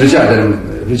 Kardeşim...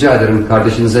 Rica ederim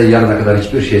kardeşinize yarına kadar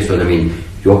hiçbir şey söylemeyin.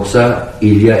 Yoksa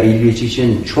İlya İlyiç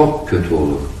için çok kötü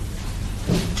olur.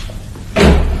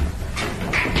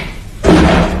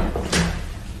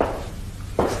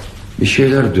 Bir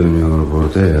şeyler dönüyor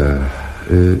burada ya.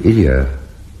 İlya.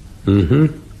 Hı.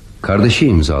 Kardeşi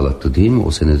imzalattı değil mi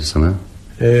o senedi sana?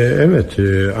 Evet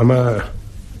ama...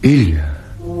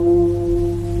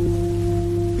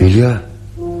 İlya,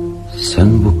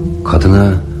 sen bu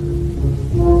kadına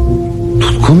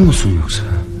tutkun musun yoksa?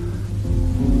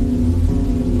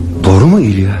 Doğru mu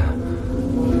İlya?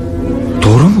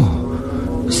 Doğru mu?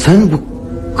 Sen bu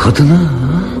kadına...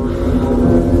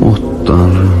 Oh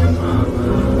Tanrım.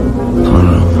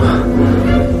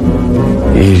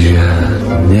 İlya,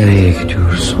 nereye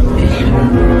gidiyorsun İlya?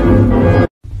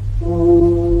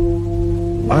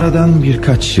 Aradan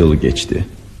birkaç yıl geçti.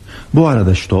 Bu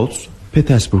arada Stolz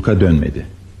Petersburg'a dönmedi.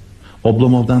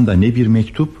 Oblomov'dan da ne bir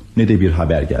mektup ne de bir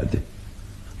haber geldi.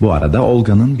 Bu arada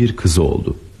Olga'nın bir kızı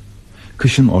oldu.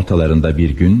 Kışın ortalarında bir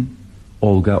gün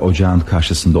Olga ocağın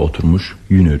karşısında oturmuş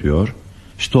yün örüyor.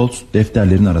 Stolz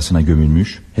defterlerin arasına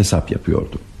gömülmüş hesap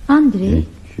yapıyordu. Andrei.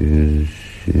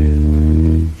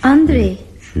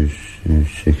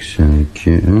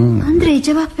 382. Andrei,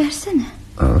 cevap versene.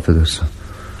 Affedersin.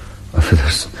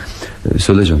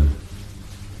 Söyle canım.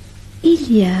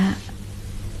 İlya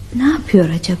ne yapıyor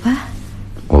acaba?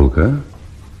 Olga,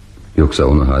 yoksa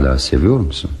onu hala seviyor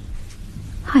musun?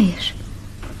 Hayır.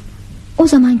 O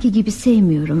zamanki gibi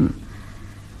sevmiyorum.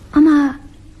 Ama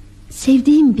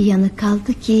sevdiğim bir yanı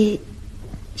kaldı ki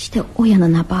işte o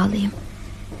yanına bağlıyım.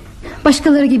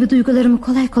 Başkaları gibi duygularımı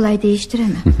kolay kolay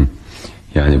değiştiremem.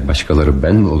 Yani başkaları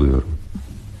ben mi oluyorum?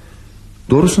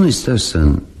 Doğrusunu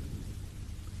istersen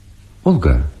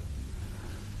Olga,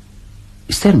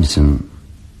 ister misin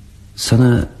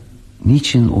sana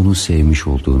niçin onu sevmiş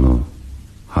olduğunu,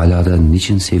 hala da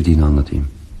niçin sevdiğini anlatayım?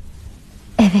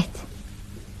 Evet.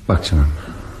 Bak canım,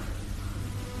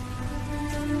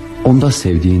 onda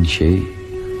sevdiğin şey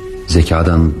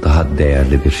zekadan daha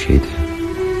değerli bir şeydi.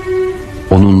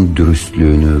 Onun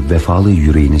dürüstlüğünü, vefalı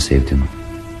yüreğini sevdin.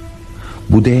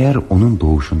 Bu değer onun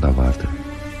doğuşunda vardı.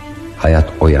 Hayat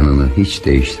o yanını hiç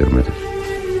değiştirmedi.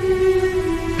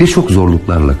 Birçok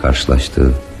zorluklarla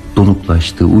karşılaştı,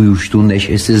 donuklaştı, uyuştu,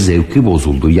 neşesiz, zevki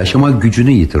bozuldu, yaşama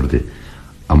gücünü yitirdi.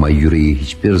 Ama yüreği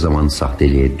hiçbir zaman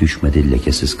sahteliğe düşmedi,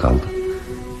 lekesiz kaldı.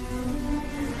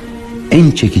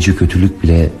 En çekici kötülük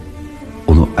bile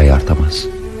onu ayartamaz,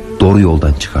 doğru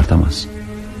yoldan çıkartamaz.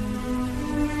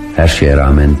 Her şeye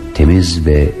rağmen temiz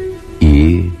ve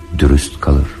iyi, dürüst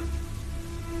kalır.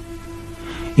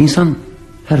 İnsan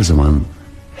her zaman,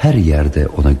 her yerde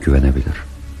ona güvenebilir.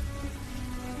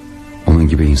 Onun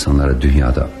gibi insanlara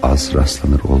dünyada az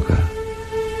rastlanır Olga.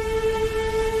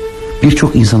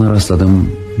 Birçok insana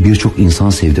rastladım, birçok insan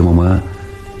sevdim ama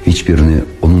hiçbirini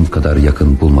onun kadar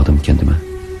yakın bulmadım kendime.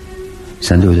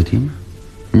 Sen de öyle değil mi?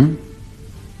 Hı?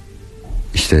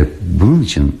 İşte bunun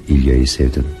için İlya'yı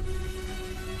sevdin.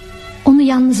 Onu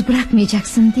yalnız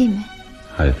bırakmayacaksın değil mi?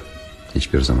 Hayır,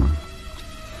 hiçbir zaman.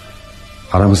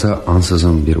 Aramıza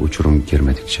ansızın bir uçurum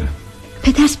girmedikçe.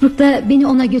 Petersburg'da beni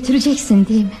ona götüreceksin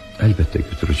değil mi? Elbette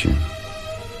götüreceğim.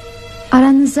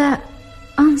 Aranıza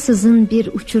ansızın bir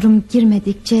uçurum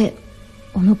girmedikçe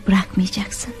onu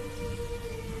bırakmayacaksın.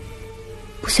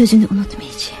 Bu sözünü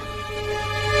unutmayacağım.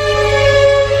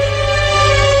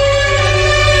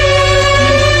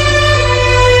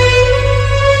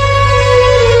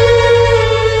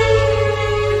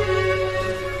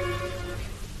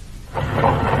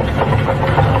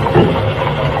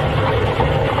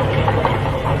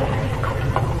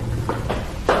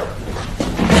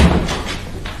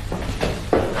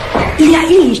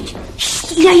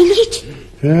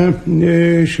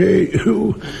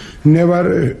 Ne var?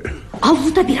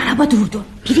 Avluda bir araba durdu.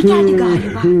 Biri geldi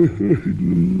galiba.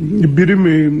 Biri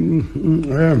mi?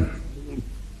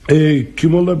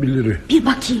 Kim olabilir? Bir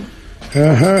bakayım.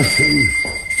 Aha.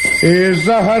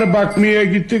 Zahar bakmaya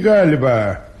gitti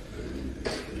galiba.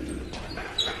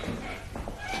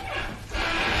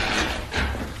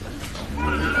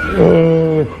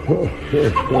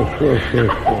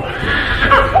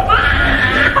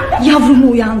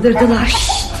 Yavrumu uyandırdılar.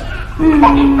 Şşt.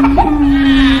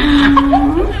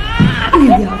 Uyu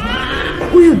yavrum.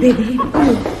 Uyu bebeğim,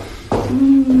 uyu.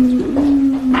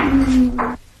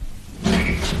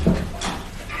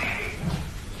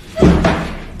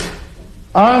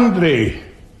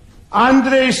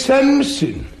 Andrei sen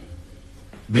misin?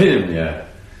 Benim ya.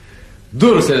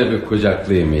 Dur seni bir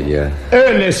kucaklayayım İlya.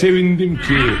 Öyle sevindim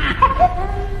ki.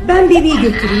 Ben bebeği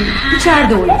götüreyim.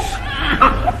 İçeride uyur.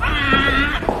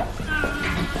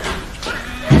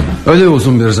 Öyle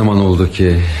uzun bir zaman oldu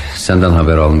ki senden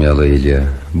haber almayalı İlya.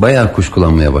 Bayağı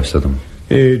kuşkulanmaya başladım.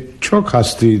 Çok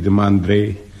hastaydım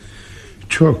Andrei.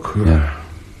 Çok. Ya,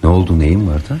 ne oldu, neyin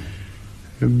vardı?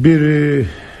 Bir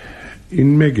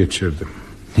inme geçirdim.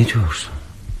 Ne diyorsun?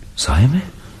 Sahi mi?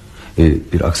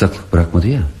 Bir aksaklık bırakmadı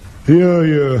ya.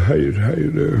 Yo hayır.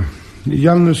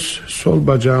 Yalnız sol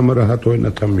bacağımı rahat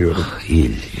oynatamıyorum.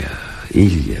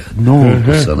 İlya ne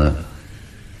oldu sana?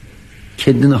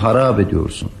 Kendini harap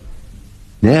ediyorsun.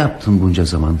 Ne yaptın bunca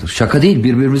zamandır? Şaka değil,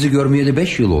 birbirimizi görmeyeli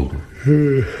 5 yıl oldu.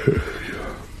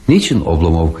 Niçin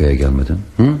Oblomovka'ya gelmedin?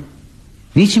 Hı?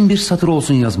 Niçin bir satır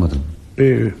olsun yazmadın?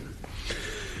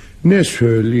 Ne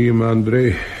söyleyeyim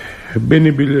Andrei?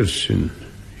 Beni bilirsin.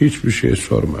 Hiçbir şey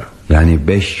sorma. Yani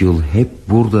 5 yıl hep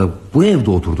burada, bu evde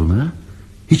oturdun ha?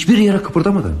 Hiçbir yere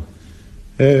kıpırdamadın.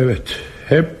 Evet,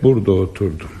 hep burada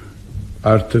oturdum.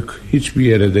 Artık hiçbir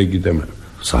yere de gidemem.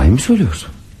 Sahi mi söylüyorsun?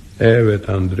 Evet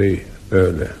Andrei,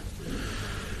 öyle.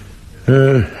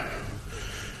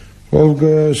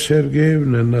 Olga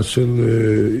Sergeyevna nasıl,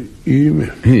 iyi mi?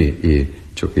 İyi,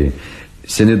 çok iyi.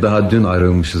 Seni daha dün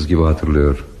ayrılmışız gibi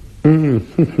hatırlıyor.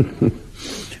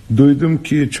 Duydum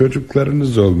ki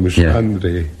çocuklarınız olmuş ya.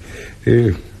 Andrei.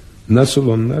 Nasıl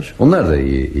onlar? Onlar da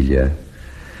iyi İlya.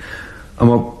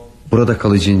 Ama burada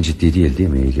kalacağın ciddi değil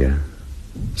mi İlya?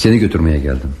 Seni götürmeye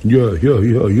geldim.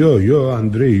 Yo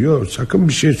Andrei, yo, sakın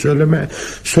bir şey söyleme.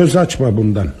 Söz açma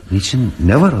bundan. Niçin?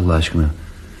 Ne var Allah aşkına?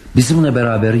 Bizimle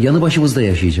beraber yanı başımızda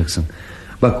yaşayacaksın.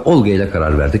 Bak, Olga ile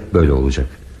karar verdik, böyle olacak.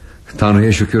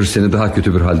 Tanrı'ya şükür seni daha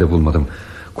kötü bir halde bulmadım.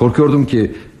 Korkuyordum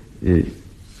ki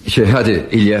hadi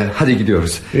İlya, hadi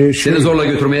gidiyoruz. Seni zorla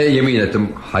götürmeye yemin ettim.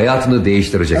 Hayatını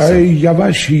değiştireceksin.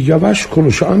 Yavaş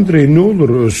konuş Andrei, ne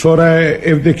olur. Sonra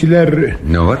evdekiler...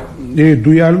 Ne var?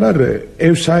 Duyarlar,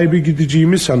 ev sahibi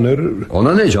gideceğimi sanır.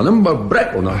 Ona ne canım,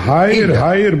 bırak onu.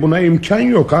 Hayır, buna imkan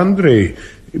yok Andrei.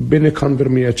 Beni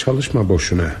kandırmaya çalışma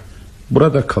boşuna.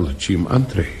 Burada kalacağım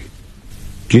Andrei.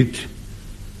 Git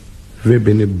ve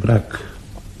beni bırak.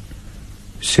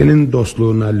 Senin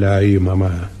dostluğuna layığım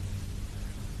ama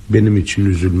benim için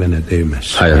üzülmene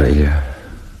değmez. Hayır İlya.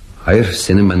 Hayır,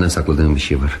 senin benden sakladığın bir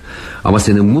şey var. Ama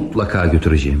seni mutlaka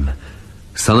götüreceğim.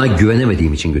 Sana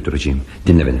güvenemediğim için götüreceğim.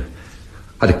 Dinle beni.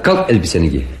 Hadi kalk, elbiseni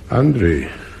giy. Andrei.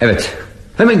 Evet,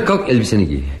 hemen kalk, elbiseni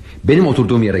giy. Benim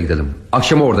oturduğum yere gidelim.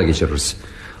 Akşamı orada geçiririz.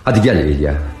 Hadi gel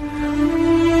İlya.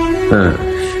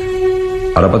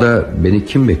 Arabada beni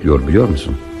kim bekliyor biliyor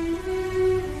musun?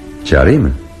 Çağırayım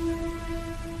mı?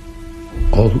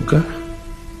 Olga.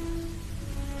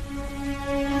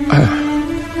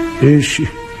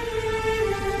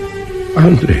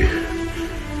 Andrei,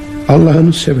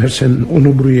 Allah'ını seversen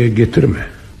onu buraya getirme.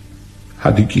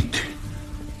 Hadi git.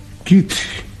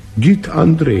 Git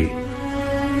Andrei.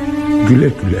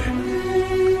 Güle güle.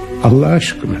 Allah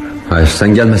aşkına. Hayır,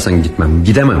 sen gelmezsen gitmem,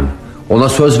 gidemem. Ona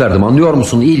söz verdim, anlıyor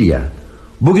musun İlya?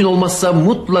 Bugün olmazsa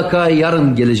mutlaka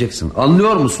yarın geleceksin.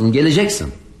 Anlıyor musun, geleceksin.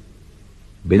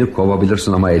 Beni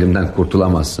kovabilirsin ama elimden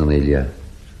kurtulamazsın İlya.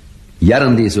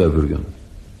 Yarın değilse öbür gün.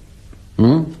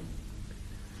 Hı?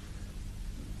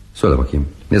 Söyle bakayım,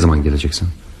 ne zaman geleceksin?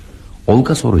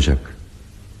 Olga soracak.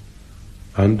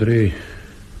 Andrei,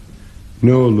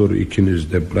 ne olur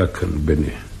ikiniz de bırakın beni.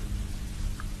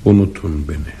 Unutun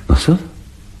beni. Nasıl?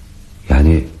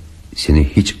 Yani seni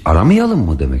hiç aramayalım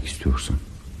mı demek istiyorsun?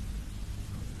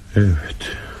 Evet.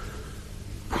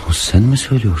 Bunu sen mi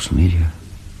söylüyorsun İlya?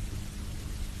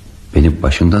 Beni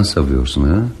başından savuyorsun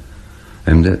ha?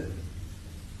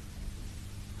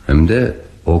 Hem de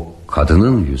o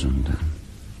kadının yüzünden.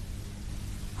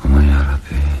 Ama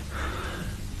yarabbi,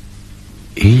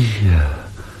 İlya,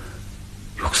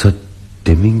 yoksa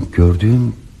demin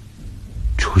gördüğüm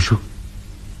çocuk.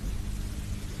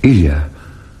 İlya,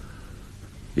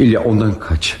 ondan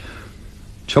kaç.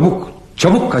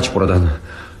 Çabuk kaç buradan.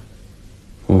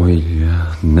 O İlya,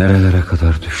 nerelere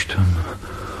kadar düştüm.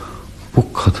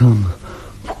 Bu kadın,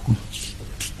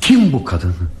 kim bu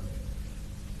kadın?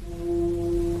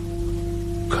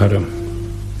 Karım.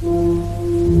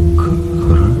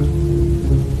 Karım?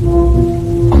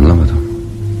 Anlamadım.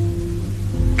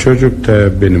 Çocuk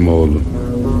da benim oğlum.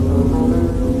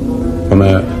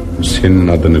 Ona senin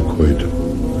adını koydum.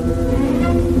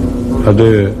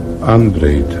 Adı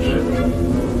Andrei'dir.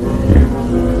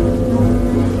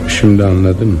 Şimdi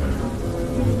anladın mı?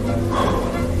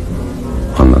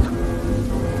 Anladım.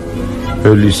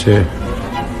 Öyleyse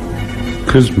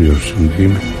kızmıyorsun değil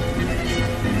mi?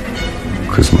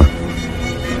 Kızma.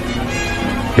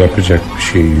 Yapacak bir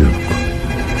şey yok.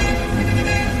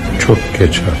 Çok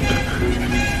geç artık.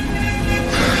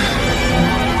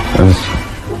 Evet,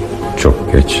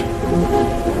 çok geç.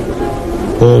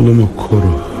 Oğlumu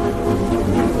koru.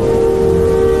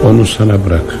 Onu sana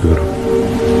bırakıyorum.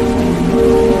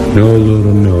 Ne olur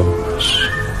ne olmaz.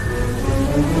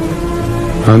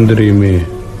 Andrei'mi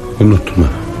unutma.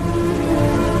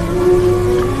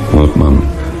 Unutmam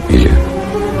İlya.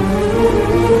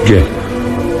 Gel.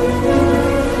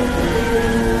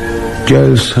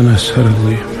 Gel sana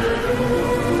sarılayım.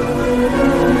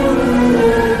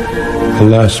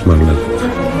 Allah'a ısmarladık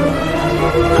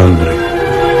Andrei.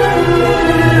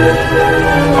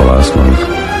 Allah'a ısmarladık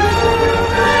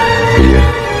İlya.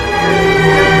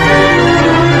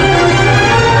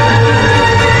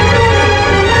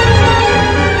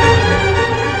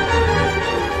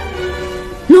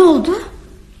 Ne oldu?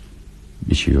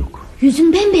 Bir şey yok.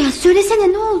 Yüzün bembeyaz,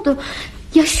 söylesene ne oldu?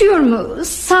 Yaşıyor mu?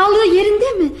 Sağlığı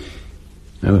yerinde mi?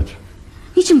 Evet.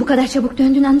 Niçin bu kadar çabuk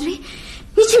döndün Andrei?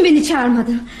 Niçin beni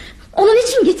çağırmadın? Onu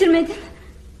niçin getirmedin?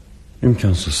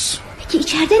 İmkansız. Peki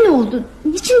içeride ne oldu?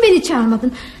 Niçin beni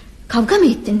çağırmadın? Kavga mı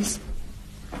ettiniz?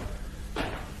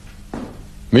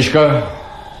 Mişka,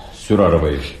 sür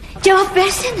arabayı. Cevap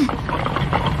versene.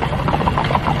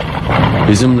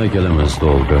 Bizimle gelemezdi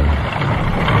Olga.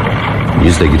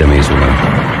 Biz de gidemeyiz ona.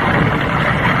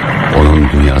 Onun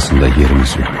dünyasında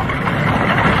yerimiz yok.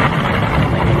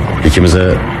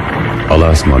 İkimize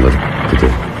Allah'a ısmarladık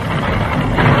dedi.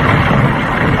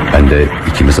 Ben de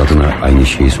ikimiz adına aynı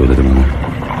şeyi söyledim ona.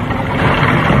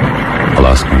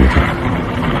 Allah'a ısmarladık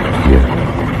diye.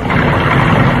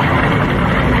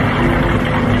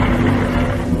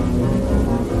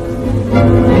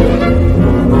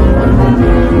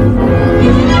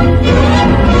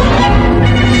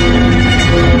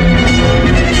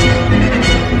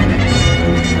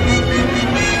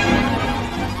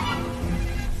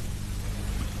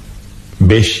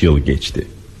 Beş yıl geçti.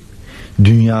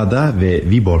 Dünyada ve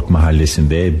Viborg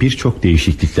mahallesinde birçok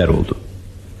değişiklikler oldu.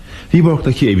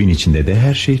 Viborg'daki evin içinde de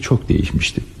her şey çok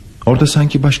değişmişti. Orada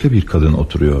sanki başka bir kadın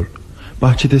oturuyor,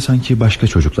 bahçede sanki başka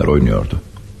çocuklar oynuyordu.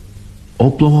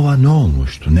 Oblomov'a ne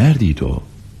olmuştu? Neredeydi o?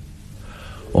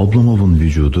 Oblomov'un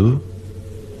vücudu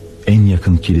en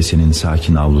yakın kilisenin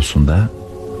sakin avlusunda,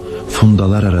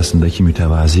 fundalar arasındaki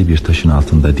mütevazi bir taşın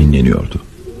altında dinleniyordu.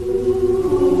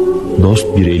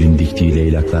 Dost bir elin diktiği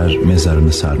leylaklar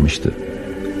mezarını sarmıştı.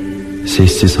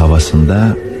 Sessiz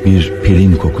havasında bir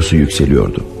pelin kokusu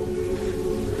yükseliyordu.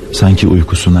 Sanki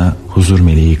uykusuna huzur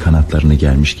meleği kanatlarını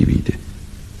gelmiş gibiydi.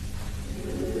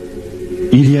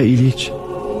 İlya İliç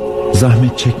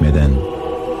zahmet çekmeden,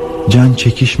 can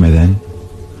çekişmeden,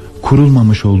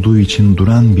 kurulmamış olduğu için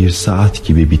duran bir saat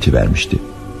gibi bitivermişti.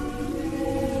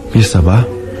 Bir sabah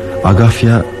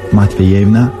Agafya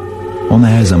Matveyevna ona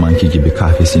her zamanki gibi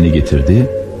kahvesini getirdi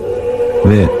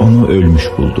ve onu ölmüş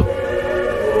buldu.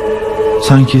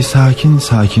 Sanki sakin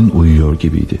sakin uyuyor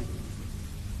gibiydi.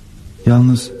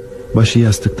 Yalnız başı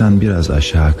yastıktan biraz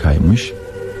aşağı kaymış,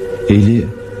 eli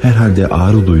herhalde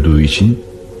ağrı duyduğu için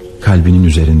kalbinin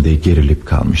üzerinde gerilip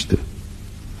kalmıştı.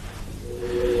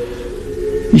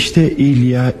 İşte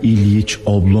İlya İlyiç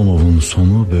Oblomov'un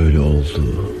sonu böyle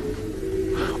oldu.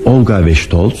 Olga ve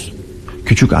Stolz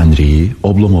küçük Andrei'yi,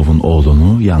 Oblomov'un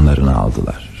oğlunu yanlarına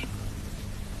aldılar.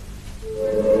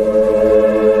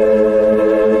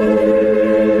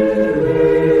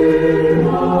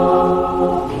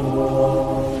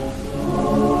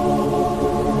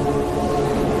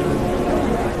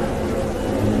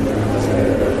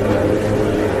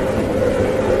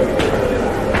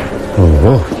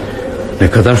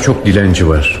 Ne kadar çok dilenci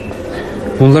var.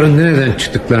 Bunların nereden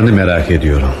çıktıklarını merak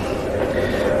ediyorum.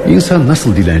 İnsan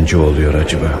nasıl dilenci oluyor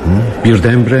acaba?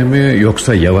 Birdenbire mi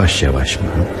yoksa yavaş yavaş mı?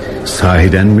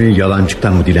 Sahiden mi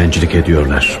yalancıktan mı dilencilik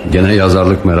ediyorlar? Gene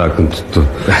yazarlık merakın tuttu.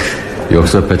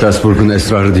 Yoksa Petersburg'un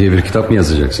Esrarı diye bir kitap mı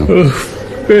yazacaksın?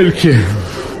 Belki.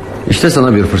 İşte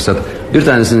sana bir fırsat. Bir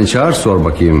tanesini çağır, sor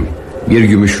bakayım. 1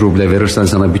 gümüş ruble verirsen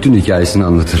sana bütün hikayesini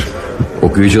anlatır.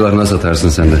 Okuyucularına satarsın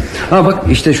sen de. Ha bak,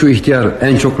 işte şu ihtiyar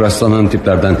en çok rastlanan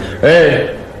tiplerden.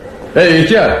 Hey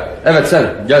ihtiyar. Evet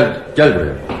sen gel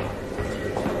buraya.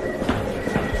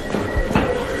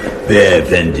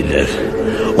 Beyefendiler,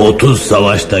 30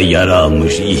 savaşta yara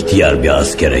almış ihtiyar bir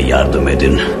askere yardım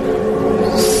edin.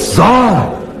 Zar!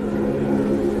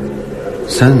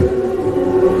 Sen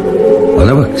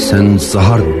bana bak, sen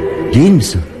Zahar değil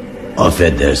misin?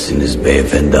 Affedersiniz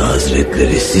beyefendi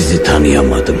hazretleri, sizi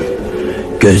tanıyamadım.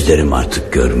 Gözlerim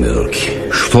artık görmüyor ki.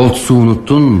 Stoltz'u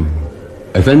unuttun.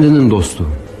 Efendinin dostu.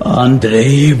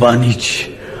 Andrei Ivaniç.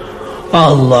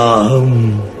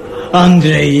 Allah'ım,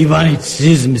 Andrei Ivaniç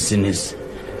siz misiniz?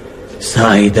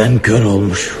 Sahiden kör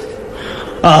olmuşum.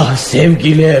 Ah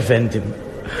sevgili efendim,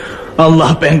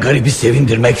 Allah ben garibi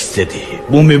sevindirmek istedi.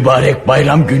 Bu mübarek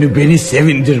bayram günü beni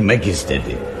sevindirmek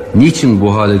istedi. Niçin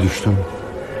bu hale düştün?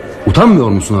 Utanmıyor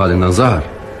musun halinden Zahar?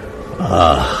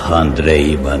 Ah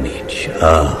Andrei Ivaniç,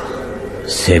 ah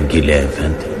sevgili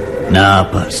efendim, ne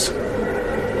yaparsın?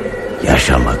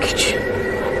 Yaşamak için.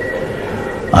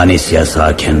 Anisya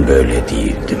sağken böyle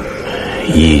değildim.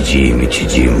 Yiyeceğim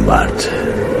içeceğim vardı.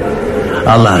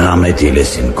 Allah rahmet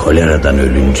eylesin, koleradan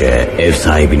ölünce ev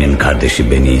sahibinin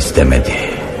kardeşi beni istemedi.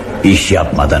 İş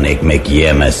yapmadan ekmek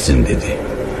yiyemezsin dedi.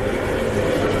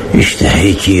 İşte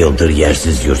 2 yıldır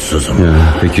yersiz yurtsuzum.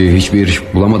 Peki hiçbir iş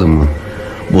bulamadın mı?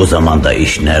 Bu zamanda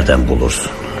iş nereden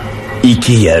bulursun?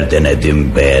 2 yer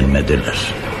denedim,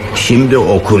 beğenmediler. Şimdi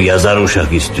okur yazar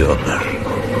uşak istiyorlar.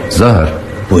 Zahar.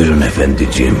 Buyurun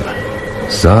efendiciğim.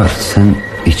 Zahar, sen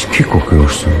içki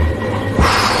kokuyorsun.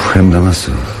 Hem de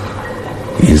nasıl?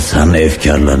 İnsan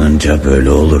efkarlanınca böyle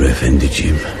olur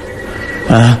efendiciğim.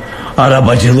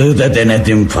 Arabacılığı da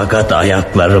denedim fakat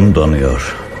ayaklarım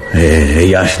donuyor.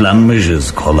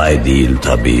 Yaşlanmışız, kolay değil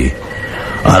tabii.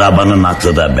 Arabanın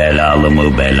atı da belalı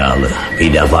mı belalı.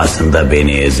 Bir defasında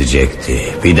beni ezecekti.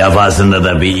 Bir defasında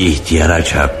da bir ihtiyara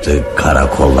çarptık.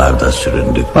 Karakollarda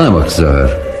süründük. Bana bak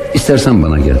Zahar, İstersen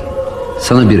bana gel.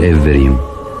 Sana bir ev vereyim.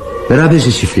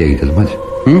 Beraberce çiftliğe gidelim hadi.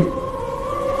 Hı?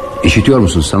 İşitiyor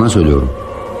musun? Sana söylüyorum.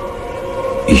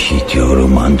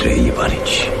 İşitiyorum Andrei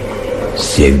Ivaniç.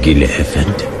 Sevgili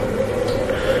efendim.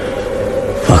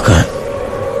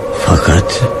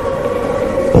 Fakat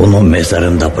onu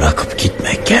mezarında bırakıp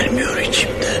gitmek gelmiyor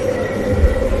içimden.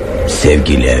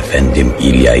 Sevgili efendim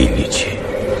İlya İliç'i.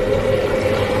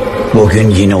 Bugün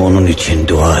yine onun için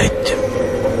dua ettim.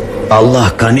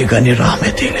 Allah gani gani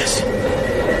rahmet eylesin.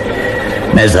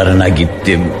 Mezarına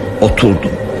gittim,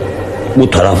 oturdum. Bu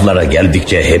taraflara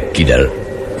geldikçe hep gider,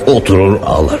 oturur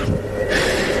ağlarım.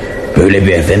 Böyle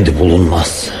bir efendi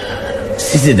bulunmaz.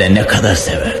 Sizi de ne kadar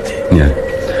severdi.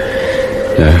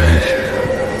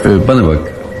 Bana bak,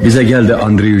 bize gel de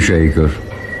Andreyuşa'yı gör.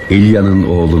 İlya'nın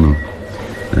oğlunu.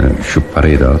 Şu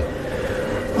parayı da al.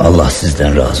 Allah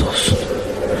sizden razı olsun.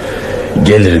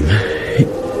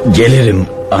 Gelirim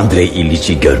Andrei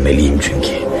İliç'i görmeliyim çünkü.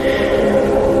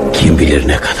 Kim bilir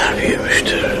ne kadar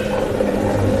büyümüştür.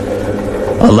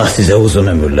 Allah size uzun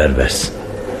ömürler versin.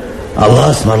 Allah'a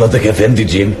ısmarladık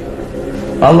efendiciğim.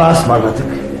 Allah'a ısmarladık.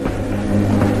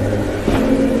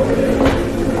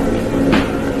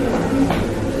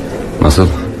 Nasıl?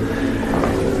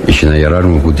 İşine yarar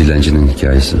mı bu dilencinin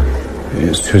hikayesi?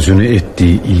 Sözünü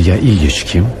ettiği İlya İlyiç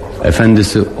kim?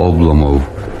 Efendisi Oblomov.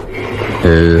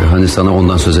 Hani sana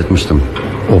ondan söz etmiştim.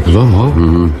 Oblomov?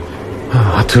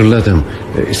 Hatırladım.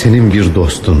 Senin bir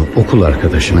dostun, okul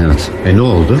arkadaşın. Evet. Ne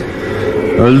oldu?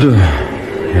 Öldü.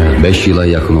 5 yıla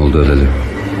yakın oldu öleli.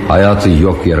 Hayatı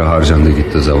yok yere harcandı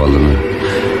gitti zavallının.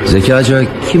 Zekaca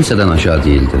kimseden aşağı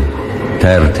değildi.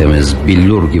 Tertemiz,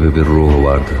 billur gibi bir ruhu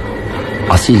vardı.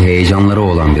 Asil heyecanları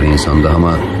olan bir insandı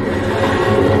ama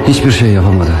hiçbir şey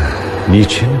yapamadı.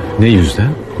 Niçin? Ne yüzden?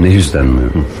 Ne yüzden mi?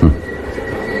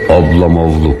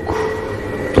 Oblomovluk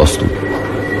dostum.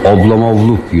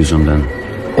 Oblomovluk yüzünden.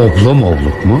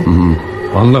 Oblomovluk mu?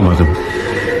 Anlamadım.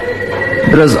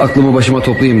 Biraz aklımı başıma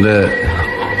toplayayım da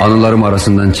anılarım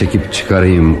arasından çekip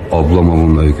çıkarayım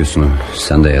Oblomov'un öyküsünü.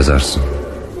 Sen de yazarsın.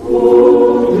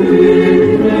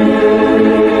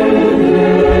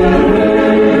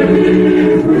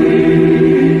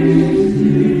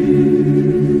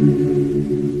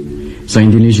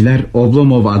 Sayın dinleyiciler,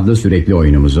 Oblomov adlı sürekli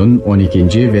oyunumuzun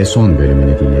 12. ve son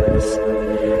bölümünü dinlediniz.